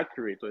not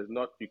accurate, or it's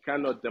not. You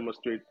cannot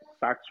demonstrate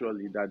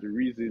factually that the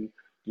reason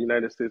the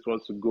United States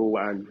wants to go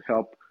and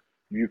help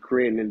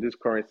Ukraine in this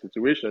current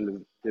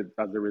situation is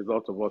as a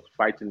result of us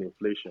fighting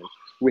inflation.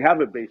 We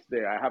have a base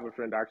there. I have a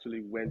friend that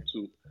actually went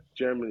to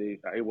Germany.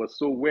 It was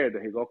so weird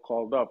that he got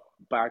called up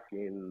back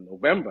in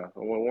November,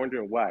 and we're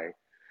wondering why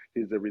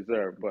he's a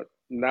reserve. But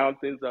now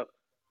things are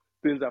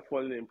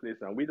falling in place,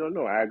 and we don't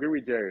know. I agree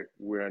with Jerry.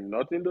 We're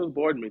not in those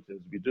board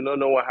meetings. We do not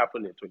know what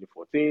happened in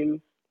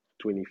 2014,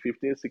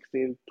 2015,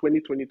 16,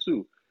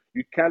 2022.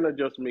 You cannot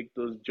just make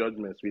those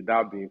judgments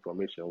without the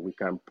information. We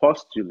can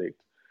postulate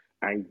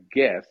and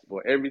guess,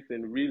 but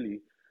everything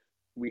really,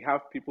 we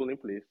have people in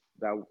place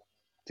that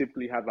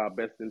typically have our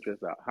best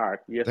interests at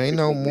heart. Yes, They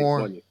know people make more.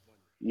 money.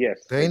 Yes,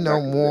 They know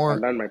exactly. I more.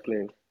 land my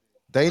plane.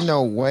 They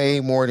know way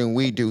more than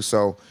we do.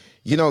 So,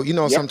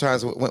 Yep.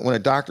 sometimes when a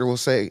doctor will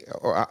say,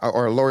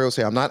 or a lawyer will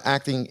say, I'm not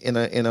acting in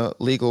a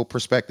legal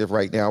perspective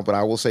right now, but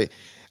I will say,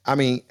 I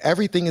mean,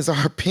 everything is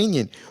our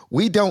opinion.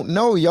 We don't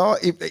know, y'all.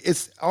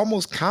 It's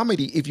almost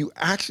comedy if you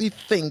actually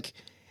think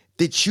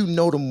that you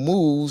know the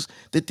moves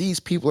that these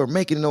people are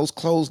making in those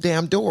closed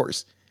damn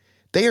doors.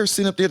 They are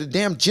sitting up there. The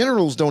damn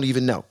generals don't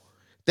even know.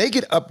 They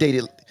get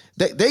updated.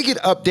 They get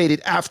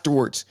updated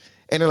afterwards,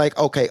 and they're like,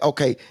 okay.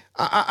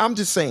 I'm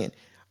just saying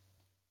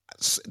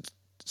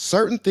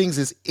certain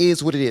things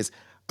is what it is.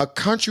 A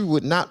country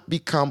would not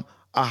become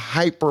a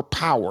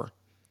hyperpower,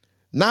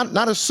 not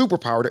a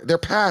superpower. They're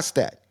past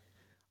that.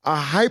 A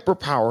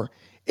hyperpower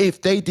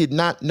if they did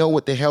not know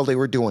what the hell they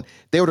were doing.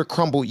 They would have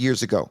crumbled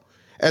years ago.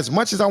 As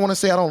much as I want to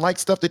say I don't like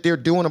stuff that they're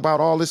doing about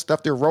all this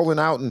stuff they're rolling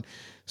out and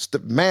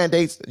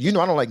mandates, I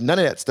don't like none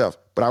of that stuff.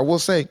 But I will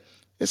say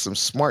there's some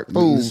smart Listen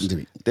fools to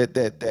me.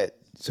 that.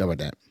 Sorry about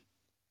that.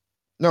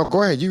 No,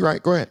 go ahead. You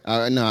right. Go ahead.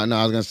 No. I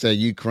was gonna say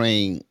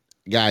Ukraine,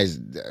 guys.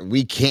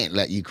 We can't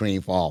let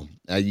Ukraine fall.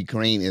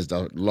 Ukraine is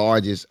the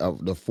largest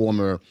of the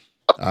former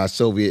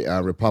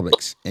Soviet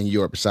republics in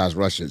Europe, besides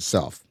Russia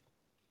itself.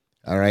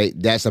 All right,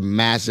 that's a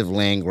massive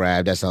land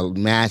grab. That's a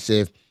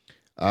massive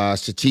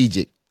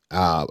strategic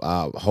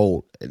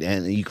hold,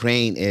 and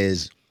Ukraine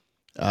is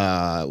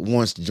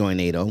wants to join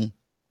NATO,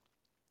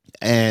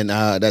 and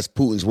that's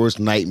Putin's worst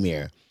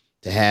nightmare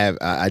to have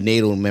a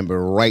NATO member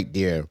right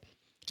there.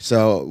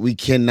 So we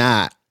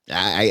cannot.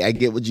 I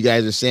get what you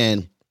guys are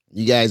saying.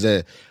 You guys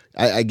are.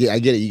 I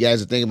get it. You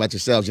guys are thinking about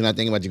yourselves. You're not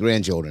thinking about your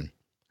grandchildren.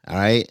 All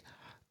right.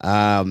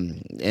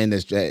 And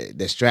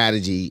the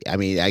strategy. I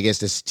mean, I guess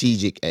the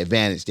strategic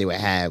advantage they would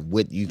have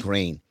with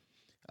Ukraine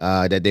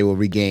that they will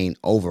regain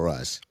over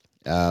us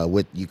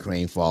with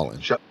Ukraine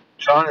falling.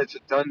 John, it's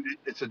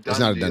a It's done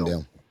not a done deal.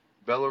 deal.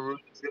 Belarus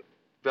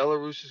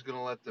Belarus is going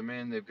to let them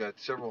in. They've got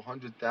several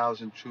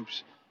 100,000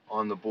 troops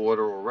on the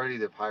border already.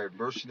 They've hired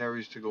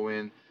mercenaries to go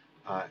in,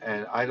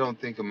 and I don't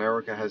think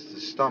America has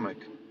the stomach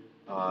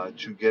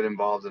to get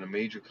involved in a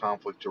major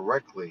conflict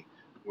directly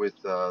with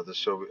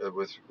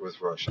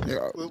with Russia.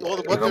 Yeah,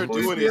 Well, I what don't they're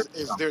believe doing we have the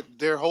is stomach.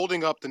 they're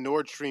holding up the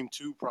Nord Stream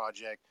 2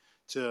 project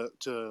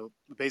to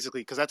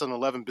basically, because that's an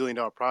 $11 billion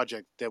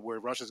project that where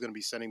Russia's going to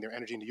be sending their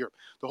energy into Europe.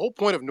 The whole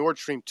point of Nord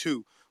Stream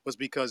 2 was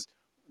because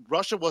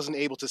Russia wasn't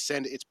able to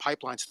send its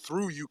pipelines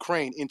through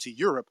Ukraine into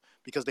Europe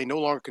because they no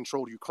longer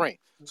controlled Ukraine.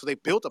 So they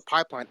built a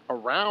pipeline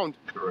around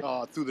Correct.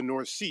 through the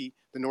North Sea,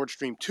 the Nord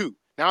Stream 2.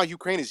 Now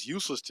Ukraine is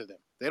useless to them.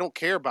 They don't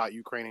care about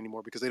Ukraine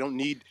anymore because they don't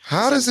need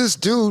to How does send. this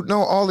dude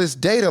know all this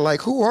data?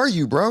 Like, who are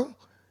you, bro?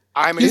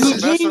 I'm a He's This a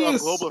is professor of genius.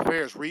 global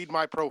affairs. Read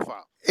my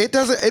profile. it.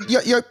 Doesn't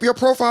your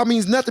profile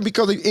means nothing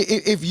because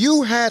if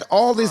you had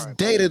all All this right.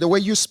 data the way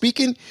you're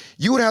speaking,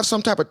 you would have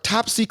some type of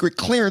top secret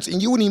clearance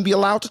and you wouldn't even be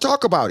allowed to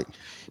talk about it.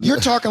 You're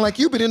talking like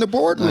you've been in the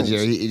no, Jerry.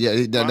 boardrooms.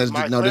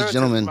 My No, this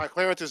clearance is gentleman. my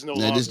clearance is no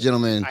No, this longer.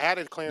 gentleman. I had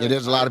a Yeah, clearance.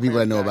 there's a I had lot a of people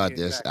that clearance know back about in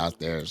this back in the out day.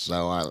 there.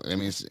 So I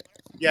mean,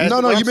 Yeah,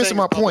 No, what I'm you're missing saying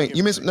is my public point.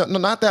 You miss information. no,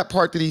 not that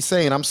part that he's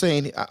saying. I'm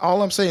saying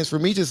all I'm saying is for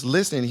me just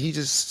listening, he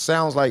just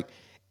sounds like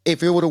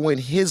if it would have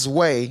went his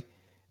way,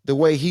 the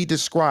way he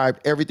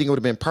described, everything would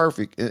have been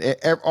perfect.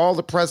 All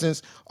the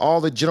presidents,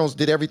 all the generals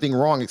did everything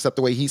wrong except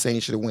the way he's saying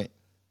he should have went.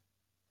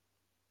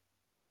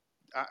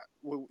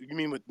 You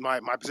mean with my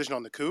position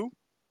on the coup?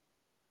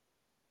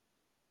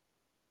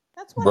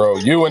 That's what Bro,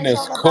 you voting and is this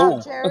all about,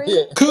 cool. Jerry.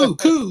 Coo, coo,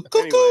 coo,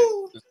 Anyway,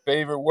 coo. His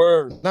favorite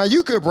word. Now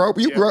you good, bro.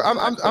 You yeah, bro. because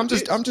that's what I'm it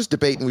is. just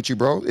debating with you,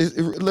 bro.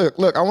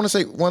 Look. I want to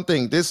say one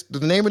thing.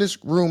 The name of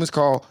this room is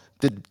called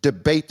the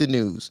debate the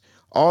news.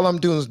 All I'm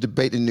doing is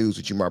debate the news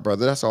with you, my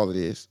brother. That's all it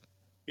is.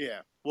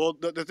 Yeah. Well,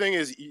 the thing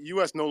is,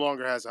 U.S. no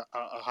longer has a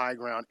high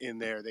ground in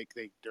there.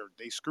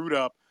 They screwed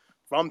up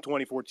from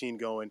 2014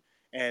 going,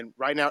 and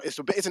right now it's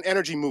an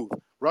energy move.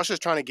 Russia's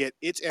trying to get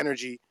its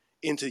energy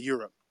into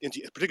Europe, into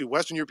particularly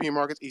Western European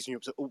markets, Eastern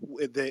Europe. So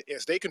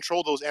as they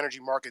control those energy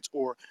markets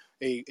or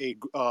a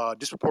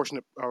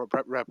disproportionate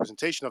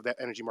representation of that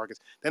energy markets,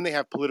 then they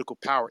have political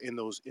power in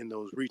those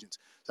regions.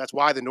 So that's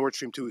why the Nord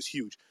Stream 2 is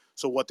huge.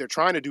 So what they're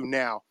trying to do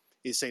now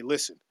is say,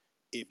 listen,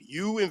 if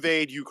you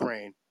invade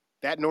Ukraine,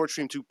 that Nord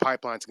Stream 2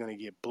 pipeline is going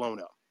to get blown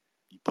up.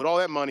 You put all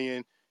that money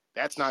in,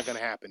 that's not going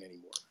to happen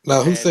anymore.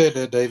 Now, who And said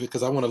that, David?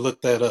 Because I want to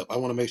look that up. I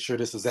want to make sure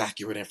this is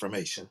accurate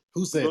information.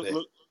 Who said that?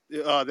 look,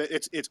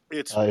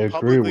 it's I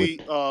agree with.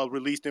 publicly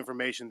released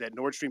information that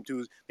Nord Stream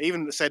 2 is. They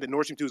even said that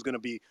Nord Stream 2 is going to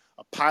be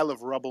a pile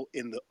of rubble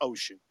in the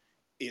ocean.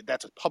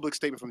 That's a public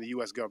statement from the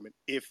U.S. government.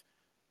 If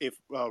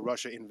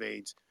Russia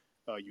invades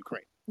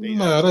Ukraine,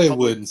 that No, was a they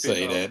public. wouldn't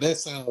say that. That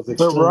sounds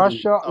But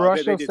extremely.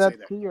 They Russia did say said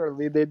that.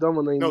 clearly they don't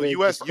want to No, invade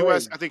U.S.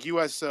 Ukraine. I think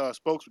U.S.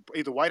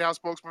 Either White House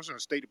spokesperson or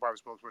State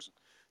Department spokesperson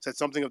said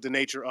something of the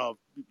nature of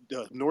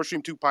the Nord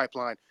Stream 2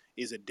 pipeline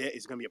is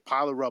going to be a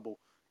pile of rubble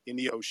in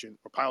the ocean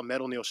or pile of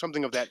metal nails,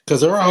 something of that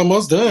Because they're effect.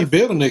 almost done If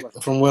building it,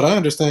 from what I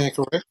understand,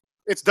 correct?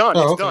 it's done,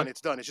 Oh, okay.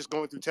 it's done. It's just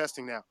going through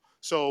testing now.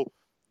 So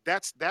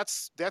that's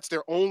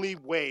their only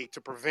way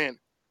to prevent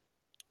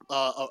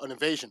an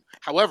invasion.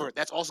 However,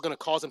 that's also going to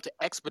cause them to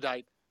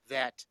expedite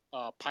that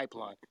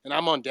pipeline. And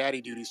I'm on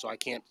daddy duty, so I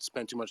can't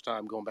spend too much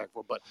time going back and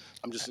forth. But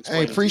I'm just I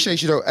explaining to you.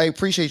 appreciate you though. I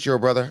appreciate you,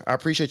 brother. I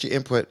appreciate your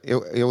input.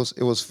 It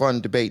was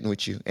fun debating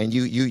with you, and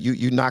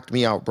you knocked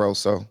me out, bro.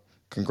 So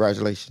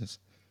congratulations.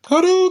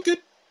 Hadouken.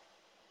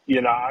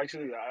 You know,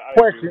 actually, I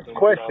agree Question, with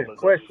him on question, numbers.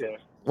 I'm just question. saying.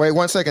 Wait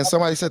 1 second.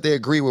 Somebody said they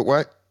agree with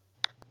what?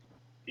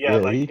 Yeah,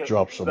 Yeah, he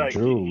dropped some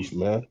jewels,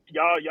 man.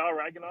 y'all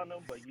ragging on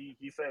him, but he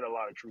said a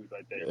lot of truth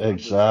right there.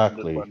 I'm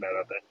just Exactly. putting that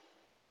out there.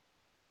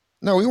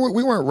 No, we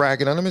weren't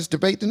ragging on them. It's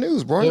debate the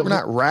news, bro. Yeah, We're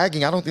not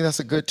ragging. I don't think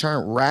that's a good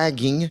term.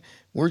 Ragging.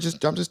 I'm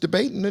just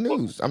debating the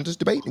Wh- news. I'm just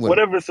debating with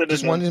him. Whatever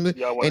Just synonym wanted him to,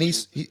 y'all want and to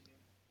choose. he.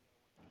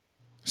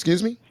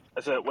 Excuse me.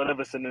 I said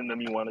whatever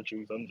synonym you want to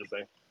choose. I'm just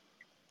saying.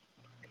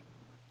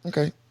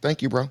 Okay,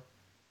 thank you, bro.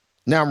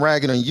 Now I'm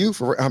ragging on you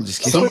for. I'm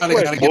just A kidding. quick somebody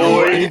got to question, get on real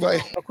Boy, quick. right. Anybody?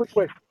 A quick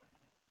question.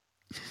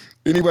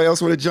 Anybody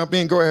else want to jump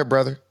in? Go ahead,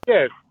 brother.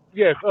 Yes,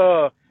 yes.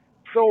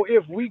 So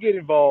if we get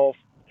involved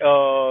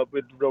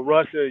with the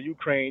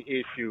Russia-Ukraine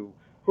issue,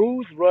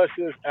 who's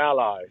Russia's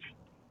allies?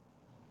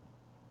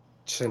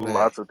 Chillax.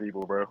 lots of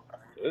people, bro.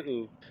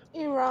 Uh-oh.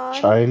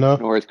 Iran. China.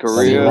 North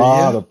A Korea.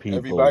 lot Syria. of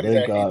people. Everybody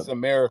They that got hates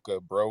America,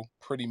 bro.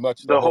 Pretty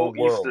much the The whole whole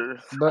world. eastern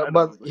But side of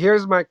but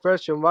here's my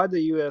question: why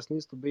the U.S.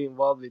 needs to be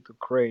involved with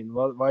Ukraine?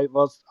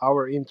 What's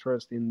our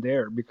interest in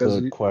there? Because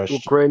good question.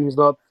 Ukraine is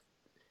not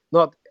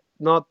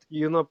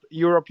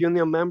Europe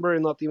Union member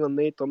and not even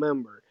NATO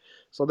member.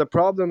 So the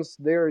problems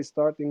there is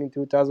starting in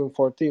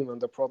 2014 when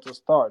the protest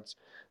starts,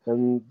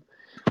 and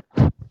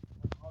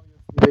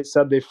they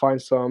said they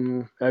find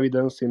some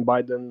evidence in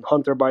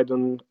Hunter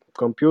Biden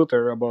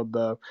computer about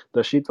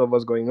the shit of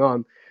what's going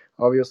on.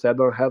 Obviously, I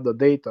don't have the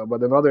data.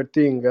 But another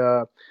thing,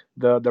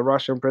 the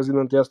Russian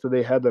president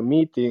yesterday had a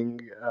meeting.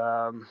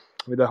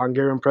 with the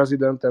Hungarian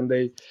president, and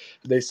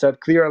they said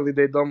clearly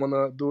they don't want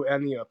to do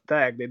any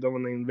attack. They don't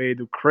want to invade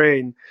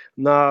Ukraine.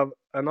 Now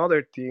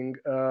another thing.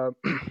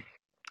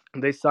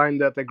 They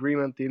signed that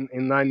agreement in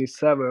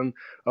 97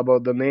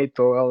 about the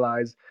NATO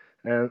allies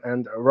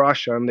and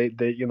Russia, and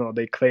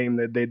they claim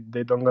that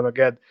they don't gonna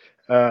get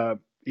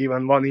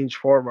even 1 inch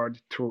forward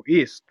through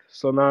east.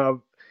 So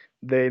now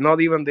they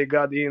not even they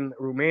got in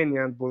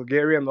Romania and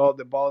Bulgaria and all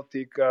the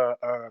Baltic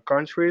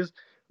countries.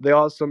 They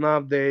also now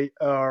they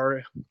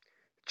are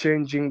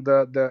changing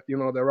the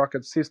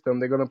rocket system.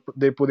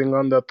 They're putting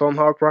on the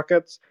Tomahawk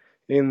rockets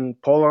in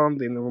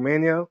Poland, in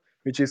Romania,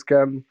 which is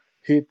can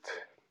hit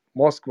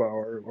Moscow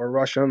or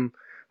Russian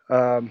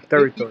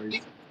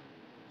territories.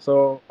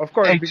 So of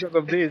course, Hey, because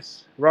of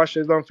this,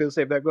 Russia don't feel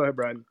safe. Go ahead,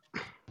 Brian.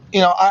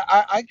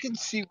 I can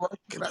see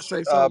Can I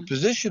say Russia's something?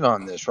 position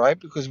on this, right?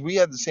 Because we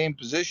had the same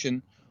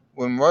position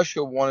when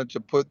Russia wanted to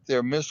put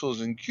their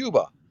missiles in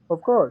Cuba.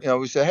 Of course.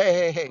 We said,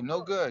 hey,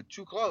 no good,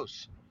 too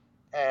close,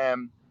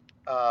 and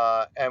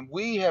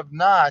we have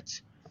not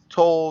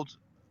told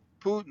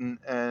Putin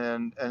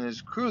and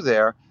his crew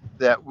there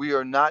that we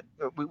are not,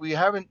 we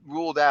haven't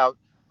ruled out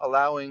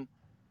allowing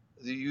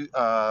the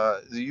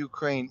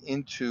Ukraine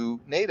into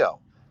NATO,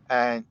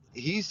 and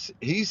he's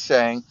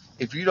saying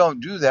if you don't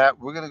do that,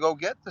 we're going to go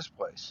get this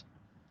place.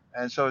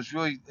 And so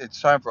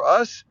it's time for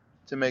us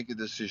to make a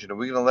decision. Are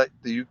we going to let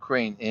the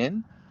Ukraine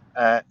in?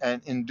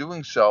 And in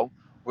doing so,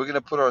 we're going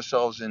to put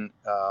ourselves in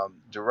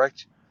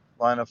direct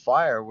line of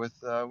fire with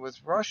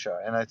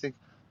Russia. And I think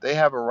they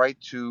have a right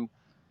to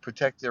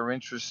protect their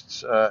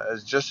interests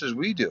as just as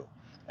we do.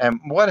 And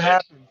what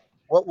happens?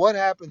 What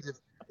happens if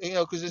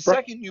Because the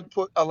second you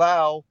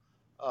allow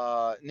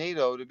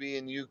NATO to be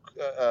in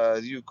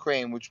the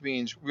Ukraine, which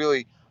means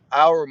really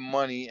our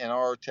money and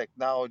our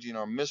technology and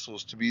our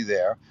missiles to be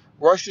there,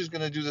 Russia's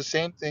going to do the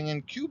same thing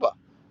in Cuba,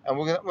 and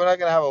we're not going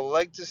to have a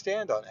leg to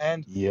stand on,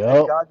 and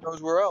Yep. God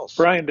knows where else.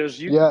 Brian, So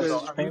Yes.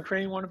 does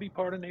Ukraine want to be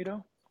part of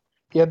NATO?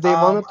 Yeah, um,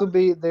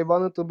 they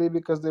wanted to be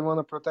because they want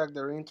to protect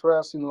their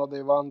interests. They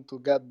want to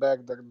get back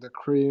the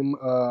Crimea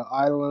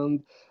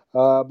island.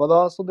 But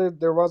also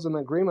there was an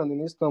agreement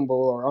in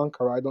Istanbul or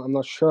Ankara. I'm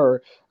not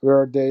sure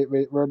where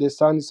they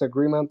signed this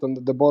agreement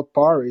and the both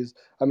parties.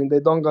 I mean, they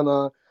don't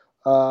gonna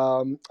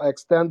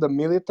extend the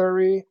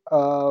military,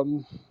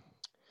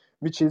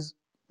 which is,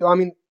 I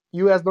mean,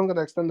 U.S. don't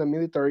gonna extend the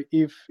military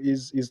if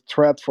is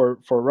threat for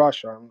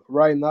Russia.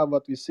 Right now,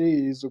 what we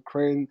see is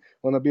Ukraine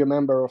wanna be a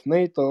member of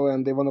NATO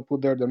and they wanna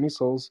put there the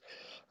missiles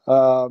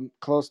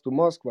close to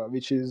Moscow,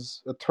 which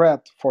is a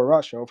threat for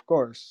Russia, of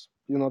course.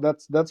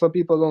 That's what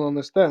people don't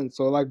understand.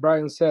 So, like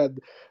Brian said,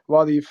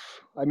 what if?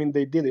 I mean,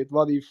 they did it.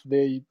 What if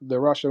the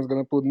Russians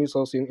gonna put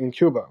missiles in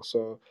Cuba?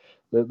 So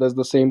that's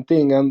the same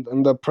thing.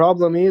 And the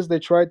problem is they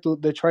try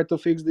to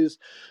fix this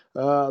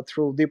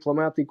through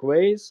diplomatic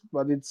ways,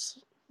 but it's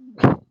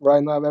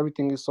right now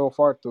everything is so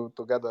far to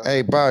get a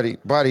Hey, body,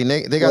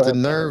 they go got the ahead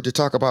nerve to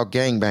talk about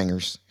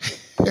gangbangers.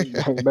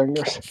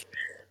 gangbangers.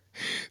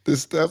 The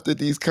stuff that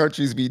these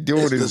countries be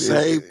doing It's the is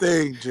same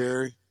thing,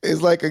 Jerry.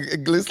 it's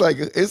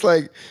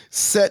like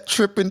set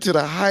tripping to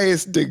the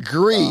highest The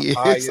degree.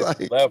 It's highest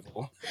like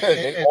level. and,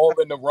 They and, all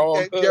in the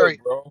wrong and hood, Jerry,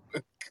 bro.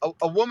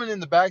 a woman in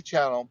the back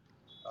channel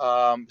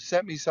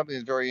sent me something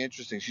that's very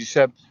interesting. She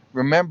said,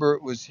 "Remember,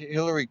 it was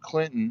Hillary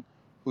Clinton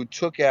who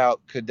took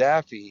out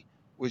Gaddafi,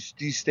 which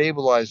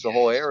destabilized the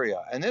whole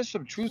area." And there's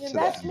some truth Yeah, to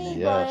that's that. me,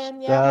 Yes,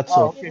 Brian. Yep, that's Oh,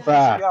 a I did okay.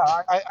 that. Yeah,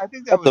 fact. I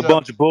think that That's was a a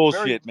bunch of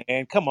very bullshit,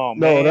 man. Come on,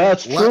 No, man.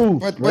 that's what?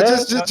 truth, But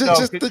man.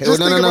 no. Hey, well, just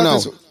no, think no, no, about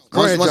no. this.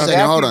 Go ahead, One Jonathan.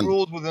 second. Hold Gaddafi on.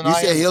 ruled with an You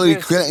said iron Hillary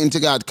fist. Clinton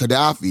took out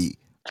Gaddafi.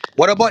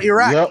 What about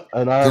Iraq? Yep,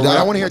 and But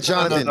I Gaddafi. want to Iraq. hear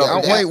No. Jonathan.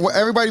 No. Wait,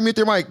 everybody mute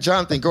their mic.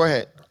 Jonathan, go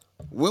ahead.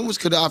 When was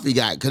Gaddafi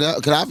got?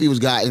 Gaddafi was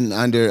gotten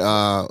under.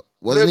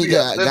 Wasn't he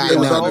Libya, It gotten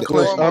was Libya. under It's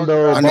Clinton. Muammar under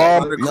It under? was Gaddafi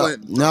in Obama. under Libya.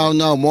 Clinton, bro.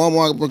 No.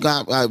 More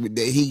got.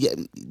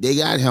 They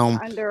got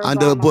him Under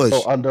under Obama.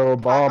 No, Under Bush. under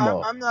Obama.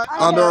 I'm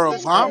Under Under not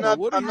I'm Clinton. Obama. not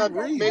What do I'm you not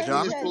Under read,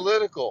 making this Clinton. Jonathan?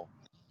 political.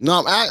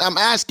 No, I'm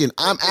asking.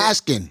 I'm It it,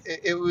 asking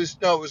it was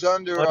no, it was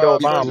under Under It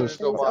Obama. was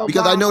President It was Obama.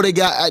 because I know Obama. they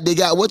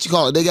got what you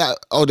call it. They got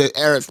the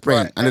Arab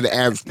Right, Spring under the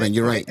Arab Spring.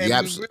 You're right. You and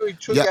we absolutely. really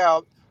Yeah. took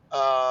out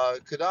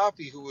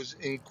Gaddafi, who was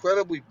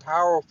incredibly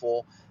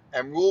powerful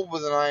and ruled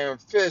with an iron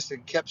fist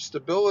and kept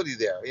stability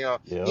there.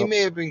 He yep. may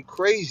have been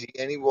crazy,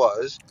 and he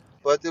was,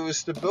 but there was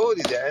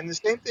stability there. And the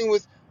same thing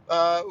with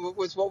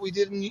what we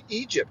did in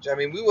Egypt. I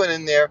mean, we went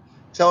in there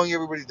telling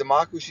everybody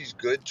democracy's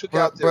good, took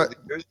out But their but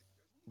leaders,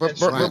 and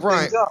Right. but screwed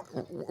Brian, things up.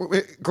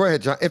 go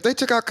ahead, John. If they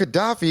took out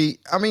Gaddafi,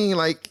 I mean,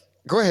 like,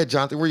 go ahead,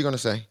 Jonathan. What are you gonna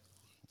say?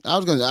 I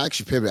was going to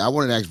actually pivot. I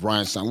wanted to ask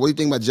Brian something. What do you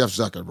think about Jeff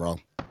Zucker, bro?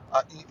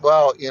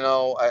 Well,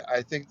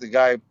 I think the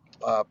guy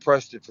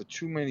pressed it for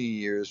too many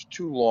years,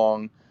 too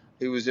long.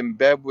 He was in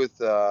bed with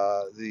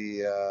the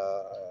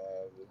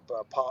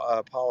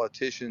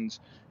politicians.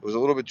 It was a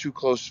little bit too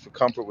close for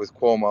comfort with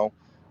Cuomo.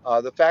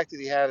 The fact that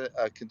he had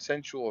a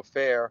consensual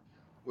affair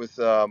with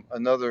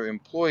another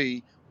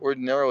employee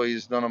ordinarily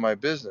is none of my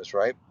business,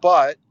 right?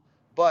 But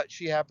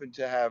she happened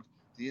to have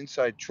the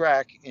inside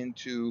track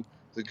into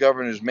the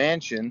governor's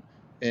mansion,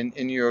 in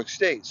New York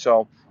State.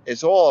 So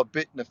it's all a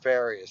bit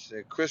nefarious.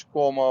 Chris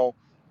Cuomo,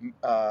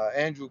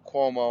 Andrew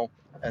Cuomo,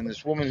 and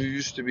this woman who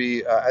used to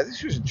be, I think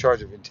she was in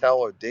charge of intel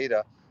or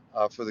data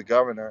for the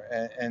governor.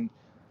 And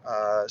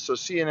so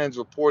CNN's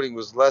reporting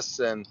was less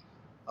than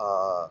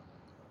uh,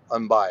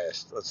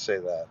 unbiased, let's say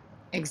that.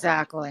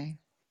 Exactly.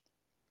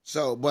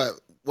 So, but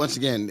once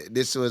again,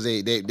 this was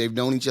they've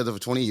known each other for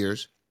 20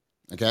 years,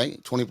 okay,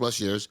 20 plus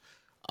years,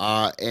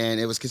 and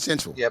it was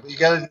consensual. Yeah, but you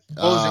got to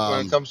disclose it when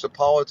it Um, comes to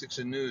politics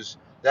and news.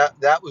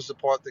 That was the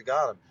part that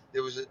got him.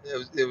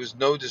 There was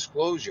no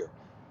disclosure.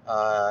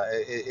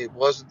 It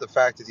wasn't the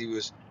fact that he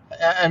was.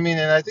 I mean,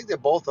 and I think they're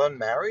both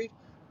unmarried.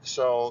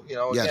 So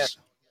again, yes,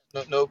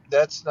 no,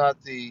 that's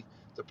not the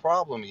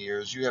problem here.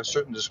 Is you have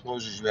certain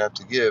disclosures you have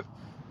to give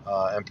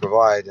and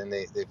provide, and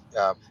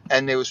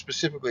they were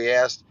specifically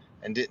asked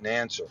and didn't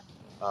answer.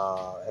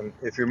 And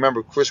if you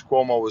remember, Chris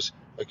Cuomo was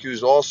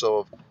accused also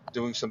of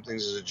doing some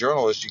things as a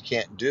journalist you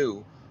can't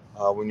do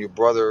when your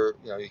brother,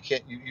 you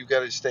can't, you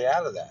got to stay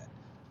out of that.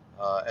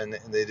 And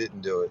they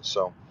didn't do it.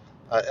 So,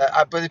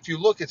 but if you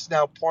look, it's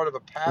now part of a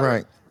pattern.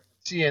 Right.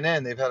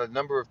 CNN, they've had a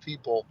number of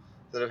people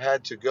that have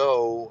had to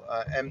go,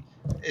 and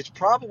it's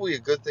probably a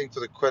good thing for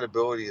the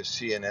credibility of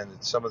CNN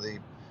that some of the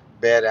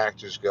bad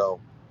actors go.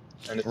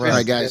 And the all Right.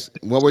 right, 50 guys.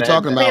 What we're the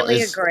head talking man. about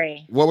Completely is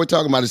agree.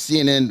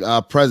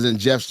 CNN president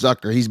Jeff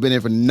Zucker. He's been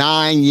in for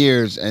 9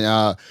 years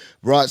and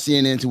brought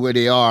CNN to where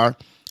they are.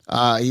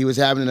 He was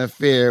having an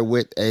affair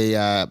with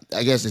I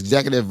guess,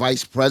 executive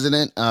vice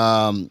president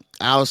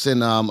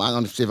Allison. I'm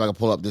gonna see if I can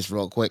pull up this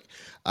real quick.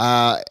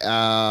 I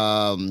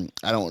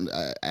don't.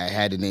 I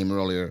had the name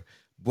earlier,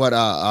 but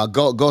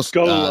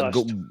Go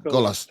lust.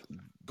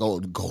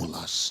 go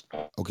lust.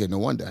 Okay, no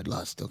wonder I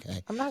lost.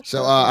 Okay, I'm not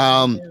so sure who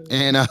that is,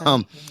 and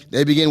actually.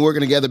 they began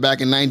working together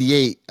back in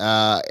 '98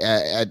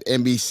 at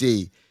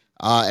NBC,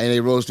 and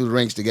they rose through the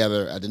ranks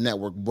together at the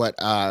network. But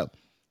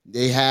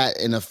they had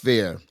an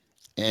affair,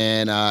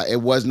 and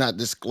it was not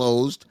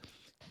disclosed.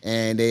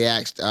 And they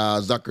asked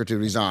Zucker to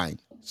resign.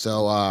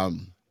 So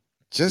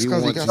Just we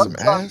because he want got to. some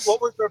Son, ass?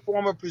 what was their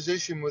former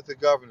position with the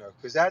governor?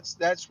 Because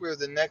that's where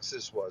the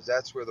nexus was.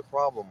 That's where the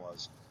problem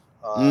was.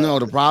 No,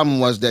 the problem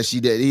That was that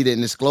he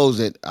didn't disclose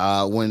it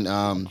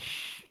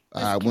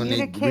As when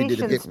they redid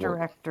the communications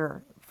paperwork.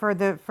 director for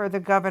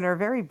the governor,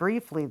 very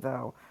briefly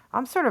though.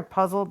 I'm sort of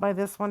puzzled by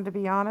this one, to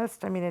be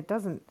honest. I mean, it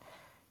doesn't,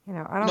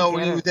 I don't no,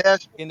 when get he was it.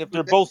 asked, And if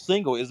they're both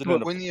single, is it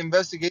But an when the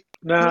investigation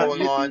was now, He's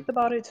going you, on, confused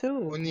about it too.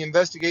 when the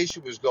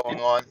investigation was going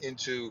on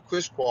into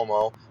Chris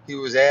Cuomo, he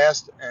was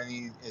asked and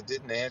he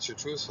didn't answer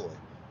truthfully,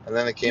 and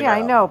then it came Yeah,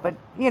 I out. know, but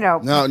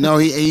No,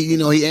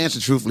 he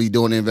answered truthfully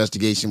during the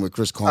investigation with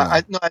Chris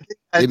Cuomo. No,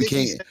 I It think he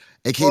became said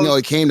it came no, close.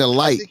 it came to I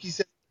light think he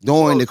said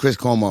during the close. Chris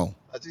Cuomo.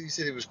 I think he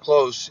said he was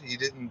close. He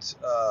didn't.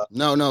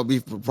 No,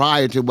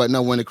 prior to, but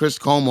no, when the Chris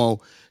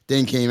Cuomo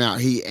thing came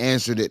out, he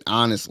answered it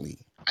honestly.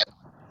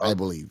 I Okay.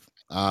 believe.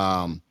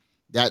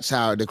 That's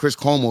how the Chris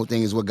Cuomo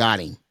thing is what got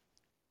him,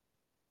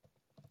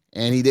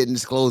 and he didn't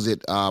disclose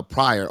it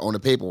prior on the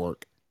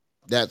paperwork.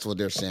 That's what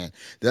they're saying.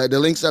 The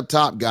links up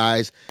top,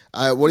 guys.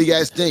 What do you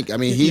guys think? I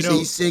mean, You he's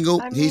know, single.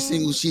 I He's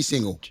single. mean, She's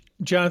single.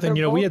 Jonathan,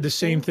 they're we both had the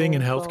same thing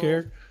in single, so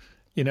healthcare,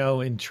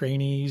 in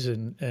trainees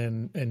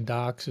and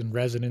docs and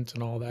residents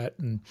and all that.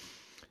 And,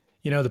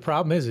 the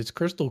problem is it's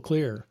crystal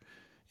clear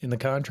in the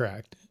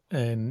contract.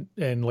 And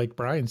like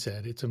Brian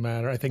said, it's a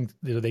matter, I think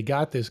they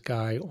got this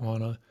guy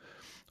on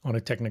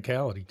a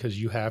technicality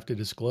because you have to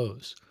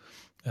disclose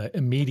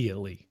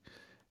immediately.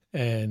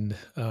 And,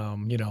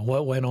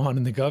 what went on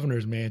in the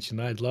governor's mansion,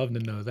 I'd love to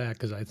know that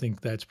because I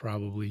think that's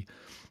probably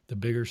the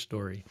bigger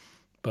story.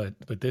 But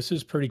this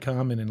is pretty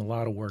common in a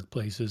lot of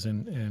workplaces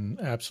and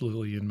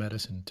absolutely in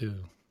medicine too.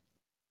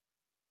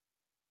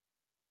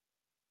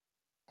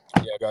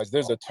 Yeah, guys,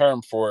 there's a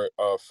term for it,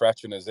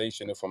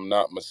 fraternization, if I'm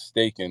not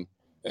mistaken,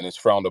 and it's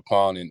frowned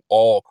upon in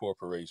all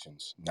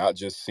corporations, not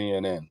just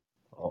CNN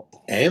Oh,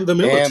 and the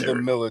and the military.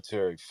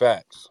 military.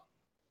 Facts.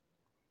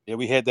 Yeah,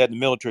 we had that in the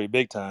military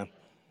big time.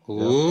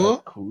 Yep, Ooh.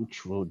 that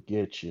cooch will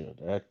get you.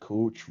 That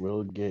cooch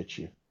will get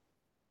you.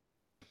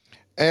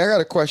 Hey, I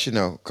got a question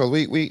though, because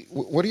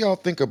what do y'all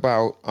think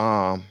about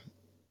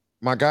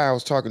my guy I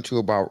was talking to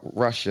about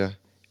Russia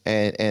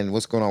and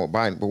what's going on with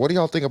Biden? But what do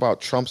y'all think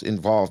about Trump's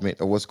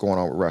involvement of what's going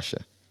on with Russia?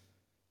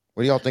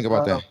 What do y'all think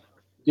about Uh, that?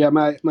 yeah,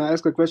 may I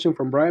ask a question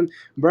from Brian?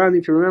 Brian,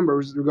 if you remember,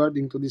 is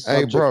regarding to this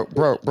Hey, subject. bro,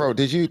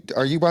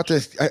 are you about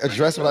to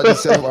address what I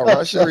just said about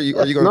Russia, or are you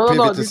going to No, no,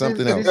 no. pivot to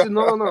something else? This is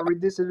no, no, no.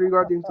 This is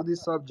regarding to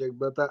this subject,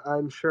 but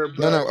I'm sure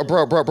No, no, Brian.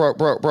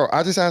 bro.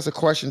 I just asked a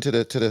question to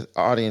the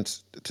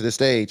audience, to the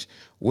stage.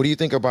 What do you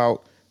think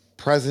about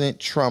President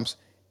Trump's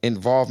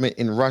involvement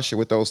in Russia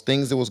with those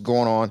things that was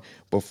going on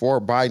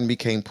before Biden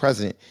became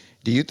president?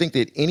 Do you think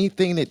that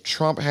anything that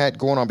Trump had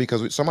going on,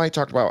 because somebody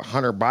talked about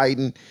Hunter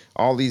Biden,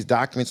 all these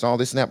documents, all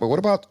this and that, but what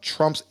about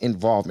Trump's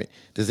involvement?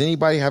 Does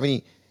anybody have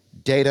any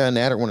data on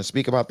that or want to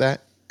speak about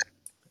that?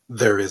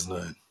 There is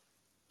none.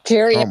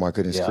 Jerry, Oh my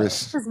goodness, Yeah,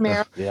 Chris. is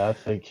Maryland. yeah, I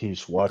think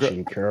he's Gr-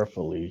 watching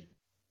carefully.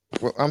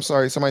 well, I'm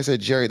sorry. Somebody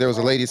said Jerry. There was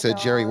a Oh lady that said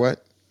Jerry. God.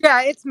 What?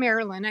 Yeah, it's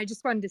Marilyn. I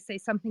just wanted to say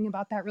something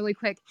about that really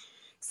quick.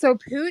 So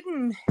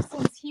Putin,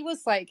 since he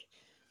was like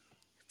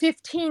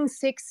 15,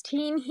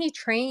 16, he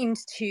trained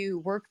to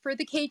work for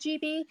the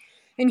KGB,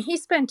 and he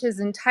spent his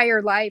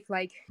entire life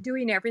like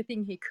doing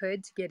everything he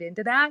could to get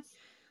into that.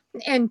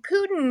 And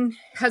Putin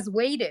has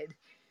waited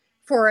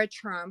for a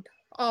Trump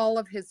all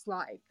of his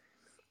life.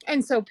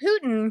 And so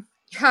Putin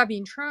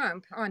having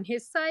Trump on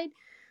his side,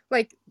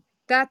 like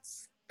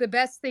that's the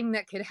best thing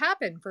that could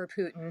happen for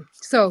Putin.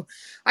 So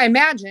I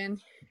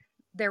imagine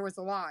there was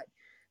a lot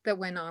that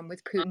went on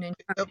with Putin and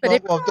Trump. But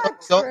if Well,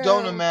 Not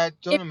don't true. imagine.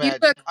 if Don't you imagine.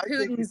 look I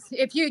think Putin's,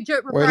 if you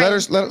Wait, Brian,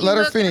 if you let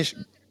her look finish.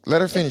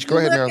 Let her if finish. Go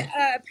you ahead, look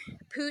Marilyn. up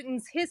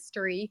Putin's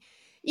history,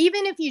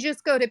 even if you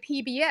just go to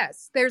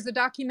PBS, there's a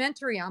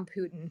documentary on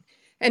Putin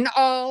and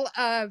all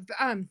of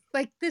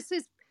like this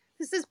is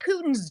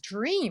Putin's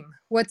dream.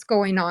 What's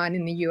going on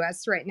in the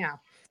U.S. right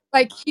now?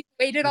 Like he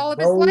waited all of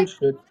his life.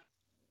 Bullshit.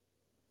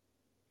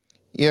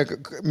 Yeah,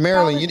 All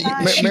Marilyn. his Is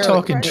time she for the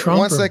Marilyn. talking One Trump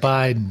or presidency. second.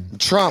 Biden?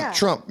 Trump. Yeah.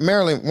 Trump.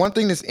 Marilyn. One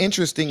thing that's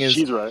interesting is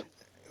She's right.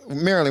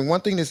 Marilyn,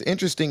 one thing that's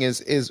interesting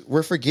is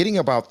we're forgetting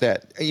about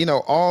that. You know,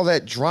 all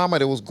that drama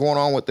that was going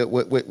on with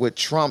with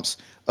Trump's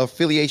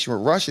affiliation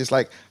with Russia. It's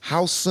like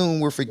how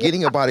soon we're Yeah.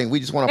 forgetting about it. And we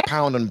just want Yeah. to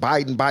pound on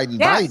Biden, Biden,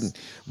 Biden. Yes.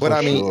 But for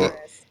I mean, sure.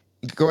 Dangerous.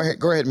 go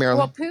ahead, Well,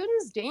 Marilyn.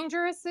 Putin's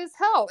dangerous as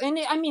hell. And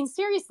I mean,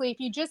 seriously, if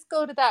you just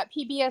go to that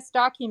PBS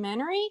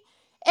documentary,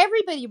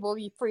 everybody will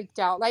be freaked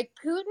out. Like,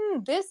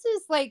 Putin, this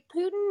is like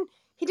Putin,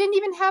 he didn't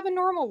even have a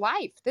normal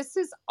life. This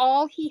is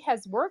all he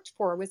has worked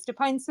for was to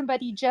find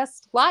somebody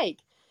just like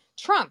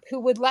Trump who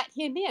would let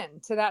him in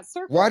to that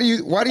circle. Why do you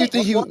And,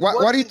 think What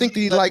why do you did think he that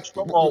he let like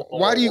Trump?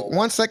 why do you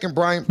 1 second,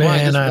 Brian,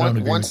 Man, just I one don't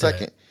agree one with that.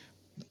 second.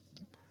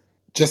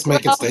 Just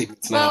making well,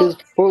 statements now. well,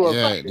 He's full of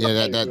Yeah, yeah,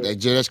 okay.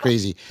 that's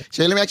crazy.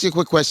 So let me ask you a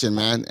quick question,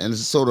 man, and this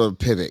is sort of a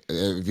pivot,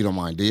 if you don't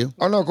mind. Do you,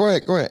 Oh no, go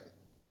ahead, go ahead.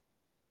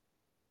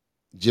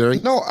 Jerry?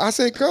 No, I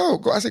said go.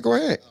 I said go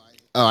ahead.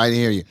 Oh, I didn't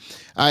hear you.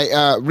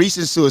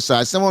 Recent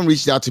suicide. Someone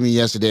reached out to me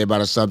yesterday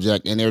about a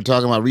subject, and they were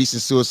talking about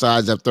recent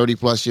suicides of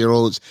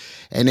 30-plus-year-olds,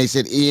 and they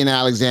said Ian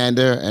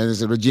Alexander, and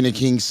it's Regina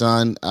King's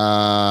son,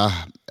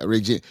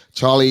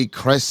 Charlie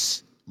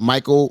Cress,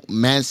 Michael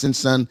Manson's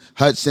son,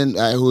 Hudson,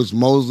 who's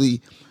Moses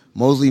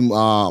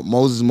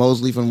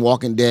Mosley from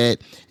Walking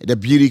Dead, the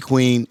Beauty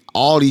Queen.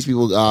 All these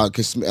people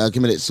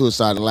committed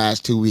suicide in the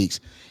last 2 weeks.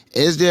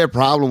 Is there a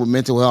problem with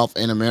mental health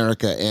in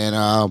America?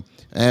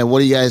 And what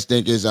do you guys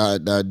think is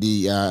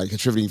the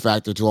contributing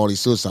factor to all these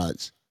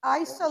suicides?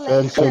 It's not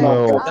Isolation.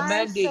 Fentanyl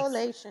that.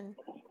 Isolation.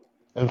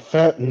 and It's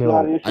not fentanyl.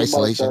 an issue about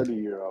Isolation.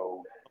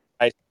 30-year-old.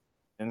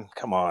 And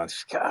come on,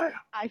 Sky.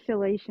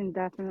 Isolation,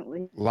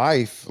 definitely.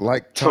 Life,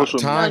 like Social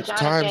No, media.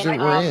 times Jonathan. that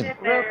we're in.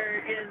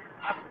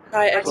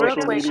 Real, real Social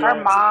quick. Her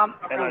media mom.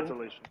 and Oh,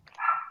 isolation.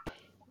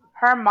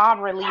 her mom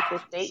released a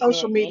Social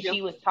statement, and media.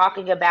 she was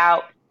talking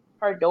about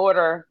her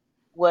daughter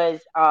was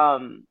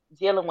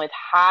dealing with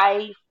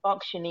high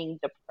functioning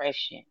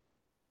depression.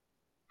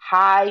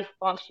 High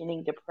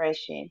functioning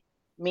depression,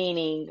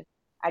 meaning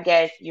I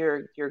guess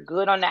you're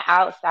good on the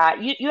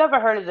outside. You ever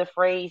heard of the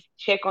phrase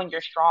check on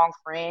your strong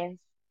friends?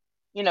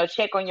 You know,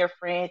 check on your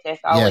friends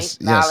that's always Yes,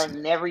 yes, smiling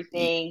and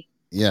everything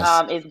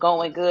yes. is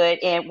going good.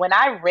 And when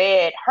I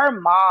read her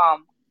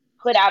mom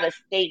put out a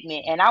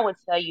statement, and I would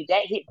tell you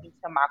that hit me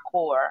to my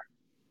core,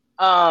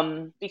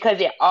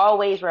 because it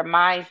always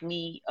reminds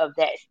me of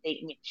that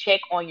statement,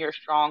 check on your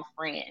strong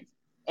friends.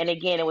 And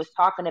again, it was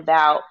talking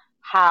about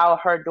how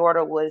her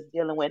daughter was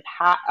dealing with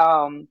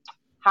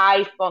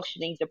high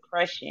functioning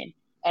depression.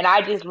 And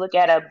I just look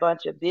at a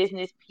bunch of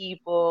business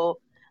people,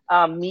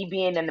 me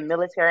being in the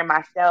military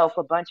myself,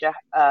 a bunch of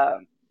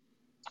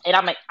and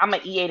I'm a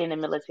E8 in the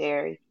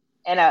military,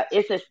 and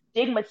it's a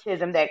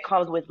stigmatism that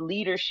comes with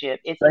leadership.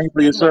 It's a Thank you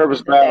for your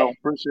service, stigmatism that Battle.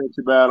 Appreciate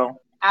you,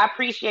 Battle. I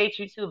appreciate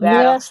you too,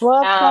 Battle. Yes,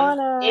 love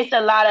Connor. It's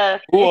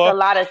a Cool.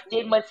 lot of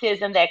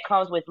stigmatism that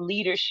comes with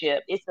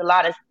leadership. It's a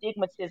lot of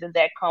stigmatism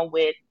that come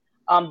with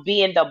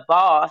being the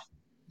boss.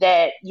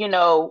 That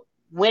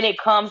when it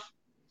comes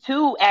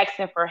to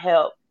asking for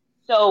help.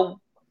 So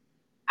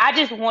I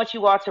just want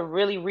you all to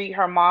really read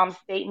her mom's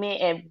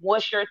statement and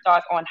what's your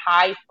thoughts on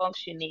high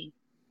functioning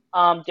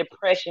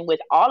depression with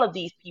all of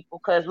these people?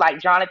 Because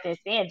like Jonathan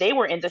saying, they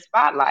were in the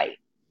spotlight.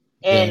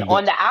 And Yeah,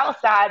 on the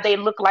outside, they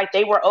look like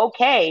they were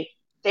okay.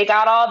 They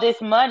got all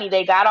this money.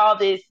 They got all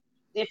this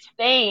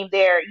fame.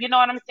 They're, you know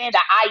what I'm saying?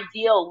 The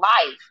ideal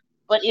life.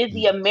 But is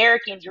the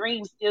American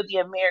dream still the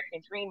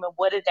American dream? And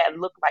what does that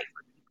look like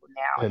for people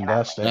now? And And I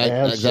that's land.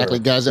 the exactly,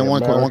 answer. guys. The And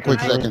one American quick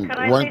dream. second, Can I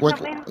say something, one quick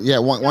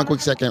Jonathan?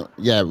 second.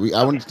 Yeah, I want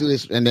Okay. to do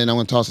this, and then I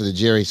want to toss it to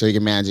Jerry so he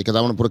can manage it because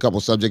I want to put a couple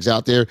subjects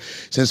out there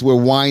since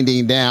we're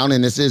winding down,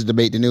 and this is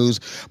debate the news.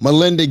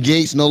 Melinda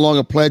Gates no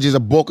longer pledges a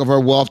bulk of her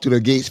wealth to the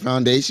Gates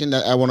Foundation.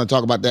 I want to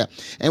talk about that.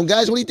 And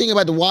guys, what do you think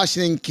about the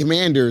Washington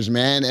Commanders,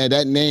 man?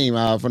 That name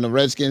from the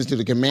Redskins to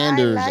the I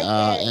Commanders,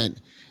 like it.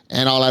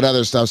 and all that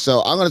other stuff.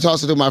 So I'm going to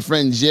toss it to my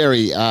friend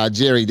Jerry.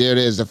 Jerry, there it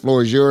is. The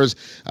floor is yours.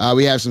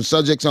 We have some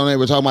subjects on it.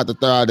 We're talking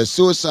about the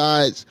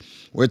suicides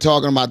We're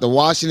talking about the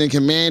Washington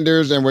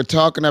Commanders, and we're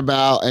talking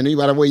about. And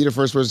by the way, you're the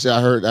first person to say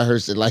I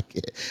heard it like,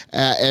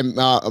 and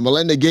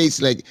Melinda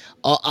Gates like,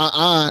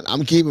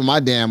 I'm keeping my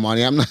damn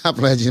money. I'm not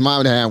pledging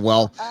my damn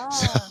wealth.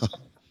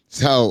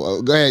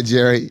 So go ahead,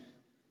 Jerry.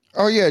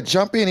 Oh yeah,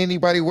 jump in,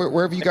 anybody,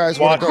 wherever you guys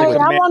want to go Hey, with Washington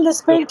it. I Commanders wanted to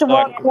still speak to suck.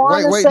 what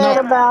Wait, Kwana wait, said no,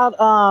 about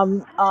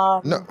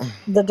no,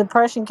 the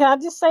depression. Can I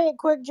just say it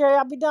quick, Jerry?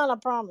 I'll be done, I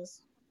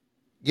promise.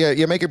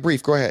 yeah, make it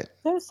brief. Go ahead.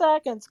 2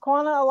 seconds.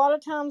 Kwana, a lot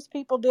of times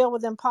people deal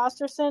with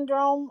imposter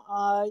syndrome.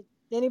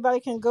 Anybody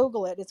can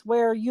Google it. It's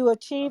where you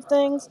achieve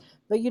things,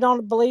 but you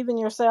don't believe in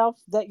yourself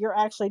that you're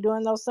actually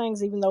doing those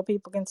things, even though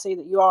people can see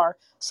that you are.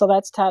 So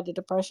that's tied to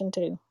depression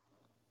too.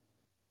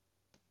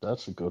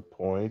 That's a good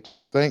point.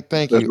 Thank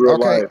That's you. real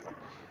Okay, life.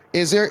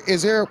 is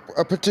there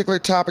a particular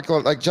topic,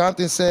 like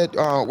Jonathan said,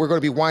 we're going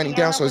to be winding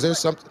down? So is there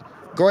something?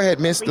 Go ahead,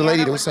 Miss, the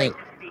lady Leanna that was would like saying.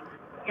 to speak.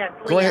 Yes,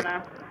 Go ahead.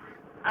 Leanna.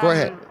 Go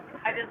ahead.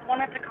 I just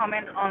wanted to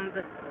comment on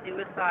the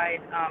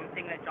suicide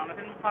thing that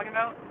Jonathan was talking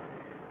about.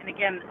 And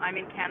again, I'm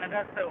in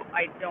Canada, so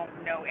I don't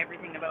know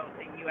everything about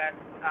the U.S.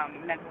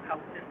 Mental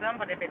health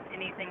system. But if it's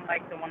anything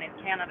like the one in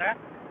Canada,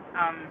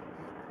 um,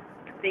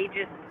 they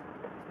just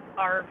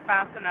are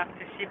fast enough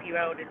to ship you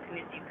out as soon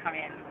as you come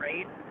in,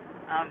 right?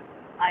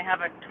 I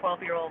have a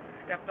 12-year-old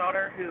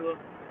stepdaughter who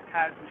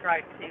has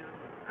tried to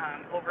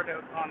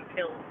overdose on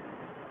pills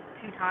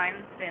 2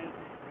 times in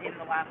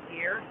the last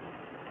year,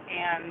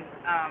 and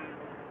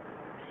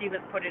she was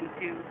put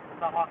into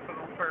the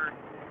hospital for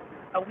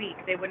a week.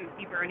 They wouldn't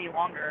keep her any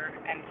longer,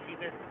 and she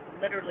was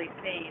literally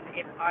saying,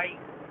 "If I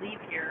leave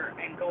here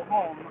and go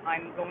home,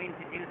 I'm going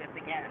to do this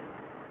again."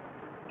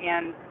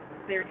 And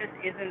there just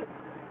isn't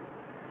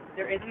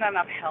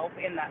enough help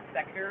in that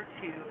sector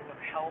to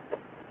help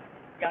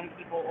young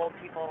people, old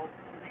people.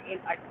 It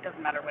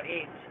doesn't matter what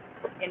age,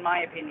 in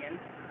my opinion.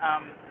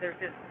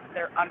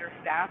 They're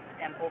understaffed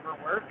and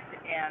overworked,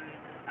 and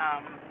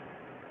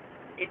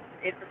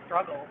it's a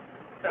struggle.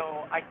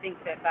 So I think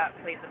that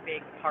plays a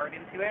big part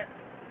into it,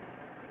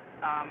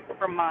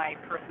 from my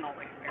personal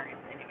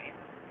experience, anyways.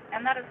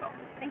 And that is all.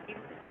 Thank you.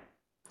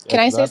 Yeah, Can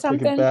I can say I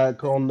something?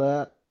 piggyback on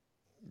that?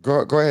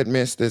 Go ahead,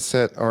 Miss. This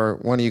set, or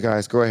one of you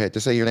guys. Go ahead.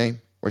 Just say your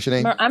name. What's your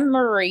name? I'm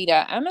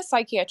Marita. I'm a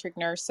psychiatric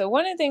nurse. So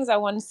one of the things I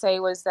want to say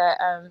was that,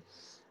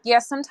 yeah,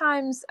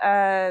 sometimes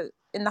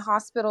in the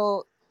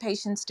hospital,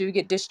 patients do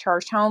get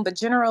discharged home, but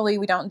generally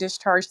we don't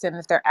discharge them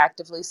if they're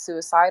actively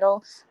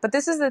suicidal. But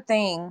this is the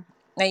thing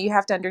that you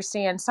have to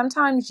understand.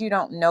 Sometimes you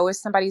don't know if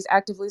somebody's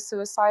actively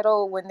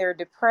suicidal when they're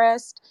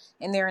depressed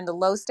and they're in the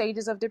low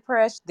stages of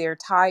depression. They're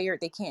tired.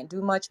 They can't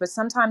do much. But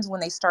sometimes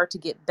when they start to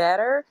get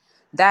better,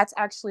 that's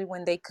actually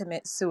when they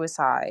commit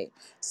suicide.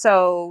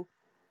 So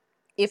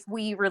if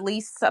we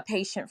release a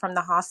patient from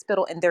the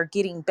hospital and they're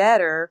getting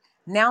better,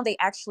 now they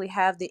actually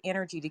have the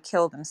energy to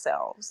kill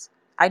themselves.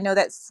 I know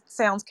that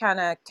sounds kind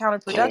of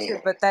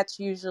counterproductive, but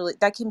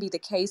that can be the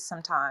case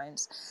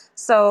sometimes.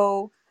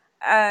 So,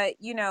 I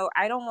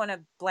don't want to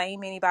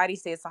blame anybody,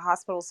 say it's the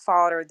hospital's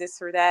fault or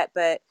this or that,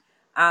 but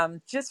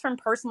just from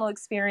personal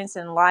experience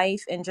in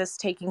life and just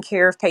taking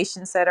care of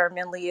patients that are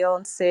mentally ill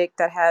and sick,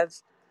 that have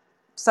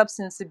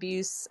substance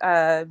abuse,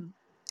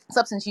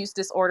 substance use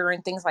disorder,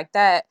 and things like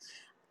that,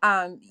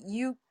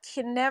 you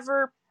can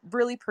never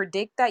really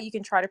predict that. You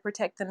can try to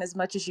protect them as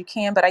much as you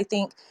can, but I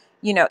think,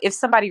 if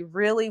somebody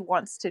really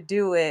wants to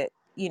do it,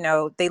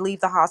 they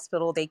leave the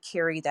hospital, they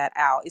carry that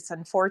out. It's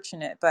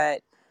unfortunate,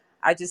 but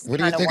I just What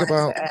do you kind of think wanted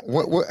about to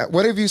add.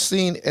 what have you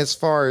seen as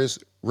far as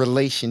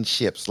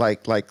relationships?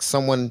 Like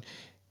someone,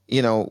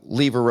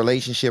 leave a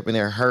relationship and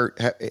they're hurt.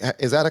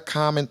 Is that a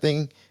common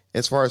thing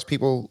as far as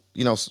people?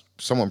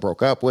 Someone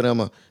broke up with them,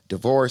 a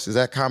divorce. Is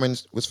that common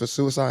was for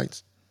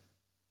suicides?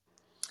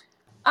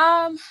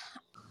 Um,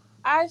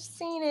 I've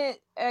seen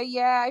it.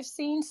 Yeah, I've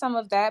seen some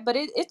of that, but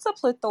it's a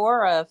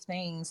plethora of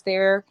things.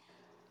 There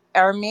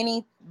are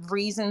many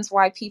reasons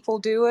why people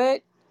do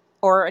it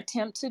or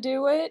attempt to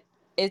do it.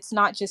 It's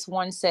not just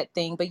one set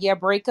thing, but yeah,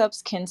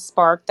 breakups can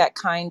spark that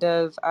kind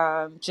of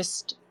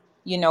just,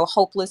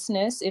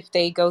 hopelessness. If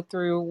they go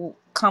through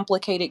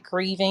complicated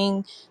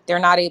grieving, they're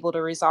not able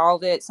to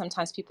resolve it.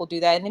 Sometimes people do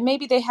that. And then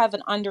maybe they have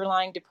an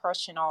underlying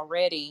depression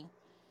already,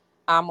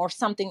 or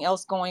something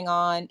else going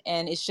on,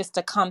 and it's just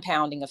a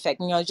compounding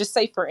effect. Just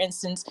say for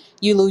instance,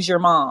 you lose your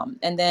mom,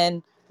 and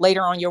then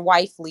later on your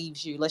wife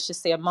leaves you. Let's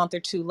just say a month or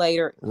two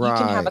later, you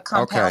can have a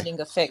Right. Okay. compounding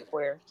effect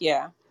where,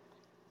 yeah.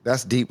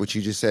 That's deep what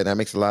you just said. That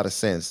makes a lot of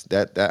sense.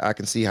 That I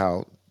can see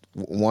how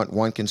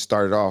one can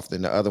start it off,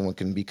 then the other one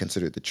can be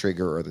considered the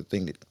trigger or the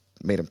thing that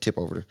made them tip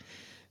over.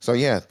 So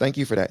yeah, thank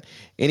you for that.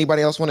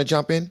 Anybody else want to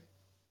jump in?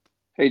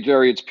 Hey,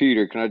 Jerry, it's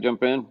Peter. Can I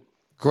jump in?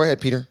 Go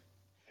ahead, Peter.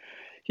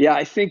 Yeah,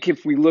 I think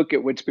if we look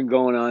at what's been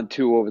going on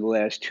too over the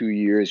last 2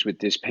 years with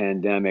this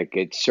pandemic,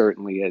 it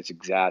certainly has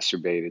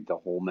exacerbated the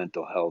whole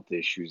mental health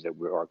issues that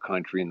our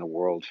country and the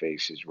world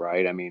faces,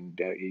 right? I mean,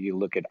 you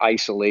look at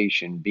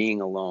isolation,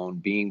 being alone,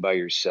 being by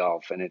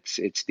yourself, and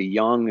it's the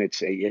young,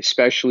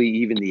 especially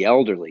even the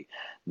elderly,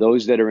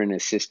 those that are in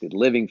assisted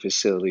living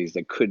facilities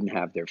that couldn't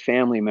have their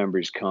family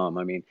members come.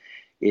 I mean,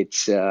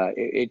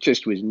 it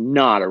just was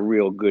not a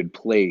real good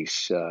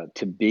place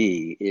to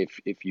be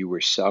if you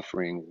were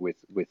suffering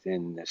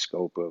within the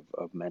scope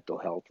of mental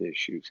health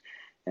issues.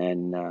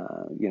 And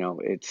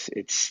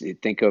it's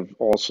think of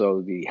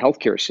also the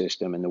healthcare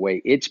system and the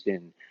way it's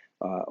been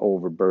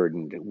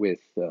overburdened with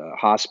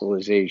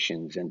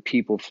hospitalizations and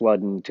people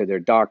flooding to their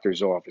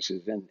doctor's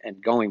offices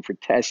and going for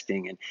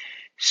testing and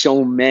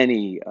so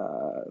many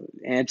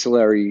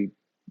ancillary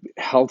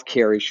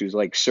healthcare issues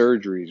like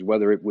surgeries,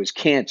 whether it was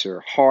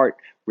cancer, heart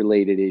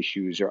related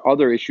issues, or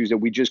other issues that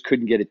we just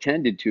couldn't get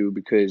attended to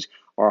because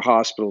our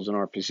hospitals and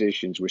our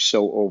physicians were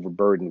so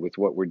overburdened with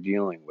what we're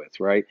dealing with,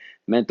 right?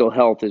 Mental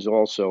health is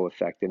also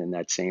affected in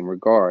that same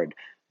regard.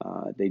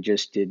 They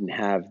just didn't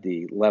have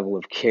the level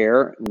of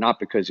care, not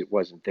because it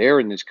wasn't there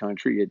in this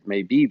country. It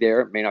may be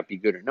there, it may not be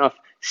good enough.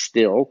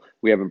 Still,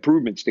 we have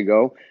improvements to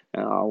go.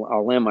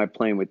 I'll land my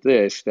plane with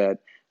this that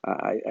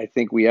I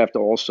think we have to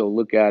also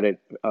look at it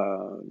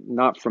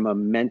not from a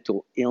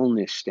mental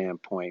illness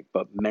standpoint,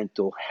 but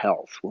mental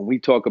health. When we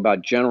talk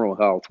about general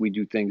health, we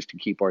do things to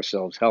keep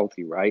ourselves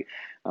healthy, right?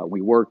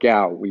 We work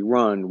out, we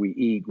run, we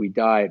eat, we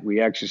diet, we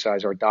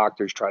exercise. Our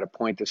doctors try to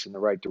point us in the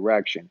right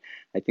direction.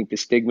 I think the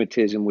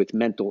stigmatism with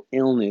mental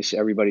illness,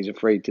 everybody's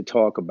afraid to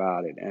talk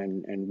about it.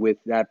 And with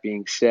that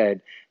being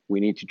said, we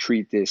need to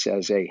treat this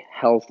as a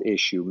health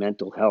issue.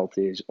 Mental health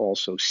is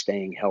also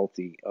staying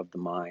healthy of the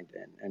mind,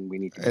 and we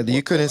need to be And more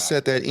you couldn't have proactive.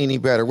 said that any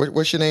better.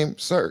 What's your name,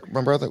 sir,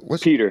 my brother?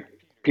 What's Peter,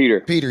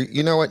 Peter, Peter?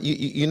 You know what?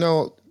 You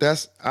know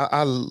that's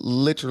I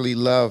literally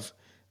love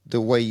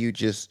the way you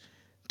just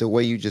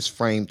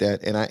framed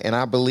that, and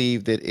I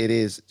believe that it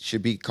is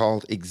should be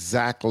called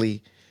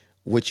exactly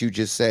what you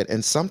just said.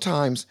 And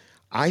sometimes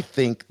I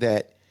think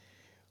that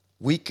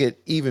we could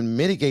even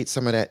mitigate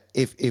some of that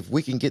if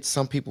we can get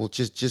some people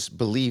just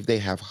believe they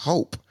have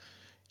hope.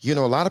 You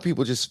know, a lot of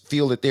people just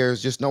feel that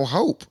there's just no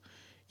hope.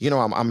 You know,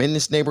 I'm in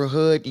this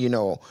neighborhood. You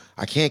know,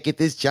 I can't get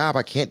this job.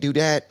 I can't do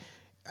that.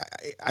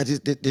 I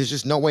just there's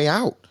just no way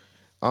out.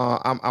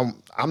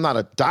 I'm not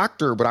a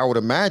doctor, but I would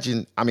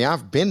imagine. I mean,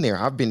 I've been there.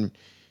 I've been,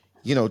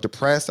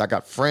 depressed. I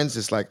got friends.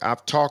 It's like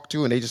I've talked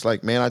to, and they just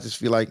like, man, I just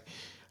feel like,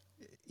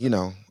 you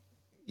know,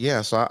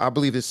 yeah. So I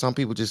believe that some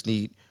people just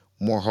need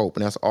more hope,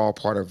 and that's all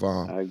part of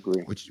I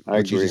agree. I what you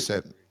agree. just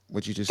said.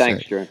 What you just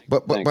Thanks, said. Jerry.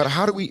 But Thanks.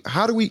 how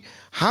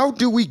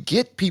do we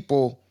get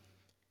people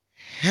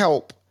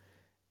help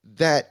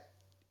that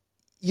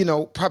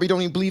probably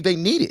don't even believe they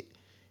need it?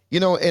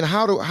 And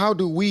how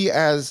do we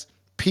as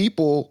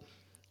people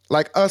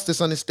like us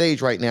that's on the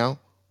stage right now,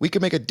 we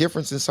can make a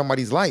difference in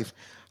somebody's life?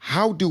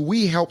 How do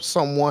we help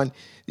someone,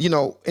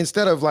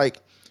 instead of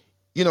like,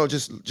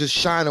 just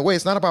shying away?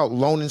 It's not about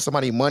loaning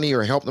somebody money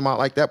or helping them out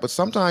like that, but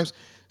sometimes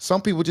some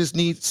people just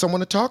need someone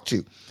to talk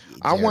to.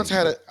 I once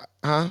Jerry, had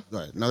a huh? go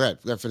ahead. No, go ahead.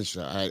 Go ahead. Finish.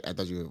 I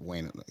thought you were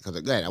waiting. Go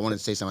ahead. I wanted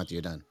to say something after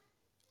you're done.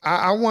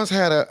 I once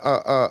had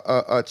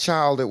a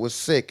child that was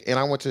sick, and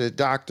I went to the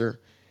doctor,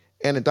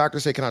 and the doctor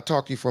said, "Can I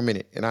talk to you for a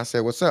minute?" And I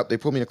said, "What's up?" They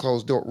put me in a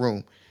closed door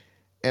room,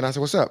 and I said,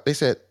 "What's up?" They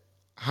said,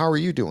 "How are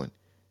you doing?"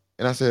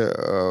 And I said,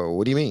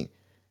 "What do you mean?"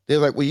 They're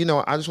like,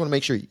 "Well, I just want to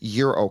make sure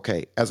you're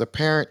okay." As a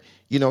parent,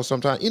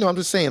 sometimes, I'm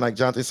just saying, like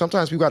Jonathan,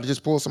 sometimes we got to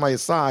just pull somebody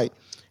aside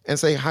and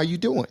say, "How you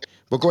doing?"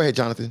 But go ahead,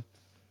 Jonathan.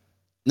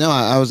 No,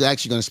 I was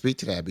actually going to speak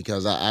to that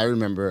because I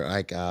remember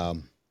like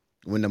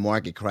when the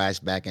market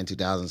crashed back in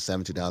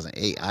 2007,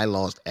 2008, I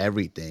lost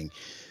everything.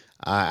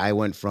 I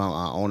went from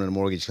owning a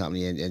mortgage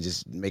company and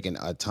just making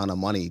a ton of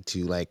money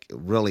to like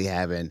really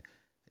having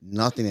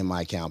nothing in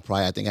my account.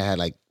 Probably, I think I had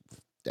like,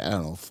 I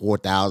don't know,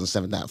 4,000,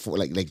 7,000,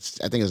 like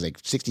I think it was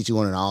like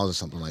 $6,200 or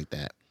something like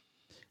that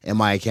in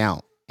my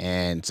account,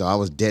 and so I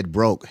was dead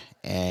broke.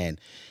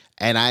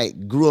 And I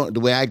grew up the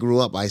way I grew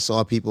up. I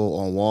saw people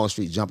on Wall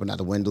Street jumping out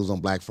the windows on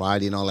Black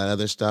Friday and all that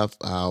other stuff.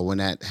 When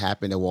that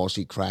happened, the Wall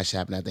Street crash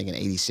happened. I think in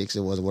 '86 it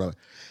was, or whatever.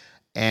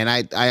 And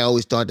I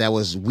always thought that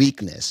was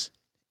weakness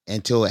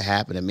until it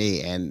happened to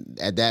me. And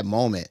at that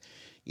moment,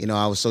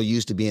 I was so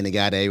used to being the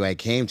guy that everybody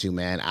came to,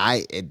 man.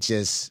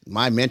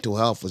 My mental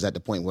health was at the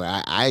point where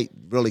I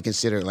really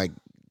considered like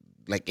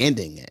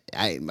ending it.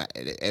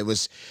 It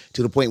was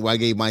to the point where I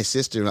gave my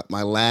sister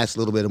my last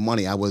little bit of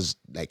money. I was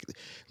like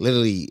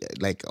literally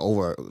like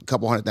over a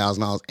couple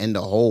 $100,000 in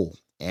the hole,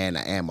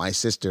 and my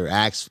sister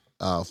asked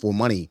for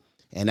money,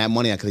 and that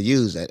money I could have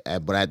used.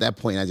 But at that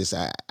point,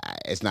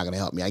 it's not gonna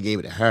help me. I gave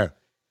it to her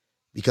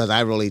because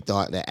I really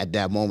thought that at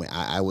that moment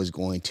I was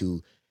going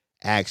to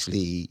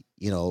actually,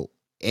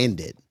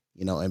 end it,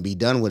 and be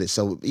done with it.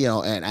 So,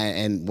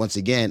 and once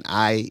again,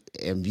 I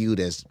am viewed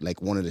as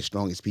like one of the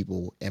strongest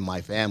people in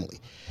my family.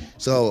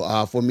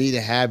 So for me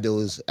to have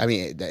those, I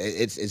mean,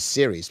 it's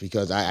serious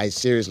because I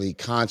seriously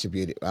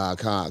contemplated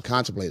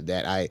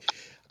that.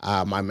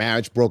 My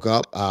marriage broke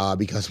up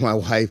because my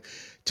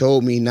wife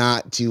told me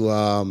not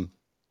to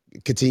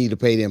continue to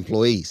pay the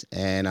employees,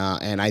 and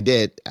I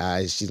did.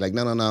 She's like,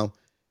 no, no, no,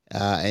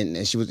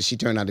 and she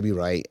turned out to be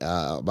right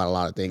about a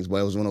lot of things, but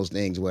it was one of those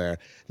things where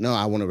no,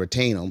 I want to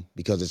retain them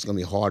because it's going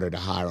to be harder to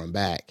hire them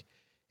back,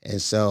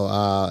 and so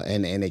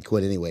and they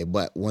quit anyway.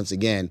 But once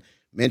again,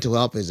 mental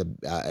health is a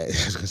I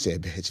was gonna say a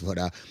bitch, but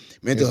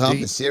mental It's health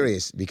deep. is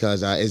serious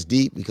because it's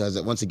deep.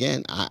 Because once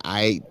again,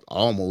 I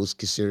almost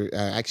consider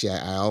actually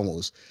I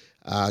almost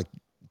uh,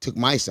 took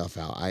myself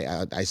out.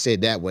 I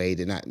said that way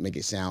to not make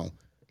it sound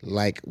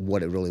like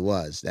what it really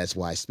was. That's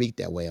why I speak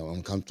that way. I'm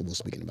uncomfortable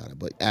speaking about it,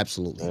 but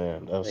absolutely.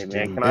 Man, that's Hey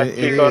man, deep. can I It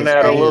speak on is.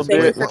 that a It little is.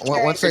 Thank you bit? Wait,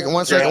 for one sharing. second.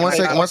 Jerry, can I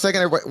say One something?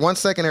 second. Everybody. 1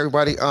 second,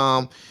 everybody.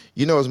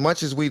 As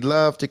much as we'd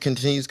love to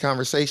continue this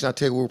conversation, I'll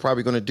tell you what we're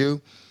probably going to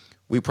do.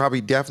 We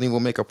probably definitely will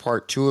make a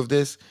part two of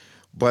this,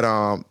 but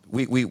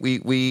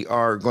we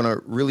are going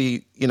to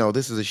really,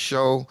 this is a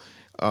show.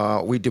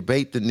 We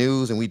debate the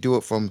news, and we do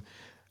it from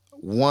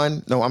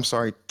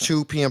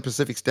 2 p.m.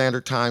 Pacific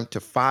Standard Time to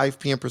 5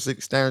 p.m.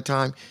 Pacific Standard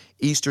Time.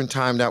 Eastern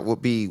Time, that will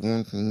be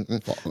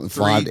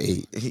 5 to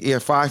 8. yeah,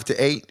 5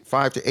 to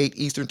 8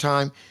 Eastern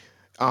Time.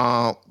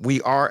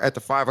 We are at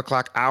the 5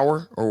 o'clock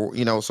hour, or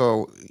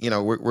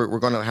we're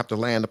going to have to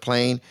land the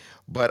plane,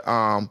 but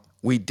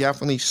we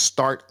definitely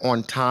start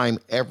on time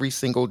every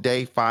single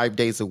day, 5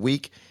 days a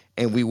week,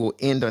 and we will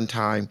end on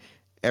time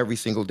every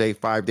single day,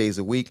 5 days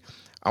a week.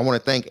 I want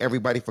to thank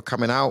everybody for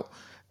coming out.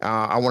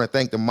 I want to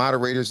thank the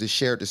moderators that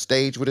shared the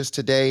stage with us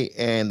today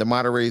and the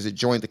moderators that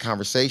joined the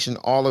conversation.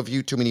 All of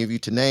you, too many of you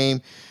to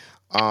name.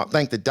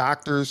 Thank the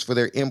doctors for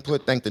their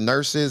input. Thank the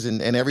nurses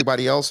and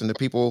everybody else and the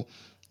people,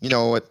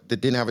 that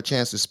didn't have a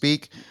chance to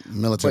speak. But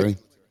Military.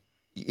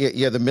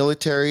 yeah, the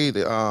military,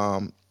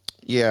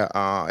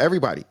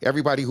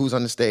 everybody who's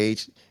on the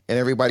stage and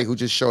everybody who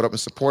just showed up and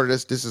supported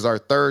us. This is our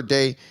third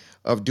day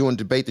of doing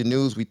Debate the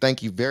News. We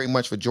thank you very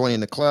much for joining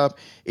the club.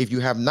 If you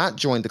have not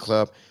joined the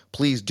club,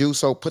 please do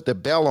so. Put the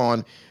bell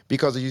on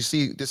because as you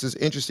see, this is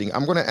interesting.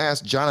 I'm going to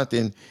ask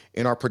Jonathan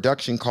in our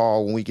production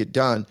call when we get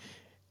done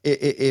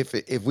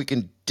if we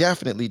can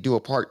definitely do a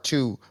part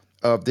two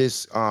of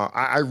this.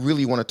 I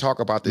really want to talk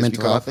about this Mental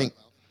because I health. think,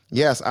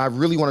 yes, I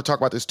really want to talk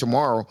about this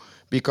tomorrow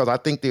because I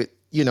think that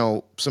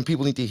some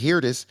people need to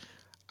hear this.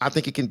 I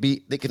think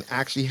they can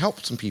actually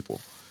help some people.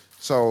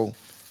 So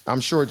I'm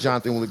sure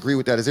Jonathan will agree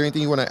with that. Is there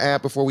anything you want to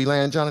add before we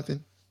land,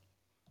 Jonathan?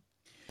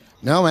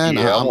 No, man.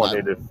 Yeah, I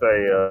wanted to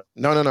say,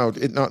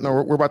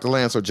 No. We're about to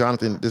land. So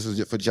Jonathan, this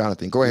is for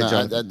Jonathan. Go ahead, No,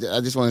 Jonathan.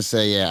 I just want to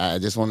say, yeah, I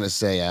just wanted to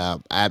say,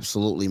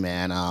 absolutely,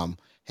 man.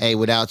 Hey,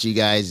 without you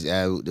guys,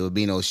 there would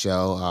be no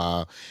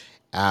show.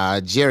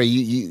 Jerry,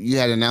 you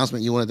had an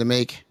announcement you wanted to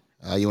make.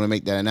 You want to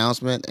make that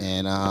announcement,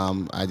 and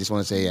I just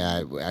want to say,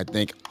 I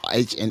thank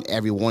each and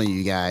every one of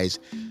you guys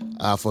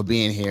for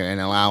being here and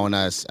allowing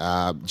us.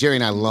 Jerry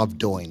and I love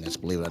doing this.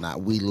 Believe it or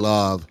not, we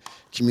love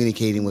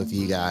communicating with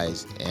you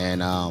guys,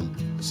 and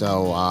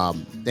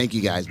thank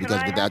you guys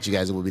because without you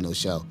guys, there would be no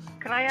show.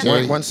 Can I ask? One,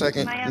 Jerry, one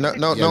second. Can I ask No, a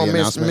no, you have no, your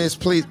miss, announcement. miss,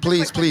 please,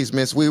 please, quick? please,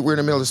 miss. We're in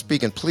the middle of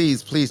speaking.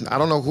 Please, please. I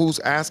don't know who's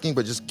asking,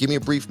 but just give me a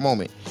brief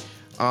moment.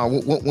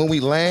 When we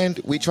land,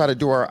 we try to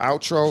do our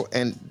outro,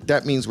 and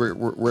that means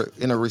we're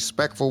in a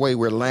respectful way.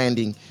 We're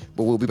landing,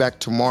 but we'll be back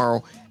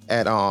tomorrow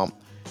at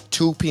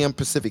 2 p.m.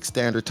 Pacific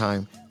Standard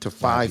Time to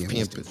 5 5 p.m.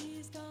 p.m. Eastern.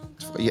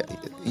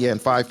 Yeah,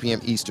 and 5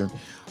 p.m. Eastern.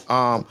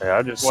 Um, Hey,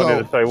 I just wanted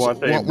so, to say so one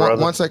thing,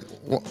 brother. one sec,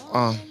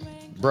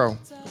 bro.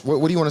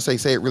 What do you want to say?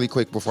 Say it really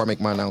quick before I make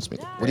my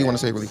announcement. What do you want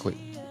to say really quick?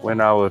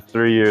 When I was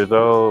 3 years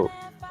old,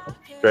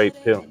 straight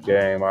pimp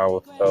game, I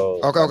was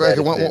told. Okay, My okay, okay.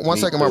 daddy One, sent one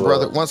me second, my to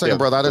brother. a 1 second, pimp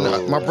brother. I didn't.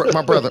 school.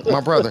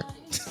 My brother.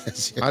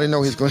 I didn't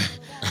know he's going.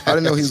 I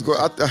didn't know he's going.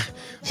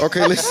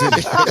 Okay, listen,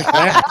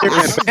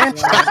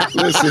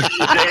 listen.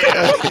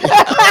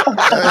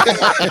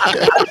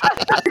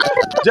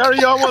 Jerry,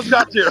 you almost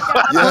got you.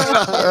 Yeah.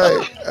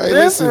 Hey,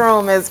 This listen.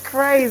 room is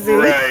crazy.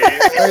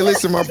 Right. Hey,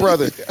 listen, my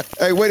brother.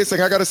 Hey, wait a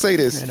second. I gotta say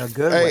this. In a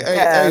good Hey, way. hey,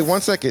 Yes.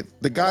 1 second.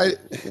 The guy,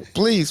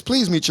 please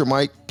mute your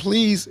mic.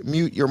 Please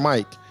mute your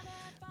mic.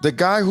 The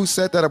guy who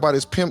said that about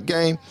his pimp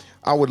game,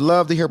 I would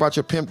love to hear about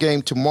your pimp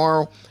game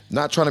tomorrow.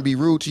 Not trying to be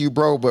rude to you,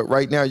 bro, but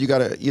right now you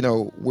gotta,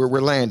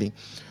 we're landing.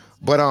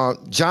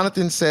 But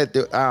Jonathan said,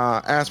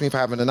 asked me if I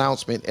have an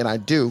announcement, and I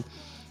do.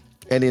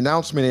 And the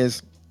announcement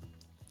is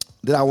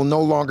that I will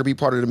no longer be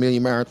part of the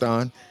Million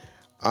Marathon.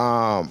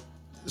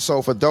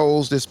 So for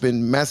those that's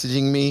been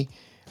messaging me,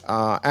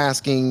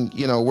 asking,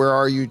 where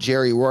are you,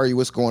 Jerry? Where are you?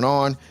 What's going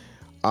on?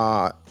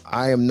 I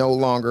am no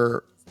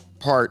longer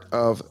part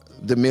of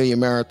the Million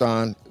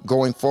Marathon.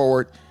 Going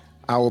forward,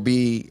 I will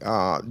be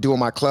doing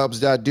my clubs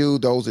that I do.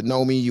 Those that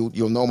know me,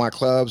 you'll know my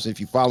clubs. If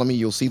you follow me,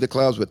 you'll see the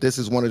clubs. But this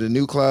is one of the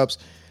new clubs.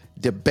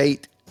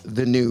 Debate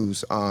the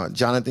News.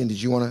 Jonathan,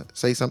 did you want to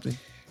say something?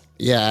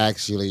 Yeah,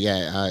 actually,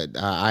 yeah,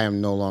 I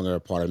am no longer a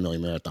part of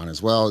Million Marathon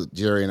as well.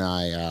 Jerry and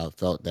I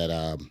felt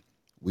that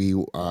we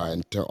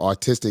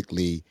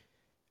artistically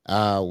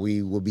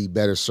we would be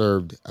better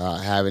served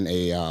having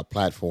a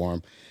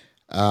platform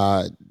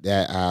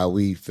that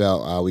we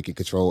felt we could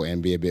control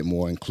and be a bit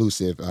more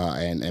inclusive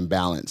and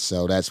balanced.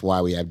 So that's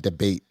why we have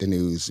debate the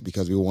news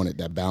because we wanted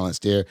that balance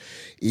there.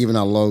 Even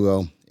our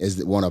logo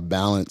is one of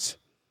balance.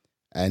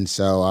 And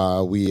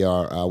so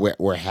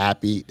we're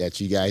happy that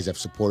you guys have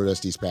supported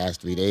us these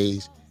past 3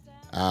 days.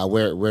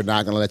 We're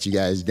not gonna let you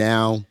guys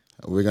down.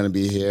 We're going to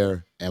be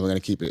here, and we're going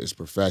to keep it as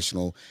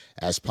professional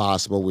as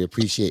possible. We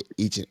appreciate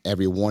each and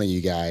every one of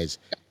you guys.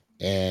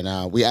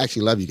 And we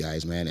actually love you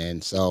guys, man.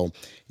 And so,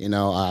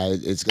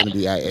 it's going to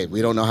be.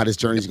 We don't know how this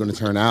journey is going to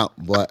turn out,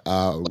 but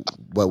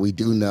we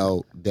do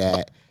know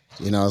that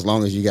as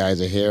long as you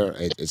guys are here,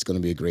 it's going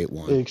to be a great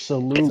one. Big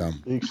salute. So,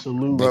 Big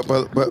salute. thank you.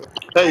 But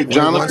Hey,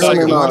 wait one Jonathan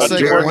second, and one Y'all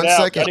need to second, work Jerry. it one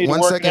out. Y'all second, need to one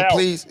work it second,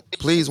 out.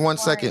 please, 1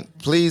 second,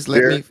 please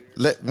Jerry.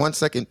 let 1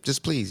 second,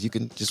 just please. You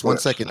can just What? 1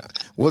 second.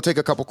 We'll take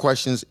a couple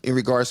questions in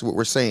regards to what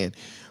we're saying,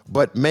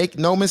 but make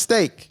no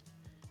mistake,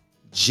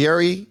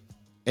 Jerry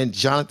and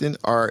Jonathan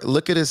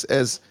look at us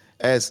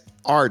as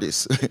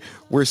artists.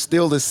 We're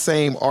still the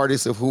same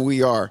artists of who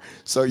we are.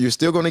 So you're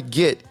still going to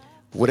get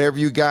whatever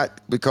you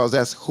got because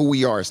that's who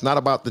we are. It's not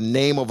about the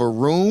name of a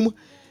room.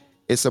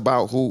 It's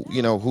about who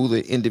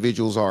the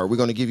individuals are. We're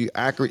going to give you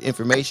accurate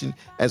information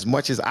as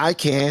much as I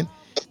can,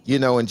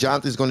 and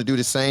Jonathan's going to do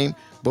the same,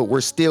 but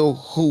we're still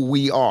who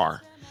we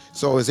are.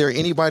 So is there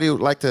anybody who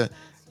would like to,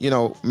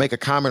 make a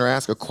comment or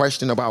ask a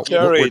question about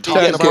what we're Jerry,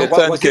 talking 10K, about?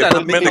 10K.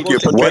 Put me in the queue.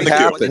 Put me in What the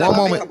queue. happened? One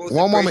moment,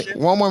 one moment,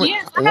 one moment,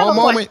 Yes, I one have a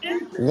moment,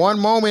 question. one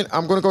moment.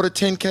 I'm going to go to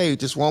 10K.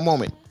 Just 1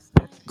 moment.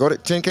 Go to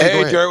 10K.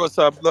 Go Hey, ahead. Jerry, what's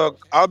up?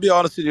 Look, I'll be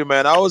honest with you,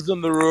 man. I was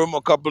in the room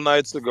a couple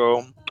nights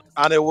ago,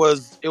 and it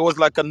was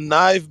like a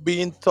knife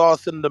being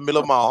tossed in the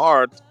middle of my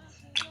heart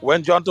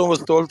when Jonathan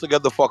was told to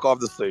get the fuck off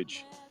the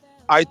stage.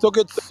 I took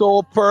it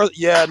so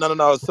yeah, no, no,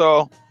 no.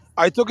 So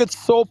I took it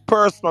so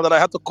personal that I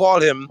had to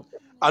call him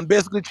and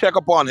basically check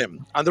up on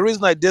him. And the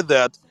reason I did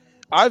that,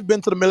 I've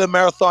been to the Million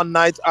Marathon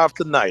night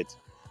after night,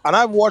 and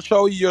I've watched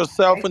how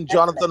yourself and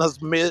Jonathan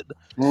has made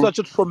Hmm? such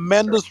a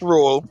tremendous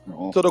role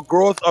No. to the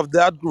growth of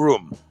that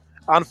room.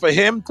 And for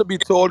him to be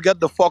told, get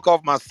the fuck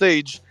off my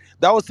stage,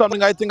 that was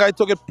something I think I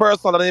took it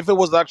personal, and if it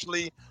was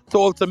actually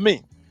told to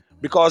me.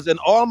 Because in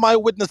all my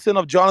witnessing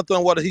of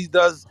Jonathan, what he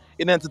does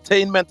in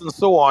entertainment and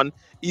so on,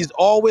 he's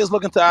always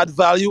looking to add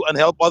value and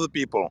help other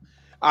people.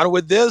 And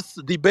with this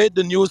debate,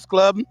 the news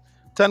club,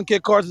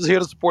 10K Cards is here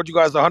to support you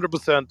guys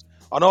 100%.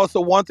 And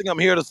also, one thing I'm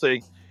here to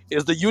say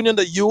is the union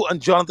that you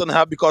and Jonathan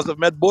have, because I've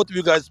met both of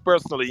you guys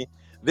personally,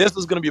 this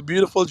is going to be a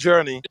beautiful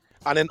journey.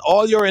 And in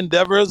all your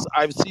endeavors,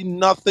 I've seen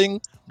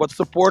nothing but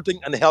supporting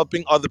and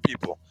helping other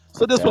people.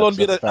 So this will That's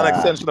only a be an fact.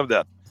 extension of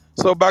that.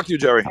 So back to you,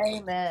 Jerry.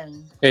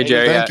 Amen. Hey Amen.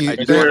 Jerry, Thank you.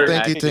 Hey, Thank, Jerry.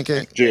 thank you,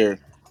 10K. Jerry.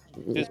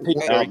 hey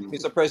Jerry, Alvin.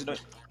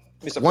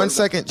 Mr. 1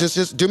 second.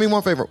 Just do me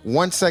one favor.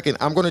 1 second.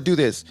 I'm going to do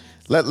this.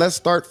 Let's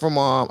start from.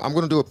 I'm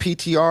going to do a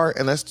PTR,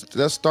 and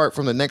let's start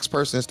from the next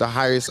person. It's the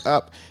highest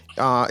up.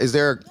 Is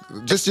there?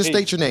 Just hey,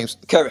 state your names.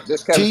 Kevin.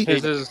 This Kevin. T.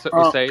 this is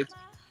Uh, Said.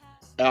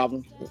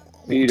 Alvin.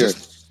 Peter.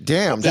 Just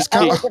damn. Hey, Just hey,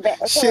 Elizabeth.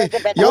 It's shit.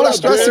 Elizabeth. I Y'all What are said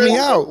up, I said stressing Jerry? me something.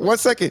 out. 1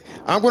 second.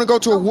 I'm going to go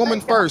to a Oh my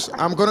woman God. first.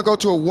 I'm going to go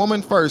to a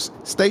woman first.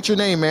 State your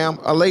name, ma'am.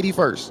 A lady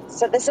first.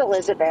 So this is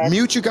Elizabeth.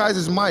 Mute you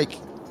guys' mic.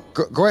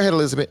 Go ahead,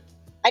 Elizabeth.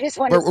 I just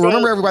want But to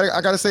remember, say, everybody,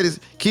 I got to say this.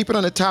 Keep it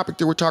on the topic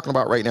that we're talking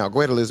about right now.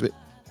 Go ahead, Elizabeth.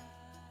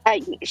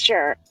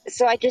 sure.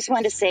 So I just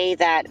want to say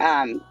that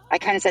I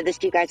kind of said this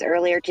to you guys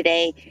earlier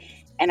today,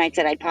 and I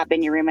said I'd pop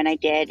in your room, and I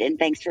did. And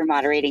thanks for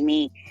moderating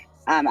me.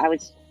 I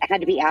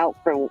had to be out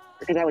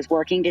because I was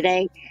working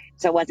today,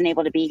 so I wasn't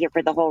able to be here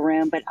for the whole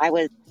room. But I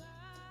was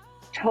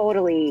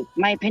totally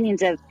my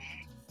opinions of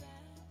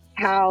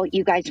how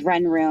you guys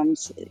run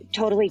rooms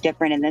totally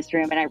different in this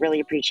room, and I really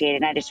appreciate it.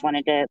 And I just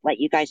wanted to let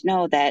you guys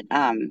know that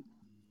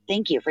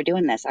thank you for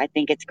doing this. I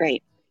think it's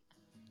great.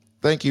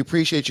 Thank you.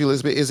 Appreciate you,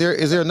 Elizabeth. Is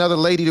there another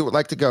lady that would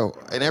like to go?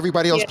 And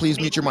everybody else, Yes, please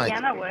mute your mic.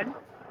 Leanna would.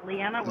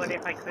 Leanna would,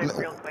 if I could,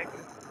 real quick.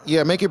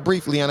 Yeah, make it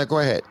brief, Leanna. Go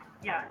ahead.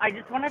 Yeah, I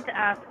just wanted to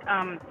ask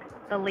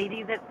the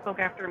lady that spoke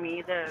after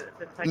me, the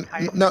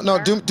psychiatrist No,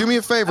 nurse. do me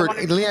a I favor,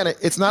 wanted. Leanna.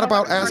 It's not What was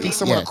about her asking name?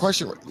 someone a Yes.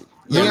 question.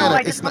 No, Yes. no, Leanna,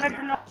 I it's just not. wanted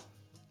to know.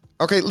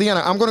 Okay,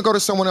 Leanna, I'm going to go to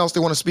someone else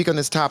that want to speak on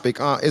this topic.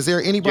 Is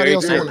there anybody Jerry,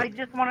 else that I, want I to?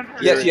 just wanted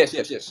her. Jerry.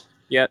 Yes.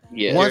 Yeah,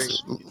 Yes. Jerry.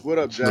 Once, What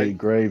up, Jay? Straight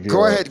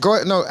go graveyard. ahead. Go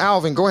ahead. No,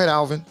 Alvin. Go ahead,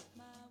 Alvin.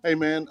 Hey,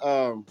 man.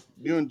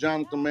 You and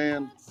Jonathan,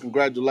 man.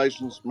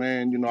 Congratulations,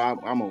 man. You know,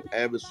 I'm an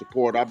avid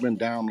supporter. I've been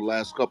down the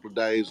last couple of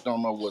days.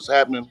 Don't know what's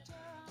happening,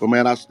 but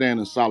man, I stand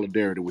in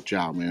solidarity with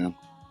y'all, man.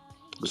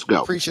 Let's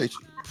go. Appreciate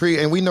you.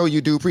 And we know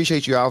you do.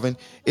 Appreciate you, Alvin.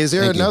 Is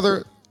there Thank you.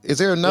 another? Is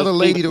there another Just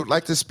leave lady it. that would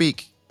like to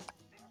speak?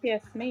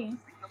 Yes, me.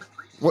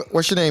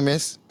 What's your name,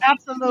 Miss?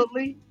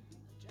 Absolutely.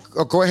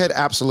 Oh, go ahead.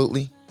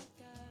 Absolutely.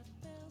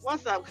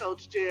 What's up,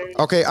 Coach Jerry?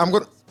 Okay, I'm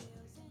going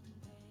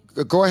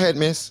to go ahead,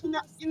 Miss.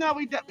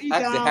 We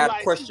down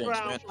like two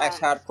brown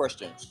flies.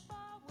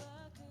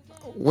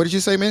 What did you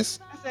say, Miss?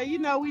 I say,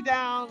 we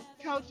down,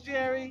 Coach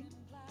Jerry.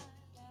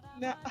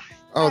 No,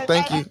 Oh,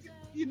 thank you.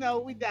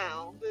 we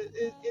down.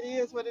 It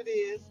is what it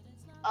is.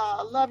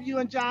 Love you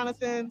and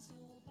Jonathan.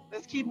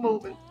 Let's keep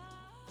moving.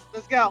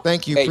 Let's go.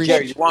 Thank you. Hey,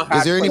 Appreciate you.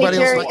 Is there hey anybody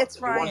else Jerry, like?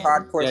 it's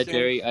Ryan. Yeah,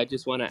 Jerry, I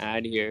just want to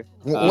add here.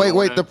 Wait, I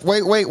want to.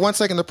 wait. 1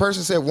 second. The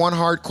person said one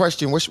hard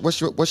question.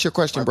 What's your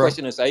question, bro?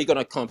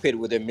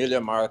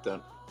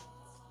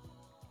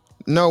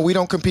 No, we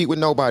don't compete with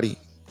nobody.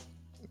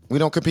 We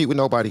don't compete with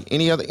nobody.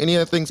 Any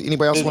other things?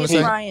 Anybody else Hey, want to It's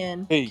hey, say?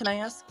 Ryan. hey, Can I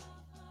ask?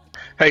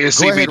 Hey, it's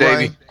Go CB ahead,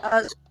 Davy.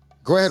 Ryan.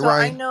 Go ahead, So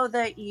I Ryan. know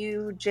that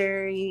you,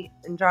 Jerry,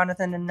 and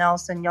Jonathan and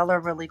Nelson, y'all are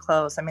really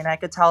close. I mean, I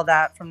could tell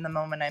that from the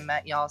moment I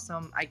met y'all.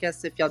 So I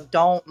guess if y'all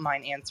don't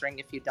mind answering,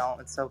 if you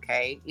don't, it's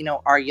okay.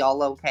 Are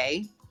y'all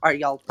okay? Are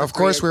y'all the Of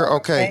three course of we're y'all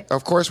okay. okay?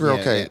 Of course we're Yeah,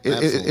 okay. yeah,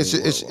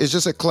 absolutely. It's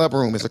just a club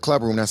room. It's a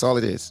club room. That's all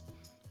it is.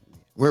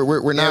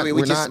 We're Yeah, not we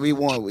we're just not. we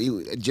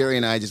want Jerry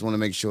and I just want to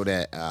make sure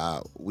that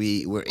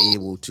we're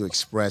able to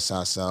express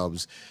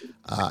ourselves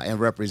and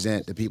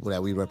represent the people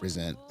that we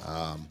represent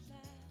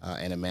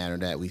in a manner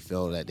that we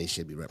feel that they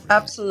should be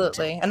represented. That's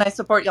all. Absolutely. And I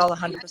support y'all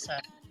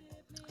 100%.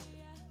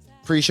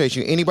 Appreciate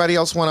you. Anybody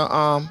else want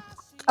to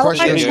I would Hey, question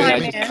like or to Jerry, speak?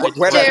 chime I just, in. I just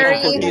Where want does to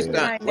Uncle add D Like here. to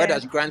stand? chime Where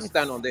does in. Grant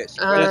stand It's on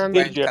this? Where Just does Uh,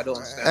 please, Grant Jerry.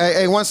 Cardone stand on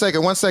hey, this? one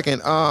second.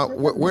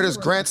 Where does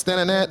Grant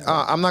stand in that?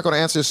 I'm not going to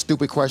answer a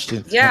stupid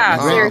question. Yeah,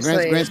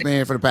 Grant's seriously. been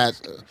here for the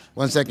past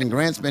 1 second.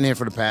 Grant's been here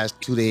for the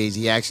past 2 days.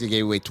 He actually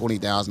gave away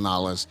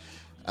 $20,000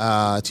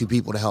 to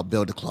people to help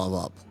build the club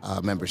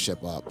up,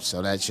 membership up.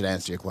 So that should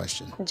answer your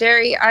question.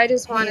 Jerry, I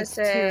just Hey, want to it's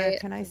Tira. say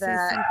Can I say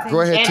that.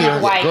 Go something? ahead, And his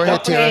Tara. wife. Go ahead,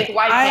 Don't forget Tara. his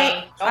wife I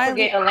came. Don't I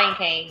forget Elaine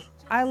came.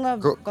 I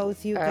love Go.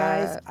 both you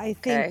guys. I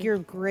think Okay. you're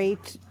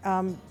great,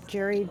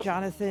 Jerry,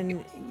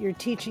 Jonathan. You're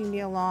teaching me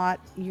a lot.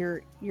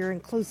 You're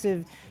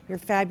inclusive. You're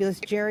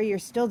fabulous, Jerry. You're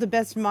still the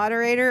best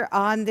moderator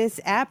on this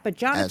app, but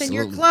Jonathan,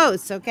 you're Absolutely.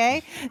 close.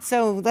 Okay,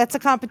 so that's a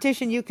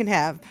competition you can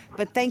have.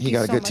 But thank He you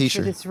got a so good much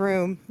for teacher. this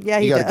room. Yeah,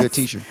 He he got a good does.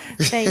 teacher.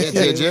 Thank Yeah,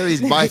 you.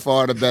 Jerry's by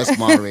far the best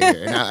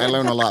moderator, and I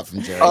learned a lot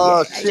from Jerry. Yeah,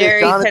 Oh shit,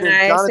 Jerry, can Jonathan,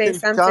 I say Jonathan,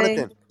 something?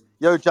 Jonathan.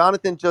 Yo,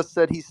 Jonathan just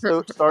said he's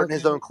starting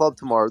his Okay. own club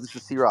tomorrow. This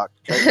is C Rock.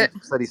 He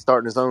said he's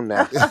starting his own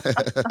now.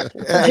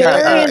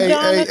 Jerry and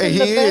He Jonathan,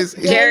 the is. best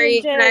J and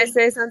Jerry, can I J.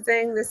 say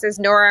something? This is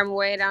Nora. I'm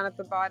way down at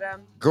the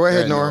bottom. Go Go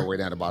ahead, ahead, Nora, Nora. way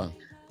down the bottom.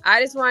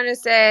 I just want to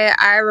say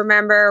I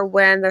remember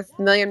when the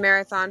Million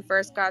Marathon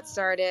first got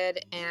started,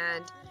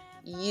 and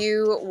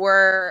you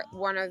were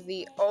one of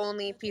the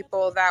only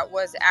people that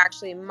was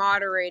actually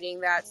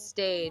moderating that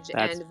stage.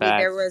 That's And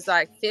there facts. was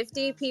like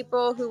 50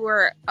 people who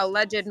were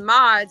alleged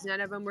mods.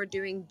 None of them were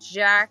doing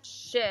jack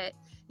shit.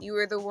 You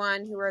were the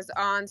one who was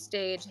on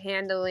stage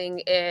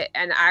handling it,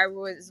 and I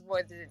was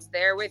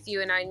there with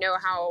you, and I know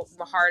how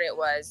hard it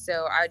was.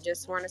 So I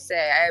just want to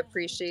say I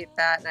appreciate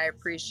that, and I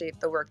appreciate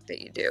the work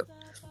that you do.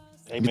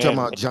 You talking Amen.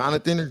 about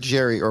Jonathan or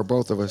Jerry or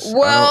both of us?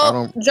 I Well,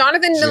 don't.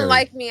 Jonathan didn't Jerry.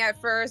 like me at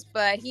first,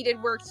 but he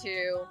did work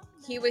too.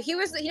 He was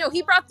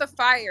he brought the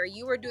fire.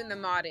 You were doing the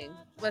modding.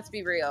 Let's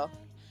be real.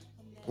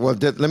 Well,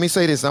 let me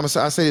say this.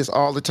 I say this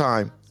all the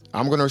time.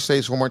 I'm going to say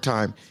this one more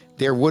time.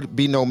 There would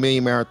be no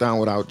million marathon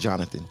without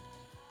Jonathan.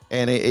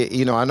 And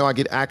I know I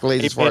get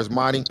accolades as far Amen. as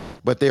modding,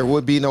 but there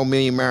would be no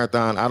million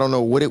marathon. I don't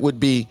know what it would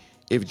be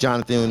if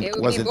Jonathan It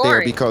would be wasn't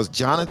there, boring. because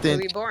It would Jonathan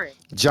be boring.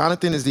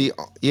 Jonathan is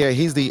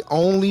he's the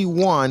only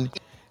one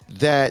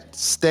that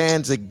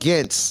stands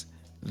against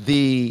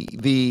the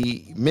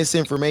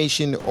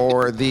misinformation,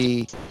 or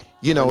the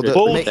the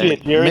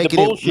 100%. Jerry, the making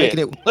bullshit.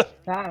 it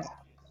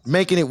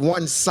making it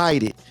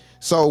one-sided.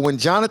 So when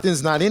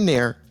Jonathan's not in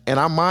there and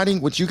I'm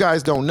modding, what you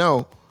guys don't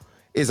know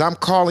is I'm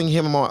calling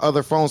him on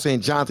other phones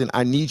saying, Jonathan,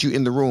 I need you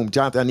in the room.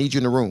 Jonathan, I need you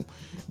in the room.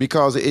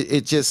 Because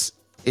it just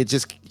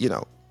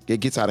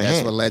it gets out of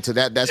That's hand. what led to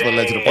that. That's what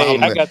led to the Hey,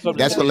 problem. I got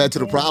something to That's what say. led to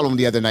the problem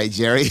the other night,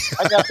 Jerry.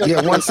 I got something Yeah,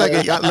 to one say,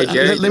 second. Jerry. Let, Hey,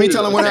 Jerry, let me please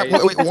tell him don't what say.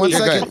 happened. Wait, one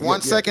Yeah, go second. ahead.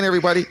 One second,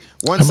 everybody.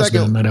 I One must have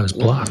second. been mad I was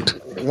blocked.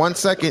 1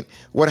 second.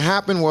 What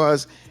happened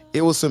was,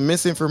 it was some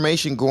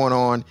misinformation going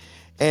on,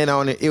 and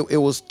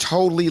it was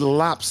totally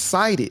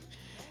lopsided,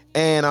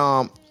 and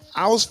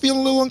I was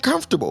feeling a little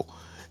uncomfortable,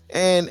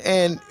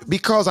 and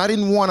because I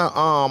don't want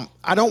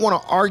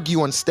to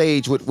argue on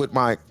stage with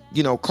my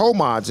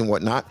co-mods and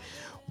whatnot,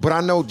 but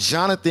I know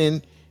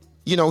Jonathan,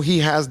 he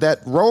has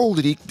that role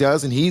that he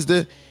does, and he's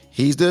the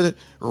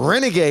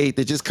renegade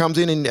that just comes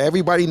in and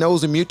everybody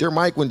knows to mute their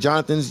mic when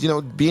Jonathan's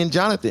being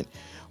Jonathan.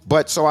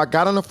 But so I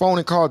got on the phone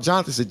and called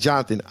Jonathan, said,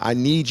 Jonathan, I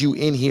need you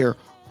in here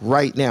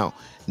right now.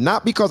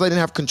 Not because I didn't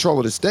have control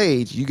of the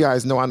stage. You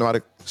guys know I know how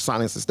to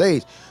silence the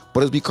stage,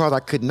 but it's because I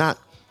could not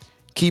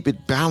keep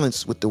it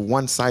balanced with the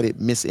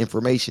one-sided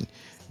misinformation.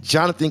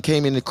 Jonathan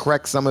came in to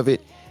correct some of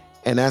it,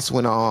 and that's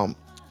when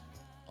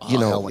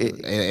Hell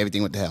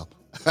everything went to hell.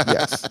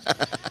 yes.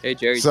 Hey,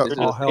 Jerry, So this is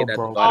All hell Wade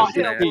at the broke bottom. All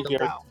Can hell I add loose.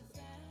 broke something? out.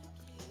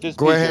 Just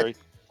go P, ahead. Jerry.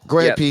 Go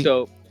ahead, Yeah, P.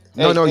 so,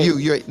 No, hey, no,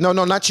 hey.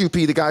 no, not you,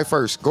 P. The guy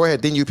first. Go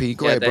ahead, then you, P.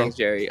 Go Yeah, ahead, bro. thanks,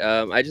 Jerry.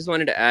 I just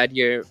wanted to add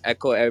here,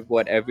 echo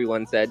what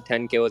everyone said.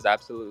 10K was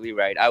absolutely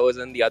right. I was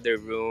in the other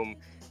room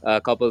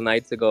a couple of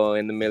nights ago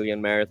in the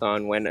Million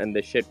Marathon and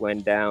the shit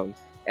went down.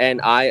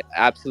 And I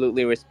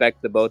absolutely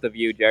respect the both of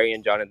you, Jerry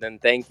and Jonathan.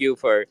 Thank you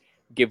for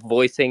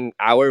voicing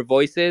our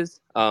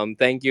voices.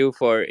 Thank you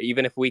for,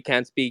 even if we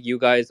can't speak, you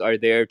guys are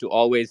there to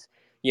always,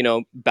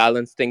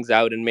 balance things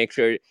out and make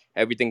sure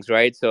everything's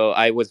right. So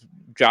I was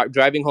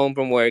driving home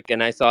from work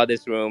and I saw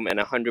this room, and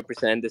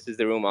 100% this is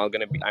the room I'm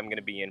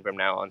gonna be in from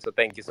now on. So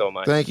thank you so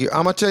much. Thank you.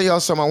 I'm gonna tell y'all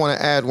something I want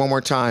to add one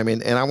more time,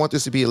 and I want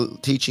this to be a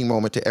teaching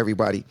moment to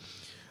everybody.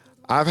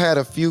 I've had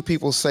a few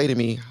people say to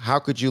me, "How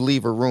could you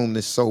leave a room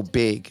that's so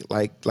big?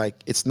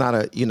 Like it's not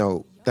a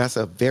that's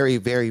a very,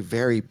 very,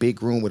 very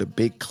big room with a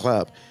big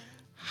club.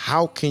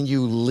 How can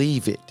you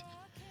leave it?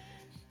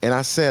 And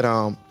I said,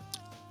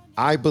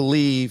 I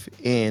believe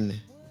in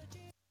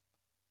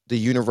the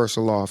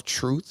universal law of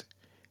truth,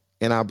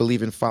 and I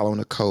believe in following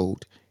a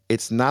code.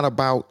 It's not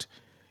about,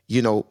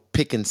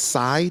 picking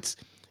sides.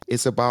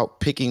 It's about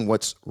picking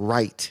what's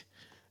right.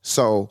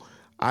 So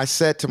I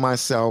said to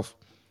myself,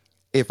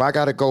 if I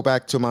got to go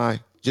back to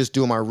just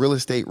doing my real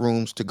estate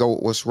rooms to go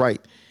with what's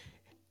right,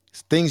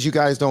 things you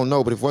guys don't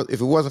know, but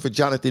if it wasn't for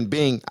Jonathan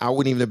Bing, I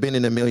wouldn't even have been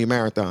in the Million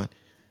Marathon.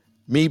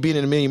 Me being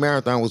in the Million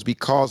Marathon was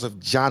because of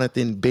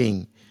Jonathan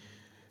Bing.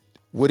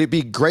 Would it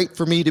be great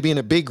for me to be in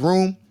a big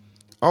room?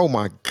 Oh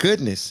my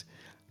goodness.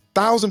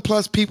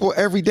 1,000+ people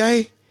every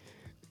day.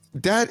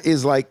 That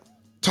is like,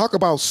 talk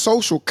about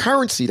social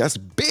currency. That's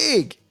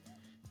big.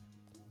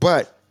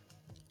 But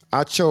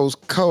I chose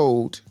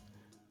code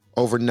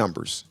over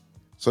numbers.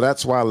 So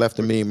that's why I left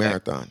the Million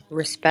Marathon.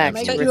 Respect,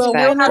 Makes But you a you know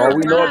respect. how winner All to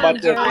we know again,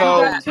 about run, that Jerry. run You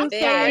got code. that two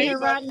sons big. here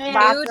right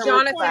now. You, Lots of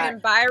Jonathan, respect.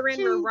 and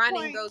Byron were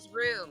running 2 those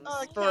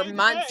rooms for KJ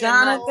months and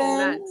months and goals. Jonathan,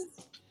 months.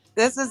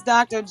 this is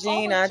Dr.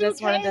 Over Gina. I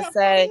just 2K wanted to have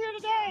come in say here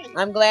today.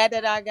 I'm glad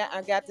that I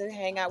got to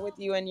hang out with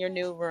you in your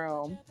new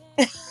room.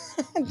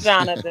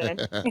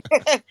 Jonathan.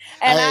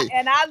 and I I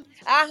and I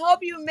I hope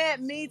you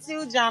met me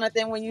too,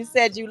 Jonathan, when you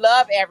said you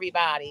love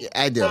everybody.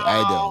 I do.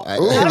 I do. No.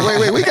 Ooh,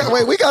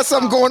 wait, we got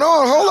something No. going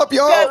on. Hold up, No.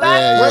 Cause y'all.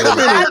 I Yeah, Wait a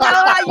yeah. I minute.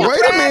 know how you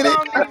Wait a brag minute.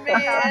 on me,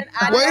 man.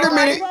 I Wait a know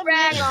how minute. you Wait a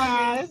brag minute on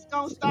now. me. It's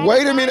gonna start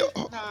Wait at a minute.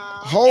 nice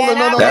now. Hold And on.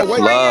 No, I'll no, no. be That's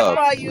Wait. praying love.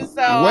 for you.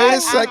 So Wait I,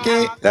 a No, I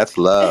second. now. That's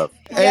love.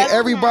 Hey, yes, No,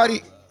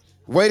 everybody. now.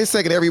 Wait a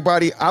second,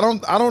 everybody. I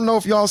don't know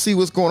if y'all see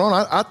what's going on.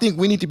 I think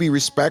we need to be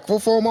respectful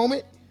for a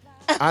moment.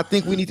 I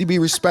think we need to be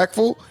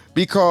respectful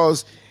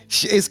because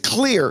it's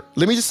clear.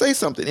 Let me just say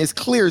something. It's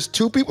clear. It's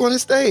two people on the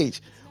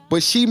stage,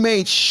 but she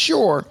made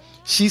sure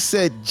she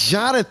said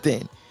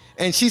Jonathan,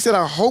 and she said,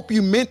 "I hope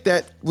you meant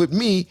that with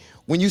me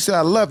when you said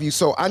I love you."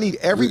 So I need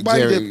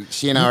everybody to Jerry,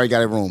 she and I already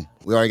got a room.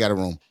 We already got a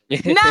room.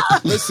 no.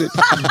 listen.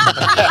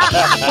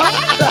 What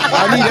the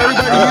I need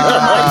everybody to mute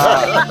their mics.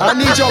 Ah. I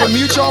need y'all to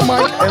mute your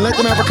mic and let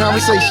them have a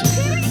conversation.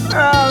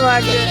 Oh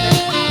my goodness.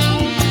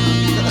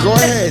 Go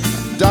ahead,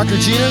 Dr.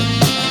 Gina.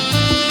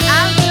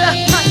 I'm done.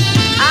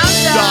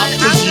 I'm done.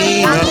 Dr.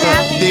 I'm Gina,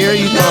 happy for there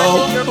you you guys go.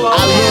 and you're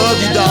I both love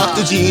happy. you, That's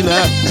Dr. all.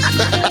 Gina.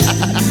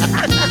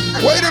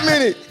 Wait a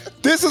minute.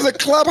 This is a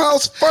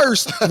clubhouse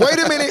first. Wait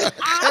a minute,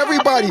 I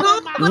have everybody. been Who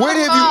in my When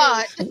have you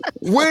thought? feelings.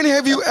 when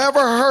have you ever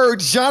heard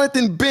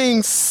Jonathan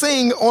Bing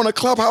sing on a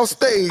clubhouse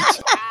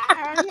stage? I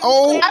heard him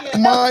Oh I singing.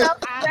 feel my so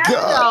I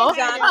heard him God. special. singing.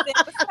 Jonathan,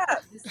 what's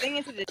up? You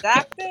singing to the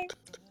doctor?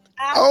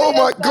 I Oh feel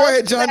my. Go so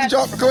ahead, Jonathan.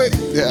 Go ahead.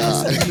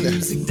 Yeah,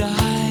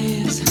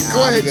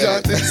 Go I'm ahead,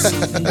 good. Jonathan.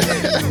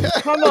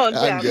 Come on,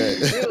 I'm good.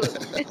 Jonathan, do it.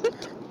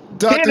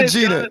 Hit Dr. it,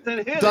 Gina. Jonathan.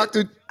 Hit it.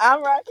 Dr.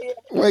 I'm right here.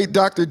 Wait,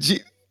 Dr.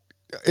 G.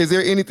 Is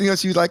there anything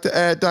else you'd like to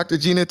add, Dr.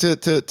 Gina, to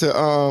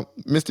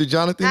Mr.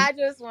 Jonathan? I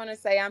just want to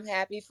say I'm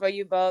happy for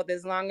you both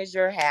as long as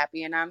you're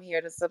happy, and I'm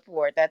here to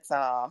support. That's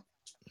all.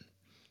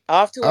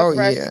 Off to a Oh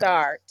fresh yeah.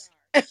 start.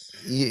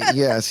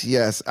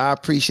 Yes. I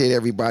appreciate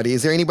everybody.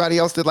 Is there anybody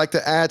else that'd like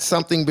to add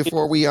something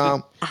before we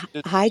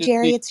Just, Hi, just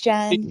Jerry. speak, It's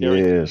speak, Jen.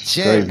 Jerry. Yes,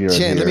 Jen? graveyard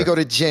Jen, let me here. go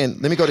to Jen.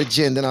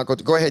 Then I'll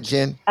go ahead,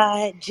 Jen.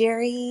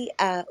 Jerry,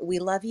 we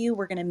love you.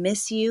 We're going to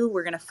miss you.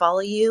 We're going to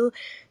follow you.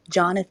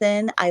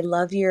 Jonathan, I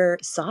love your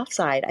soft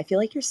side. I feel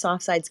like your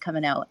soft side's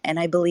coming out, and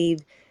I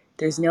believe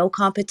there's no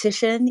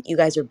competition. You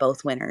guys are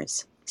both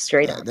winners.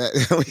 Straight up.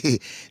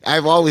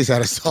 I've always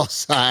had a soft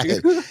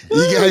side.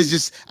 You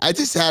guys I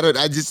just had it.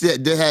 I just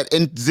they had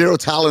zero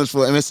tolerance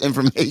for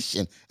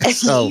misinformation.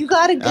 So, You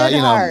got a good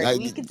you know, heart.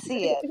 We could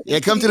see it. yeah,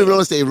 come to the real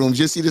estate rooms.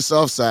 Just see the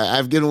soft side.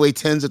 I've given away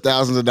tens of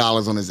thousands of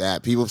dollars on this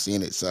app. People have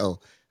seen it. So,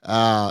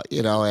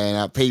 and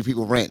I pay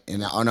people rent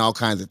and on all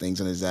kinds of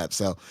things on this app.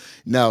 So,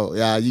 no,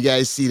 you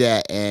guys see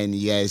that and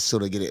you guys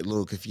sort of get it a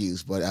little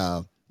confused. But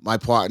my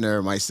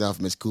partner,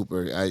 myself, Miss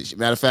Cooper.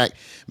 Matter of fact,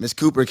 Miss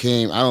Cooper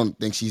came. I don't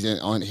think she's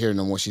on here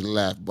no more. She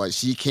left, but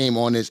she came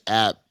on this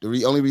app.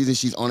 The only reason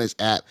she's on this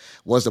app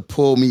was to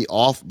pull me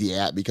off the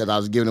app because I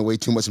was giving away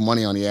too much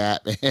money on the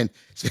app and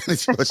spending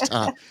too much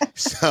time.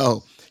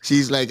 So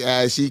she's like,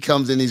 she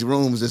comes in these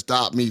rooms to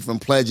stop me from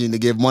pledging to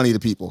give money to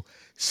people.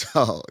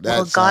 So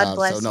Well, that's God so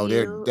bless no,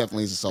 there you.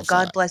 definitely is a soft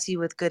God side. bless you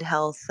with good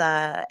health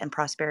and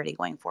prosperity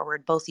going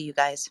forward. Both of you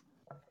guys.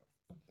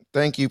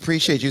 Thank you.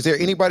 Appreciate you. Is there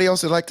anybody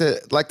else that'd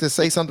like to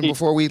say something Pete,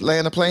 before we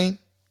land the plane?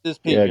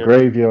 just Pete, Yeah, Jerry.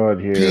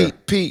 graveyard here.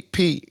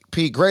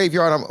 Pete,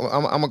 Graveyard.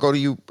 I'm gonna go to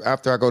you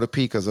after I go to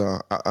P because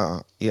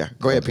yeah.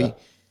 Go ahead, Okay. P.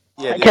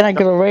 Yeah, Can I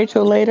give a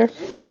Rachel later?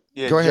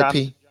 yeah, Go ahead,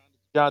 P.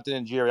 Jonathan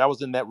and Jerry. I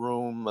was in that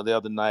room the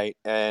other night,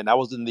 and I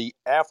was in the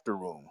after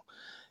room,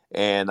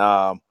 and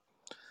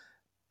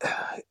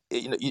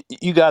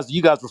you guys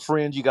were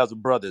friends. You guys were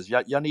brothers.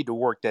 Y'all need to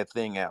work that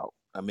thing out.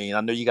 I mean,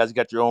 I know you guys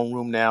got your own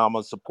room now. I'm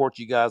gonna support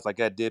you guys like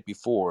I did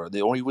before.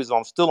 The only reason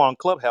I'm still on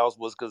Clubhouse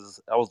was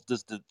because I was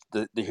just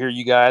to hear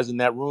you guys in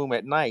that room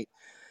at night.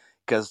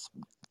 Because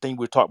the thing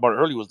we were talking about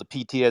earlier was the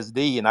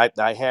PTSD, and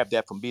I have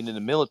that from being in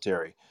the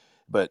military.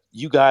 but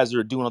you guys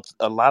are doing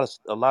a lot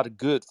of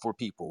good for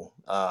people.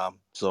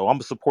 So I'm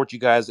gonna support you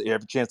guys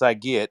every chance I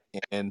get,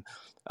 and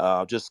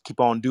just keep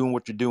on doing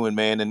what you're doing,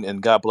 man.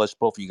 And God bless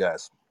both of you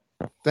guys.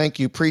 Thank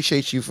you.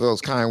 Appreciate you for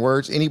those kind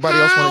words. Anybody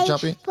else want to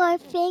jump in?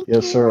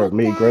 Yes, sir.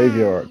 Me,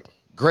 Graveyard.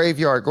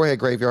 Graveyard. Go ahead,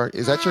 Graveyard.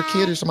 Is that your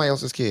kid or somebody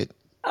else's kid?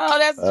 Oh,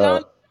 that's Uh,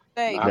 John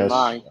baby. Not that's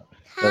mine.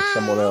 that's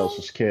someone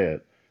else's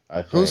kid,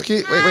 I Whose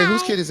think. kid? Wait,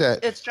 whose kid is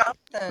that? It's Jonathan.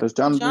 That's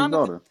Jonathan's Jonathan.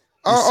 daughter.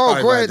 Oh,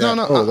 Sorry go about ahead. No, that.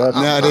 no, Oh, that's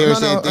No, they were no,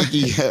 saying no. thank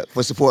you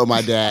for supporting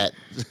my dad.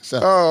 So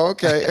Oh,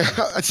 okay.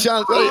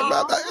 Jonathan,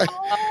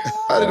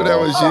 I didn't know that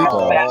was you.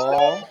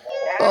 oh.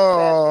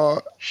 Oh,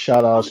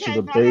 Shout outs to Okay,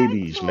 the go ahead.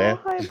 babies, man.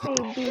 Oh, hi,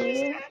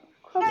 baby.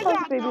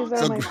 Clubhouse babies are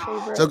so my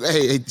so favorite.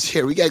 hey,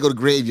 Jerry, we gotta go to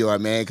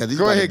graveyard, man, because he's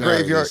go about to ahead, bury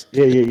Graveyard. this.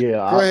 Yeah, yeah,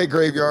 yeah. Go ahead,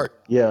 Graveyard.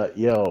 Yeah,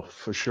 yo,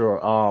 for sure.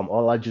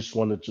 All I just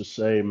wanted to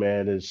say,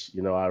 man, is,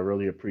 I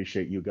really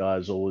appreciate you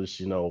guys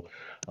always,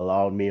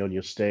 allowing me on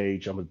your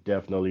stage. I'm gonna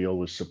definitely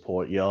always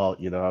support y'all.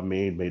 You know what I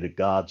mean? May the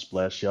gods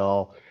bless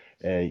y'all.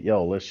 And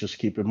yo, let's just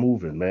keep it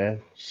moving,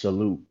 man.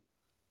 Salute.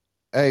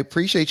 Hey,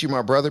 appreciate you,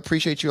 my brother.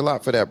 Appreciate you a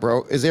lot for that,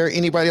 bro. Is there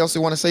anybody else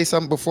that want to say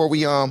something before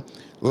we land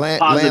the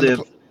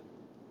Positive.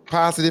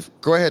 positive?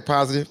 Go ahead,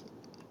 positive.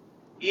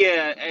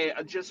 Yeah, hey,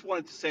 I just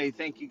wanted to say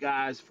thank you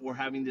guys for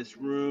having this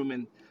room,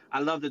 and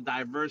I love the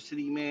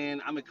diversity,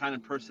 man. I'm the kind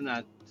of person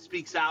that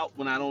speaks out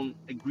when I don't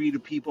agree to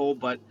people,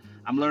 but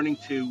I'm learning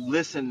to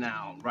listen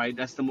now, right?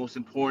 That's the most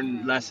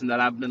important lesson that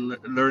I've been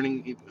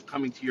learning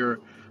coming to your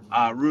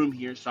room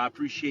here. So I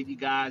appreciate you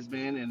guys,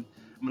 man, and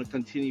I'm gonna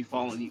continue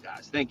following you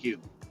guys. Thank you.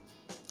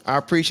 I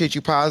appreciate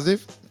you,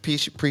 positive.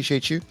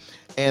 Appreciate you.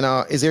 And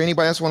is there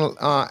anybody else want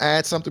to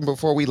add something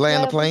before we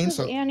land the Yeah, this plane? is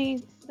So,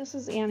 Annie. This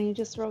is Annie,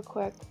 just real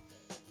quick.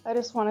 I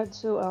just wanted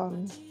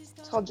to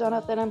tell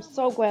Jonathan I'm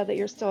so glad that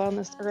you're still on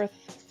this earth.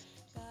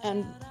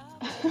 And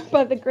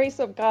by the grace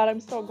of God, I'm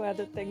so glad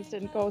that things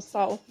didn't go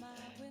south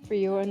for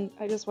you. And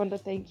I just wanted to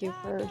thank you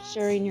for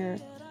sharing your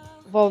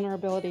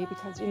vulnerability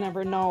because you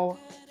never know,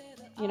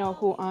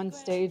 who on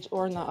stage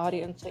or in the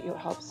audience that you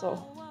help.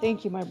 So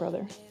thank you, my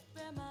brother,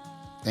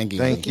 Thank you.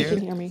 thank if you you.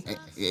 can hear me.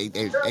 Hey,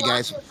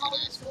 guys,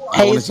 I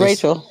Hey, want to it's just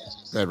Rachel.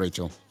 go ahead,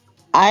 Rachel.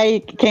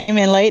 I came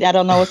in late. I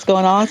don't know what's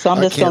going on, so I'm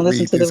I just going can't to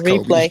listen read to the this,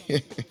 Kobe.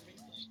 replay.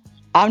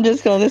 I'm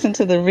just going to listen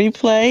to the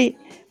replay.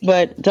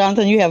 But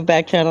Jonathan, you have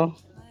back channel.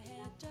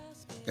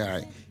 All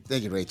right.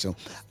 Thank you, Rachel.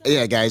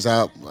 Yeah, guys.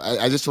 I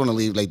just want to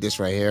leave like this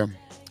right here.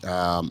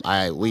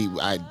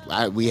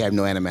 We have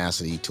no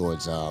animosity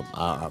towards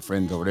our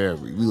friends over there.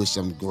 We wish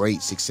them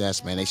great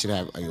success, man. They should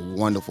have a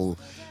wonderful,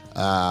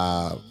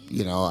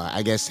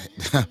 I guess,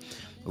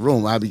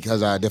 room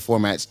because the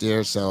format's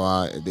there.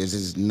 So this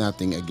is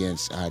nothing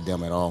against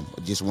them at all.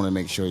 I just want to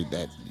make sure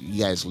that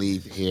you guys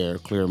leave here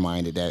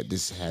clear-minded that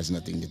this has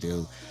nothing to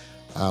do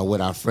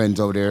with our friends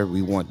over there.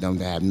 We want them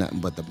to have nothing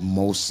but the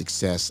most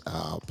success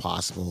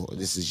possible.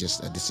 This is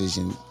just a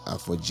decision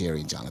for Jerry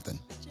and Jonathan.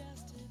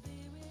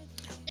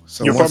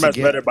 So Your once format's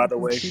again, better, by the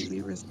way.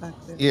 Completely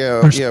respected.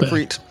 yeah,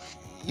 Respect.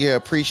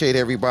 appreciate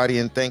everybody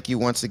and thank you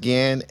once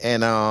again.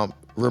 And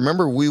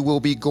remember, we will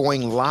be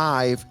going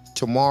live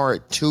tomorrow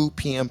at 2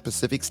 p.m.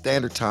 Pacific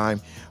Standard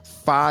Time,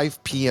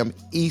 5 p.m.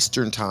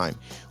 Eastern Time.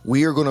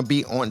 We are going to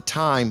be on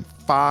time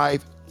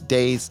 5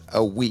 days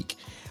a week.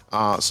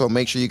 So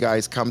make sure you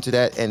guys come to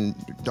that. And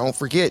don't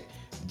forget,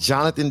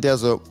 Jonathan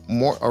does a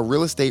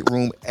real estate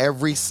room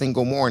every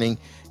single morning.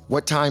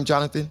 What time,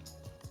 Jonathan?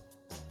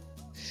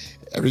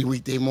 Every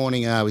weekday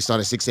morning, we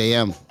start at 6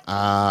 a.m.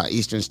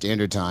 Eastern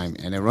Standard Time,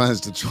 and it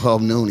runs to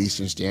 12 noon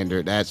Eastern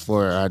Standard. That's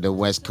for the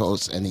West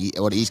Coast and the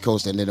East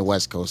Coast and then the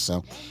West Coast.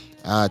 So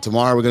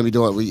tomorrow we're going to be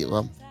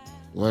doing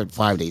we're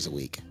 5 days a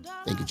week.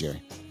 Thank you,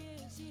 Jerry.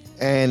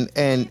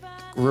 And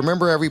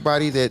remember,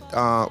 everybody,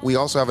 that we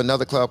also have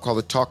another club called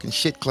the Talking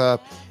Shit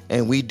Club,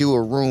 and we do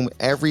a room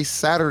every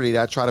Saturday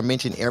that I try to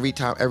mention every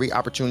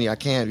opportunity I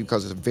can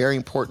because it's a very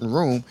important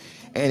room,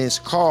 and it's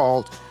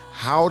called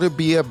How to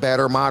Be a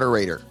Better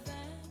Moderator.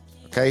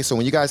 Okay, so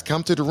when you guys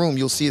come to the room,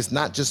 you'll see it's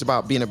not just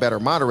about being a better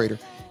moderator.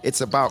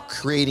 It's about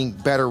creating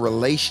better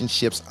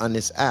relationships on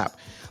this app.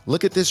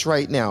 Look at this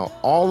right now.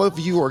 All of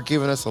you are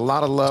giving us a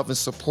lot of love and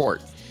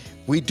support.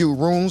 We do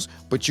rooms,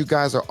 but you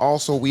guys are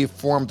also, we've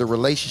formed a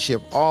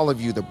relationship. All of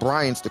you, the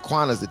Bryans, the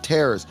Quanas, the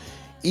Terras,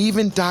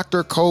 even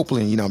Dr.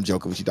 Copeland. I'm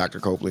joking with you,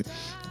 Dr. Copeland.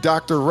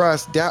 Dr.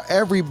 Russ,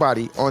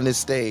 everybody on this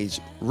stage,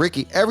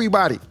 Ricky,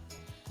 everybody.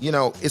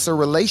 It's a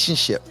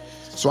relationship.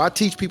 So I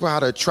teach people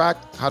how to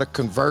attract, how to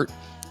convert,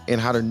 and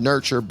how to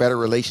nurture better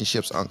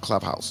relationships on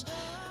Clubhouse.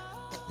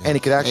 Yeah. And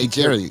it could actually... Hey,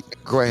 Jerry,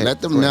 go ahead.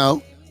 Let them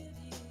know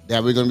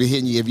that we're going to be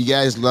hitting you. If you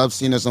guys love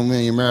seeing us on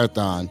Million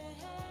Marathon,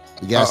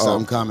 we got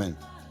something coming.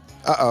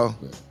 Uh-oh.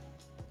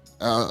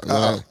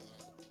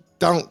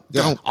 Don't.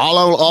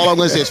 All I'm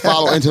going to say is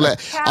follow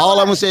intellect. All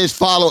I'm going to say is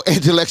follow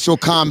Intellectual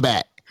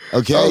Combat.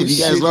 Okay, if you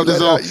guys love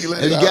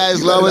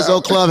this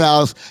on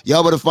Clubhouse,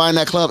 y'all better find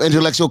that club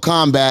Intellectual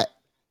Combat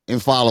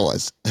and follow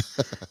us.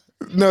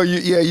 No,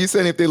 you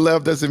said if they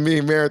loved us in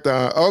Mini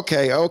Marathon.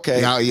 Okay.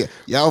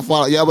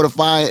 Y'all better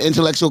find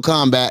Intellectual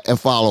Combat and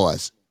follow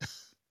us.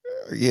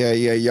 Yeah,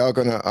 yeah, y'all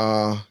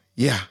gonna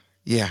yeah,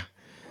 yeah.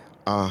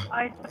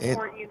 I It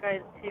support you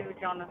guys too,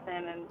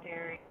 Jonathan and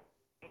Jerry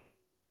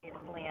and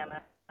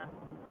Leanna.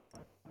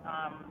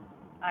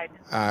 I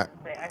just wanted I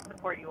to say I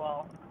support you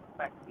all,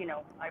 but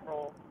I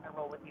roll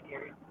with you,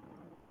 Jerry.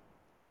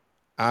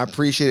 I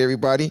appreciate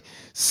everybody.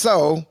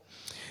 So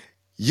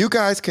you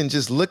guys can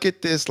just look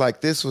at this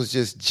like this was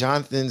just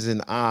Jonathan's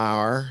and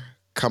our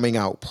coming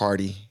out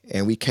party,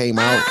 and we came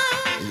out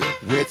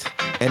with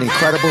an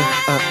incredible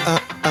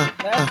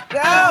Let's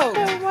go.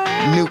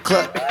 new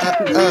club.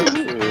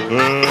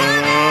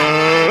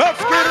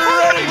 Let's get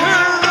ready to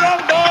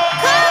rumble.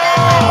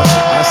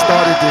 I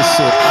started this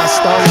shit. I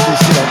started this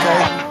shit.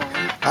 Okay,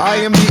 I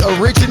am the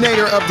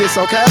originator of this.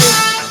 Okay,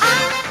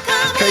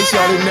 in case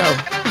y'all didn't know,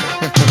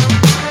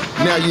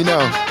 now you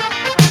know.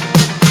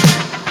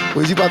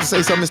 Was you about to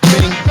say something,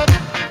 Mr. Bing?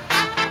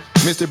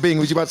 Mr. Bing,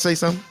 was you about to say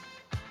something?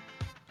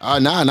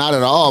 Nah, not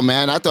at all,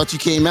 man. I thought you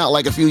came out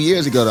like a few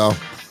years ago, though.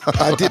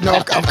 I didn't know.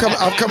 I'm coming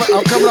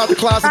out the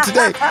closet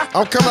today.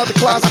 I'm coming out the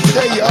closet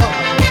today,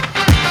 y'all.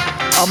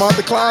 I'm out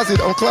the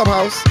closet on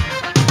Clubhouse.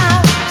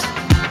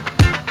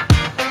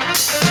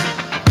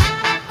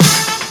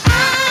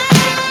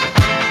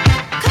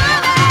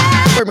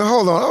 Wait a minute,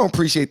 hold on. I don't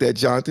appreciate that,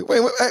 Jonathan. Wait,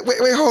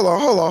 hold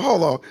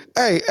on.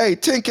 Hey,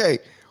 10K.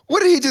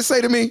 What did he just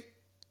say to me?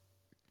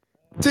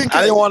 10K.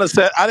 I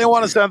didn't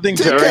want to say anything,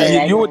 Jerry.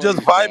 10K. You were just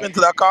vibing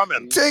to that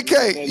comment.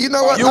 10K. You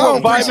know what? You I were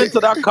don't appreciate. vibing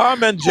to that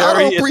comment, I Jerry.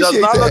 don't It does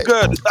appreciate not look that.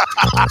 good.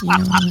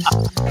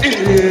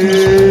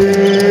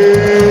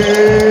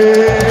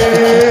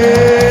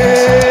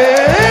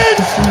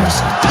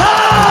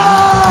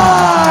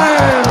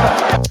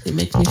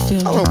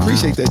 I don't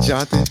appreciate that,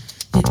 Jonathan.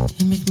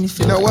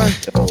 You know what?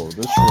 Yo,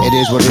 this room It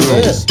is what is it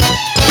lit. is.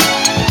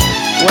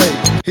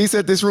 Wait, he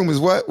said this room is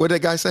what? What did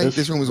that guy say?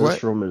 This room is what?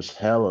 This room is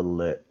hella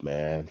lit,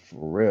 man.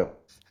 For real.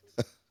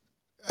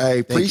 I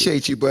Thank you.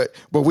 appreciate you, but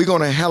we're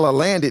gonna hella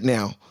land it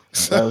now.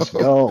 So Let's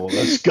go.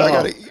 Let's I go.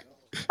 gotta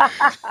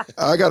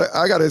I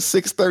got a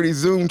 6:30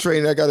 Zoom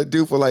training I gotta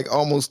do for like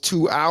almost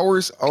 2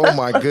 hours. Oh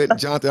my good,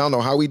 Jonathan, I don't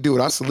know how we do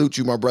it. I salute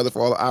you, my brother,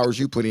 for all the hours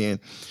you put in.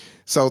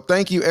 So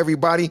thank you,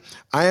 everybody.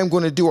 I am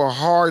going to do a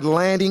hard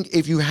landing.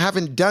 If you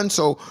haven't done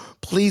so,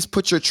 please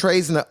put your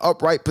trays in the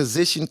upright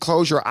position.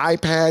 Close your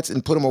iPads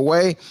and put them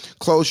away.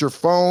 Close your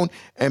phone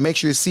and make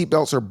sure your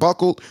seatbelts are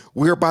buckled.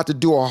 We're about to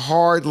do a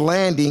hard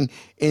landing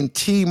in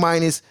T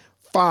minus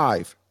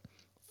 5,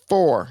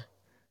 4,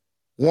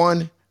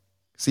 1.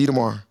 See you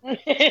tomorrow.